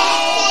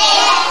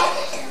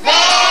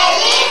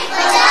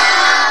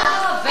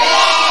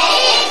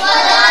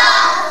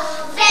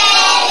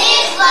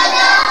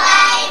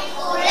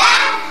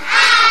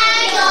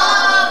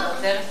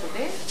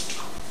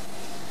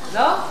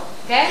לא?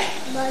 כן?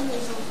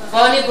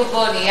 בוני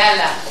בובוני,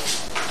 יאללה.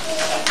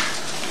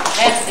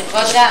 איך,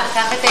 תרקוד גם,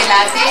 קח את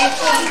אילתי.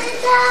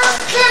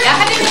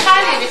 יחד עם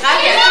מיכלי,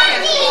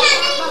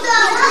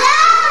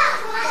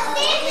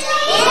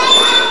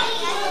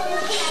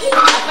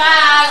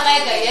 אבל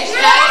רגע, יש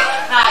לייק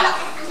אחד.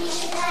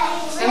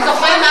 אתם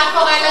זוכרים מה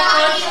קורה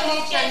לכל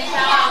שלי כשאני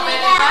שרה הרבה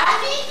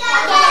לבד?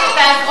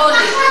 תעזרו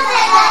לי.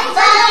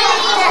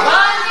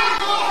 בוני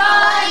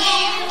בובוני,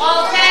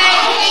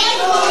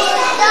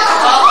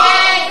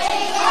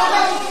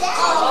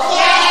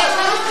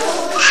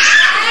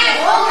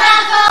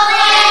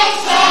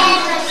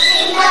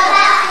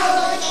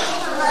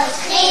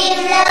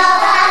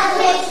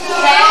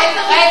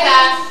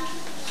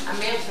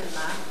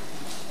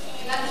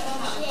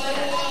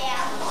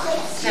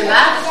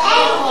 שמה?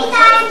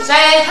 של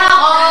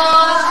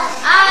הראש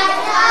עד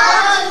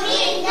הראש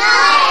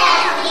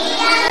מתנועע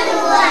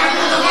מינוע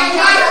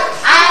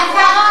עד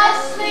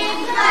הראש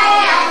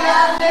מתנועע לא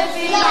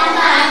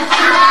בפימן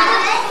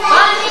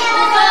בוני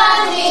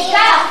בובוני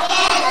כך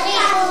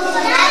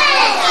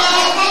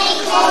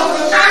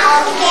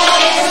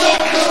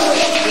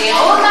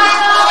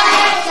תראו מה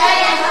קורה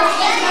כשהם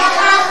עושים לו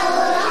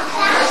בחוץ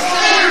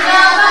עושים לו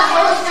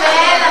בחוץ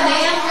של אמיר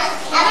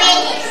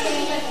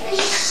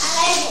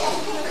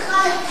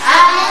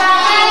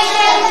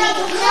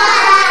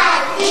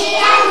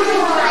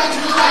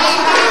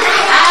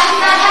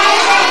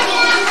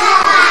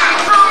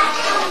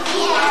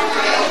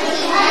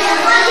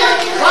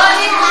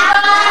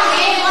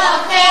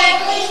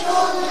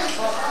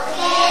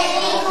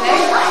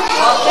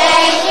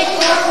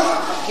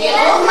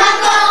תראו מה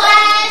קורה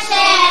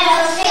שהם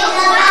עושים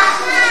לו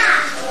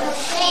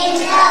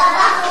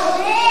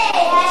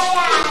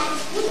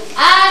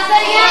אז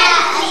היה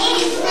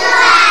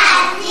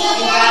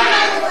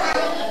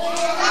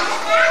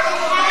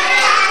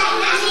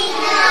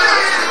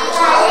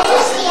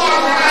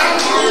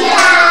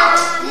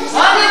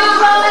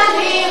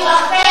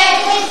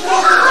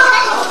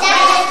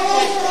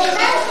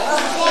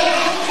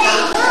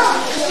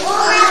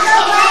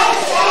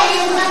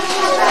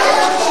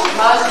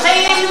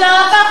הולכים לו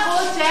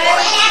בחוץ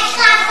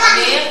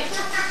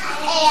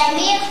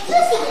אמיר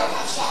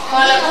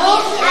כל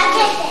הגוף?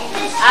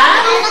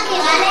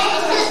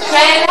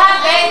 של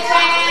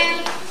הבטן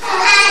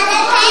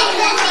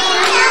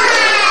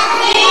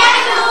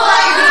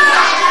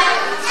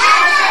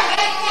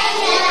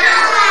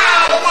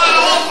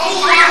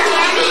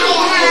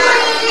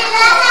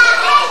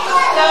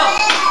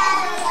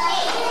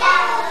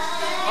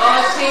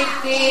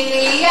הושיטי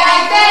לי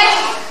ידך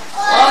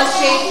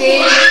הושיטי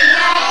לי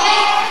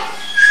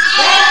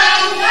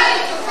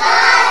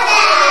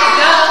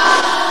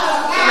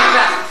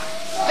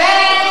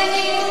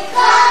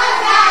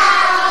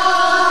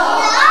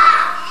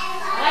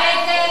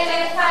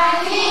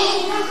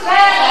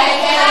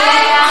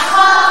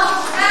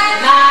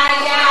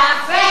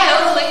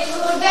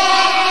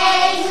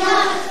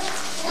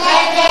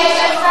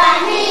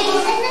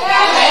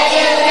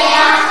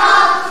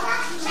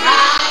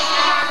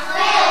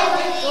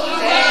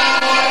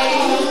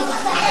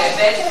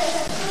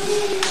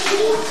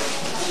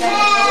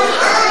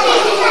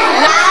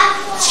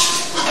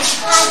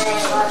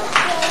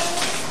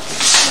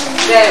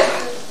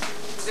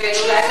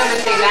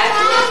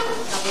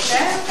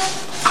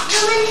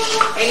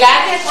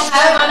אילתי, את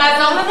רוצה לבוא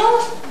לעזור לנו?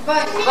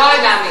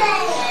 בואי נעמי.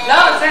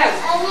 לא, זהו.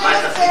 מה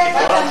תחזיקי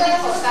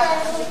פה?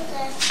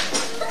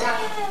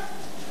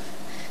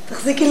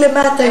 תחזיקי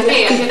למטה.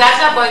 את יודעת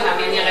לה? בואי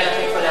נעמי, אני אראה לך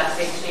איפה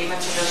להחזיק. שאמא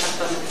תשאיר לך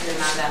טוב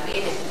מצלמה גם.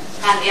 הנה,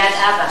 כאן ליד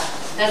אבא.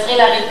 תעזרי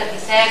להרים את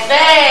הכיסא.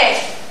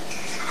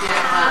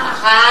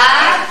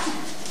 אחת,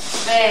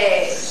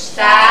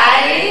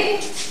 ושתיים,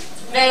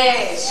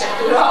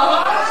 ושלוש.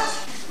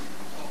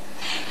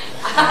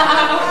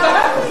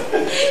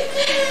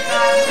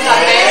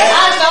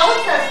 לא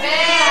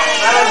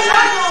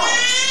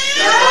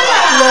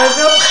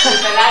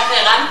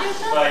שהרמתי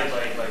אותו? ביי,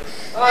 ביי, ביי.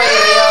 אוי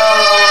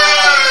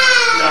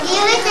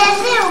תראי את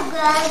איזה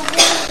עוגה.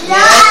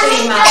 נראה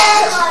טעימה.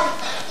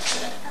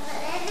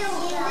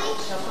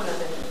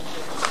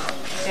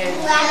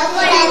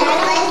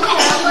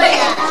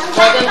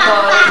 קודם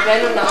כל,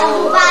 הבאנו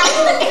נעול,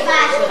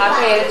 רק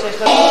הילד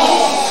שיש לו...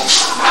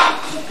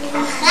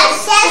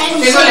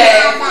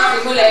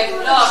 שימו לב,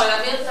 לא, אבל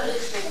אמיר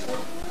צריך שני.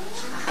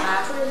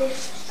 אחת,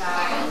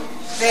 שתיים,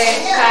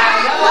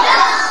 ושתיים, לא.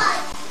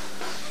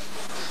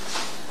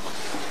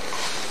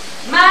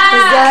 מה?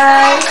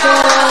 מזל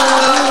טוב.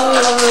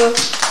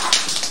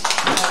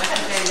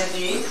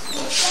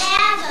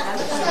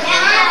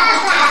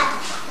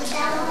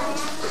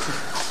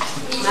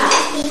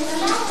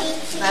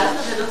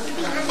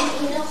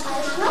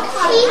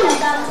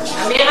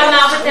 אמיר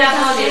אמר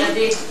בתיאטרון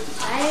ילדים.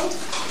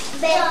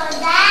 תודה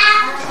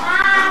רבה.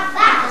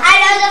 לא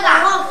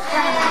דבר.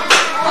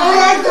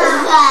 לא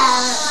דבר.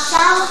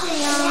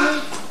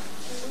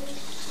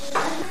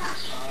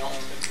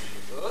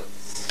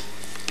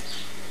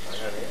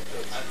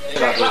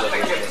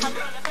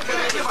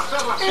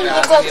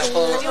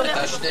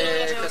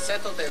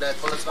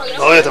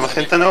 אורי, אתה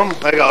מכין את הנאום?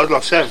 רגע, עוד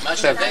לא, שב.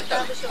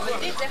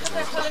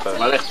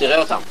 מה לך תראה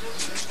אותם?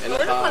 אין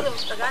לך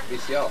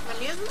VCR.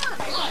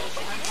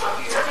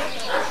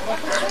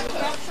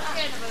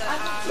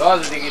 לא,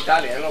 זה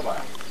דיגיטלי, אין לו בעיה.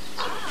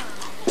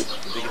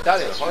 זה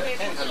דיגיטלי, נכון?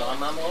 כן, זה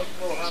ברמה מאוד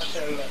גבוהה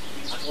של...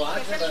 את רואה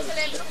את זה?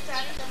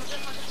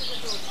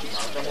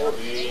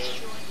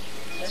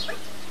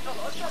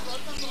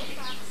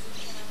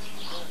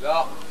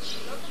 לא.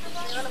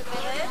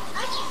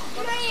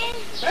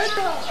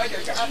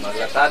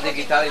 מגלתה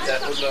דיגיטלית זה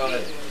איכות לא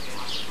יורד.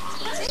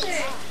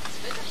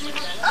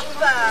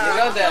 אני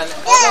לא יודע.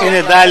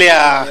 הנה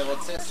דליה. אני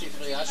רוצה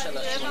ספרייה של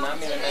 8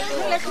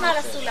 מילימטר. לך מעל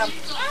הסולם.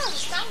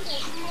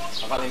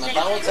 אבל אם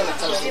אתה רוצה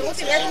לצלם... תראו,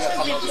 תראה את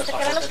השלבים, תסתכל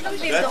על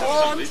השלבים,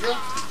 דורון.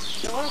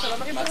 דורון, אתה לא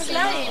מרים את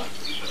הרגליים.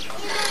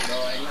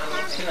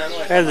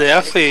 איזה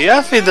יפי,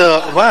 יפי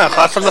דורון. וואי,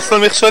 אנחנו אף אחד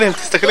מסלול מכשולים,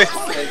 תסתכלי.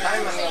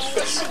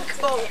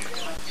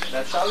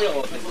 אפשר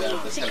לראות את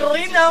זה.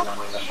 שיקורים לו.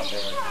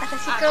 אתה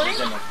שיקורים?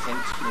 זה נותן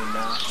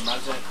תמונה, מה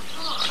זה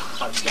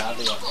חדה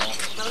ויפה.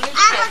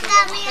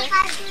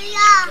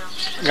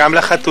 גם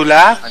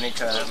לחתולה? אני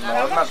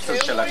מאוד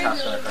מבסוט שלקחת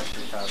את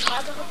השיטה הזאת.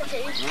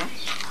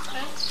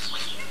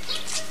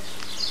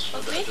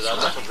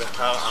 זה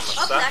קר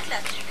המסע?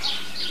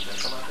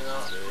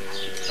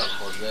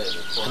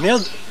 אני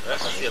עוד...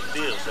 רכס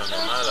יתיר שם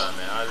למעלה,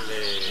 מעל...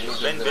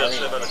 בין באר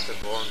שבע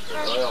לחברון.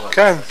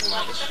 כן. יש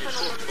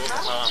יישוב קוראים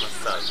הר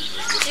המסע. זה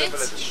יושב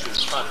על איזה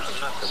שולחן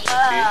ענק.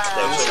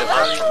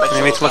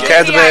 אני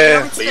מתמקד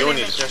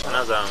ביוני, לפני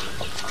שנה זה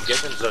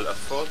גשם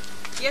זלעפות.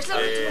 יש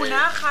לנו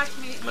תמונה אחת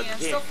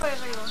מסוף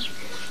ההיריון,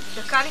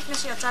 דקה לפני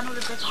שיצאנו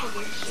לבית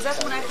חולים. זו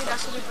התמונה היחידה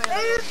שלי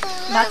בהיריון.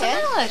 מה כן?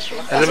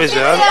 איזה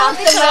מזל?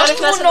 שמתי 3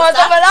 תמונות,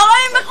 אבל לא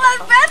רואים בכלל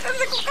בטן,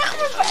 זה כל כך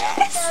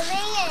מבאס.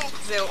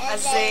 זהו,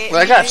 אז...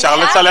 רגע, אפשר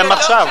לצלם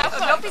עכשיו.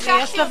 לא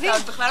פיקחתי אותה,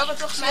 אז בכלל לא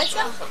בטוח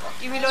שיצא.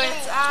 אם היא לא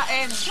יצאה,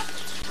 אין.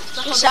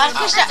 ישר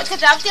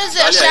כתבתי על זה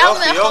ישר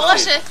מאחורה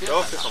ש...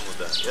 יופי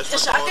חמודה.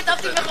 ישר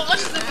כתבתי מאחורה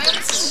שזה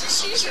באמצע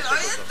שישי, שלא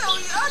יהיה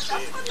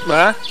טעויות.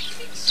 מה?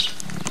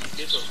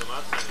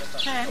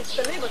 כן.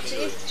 תלוי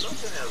בתשיעי.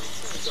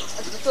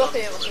 אז בטוח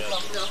יהיה משהו כבר.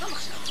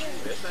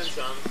 ויש להם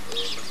שם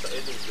מסעי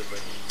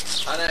דובדבנים.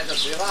 חנה, איך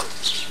הסבירה?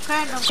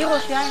 כן, גם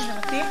פירוש יין, זה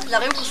מתאים?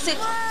 להרים כוסית.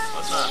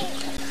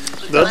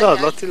 דודו, עוד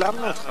לא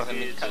צילמנו לך.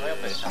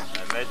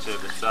 האמת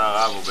שבצער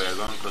רב הוא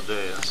ביגון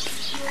קודר.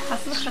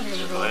 חס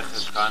וחלילה. מברך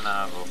את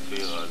חנה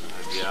ואופיר על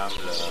הגיעם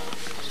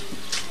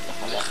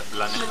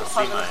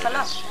לנכסים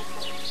האלה.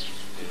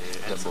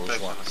 אין ספק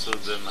שהם עשו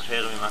את זה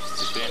מהר ממה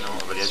שציפינו,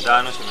 אבל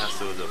ידענו שהם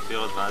יעשו את זה. אופיר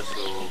עוד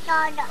משהו...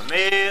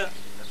 אמיר!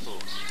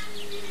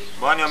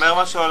 בוא, אני אומר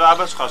משהו על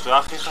אבא שלך, שהוא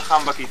הכי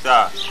חכם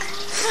בכיתה.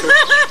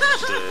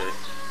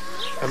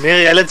 אמיר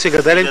ילד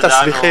שגדל עם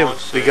תסביכים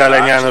בגלל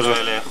העניין הזה.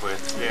 הוא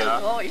יצליח,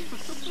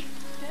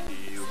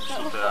 כי הוא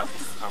פשוט היה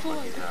הכי חכם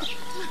בכיתה.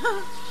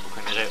 הוא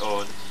כנראה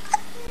עוד,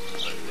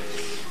 אבל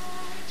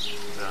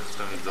זה אנחנו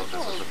צריכים לבדוק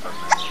לעשות לפעמים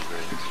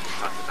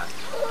במשחק קטן.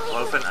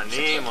 בכל אופן,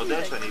 אני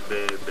מודה שאני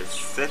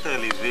בסתר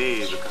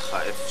ליבי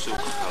וככה איפשהו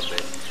ככה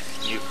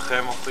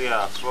בנבחי מוחי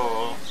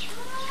האפור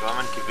כל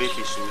הזמן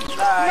קיוויתי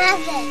שאולי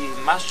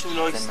משהו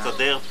לא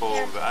יסתדר פה,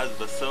 ואז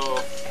בסוף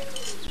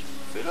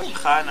אפילו עם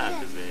חנה,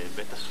 שזה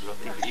בטח לא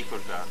טבעי כל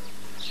כך,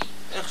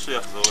 איכשהו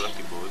יחזרו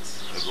לקיבוץ,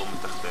 לגור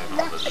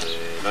מתחתנו, אבל זה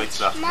לא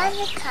הצלחנו.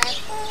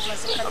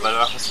 אבל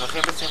אנחנו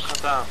שמחים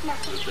בשמחתם,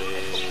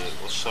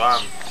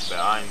 ובאושרם,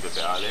 בעין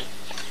ובאלף.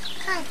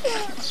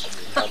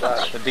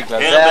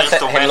 בגלל זה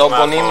הם לא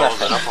בונים לכם.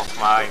 זה לא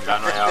חוכמה, אם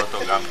לנו היה אותו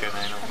גם כן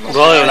היינו.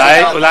 גורי,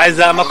 אולי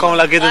זה המקום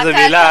להגיד איזה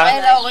מילה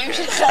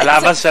על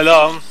אבא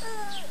שלום.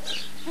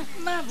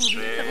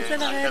 רוצה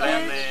ונאחל לרדת?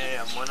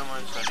 להם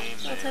המון שנים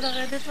אתה רוצה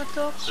לרדת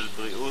מתוק? של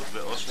בריאות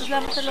ואושר. אז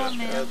למה אתה לא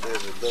אומר? זה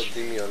דוד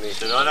דמיוני.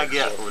 שלא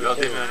נגיע, הוא לא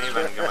דמיוני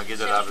ואני גם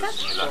אגיד עליו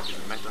איזושהי מילה, כי זה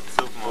באמת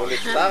עצוב מאוד. הוא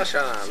נפטר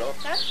שנה, לא?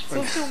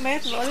 עצוב שהוא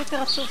מת ועוד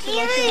יותר עצוב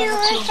שלא שירנו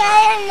כלום.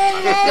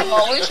 גם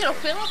ההורים של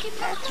אופיר לא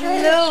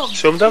קיבלו? לא.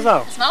 שום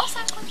דבר. אז מה הוא עושה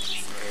עם כל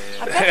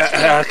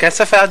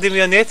הכסף היה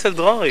דמיוני אצל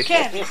דרורי.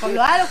 כן, אבל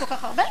לא היה לו כל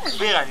כך הרבה.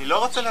 אופיר, אני לא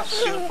רוצה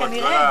להפשיר פה את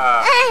כל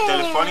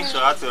הטלפונים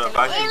שרצו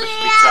לבנקים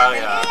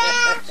בשוויצריה,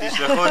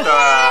 שישלחו את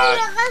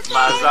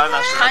המאזן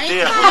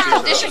השנתי.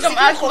 חשבתי שגם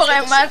את כבר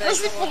האמנת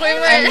לסיפורים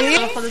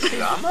האלה.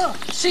 למה?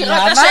 שהיא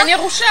ראתה שאין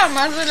ירושה,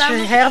 מה זה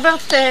למה?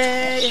 שהרברט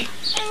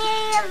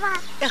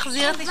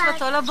החזיר את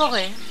נשמתו לבורא.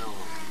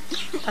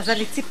 אז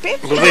אני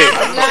ציפיתי.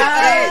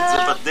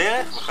 זה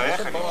בדרך,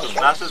 בחייך, אני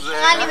חושנה שזה...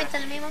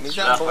 מי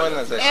זה הפורן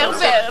הזה?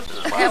 הרברט.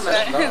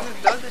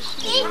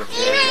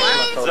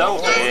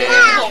 זהו,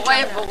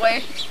 בורא.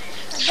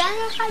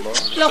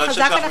 לא,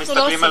 חזק אנחנו לא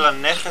מסתכלים עושים. על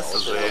הנכס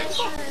הזה.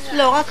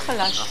 לא, רק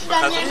חלש. אתה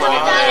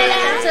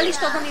רוצה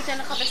לשתות, אני אתן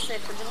לך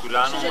בספר.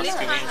 כולנו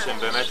מסכימים שהם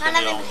באמת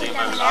כנראה עומדים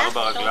על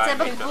 4 אתה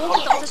רגליים. רוצה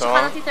בקבוק? אתה רוצה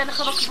שחנה תיתן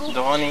לך בקבוק?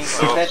 דרוני,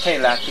 זה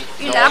תהילתי.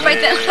 הנה, אבא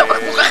ייתן לך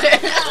בקבוק אחר.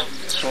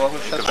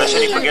 מקווה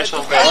שניפגש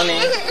הרבה.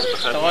 דרוני,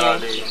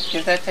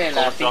 זה פה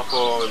תהילתי. אפשר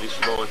פה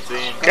לשבור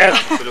עצים, כן.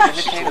 אפילו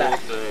בשכרות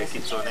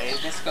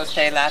קיצונית. דיסקוס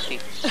תהילתי.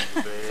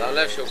 שם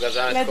לב שהוא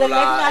גזם את לדלג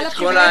מעל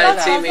כל הקיבוץ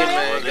העצים,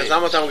 הזה?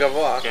 גזם אותם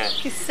גבוה.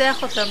 כיסח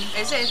אותם.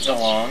 איזה עצים?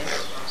 דרון,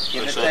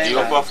 שעוד יהיו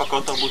פה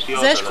הפקות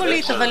תרבותיות. זה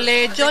אשכולית, אבל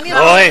ג'וני...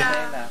 רועי,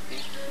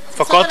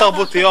 הפקות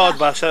תרבותיות,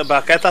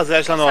 בקטע הזה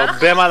יש לנו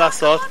הרבה מה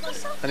לעשות.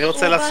 אני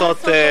רוצה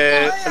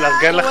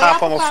לארגן לך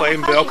פה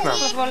מופעים ביוקנעם.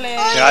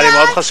 נראה לי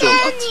מאוד חשוב.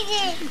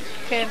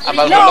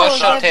 אבל לא, הוא לא זה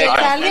שותה.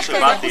 תהליך כזה.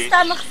 הוא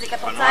סתם מחזיק, את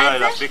פנו רוצה אליי את זה?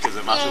 להפיק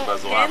איזה משהו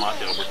בזרוע,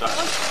 אמרתי רבותיי.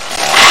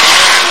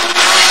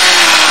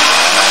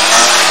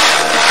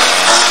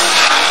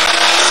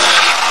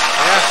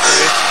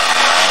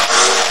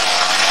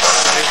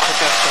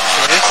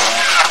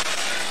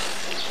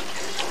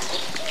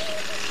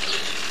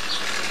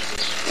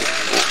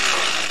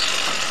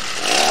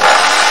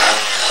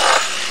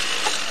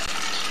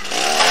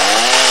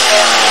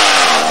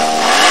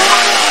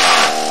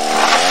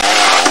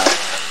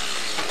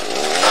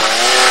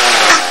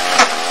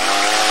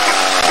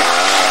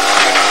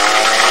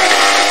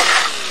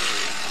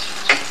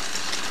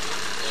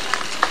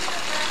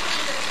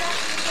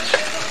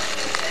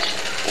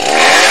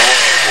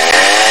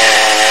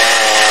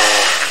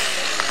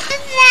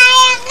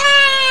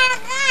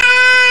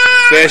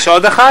 ויש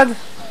עוד אחד?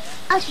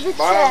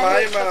 מה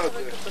עם הזה?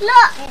 לא.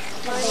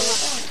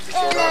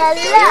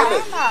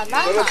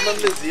 כל הזמן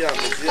מזיע.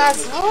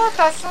 תעזבו,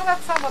 תעשו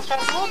לעצמות,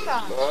 תעזבו אותה.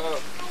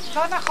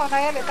 לא נכון,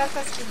 הילד, אל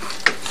תסכימו.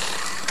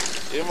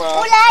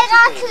 אולי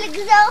רק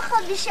לגזור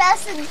 5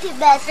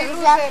 סנטימטר,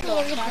 זה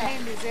הכי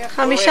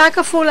הרבה. 5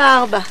 כפול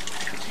 4.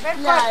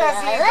 בין כל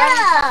תזיז.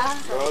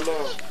 לא,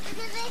 לא.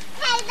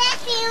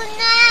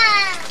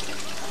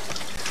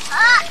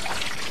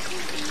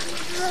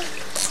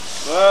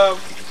 רב,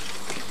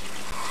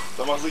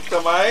 אתה מחזיק את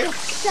המים?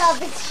 טוב,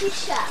 את 6.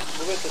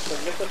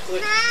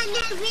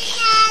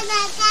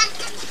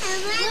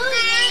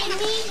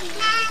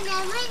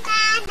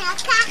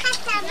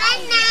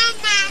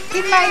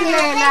 שים מים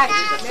לאלעד.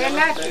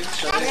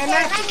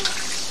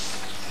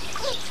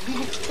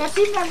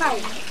 תשים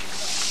למים.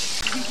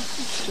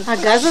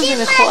 הגז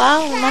הזה מכוער,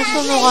 הוא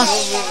משהו נורא.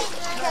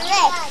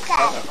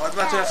 עוד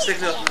מעט הוא יפסיק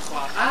להיות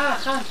מכוער.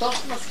 חן, טוב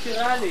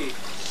מזכירה לי.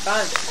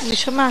 חן. אני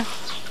שומעת.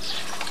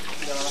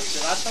 גם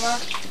המזכירה שמה?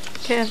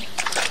 כן.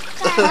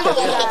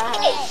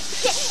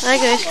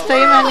 רגע, יש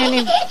קטעים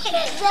מעניינים. זה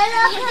לא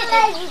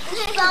קרה,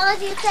 לספור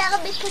עוד יותר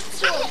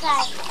בקצור. את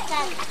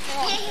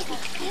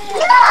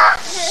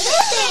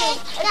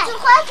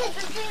צוחקת,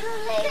 אפילו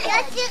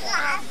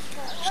ליצירה.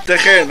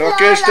 שתכן,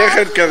 אוקיי,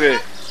 שתכן קרה.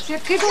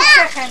 שתגידו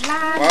שתכן,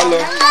 מה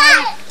לא?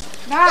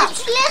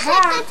 אצלך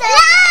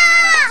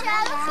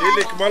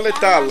הנה, כמו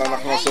לטל,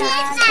 אנחנו נעשה לך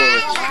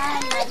תספורת.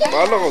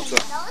 מה לא רוצה?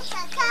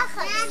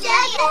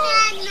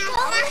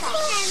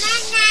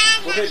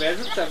 אוקיי,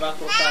 באיזה צבע את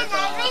רוצה את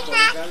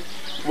הפוליגל?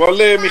 כמו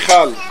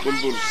למיכל,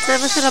 בולבול.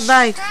 צבע של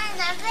הבית.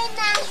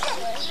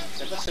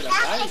 צבע של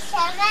הבית?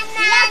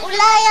 אולי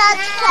עוד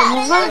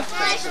כמובן.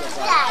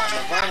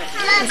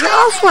 זה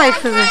אוף ווייט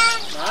כזה.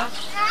 מה?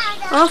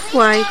 אוף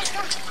ווייט.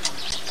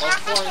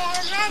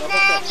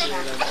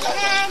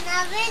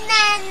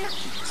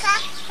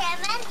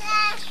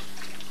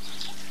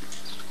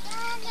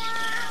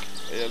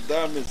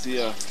 הילדה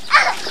המזיעה.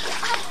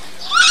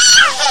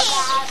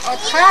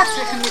 אותך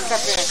צריכים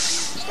לספר.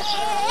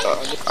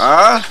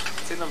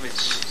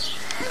 צינוביץ'.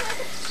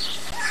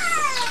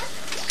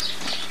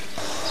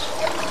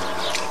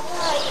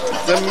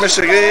 זה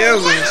משגע,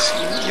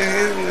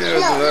 זה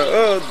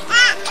ועוד.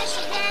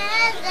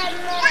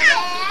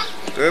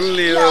 תן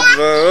לי עוד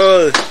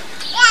ועוד.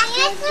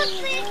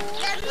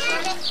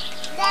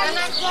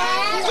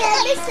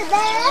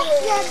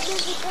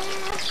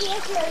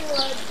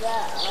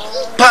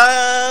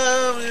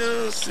 פעם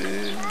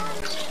יוסי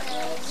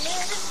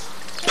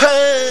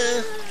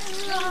פעם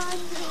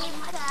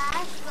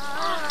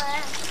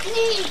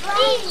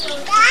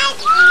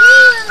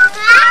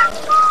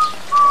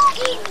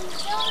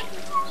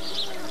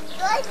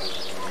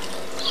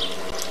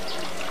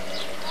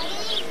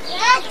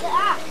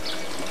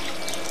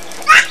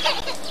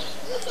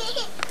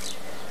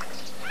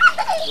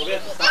רובי,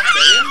 את עושה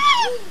קטעים?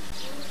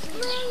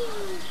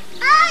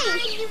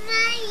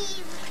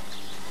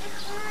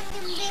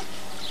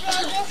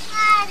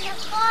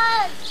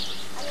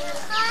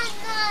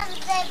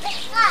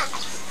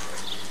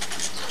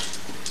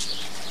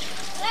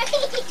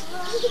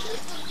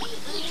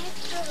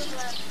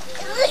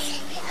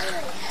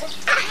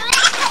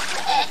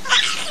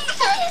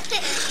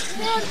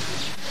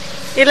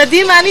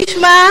 ילדים, מה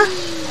נשמע?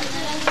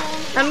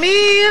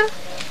 אמיר,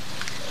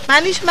 מה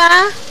נשמע?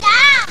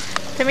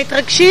 אתם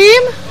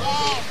מתרגשים?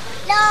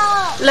 לא.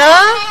 לא?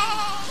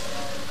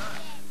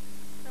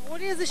 תראו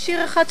לי איזה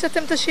שיר אחד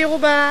שאתם תשירו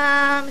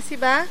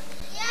במסיבה.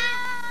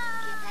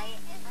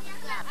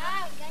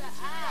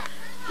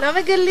 לא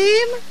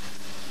מגלים?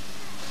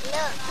 לא.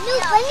 נו,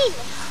 בנים.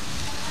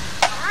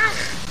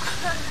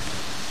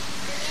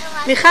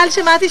 מיכל,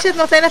 שמעתי שאת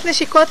נותנת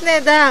נשיקות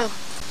נהדר.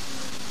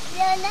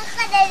 לא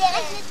נכון, אני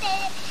רק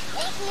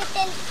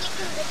נותנת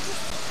קליקים בכיס.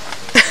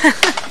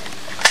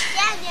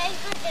 אני יש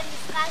פה את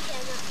המשחק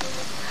שאנחנו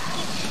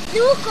משחקים.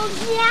 נו,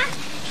 קובע.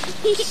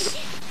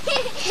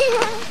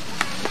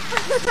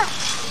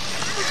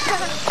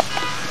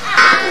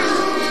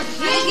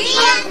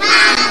 הגיע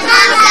הזמן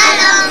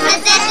שלום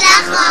לצאת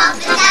לחוף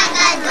את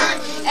הגדול.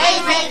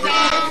 איזה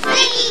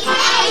כיף,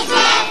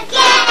 איזה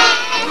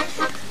כיף.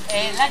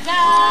 אל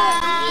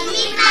הגן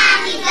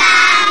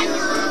הגענו,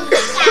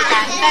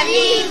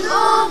 קטנים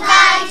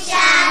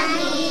וביישנים,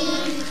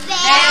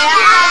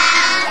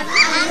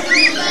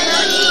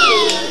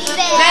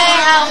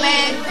 והרבה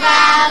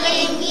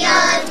דברים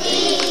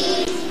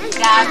יודעים,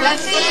 גם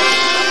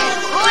לשיר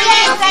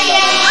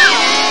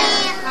ולצייר,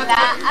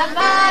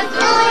 לעבוד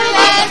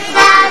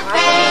ולספר,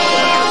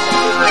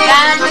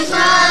 גם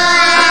לשמוע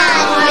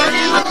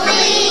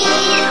סיפורים,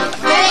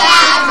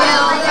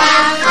 ולעזור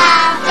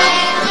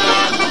לחברים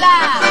לה.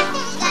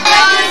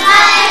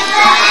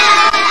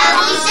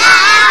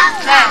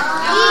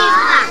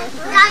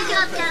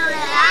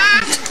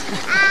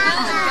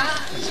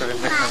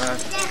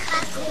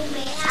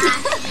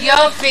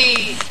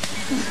 יופי!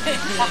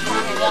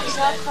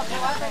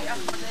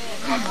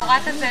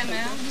 חבורת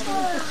הזמר.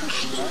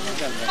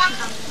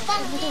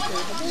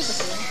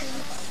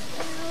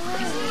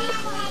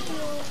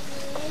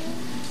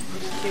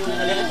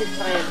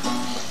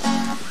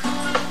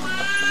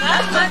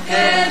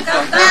 המקל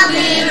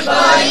כפתמיר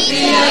בואי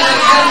תהיה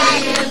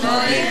חמיר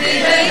בואי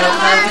תהיה יום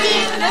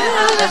אביב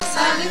לארץ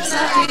סלים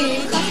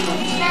ספים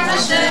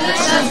השמש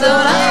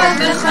הזורחת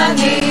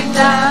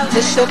בחניתה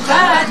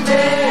ושוקעת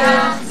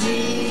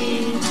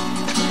באכזים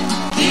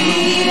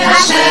כי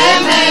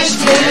השמש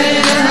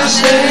כן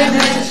השמש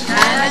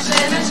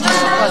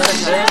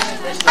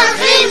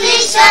הולכים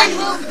לישון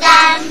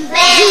מוקדם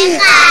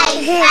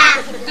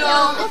בחיפה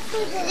דום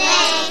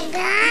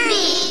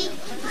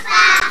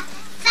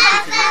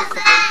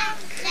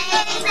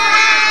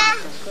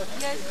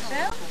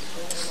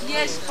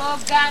יש פה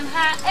גן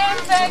האם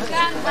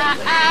וגן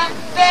האב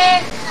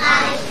בחיפה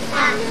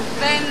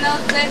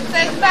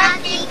ונוצצת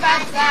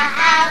בכיפת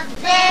זהב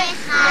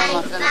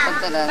בחיפה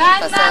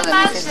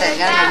בנמל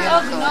של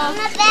העוגנות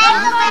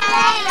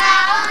ובלילה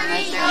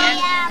אוניות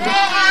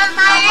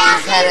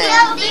והמלאכים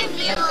יורדים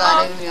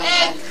לראות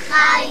את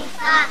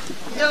חיפה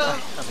דו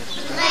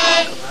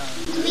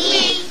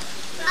מי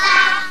פה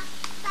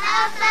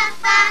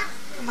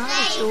אמרנו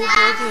שהוא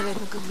ועוד ילד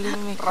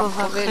מקבלים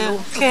מכובע אחר.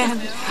 כן.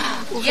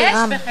 יש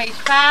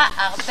בחיפה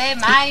הרבה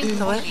מים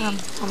חולים,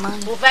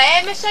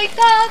 ובהם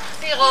משייטות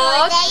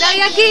סירות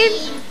דייגים.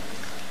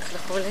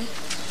 תסלחו לי?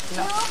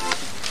 לא.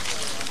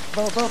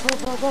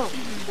 בוא.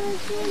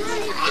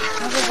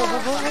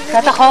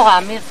 קצת אחורה,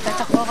 אמיר,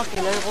 קצת אחורה,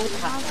 כי לא יראו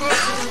אותך.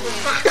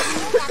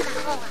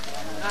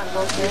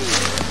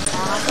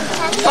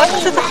 עוד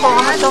קצת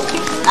אחורה, מתוקי.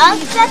 עוד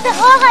קצת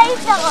אחורה, אי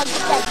אפשר עוד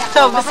קצת.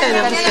 טוב,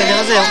 בסדר,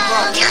 זהו.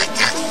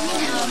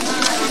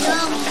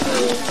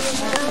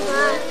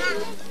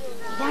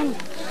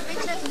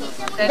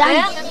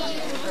 דן.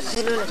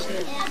 תתחילו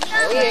לשיר.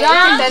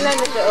 דן. תן להם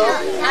את האור.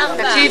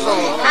 תקשיבו.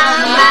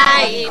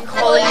 המים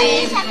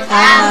חולים.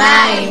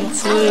 המים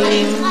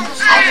צלולים.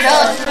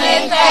 הטוס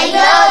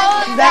מטיילות.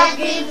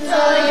 דגים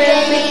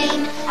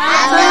צוללים.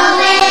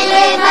 המורה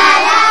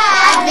למעלה.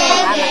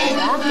 הדגל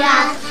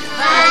מוגף.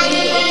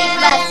 מגיעים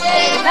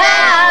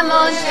בצבע.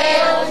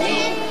 משה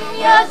עולים.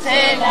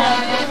 יוצא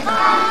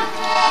למרחק.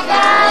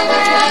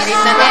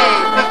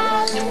 להתנגד.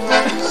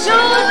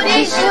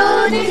 שודי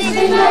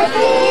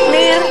סינתי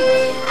מיר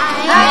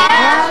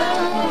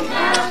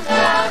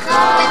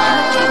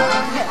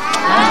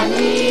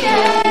אני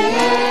אהיה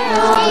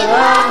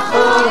אורח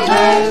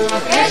חובב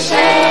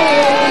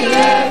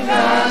כשאהיה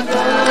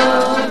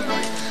גדול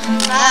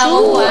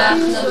הרוח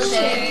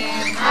נושם,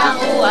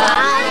 הרוח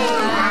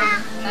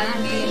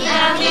נגיד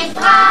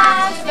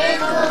למפרש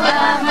וכתוב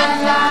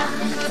המלאך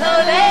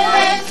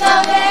צוללת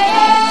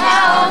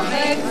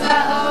העומק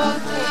צעות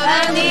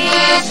אני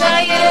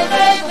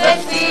אשיירת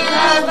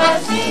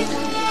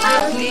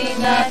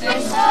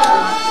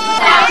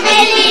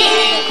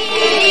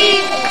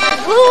שלי,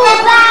 הוא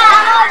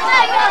בעוד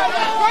ביום,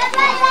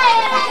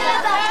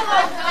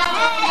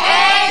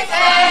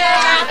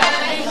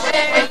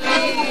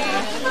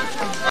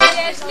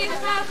 יש לי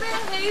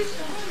חברים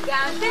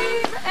גם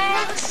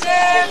בבאר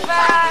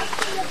שבע,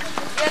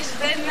 יש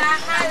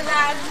בנחלת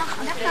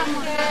כרם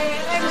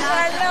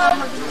שלום,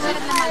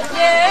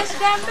 יש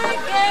גם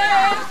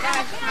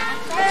בגבעת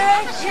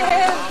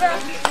שבע,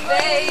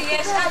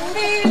 ויש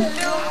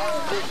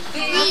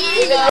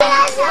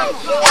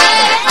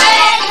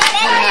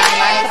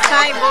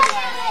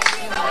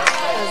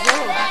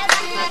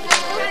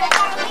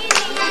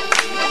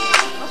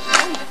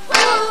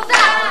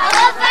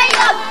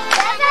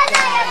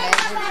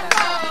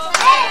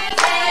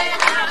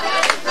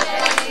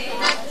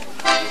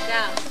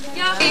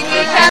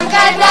אפילו כאן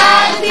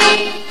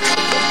גדלתי,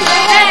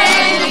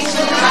 ואין לי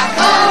שום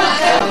מקום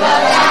אחר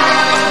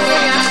בעולם,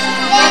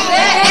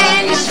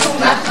 ואין לי שום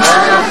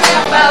מקום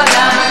אחר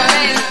בעולם.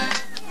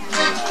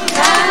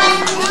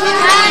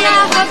 כאן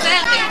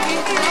החברים,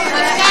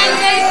 כאן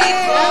ביתי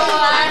פה,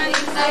 אני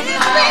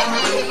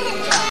חזרתי.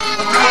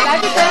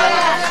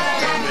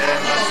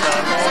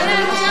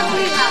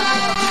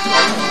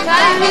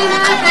 כאן מן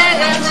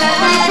הדרך של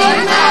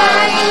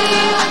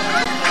השמיים,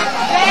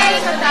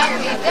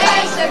 וכתבתי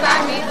די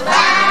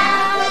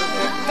שבמדבר,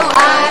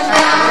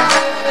 בוענה,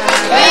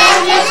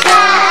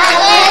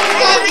 ונשארת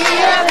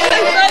כביר,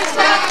 וכל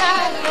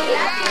שחרי,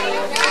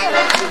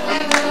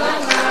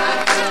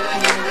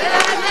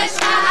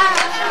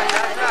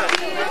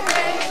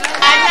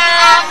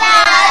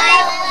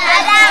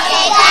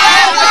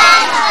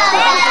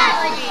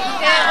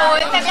 תזכרו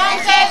את הגן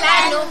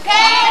שלנו,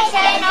 כן,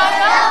 כן או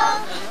לא,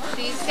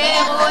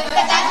 תזכרו את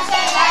הגן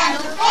שלנו,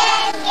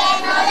 כן, כן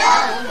או לא,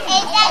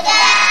 את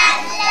הגן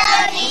לא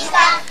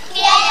נשכח, כי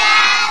היה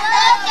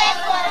לא כיף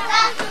כל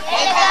כך, את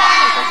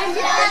הגן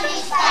לא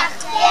נשכח,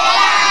 כי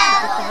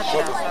היה לא כיף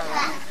כל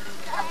כך.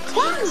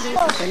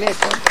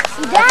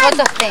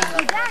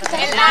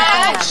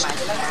 אלעד,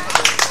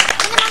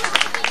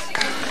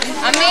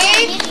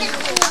 עמית,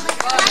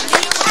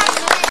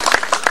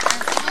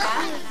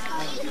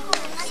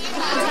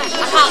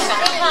 אחר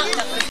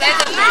כך,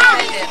 בסדר.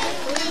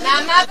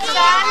 נעמה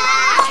קצת.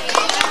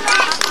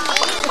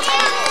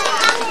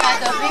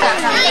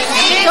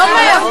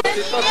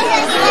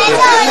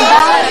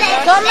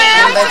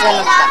 תומר!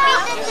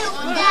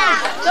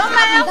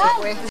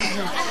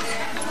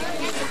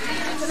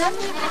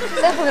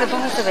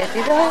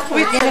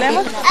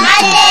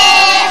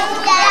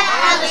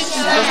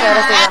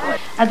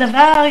 הדבר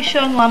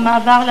הראשון הוא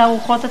המעבר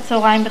לארוחות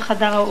הצהריים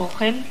בחדר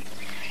האוכל.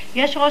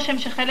 יש רושם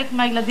שחלק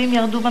מהילדים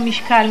ירדו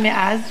במשקל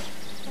מאז.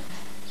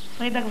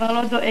 פרידה כבר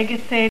לא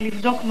דואגת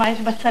לבדוק מה יש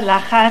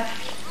בצלחת.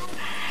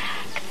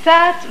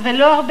 קצת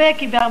ולא הרבה,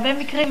 כי בהרבה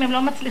מקרים הם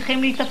לא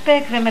מצליחים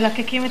להתאפק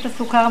ומלקקים את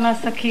הסוכר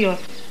מהשקיות.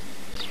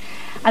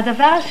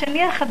 הדבר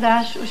השני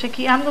החדש הוא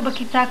שקיימנו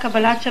בכיתה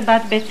קבלת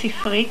שבת בית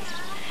ספרית.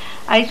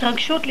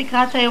 ההתרגשות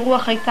לקראת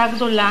האירוח הייתה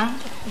גדולה,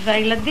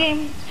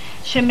 והילדים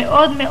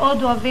שמאוד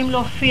מאוד אוהבים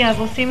להופיע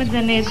ועושים את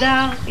זה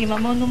נהדר עם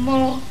המון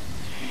הומור,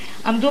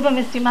 עמדו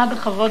במשימה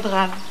בכבוד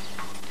רב.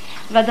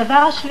 והדבר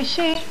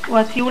השלישי הוא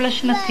הטיול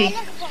השנתי,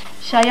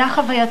 שהיה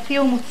חווייתי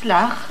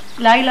ומוצלח,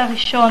 לילה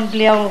ראשון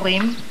בלי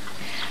ההורים,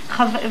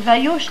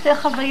 והיו שתי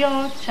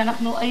חוויות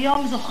שאנחנו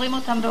היום זוכרים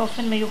אותן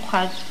באופן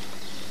מיוחד.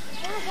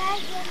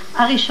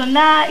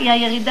 הראשונה היא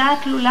הירידה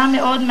התלולה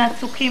מאוד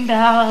מהצוקים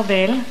בהר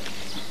ארבל,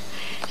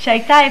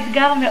 שהייתה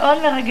אתגר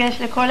מאוד מרגש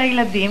לכל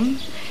הילדים,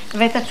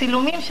 ואת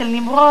הצילומים של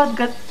נמרוד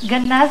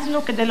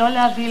גנזנו כדי לא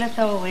להביל את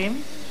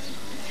ההורים.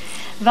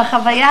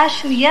 והחוויה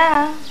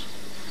השנייה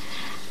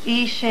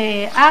היא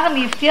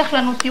שארני הבטיח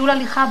לנו טיול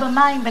הליכה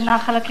במים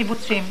בנחל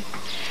הקיבוצים,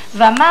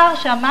 ואמר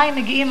שהמים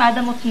מגיעים עד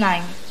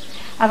המותניים,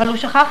 אבל הוא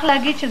שכח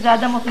להגיד שזה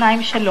עד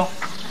המותניים שלו.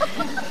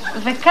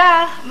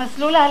 וכך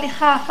מסלול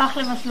ההליכה הפך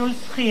למסלול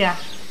שחייה.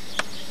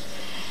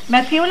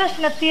 מהטיול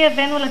השנתי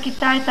הבאנו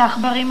לכיתה את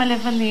העכברים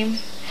הלבנים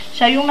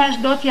שהיו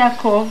מאשדות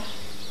יעקב,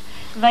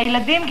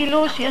 והילדים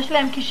גילו שיש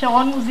להם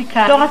כישרון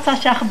מוזיקלי. לא רצה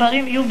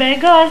שהעכברים יהיו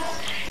באגוז,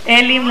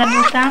 העלים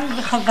לנו אותם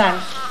וחבל.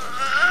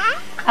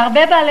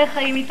 הרבה בעלי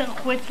חיים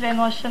התארחו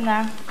אצלנו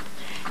השנה.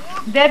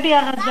 דבי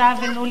הרזה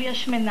ונולי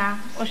השמנה,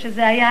 או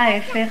שזה היה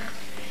ההפך,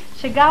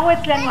 שגרו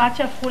אצלנו עד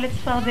שהפכו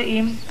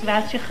לצפרדעים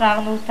ואז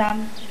שחררנו אותם.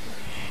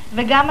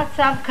 וגם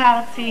מצב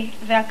קרצי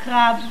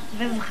והקרב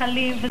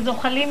וזחלים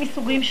וזוחלים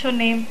מסוגים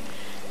שונים,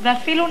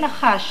 ואפילו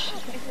נחש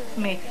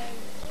מת.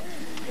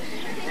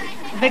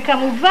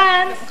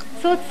 וכמובן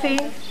צוצי,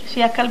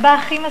 שהיא הכלבה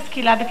הכי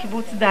משכילה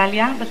בקיבוץ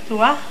דליה,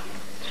 בטוח,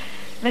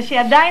 ושהיא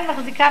עדיין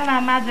מחזיקה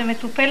מעמד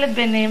ומטופלת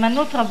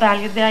בנאמנות רבה על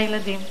ידי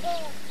הילדים.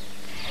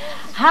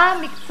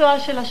 המקצוע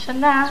של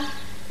השנה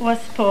הוא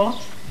הספורט.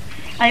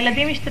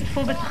 הילדים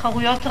השתתפו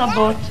בתחרויות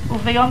רבות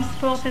וביום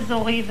ספורט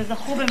אזורי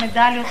וזכו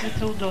במדליות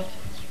ותעודות.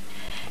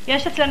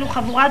 יש אצלנו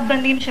חבורת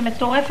בנים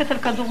שמטורפת על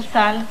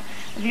כדורסל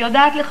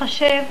ויודעת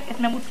לחשב את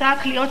ממוצע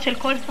הקליעות של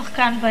כל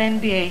שחקן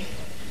ב-NBA.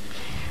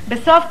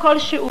 בסוף כל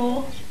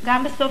שיעור,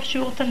 גם בסוף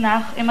שיעור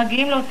תנ"ך, הם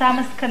מגיעים לאותה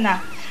מסקנה: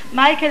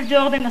 מייקל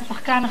ג'ורדן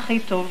השחקן הכי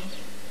טוב.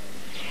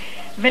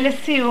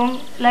 ולסיום,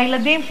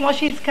 לילדים, כמו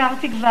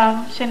שהזכרתי כבר,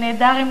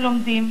 שנהדר הם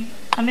לומדים,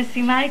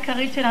 המשימה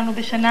העיקרית שלנו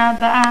בשנה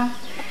הבאה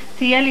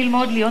תהיה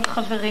ללמוד להיות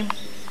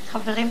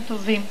חברים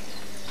טובים.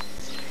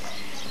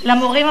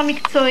 למורים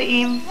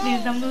המקצועיים,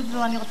 בהזדמנות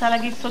זו אני רוצה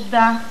להגיד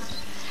תודה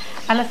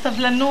על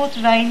הסבלנות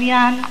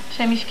והעניין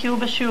שהם השקיעו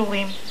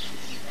בשיעורים.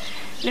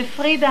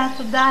 לפרידה,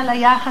 תודה על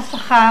היחס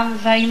החם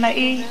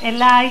והאימהי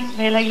אליי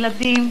ואל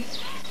הילדים,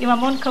 עם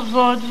המון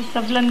כבוד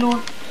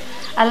וסבלנות,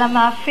 על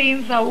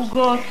המאפים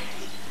והעוגות,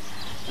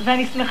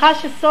 ואני שמחה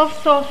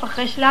שסוף סוף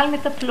אחרי שלל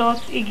מטפלות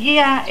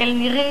הגיעה אל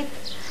נירית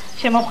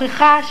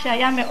שמוכיחה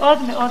שהיה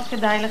מאוד מאוד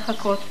כדאי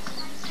לחכות.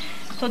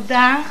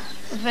 תודה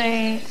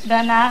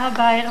ובהנאה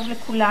רבה הערב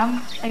לכולם.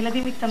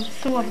 הילדים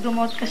התאמצו, עבדו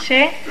מאוד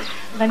קשה,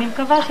 ואני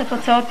מקווה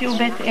שהתוצאות יהיו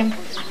בהתאם.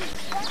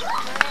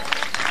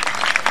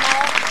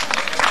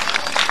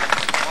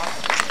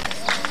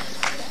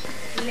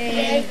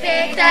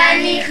 לפתע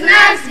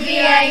נכנס בי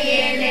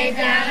הילד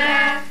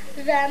הרע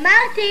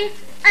ואמרתי,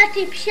 את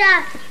טיפשה.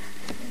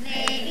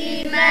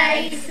 ואמא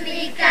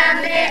הסמיקה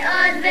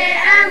מאוד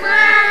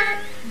ואמרה,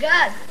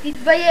 גד,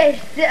 תתבייש,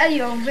 זה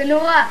היום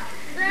ונורא.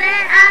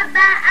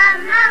 ואבא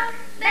אמר,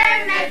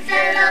 באמת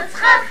זה לא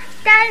צחוק,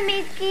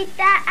 תלמיד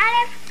כיתה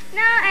א'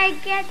 נוהג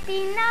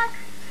כתינוק.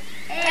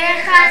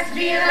 איך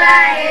אסביר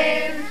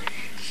להם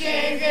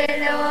שזה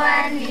לא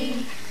אני,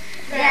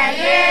 זה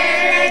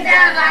הילד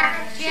הרע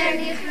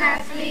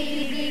שנכנס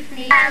לי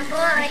בפנים.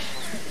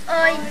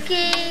 אוי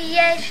כי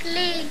יש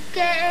לי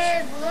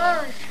כאב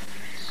ראש,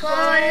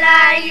 כל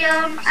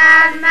היום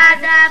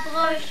עמד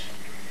הברוש,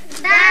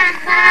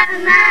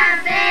 נחמה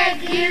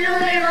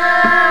וגילוי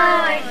ראש.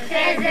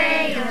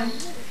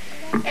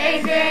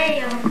 איזה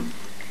יום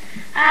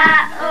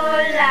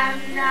העולם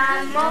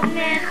נמוג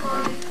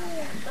נכון,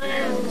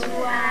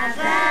 ראו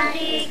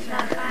הבריק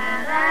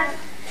בחרב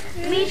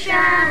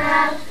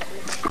משעריו.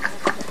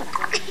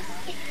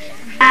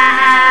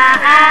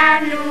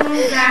 הענוגה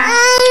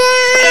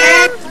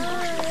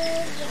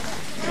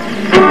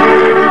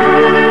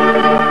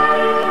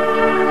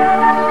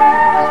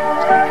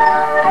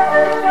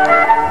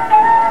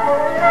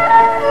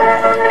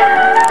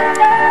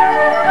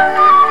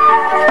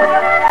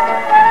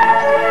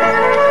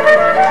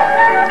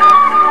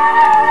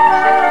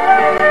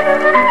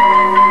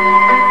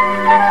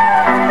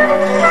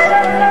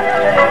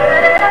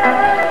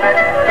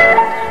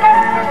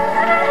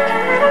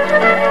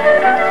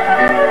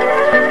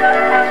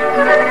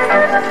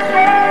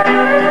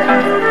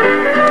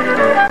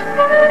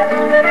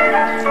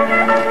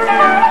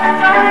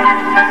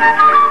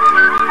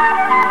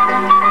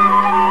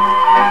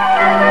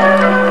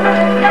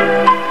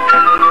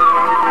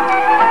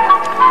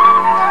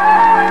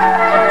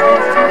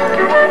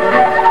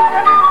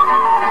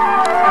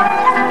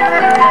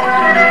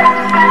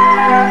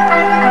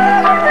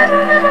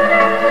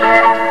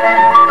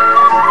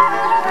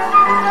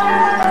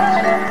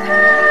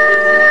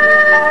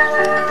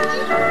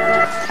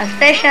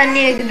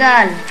שאני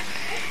אגדל,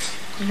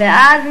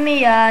 ואז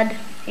מיד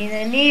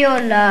הנני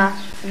עולה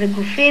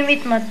וגופי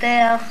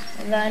מתמתח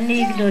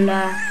ואני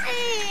גדולה,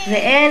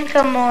 ואין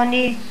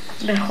כמוני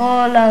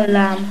בכל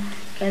העולם,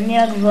 כי אני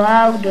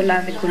הגבוהה וגדולה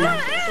מכולם.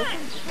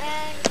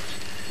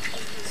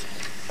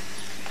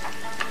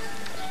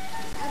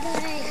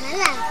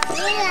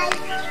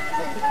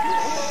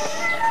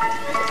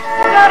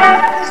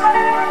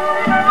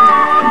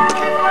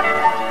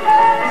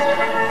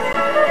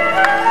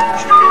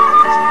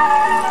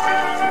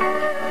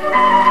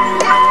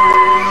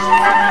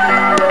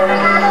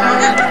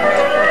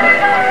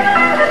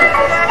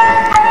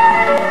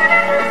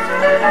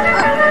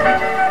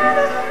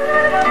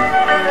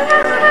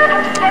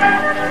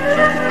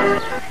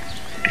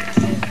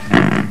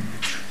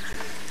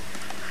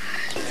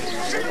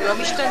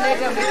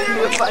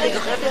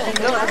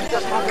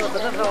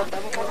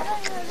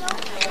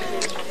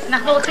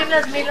 אנחנו רוצים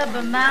להזמין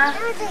לבמה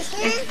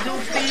את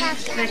דופי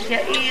ואת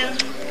יאיר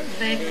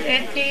ואת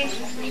אתי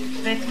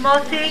ואת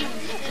מוטי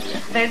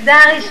ואת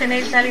דרי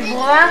שנאלצה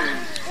לברוח,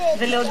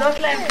 ולהודות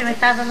להם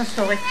כמיטב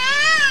המסורת.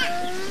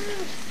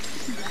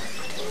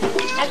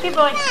 אתי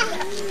בואי.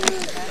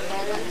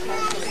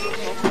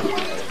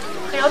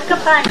 חיות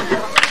כפיים.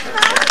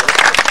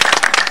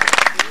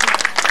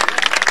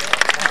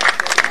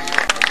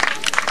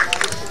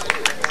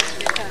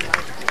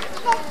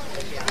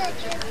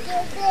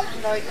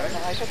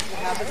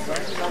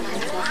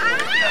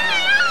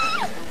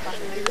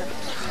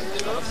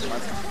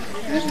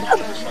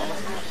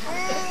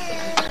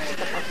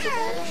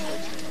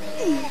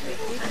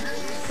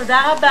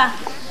 תודה רבה.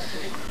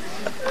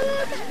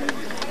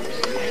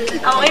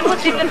 ההורים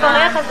רוצים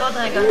לברך, אז עוד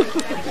רגע.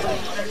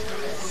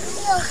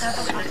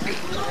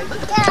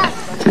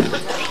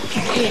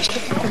 יש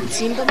לך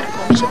קוצים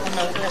במקום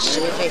שבנהוג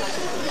לשבת.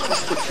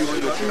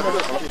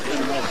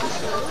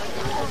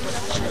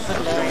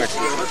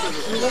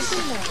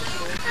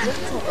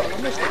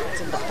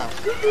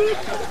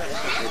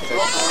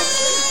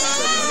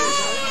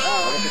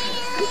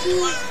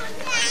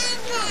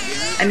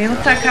 אני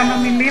רוצה כמה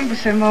מילים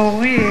בשם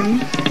ההורים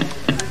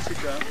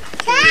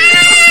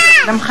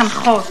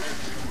למחנכות.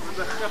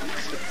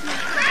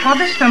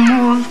 חודש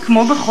תמוז,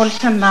 כמו בכל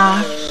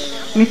שנה,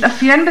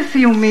 מתאפיין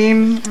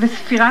בסיומים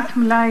וספירת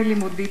מלאי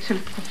לימודית של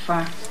תקופה.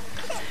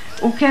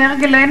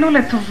 וכהרגלנו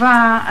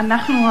לטובה,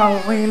 אנחנו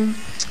ההורים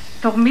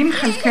תורמים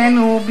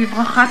חלקנו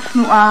בברכה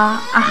צנועה,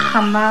 אך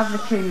חמה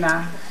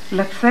וכנה,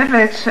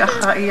 לצוות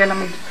שאחראי על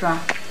המבצע.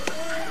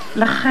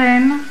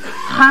 לכן,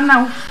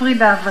 חנה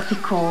ופרידה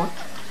הוותיקות,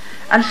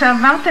 על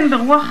שעברתן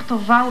ברוח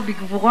טובה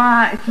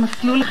ובגבורה את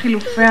מסלול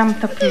חילופי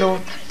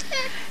המטפלות,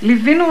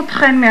 ליווינו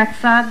אתכן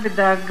מהצד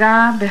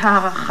בדאגה,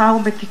 בהערכה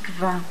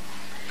ובתקווה.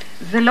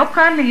 זה לא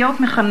קל להיות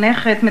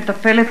מחנכת,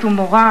 מטפלת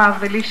ומורה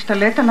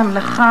ולהשתלט על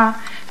המלאכה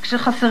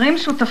כשחסרים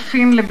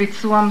שותפים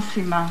לביצוע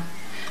המשימה.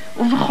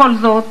 ובכל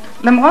זאת,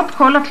 למרות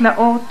כל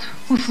התלאות,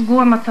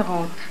 הושגו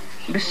המטרות,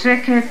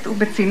 בשקט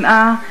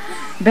ובצנעה,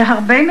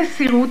 בהרבה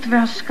מסירות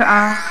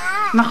והשקעה,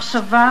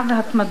 מחשבה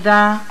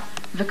והתמדה,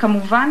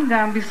 וכמובן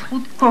גם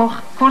בזכות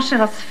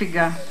כושר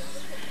הספיגה.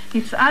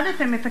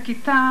 הצעדתם את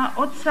הכיתה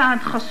עוד צעד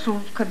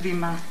חשוב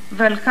קדימה,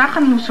 ועל כך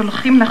אנו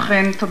שולחים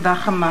לכן תודה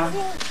חמה.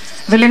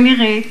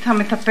 ולנירית,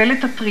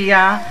 המטפלת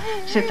הטריה,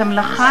 שאת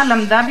המלאכה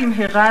למדה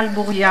במהרה על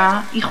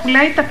בוריה,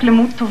 איחולי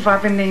התאקלמות טובה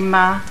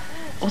ונעימה,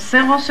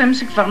 עושה רושם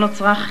שכבר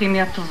נוצרה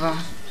כימיה טובה.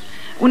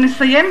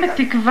 ונסיים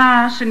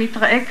בתקווה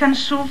שנתראה כאן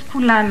שוב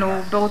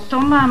כולנו באותו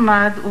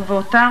מעמד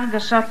ובאותה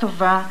הרגשה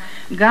טובה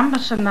גם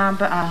בשנה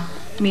הבאה,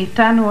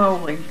 מאיתנו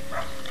ההורים.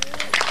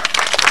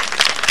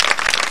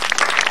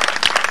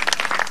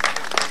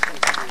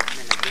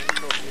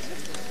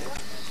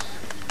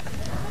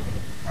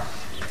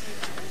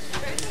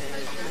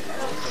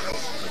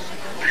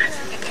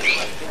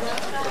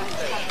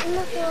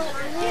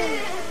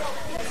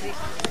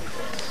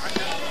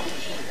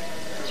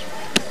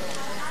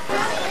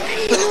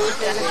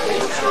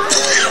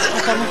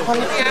 אתה יכול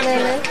לצאת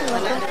לאלת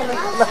ואתה יכול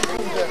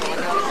לצאת.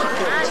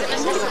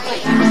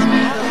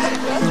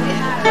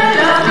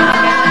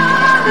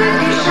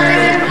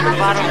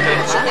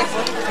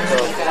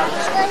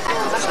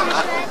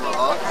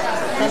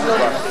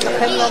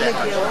 לכן לא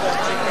מגיעות.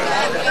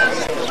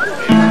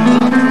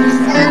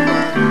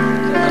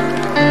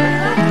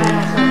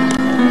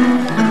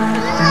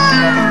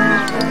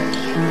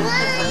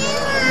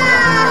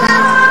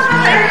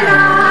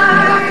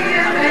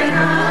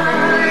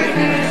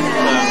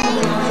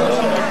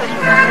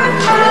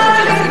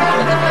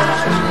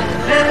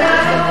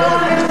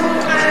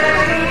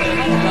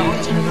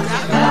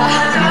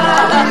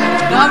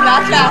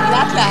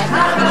 לאט לאט,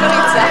 איפה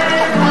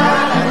נמצא?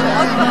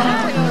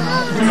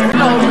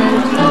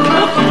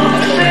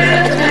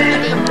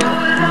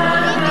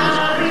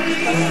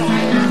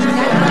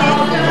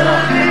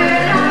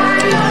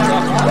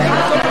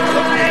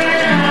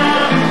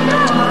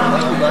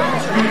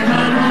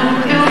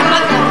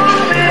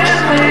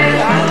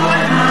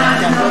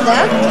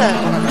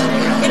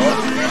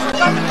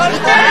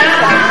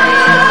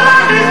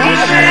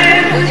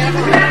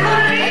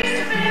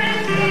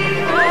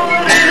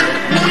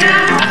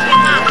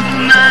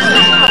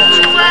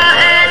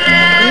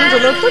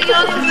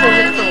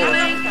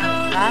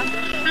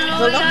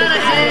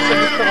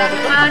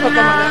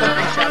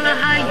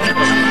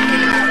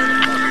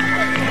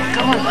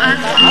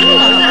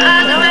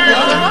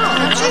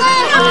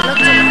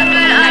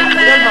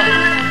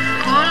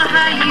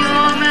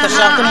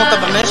 תשארתם אותה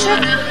במשק?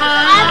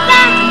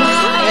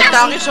 הייתה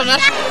הראשונה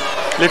ש...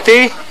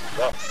 לתי?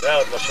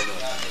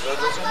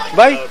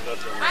 ביי,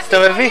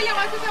 תסתובבי.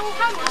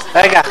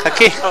 רגע,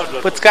 חכי,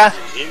 פוצקה.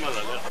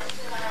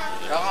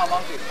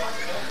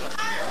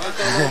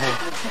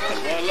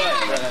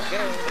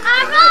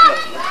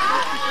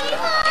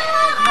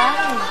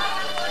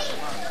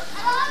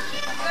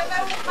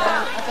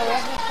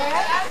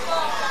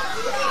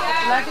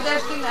 אולי כדאי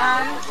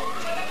שתנעל.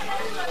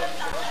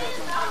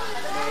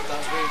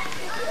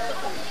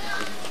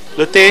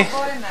 לוטי.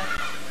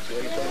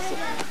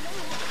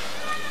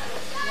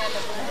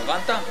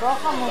 הבנת? לא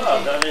חמוד.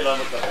 דני לא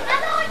נותן.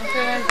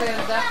 נותן איזה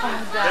ילדה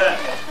חמודה.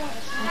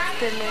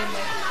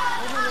 מצטלמת.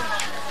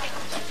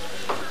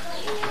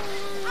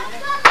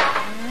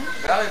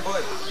 גרי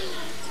בואי.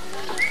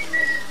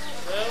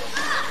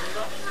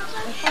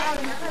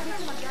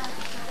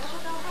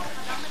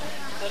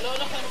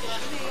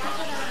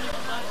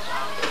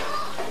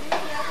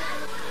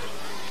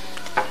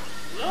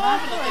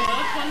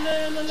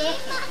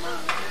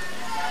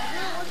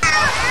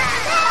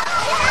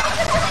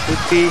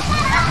 Tutti.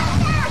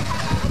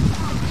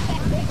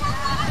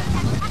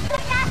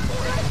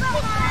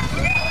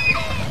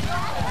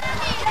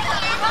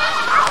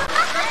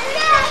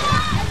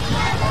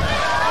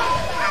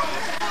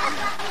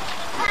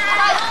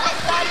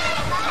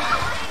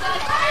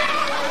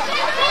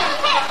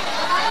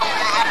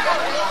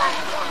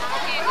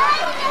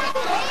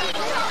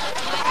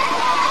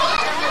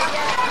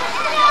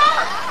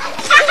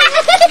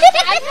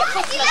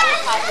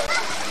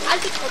 אל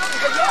תקחוץ,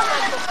 זה לא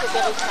עומד תוך כדי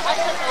ריצה, רק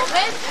אתה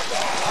עומד.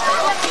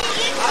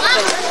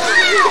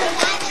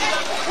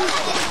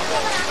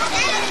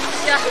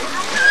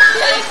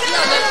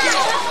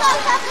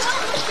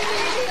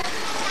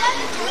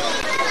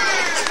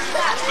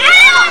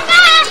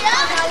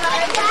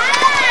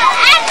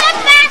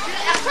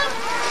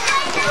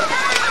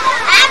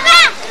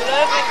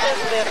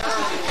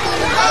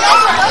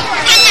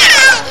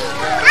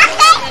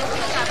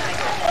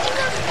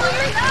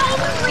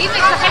 היא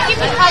משחקת עם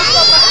מיכל פה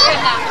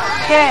בקטנה.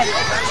 כן.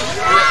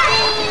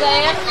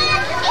 זה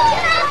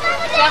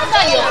איך זה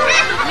היום?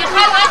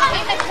 מיכל רק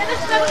הנה,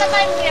 תכנס לנו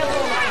למים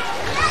ויבוא.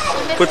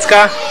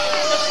 פוצקה.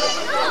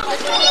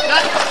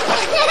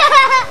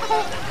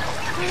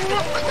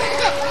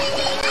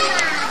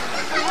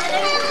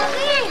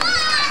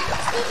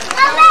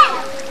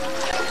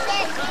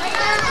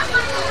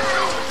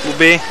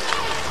 בובי.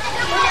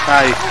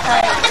 היי.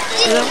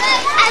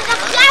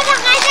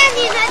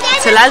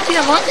 צללתי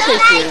המון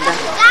כשהייתי ילדה.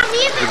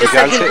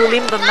 עושה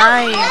גלגולים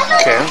במים.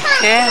 כן?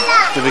 כן.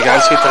 זה בגלל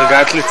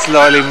שהתרגלת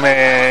לצלול עם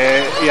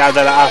יד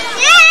על האף.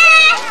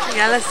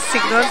 יאללה,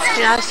 סגנון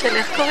שחייה של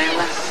איך קוראים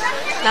לה?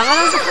 למה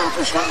לא זוכרת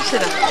את השם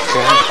שלה?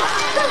 כן.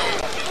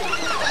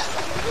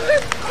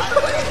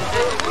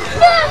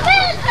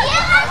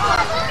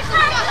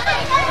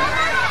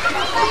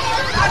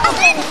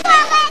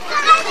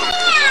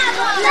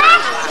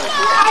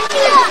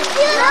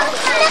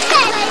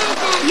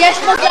 יש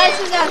מזל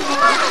שזה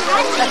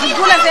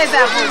הגלגול הזה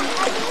זה אבוד.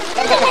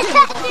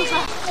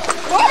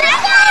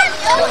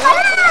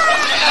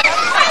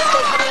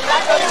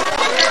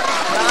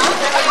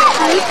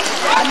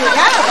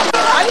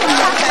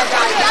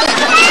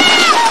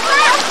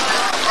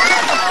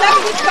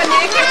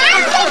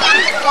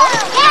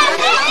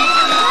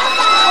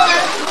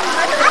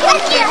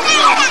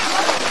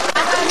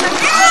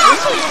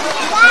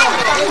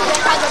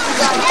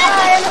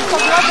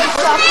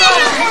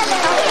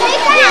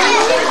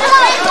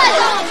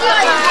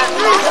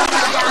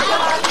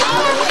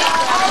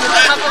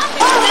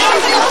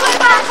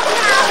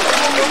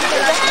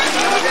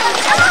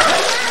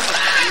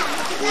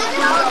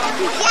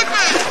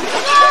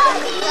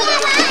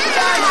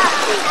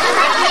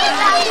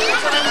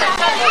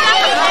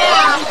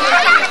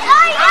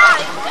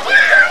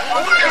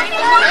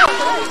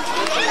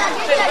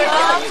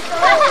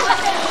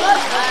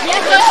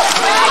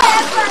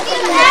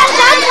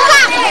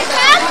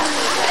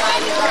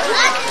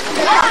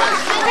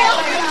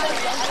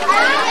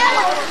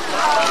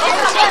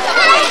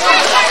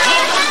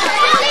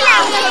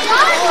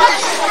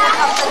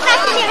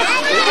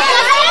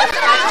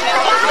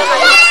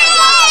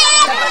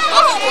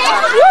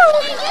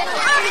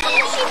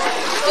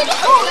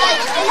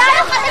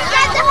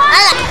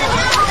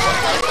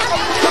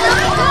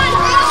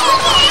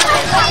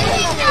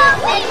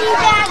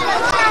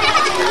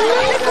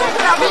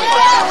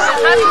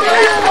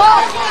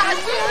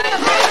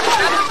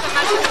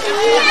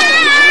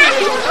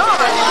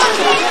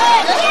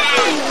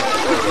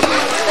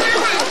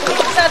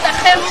 קצת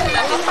אחר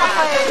שלה.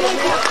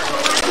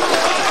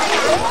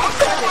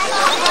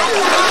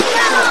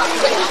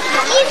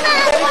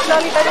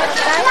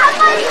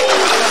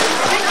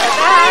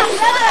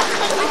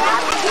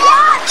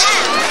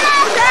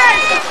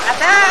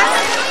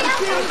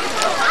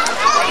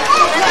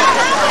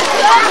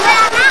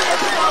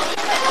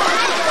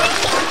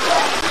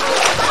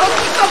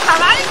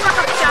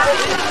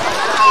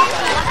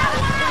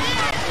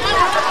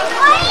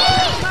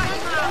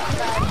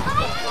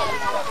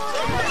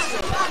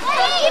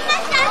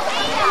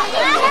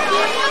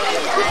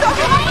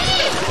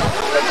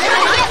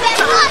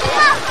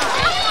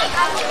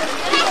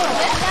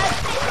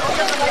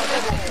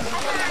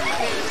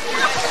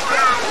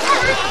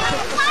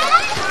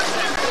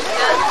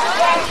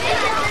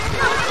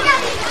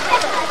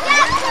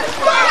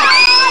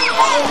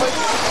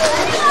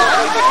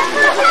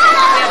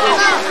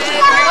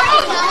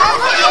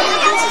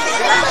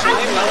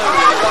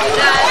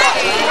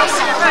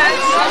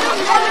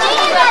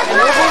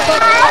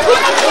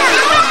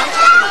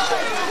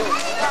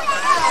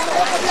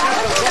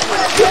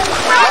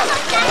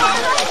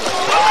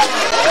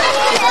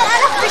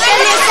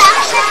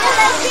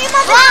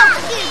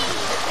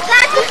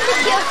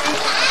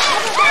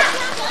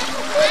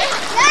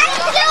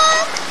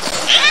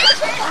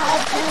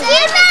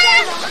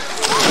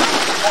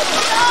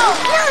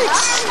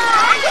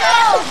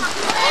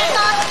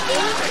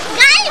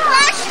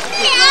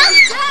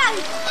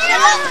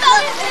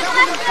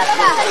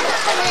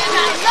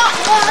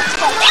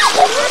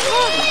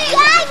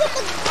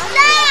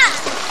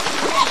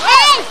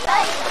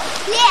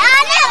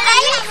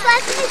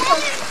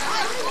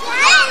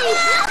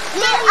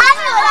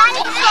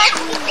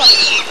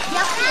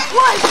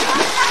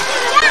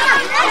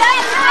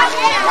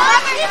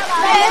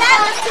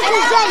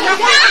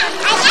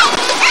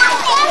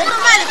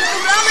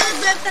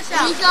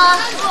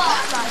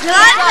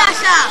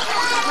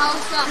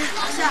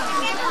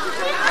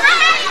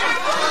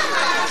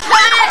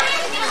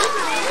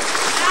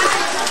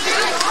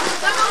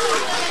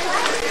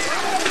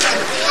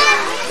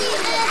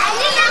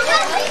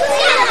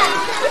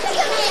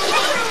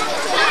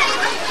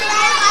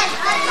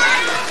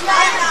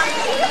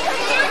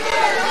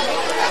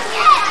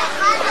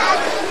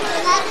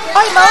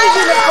 אוי, מה הוא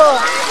הביא לפה?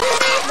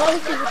 מה הוא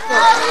הביא לפה?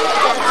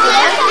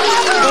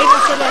 אני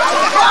רוצה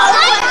להציע.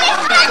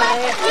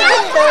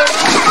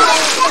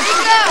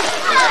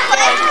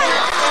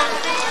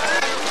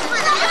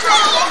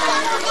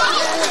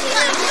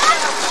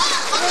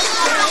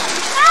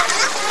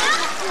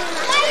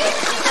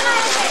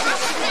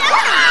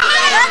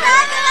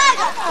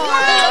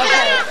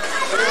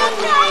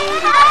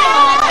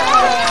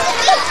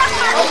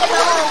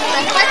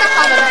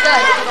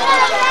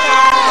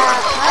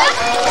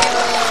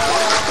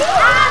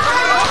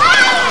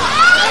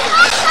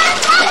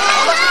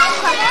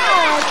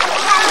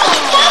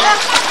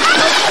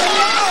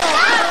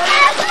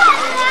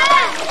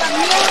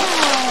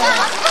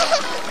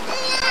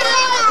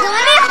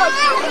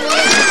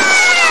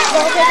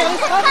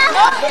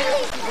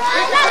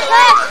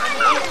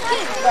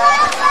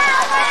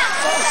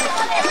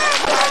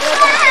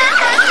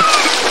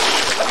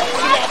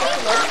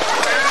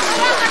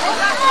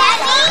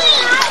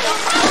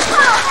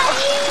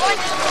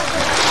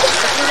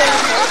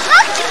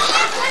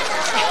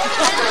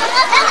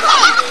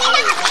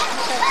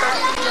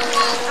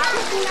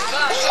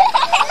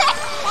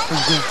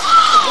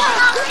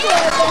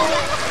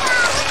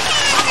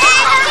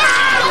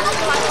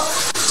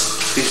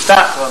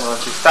 תפתח רון,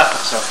 תפתח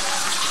עכשיו.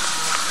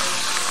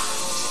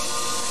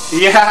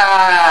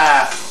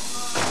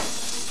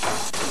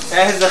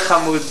 איזה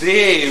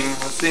חמודים,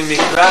 עושים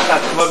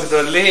מקלחת כמו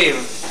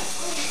גדולים.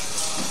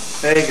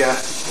 רגע,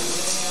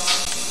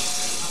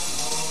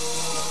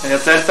 אני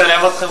רוצה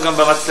לצלם אתכם גם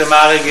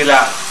במצלמה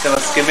הרגילה. אתם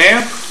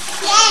מסכימים?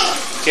 כן.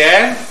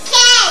 כן? כן.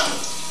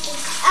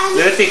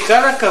 ליאותי, כל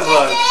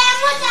הכבוד.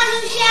 תצלם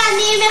אותנו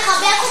שאני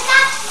מחבק אותה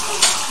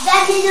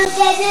ואני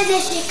נותנת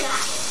נשיקה.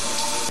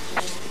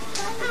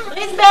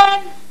 בריסבן!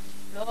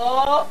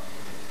 לא.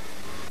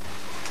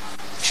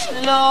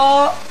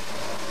 לא.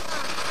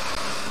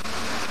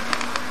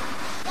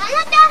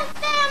 יאללה,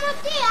 תצלם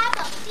אותי,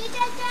 אבא.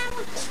 תצלם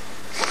אותי.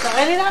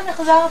 תראה לי לאן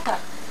החזרת.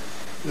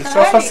 זה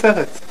סוף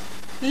הסרט.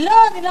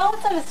 לא, אני לא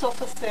רוצה לסוף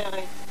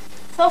הסרט.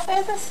 סוף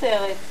איזה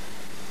סרט?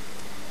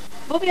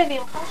 בובי, אני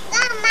אמך.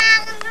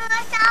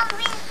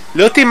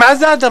 ליאותי, מה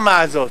זה האדמה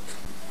הזאת?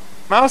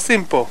 מה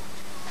עושים פה?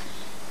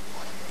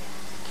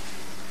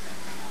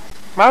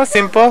 מה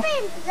עושים פה?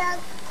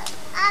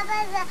 אבא,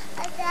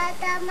 זה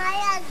אדמה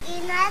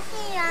לגינה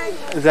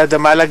שלנו. זה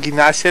אדמה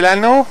לגינה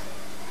שלנו?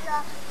 לא,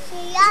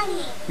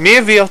 שלנו. מי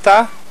הביא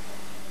אותה?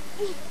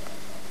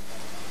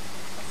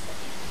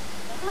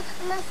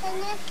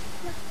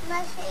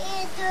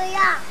 משאית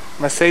גדולה.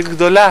 משאית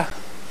גדולה.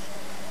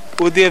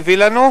 אודי הביא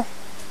לנו?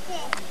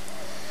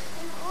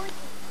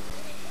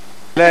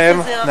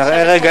 להם,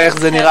 נראה רגע איך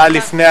זה נראה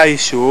לפני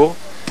האישור,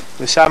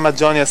 ושם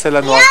ג'ון יעשה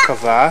לנו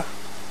הרכבה.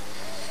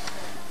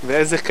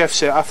 ואיזה כיף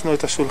שעפנו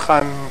את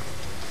השולחן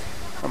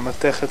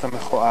המתכת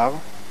המכוער.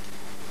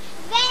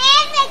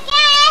 ואיזה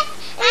כיף!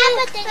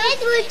 אבא, תגיד,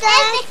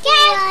 איזה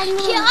כיף!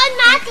 שעוד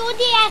מעט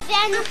אודי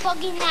יעשה לנו פה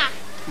גינה.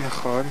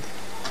 נכון.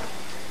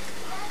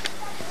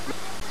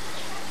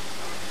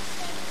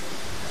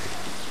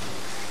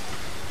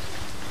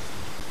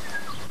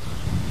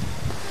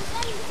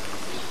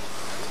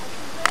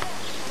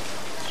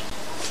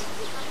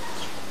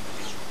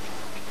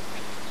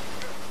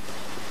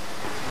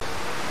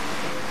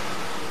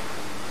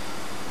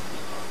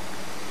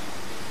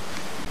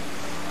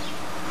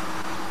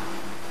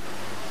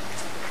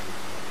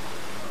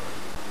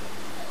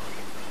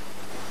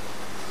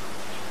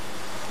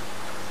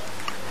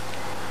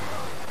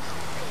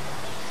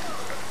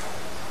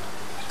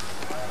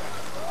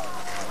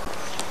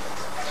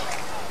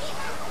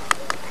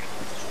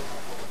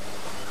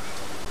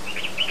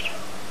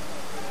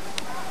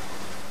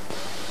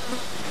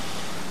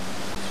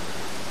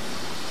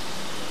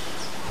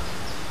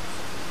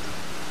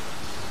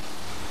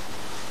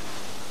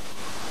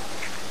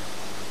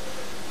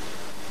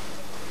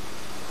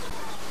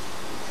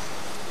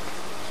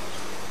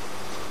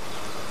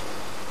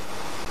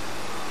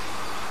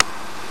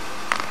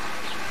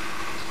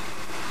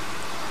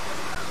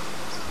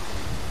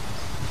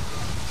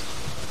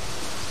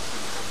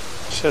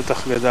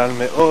 שטח גדל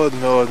מאוד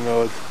מאוד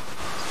מאוד.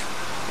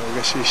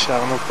 ברגע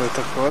שהשארנו פה את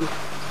הכל.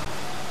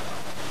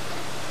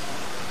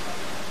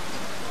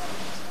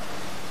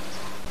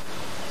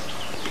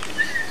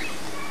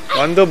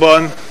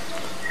 וונדובון.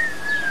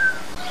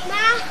 מה?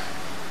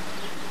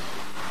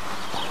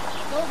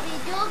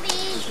 דובי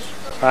דובי.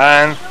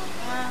 פן.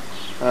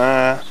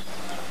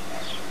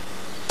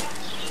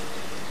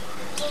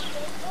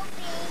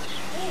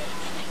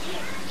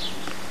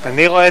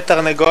 אני רואה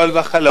תרנגול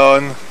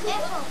בחלון.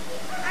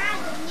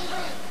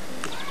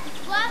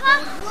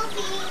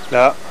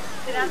 לא.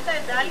 צילמת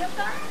את דליה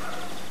כאן?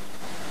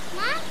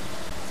 מה?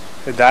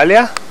 את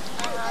דליה?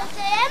 תצלם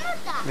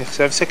אותה. אני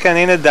חושב שכן,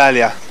 הנה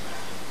דליה.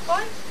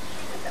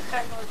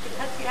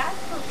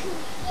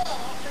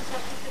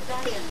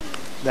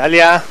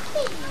 דליה?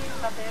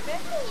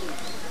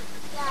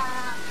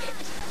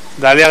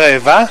 דליה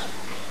רעבה?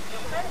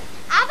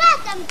 אבא,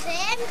 אתה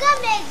מציין גם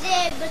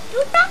איזה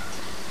בטוטה?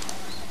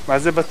 מה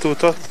זה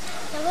בטוטות?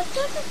 זה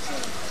בטוטה שלי.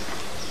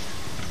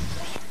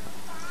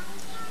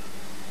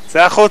 צא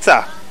החוצה.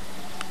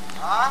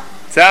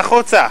 צא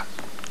החוצה.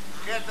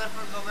 כן, תכף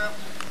נדבר.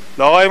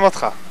 לא רואים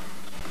אותך.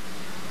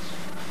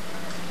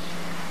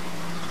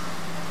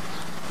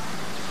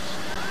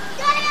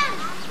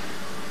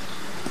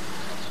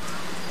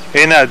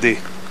 הנה עדי.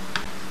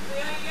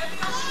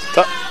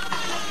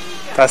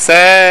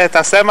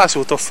 תעשה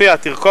משהו, תופיע,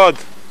 תרקוד.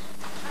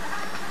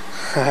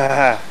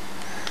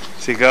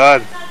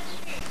 שיגעון.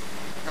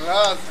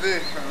 לא,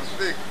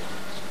 מספיק.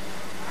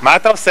 מה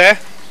אתה עושה?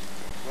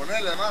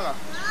 בונה למעלה.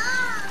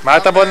 מה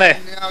אתה בונה?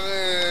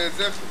 נייר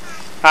זפת.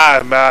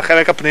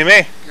 בחלק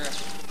הפנימי? כן.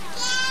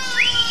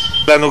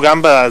 לנו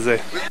גם בזה.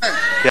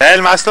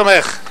 יעל, מה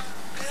שלומך?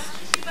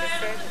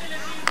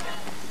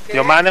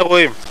 יומן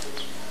אירועים.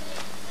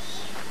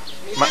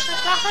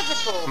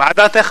 מה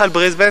דעתך על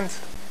בריסבן?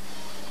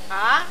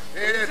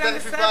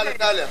 תכף יפעל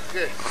לדליה,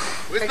 כן.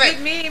 תגיד,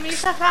 מי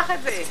ספח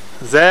את זה?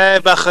 זה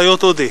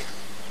באחריות אודי.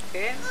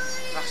 כן?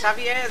 ועכשיו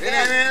יהיה...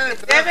 זה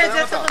ואת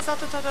זה צריך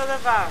לעשות אותו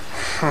דבר.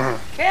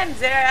 כן,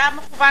 זה היה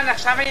מכוון,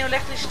 עכשיו אני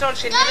הולכת לשתול,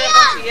 שנראה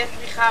בו שיהיה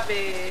תמיכה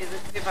באיזה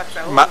צבע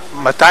צהוב.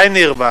 מתי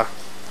ניר בא?